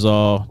movement. This was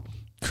all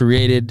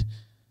created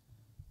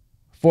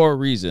for a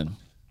reason.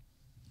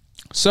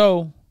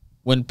 So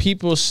when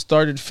people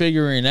started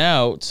figuring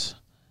out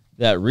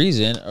that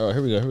reason, oh,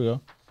 here we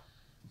go.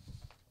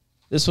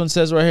 This one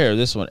says right here,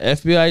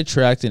 FBI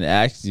tracked an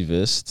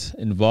activist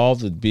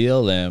involved with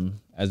BLM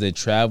as they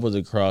traveled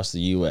across the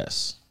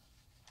U.S.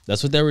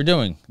 That's what they were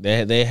doing.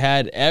 They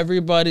had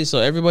everybody. So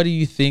everybody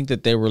you think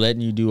that they were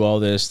letting you do all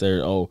this,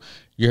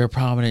 you're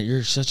prominent.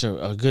 You're such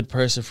a good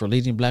person for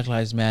leading Black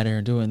Lives Matter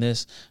and doing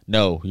this.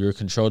 No, you're a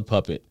controlled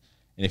puppet.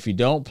 And if you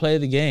don't play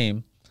the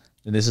game,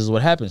 then this is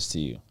what happens to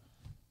you.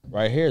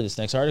 Right here, this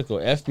next article,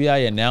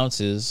 FBI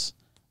announces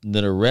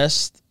the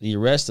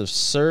arrest of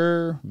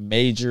Sir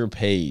Major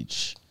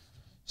Page.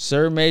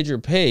 Sir Major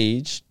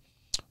Page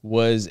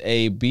was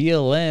a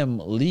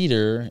BLM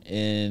leader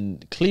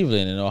in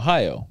Cleveland in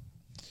Ohio.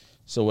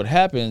 So what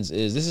happens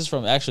is this is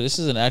an actual,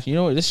 you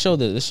know what, let's show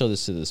this to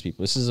these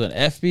people. This is an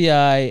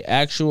FBI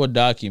actual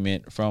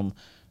document from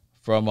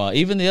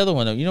even the other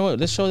one. You know what,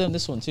 let's show them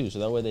this one too, so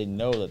that way they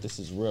know that this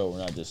is real. We're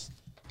not just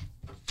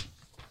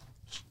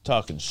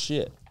talking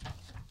shit.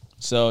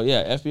 So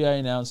yeah, FBI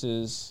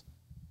announces.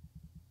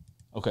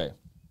 Okay,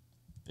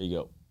 there you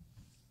go.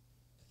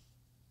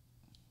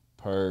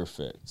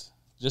 Perfect.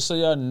 Just so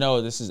y'all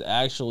know, this is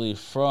actually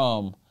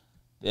from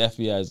the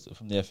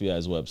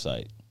FBI's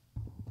website.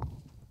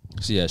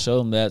 So yeah, show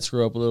them that.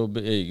 Scroll up a little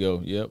bit. There you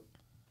go. Yep.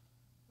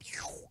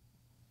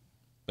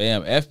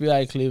 Bam.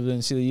 FBI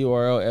Cleveland. See the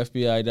URL,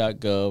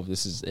 fbi.gov.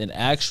 This is an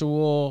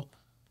actual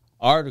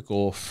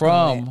article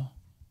from.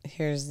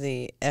 Here's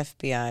the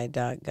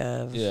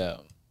FBI.gov. Yeah.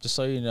 Just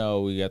so you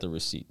know, we got the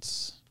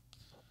receipts.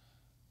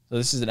 So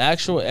this is an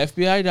actual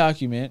FBI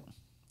document.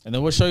 And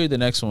then we'll show you the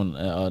next one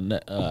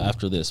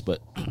after this.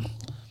 But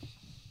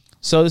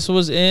so this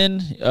was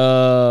in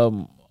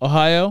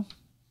Ohio.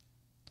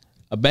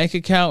 A bank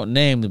account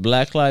named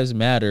Black Lives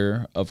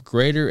Matter of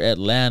Greater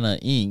Atlanta,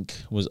 Inc.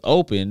 was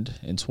opened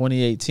in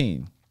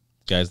 2018.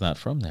 Guy's not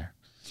from there.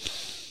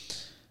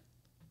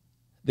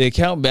 The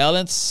account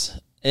balance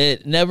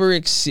had never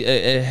exceeded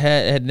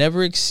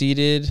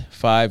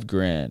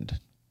 $5,000,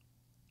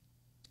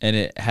 and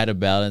it had a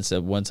balance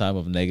at one time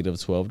of negative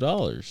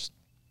 $12.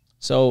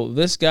 So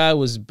this guy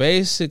was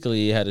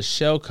basically had a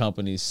shell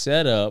company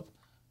set up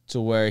to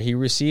where he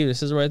received,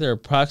 this is right there,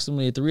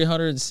 approximately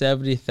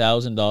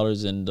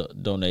 $370,000 in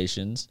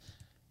donations,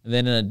 and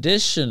then an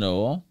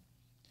additional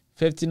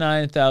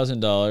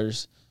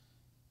 $59,000.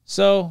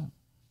 So,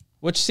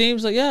 which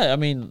seems like, yeah, I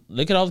mean,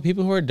 look at all the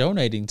people who are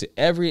donating to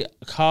every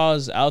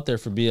cause out there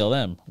for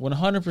BLM.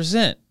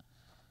 100%.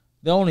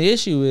 The only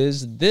issue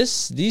is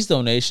these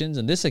donations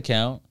and this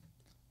account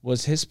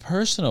was his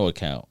personal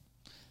account.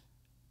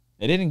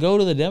 It didn't go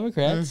to the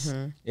Democrats.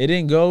 Mm-hmm. It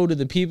didn't go to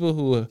the people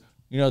who,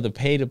 the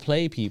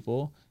pay-to-play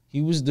people.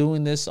 He was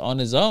doing this on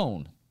his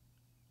own.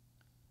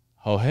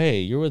 Oh,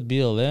 hey, you're with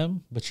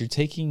BLM, but you're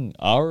taking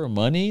our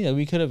money that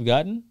we could have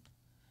gotten?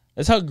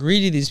 That's how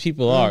greedy these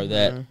people are.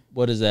 That,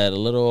 what is that, a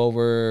little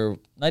over,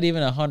 not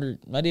even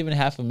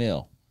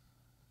 $500,000.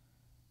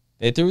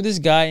 They threw this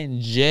guy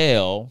in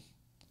jail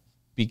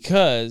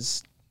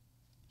because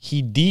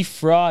he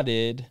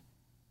defrauded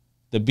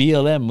the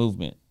BLM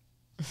movement.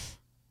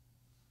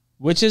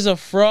 Which is a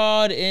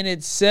fraud in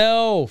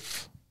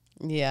itself.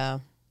 Yeah.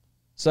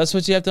 So that's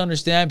what you have to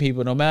understand,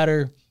 people. No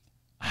matter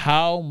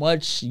how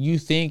much you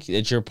think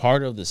that you're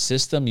part of the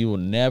system, you will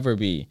never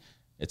be.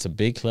 It's a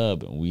big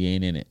club, and we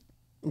ain't in it.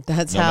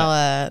 That's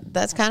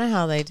that's kind of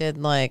how they did,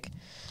 like,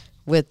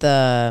 with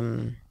that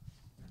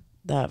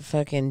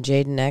fucking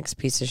Jaden X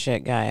piece of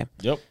shit guy.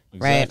 Yep,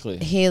 exactly.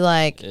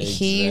 Right?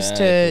 He used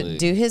to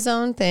do his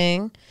own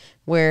thing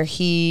where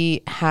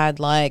he had,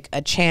 like,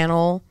 a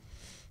channel.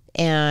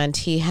 And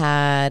he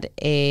had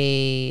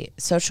a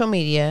social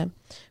media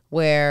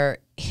where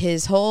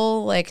his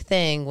whole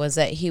thing was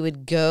that he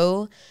would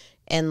go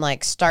and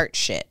start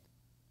shit.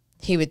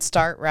 He would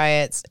start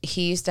riots.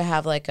 He used to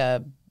have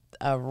a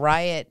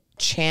riot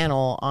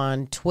channel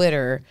on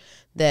Twitter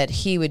that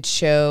he would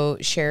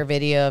share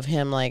video of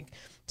him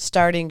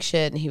starting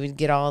shit, and he would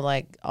get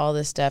all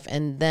this stuff.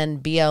 And then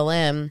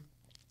BLM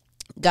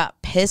got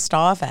pissed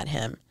off at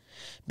him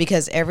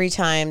because every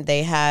time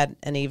they had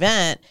an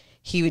event,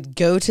 he would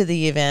go to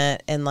the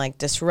event and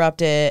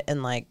disrupt it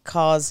and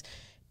cause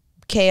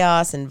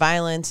chaos and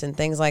violence and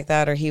things like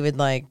that, or he would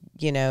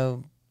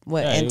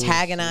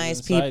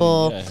antagonize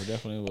people. Yeah, he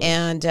definitely was.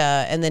 And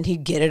then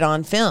he'd get it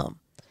on film.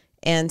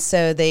 And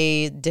so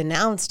they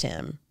denounced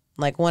him.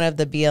 One of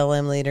the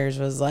BLM leaders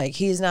was like,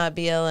 he's not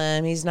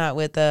BLM, he's not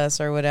with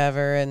us or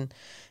whatever. And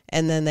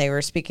then they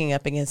were speaking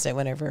up against it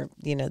whenever,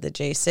 the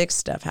J6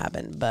 stuff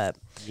happened. But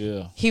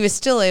yeah, he was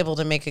still able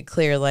to make it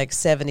clear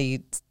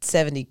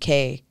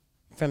 70K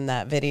from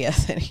that video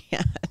that he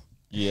had.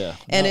 Yeah.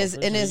 And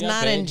is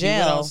not in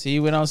jail.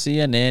 He went on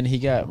CNN. He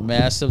got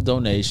massive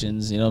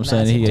donations. You know what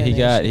I'm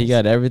saying? He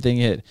got everything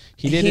hit.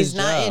 He's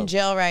not in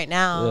jail right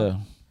now. Yeah.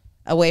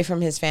 Away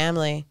from his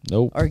family.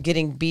 Nope. Or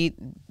getting beat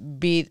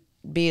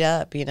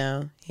up,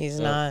 He's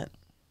not.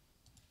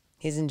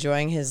 He's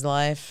enjoying his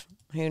life.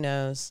 Who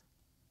knows?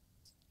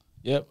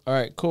 Yep. All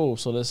right, cool.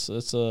 So let's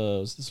what's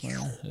this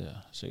one? Yeah,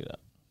 check it out.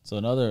 So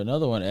another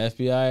one,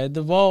 FBI at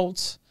the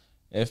vault.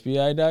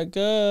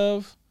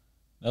 FBI.gov.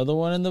 Another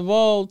one in the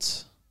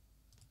vault.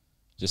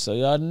 Just so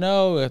y'all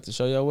know, we have to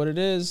show y'all what it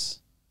is.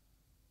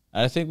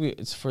 I think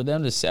it's for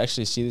them to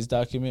actually see this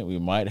document, we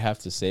might have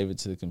to save it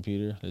to the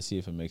computer. Let's see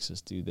if it makes us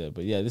do that.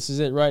 But yeah, this is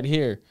it right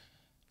here.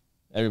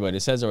 Everybody,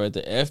 it says it right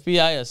there.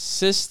 FBI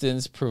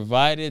assistance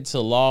provided to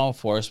law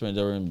enforcement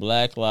during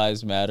Black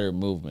Lives Matter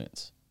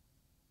movements.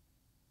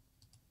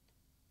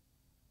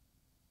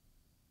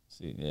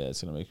 See, yeah,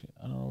 it's gonna make me.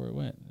 I don't know where it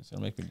went. It's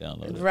gonna make me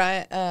download it.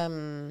 Right.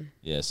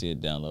 Yeah, see, it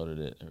downloaded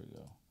it. There we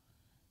go.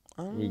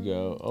 Here we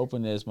go.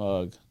 Open this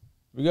mug. Here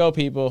we go,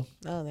 people.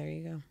 Oh, there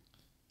you go.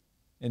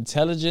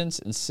 Intelligence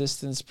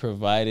assistance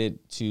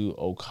provided to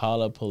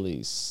Ocala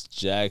Police,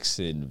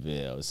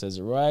 Jacksonville. It says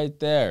it right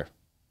there.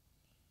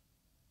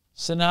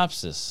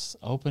 Synopsis.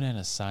 Open and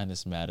assign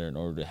this matter in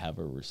order to have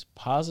a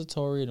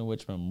repository in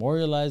which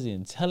memorialize the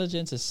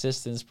intelligence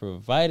assistance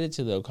provided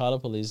to the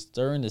Ocala Police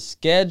during the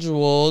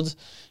scheduled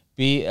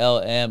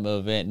BLM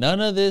event.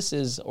 None of this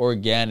is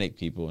organic,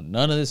 people.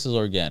 None of this is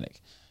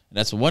organic. And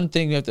that's one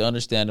thing you have to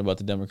understand about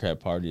the Democrat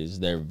Party is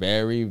they're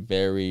very,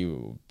 very,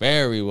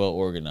 very well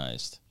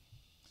organized.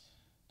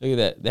 Look at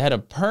that. They had a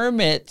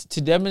permit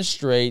to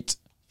demonstrate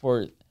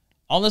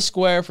on the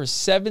square for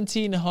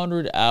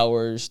 1,700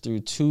 hours through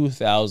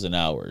 2,000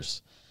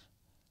 hours.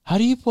 How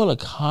do you pull a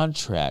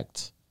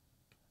contract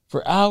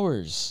for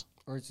hours?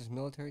 Or is this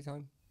military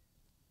time?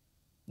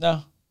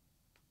 No.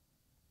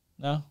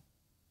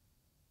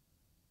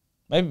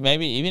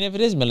 Maybe even if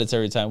it is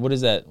military time, what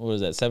is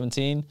that?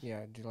 17?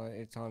 Yeah, July.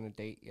 It's on a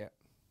date. Yeah.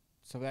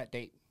 So that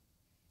date.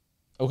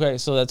 Okay,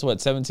 so that's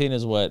what 17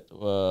 is. What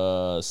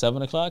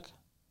 7 o'clock?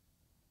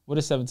 What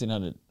is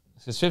 1700?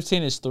 Because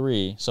 15 is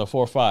 3, so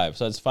 4 or 5.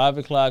 So it's 5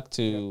 o'clock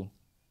to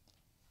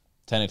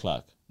 10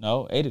 o'clock.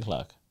 No, 8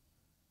 o'clock.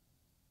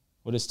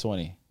 What is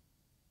 20?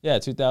 Yeah,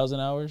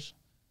 2,000 hours.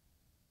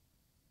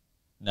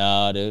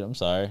 No, dude, I'm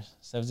sorry.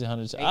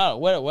 1,700.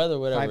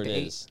 Whatever it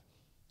is.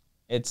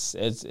 It's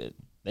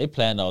they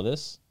planned all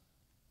this.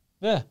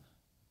 Yeah,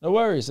 no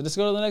worries. Let's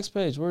go to the next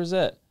page. Where is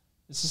that?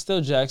 This is still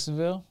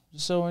Jacksonville.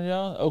 Just showing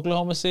y'all.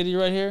 Oklahoma City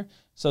right here.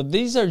 So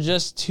these are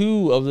just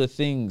 2 of the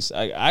things.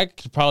 I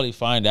could probably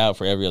find out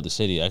for every other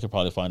city. I could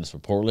probably find this for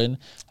Portland.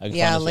 I could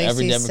find this for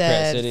every Lacey Democrat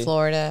said city.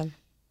 Florida.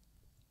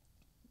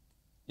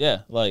 Yeah,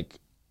 like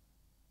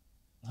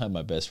I have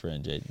my best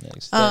friend Jaden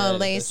next.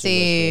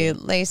 Lacey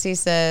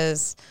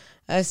says,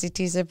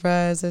 OCT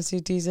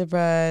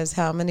surprise.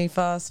 How many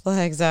false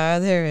flags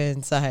are there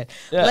inside?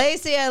 Yeah.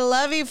 Lacey, I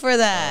love you for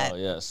that. Oh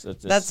yes,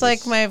 That's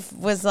like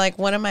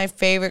one of my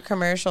favorite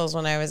commercials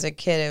when I was a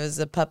kid. It was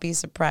the puppy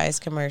surprise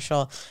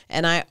commercial,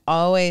 and I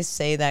always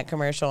say that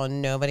commercial,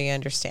 and nobody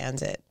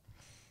understands it.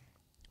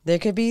 There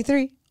could be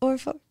 3 or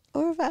 4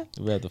 or 5.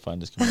 We have to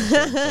find this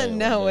commercial.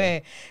 No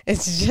way.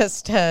 It's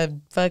just a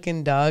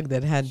fucking dog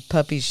that had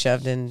puppies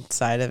shoved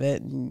inside of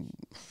it.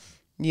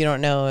 You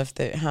don't know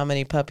how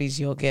many puppies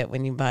you'll get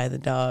when you buy the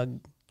dog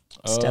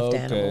stuffed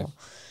animal.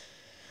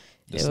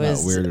 It's not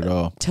weird at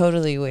all.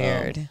 Totally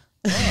weird.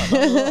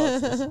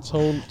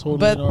 Totally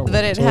normal.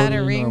 But it had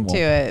a ring normal. to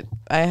it.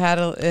 It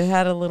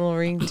had a little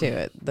ring to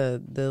it.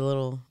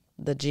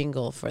 The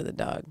jingle for the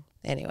dog.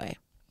 Anyway.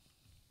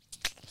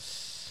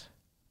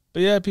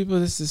 But yeah, people,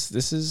 this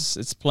is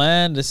it's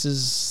planned. This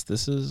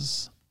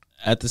is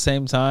at the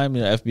same time,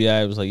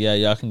 FBI was like, yeah,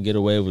 y'all can get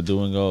away with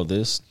doing all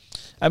this.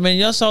 I mean,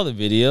 y'all saw the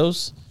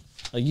videos.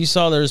 Like you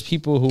saw there's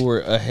people who were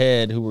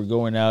ahead who were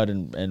going out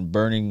and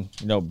burning,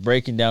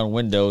 breaking down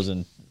windows,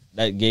 and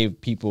that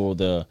gave people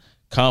the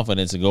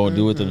confidence to go and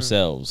do it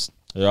themselves.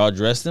 They're all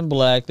dressed in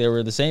black. They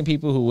were the same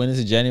people who went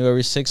into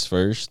January 6th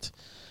first.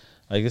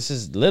 Like this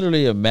is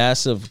literally a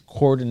massive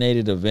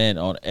coordinated event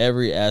on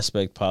every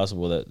aspect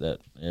possible that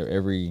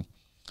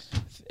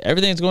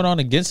everything's going on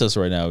against us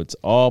right now. It's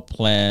all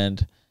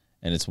planned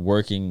and it's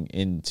working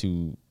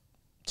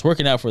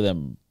out for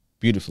them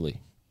beautifully.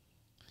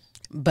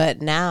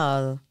 But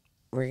now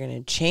we're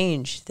going to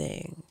change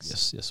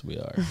things. Yes, we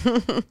are.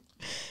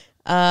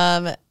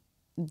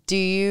 Do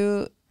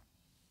you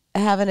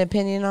have an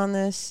opinion on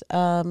this,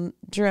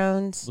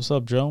 Drones? What's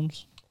up,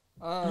 Jones?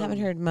 I haven't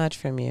heard much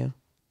from you.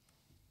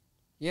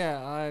 Yeah,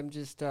 I'm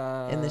just...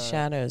 in the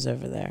shadows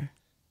over there.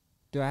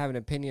 Do I have an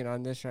opinion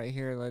on this right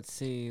here? Let's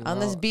see. On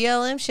this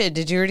BLM shit,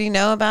 did you already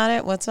know about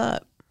it? What's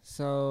up?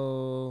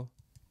 So,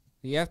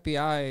 the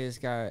FBI has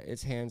got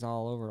its hands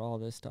all over all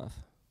this stuff.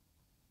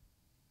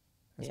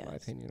 That's my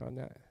opinion on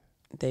that.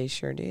 They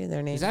sure do.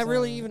 Their names. Is that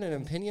really even an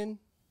opinion?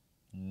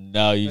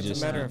 No, you That's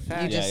just a matter of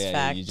fact.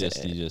 You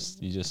just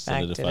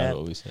solidified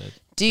what we said.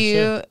 Do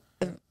you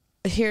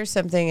here's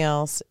something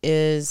else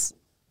is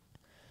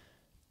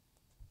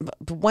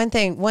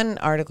one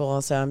article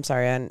also, I'm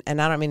sorry, and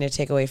I don't mean to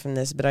take away from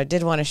this, but I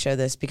did want to show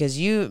this because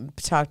you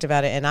talked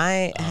about it and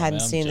I hadn't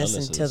seen this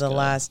until the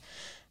last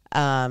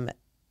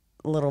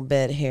little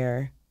bit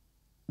here.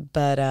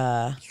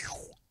 But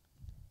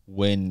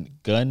when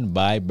gun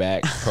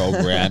buyback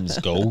programs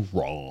go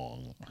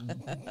wrong,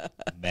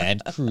 man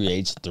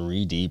creates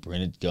 3D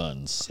printed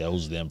guns,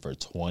 sells them for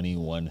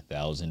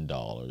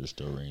 $21,000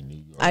 during New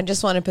York. I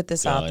just want to put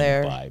this out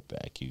there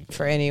buyback,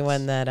 for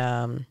anyone that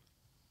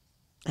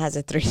has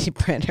a 3D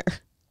printer.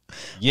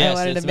 Yes, I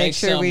wanted to make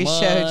sure we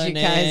showed you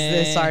guys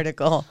this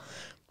article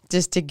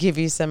just to give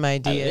you some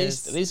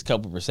ideas. At least a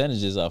couple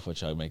percentages off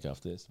what y'all make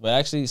off this. But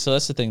actually, so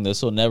that's the thing.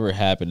 This will never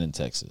happen in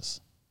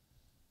Texas.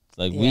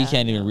 Like, we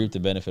can't even reap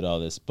the benefit of all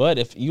this. But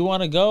if you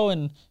want to go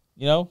and,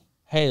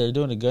 hey, they're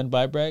doing a gun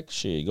buyback,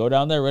 shit, go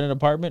down there, rent an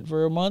apartment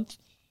for a month.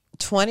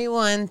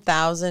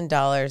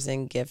 $21,000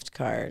 in gift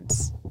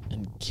cards.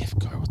 And gift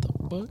card, what the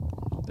fuck?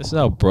 This is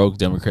how broke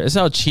Democrats. This is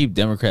how cheap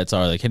Democrats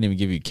are. They can't even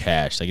give you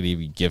cash. They can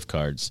give you gift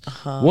cards.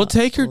 We'll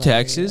take your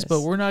taxes,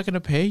 but we're not going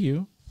to pay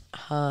you.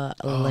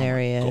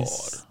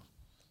 Hilarious.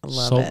 Oh my God.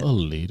 Love so it.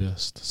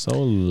 elitist.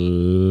 So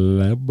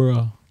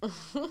liberal.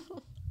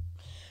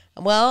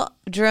 Well,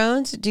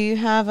 Drones, do you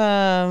have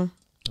a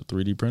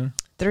 3D printer?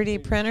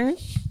 3D printer?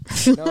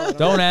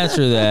 Don't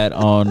answer that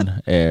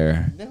on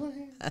air.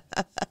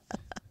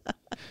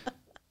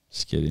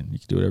 Just kidding. You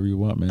can do whatever you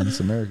want, man.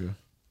 It's America.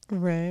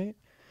 Right.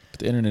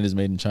 But the internet is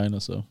made in China,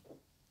 so.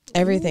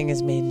 Everything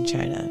is made in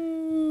China.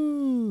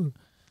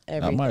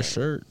 Not my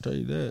shirt. Tell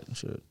you that.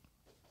 Shit.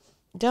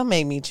 Don't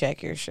make me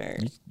check your shirt.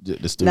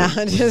 Just do No,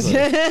 it. just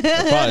It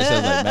probably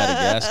says like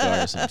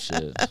Madagascar or some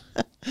shit.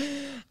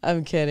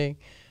 I'm kidding.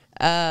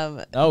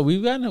 Oh,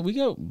 we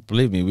got.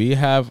 Believe me, we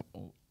have.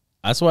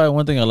 That's why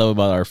one thing I love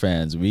about our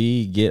fans,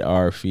 we get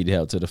our feet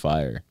held to the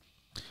fire.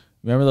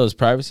 Remember those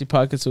privacy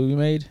pockets that we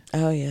made?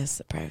 Oh yes,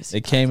 the privacy.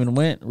 They came and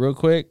went real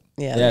quick.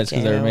 Yeah, it's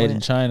because they were made in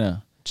went.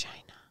 China.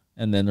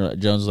 And then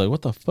Jones was like,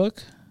 "What the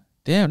fuck?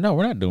 Damn, no,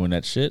 we're not doing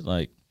that shit."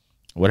 Like,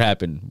 what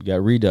happened? We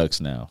got Redux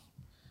now.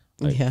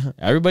 Like, Yeah.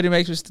 Everybody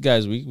makes mistakes,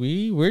 guys.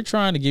 We're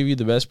trying to give you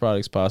the best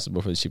products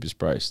possible for the cheapest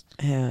price.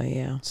 Hell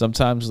yeah.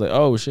 Sometimes it's like,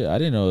 oh shit, I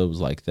didn't know it was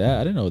like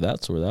that. I didn't know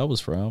that's where that was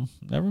from.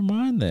 Never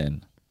mind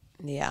then.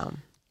 Yeah.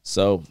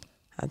 So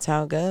that's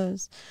how it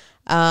goes.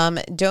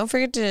 Don't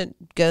forget to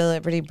go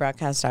to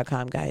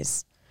libertybroadcast.com,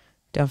 guys.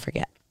 Don't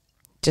forget.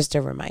 Just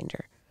a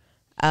reminder.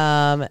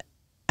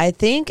 I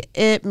think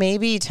it may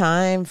be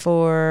time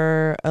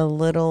for a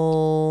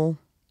little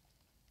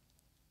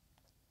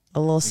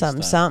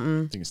something,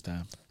 something. I think it's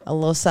time. A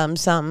little something,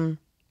 something.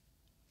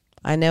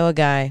 I know a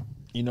guy.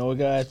 You know a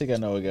guy? I think I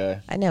know a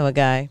guy. I know a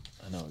guy.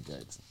 I know a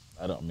guy.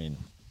 I don't mean.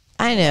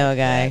 I know a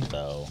guy.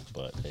 No,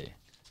 but hey.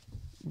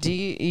 Do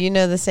you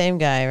know the same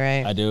guy,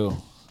 right? I do.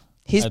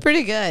 He's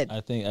pretty good.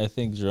 I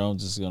think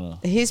Jerome's is gonna.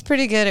 He's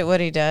pretty good at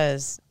what he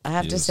does. I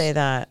have to Yes. say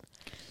that.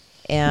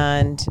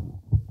 And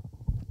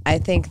I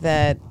think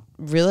that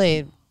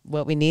really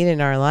what we need in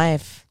our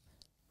life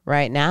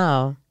right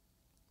now,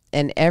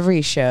 and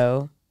every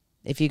show,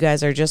 if you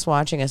guys are just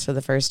watching us for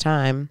the first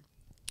time,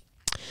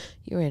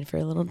 you're in for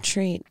a little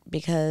treat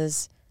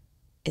because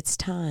it's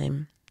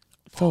time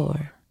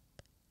for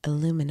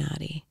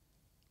Illuminati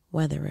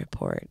Weather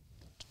Report.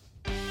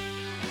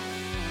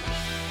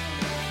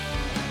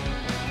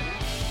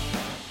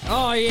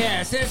 Oh,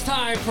 yes, it's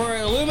time for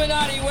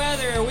Illuminati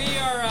weather. We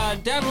are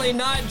definitely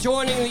not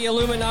joining the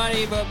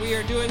Illuminati, but we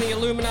are doing the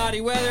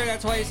Illuminati weather.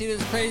 That's why you see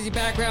this crazy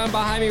background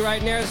behind me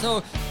right now.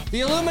 So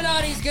the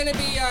Illuminati's going to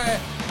be,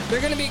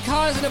 they're going to be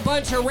causing a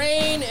bunch of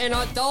rain, and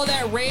all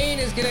that rain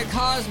is going to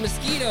cause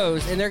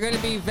mosquitoes, and they're going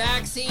to be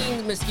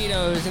vaccine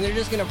mosquitoes, and they're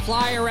just going to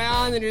fly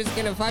around, and they're just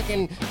going to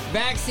fucking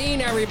vaccine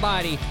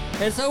everybody.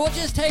 And so we'll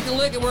just take a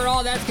look at where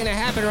all that's going to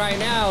happen right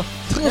now.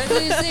 As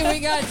you see, we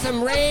got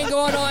some rain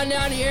going on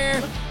down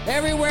here.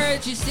 Everywhere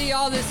that you see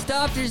all this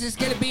stuff, there's just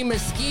going to be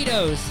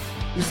mosquitoes.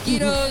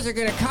 Mosquitoes are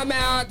going to come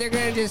out. They're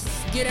going to just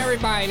get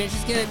everybody. And it's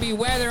just going to be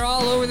weather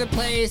all over the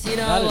place, you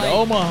know. Not in like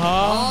Omaha.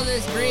 All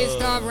this green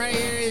stuff right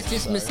here is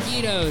just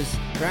mosquitoes,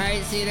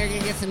 right? See, they're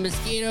going to get some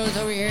mosquitoes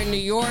over here in New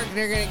York.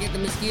 They're going to get the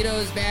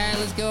mosquitoes bad.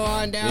 Let's go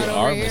on down There over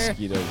are here.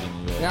 mosquitoes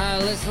in New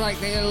York. Looks like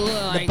they look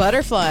like The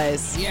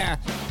butterflies. yeah.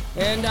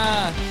 And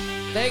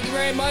thank you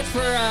very much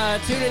for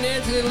tuning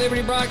in to the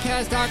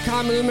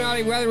LibertyBroadcast.com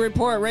Illuminati Weather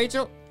Report.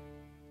 Rachel?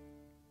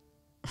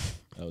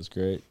 That was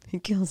great. He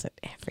kills it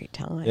every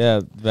time.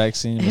 Yeah,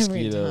 vaccine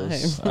Every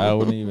mosquitoes. time. I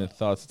wouldn't even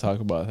thought to talk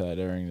about that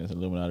during this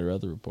Illuminati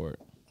Weather Report.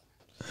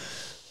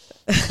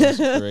 That was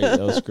great. That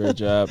was a great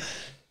job.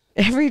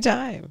 Every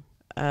time.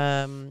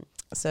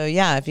 So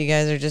yeah, if you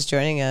guys are just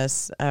joining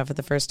us for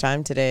the first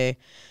time today,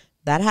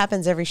 that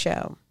happens every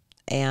show,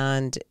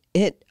 and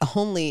it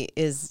only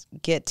is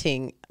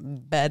getting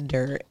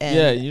better. And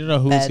Yeah, you don't know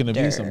who it's going to be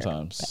better,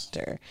 sometimes.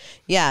 better.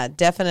 Yeah,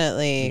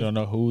 definitely. You don't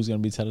know who's going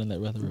to be telling that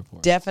weather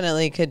report.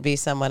 Definitely could be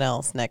someone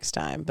else next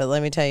time. But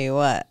let me tell you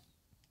what,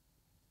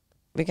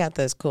 we got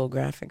those cool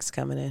graphics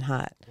coming in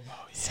hot.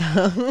 So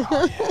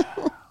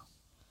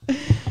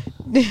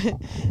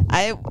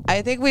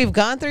I think we've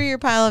gone through your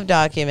pile of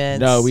documents.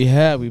 No, we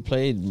have. We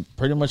played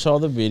pretty much all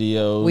the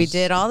videos. We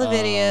did all the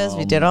videos.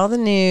 We did all the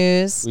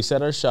news. We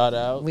said our shout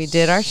outs. We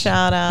did our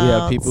shout outs. We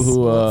have people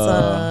who, What's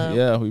up?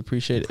 yeah, we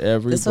appreciate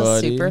everybody. This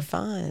was super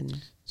fun.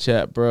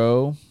 Chat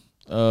Bro.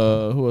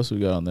 Who else we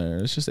got on there?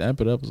 Let's just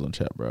amp it up. It's on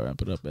Chat Bro. Amp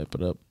it up, amp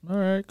it up. All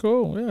right,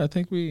 cool. Yeah, I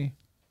think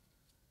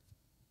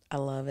I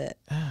love it.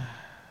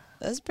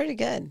 That was pretty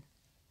good.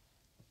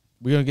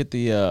 we're going to get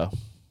the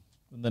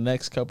in the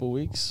next couple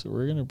weeks,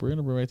 we're gonna bring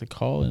back the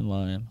call-in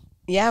line.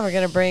 Yeah, we're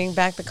going to bring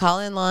back the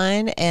call-in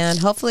line, and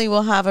hopefully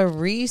we'll have a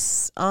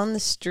Reese on the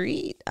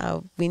street.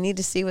 We need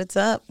to see what's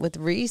up with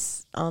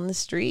Reese on the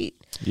street.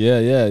 Yeah.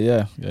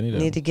 I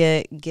Need to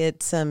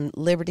get some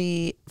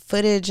Liberty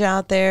footage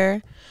out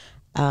there.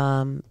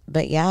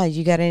 But yeah,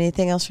 you got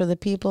anything else for the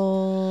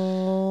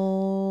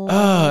people?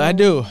 I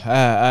do.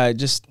 I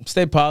just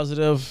stay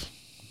positive.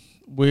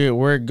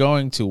 We're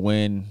going to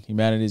win.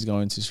 Humanity's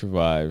going to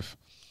survive.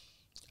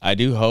 I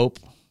do hope.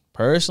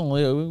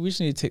 Personally, we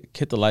just need to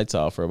hit the lights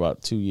off for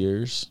about 2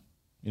 years.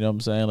 You know what I'm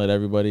saying?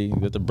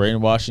 Let the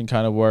brainwashing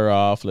kind of wear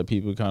off. Let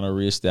people kind of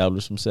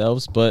reestablish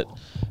themselves. But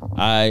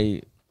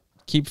I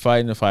keep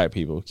fighting the fight,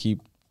 people.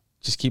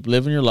 Just keep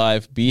living your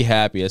life. Be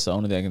happy. That's the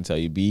only thing I can tell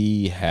you.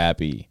 Be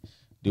happy.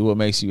 Do what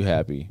makes you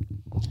happy.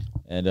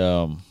 And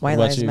White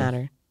lives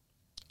matter.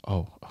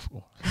 Oh,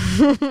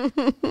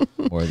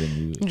 more than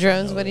you.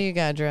 Drones, what do you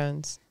got,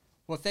 Drones?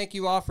 Well, thank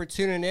you all for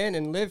tuning in,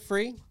 and live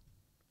free.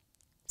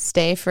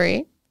 Stay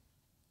free.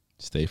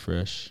 Stay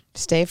fresh.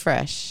 Stay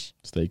fresh.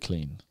 Stay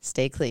clean.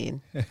 Stay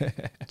clean.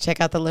 Check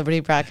out the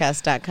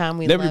LibertyBroadcast.com.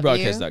 We love you.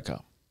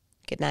 LibertyBroadcast.com.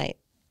 Good night.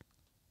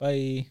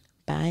 Bye.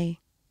 Bye.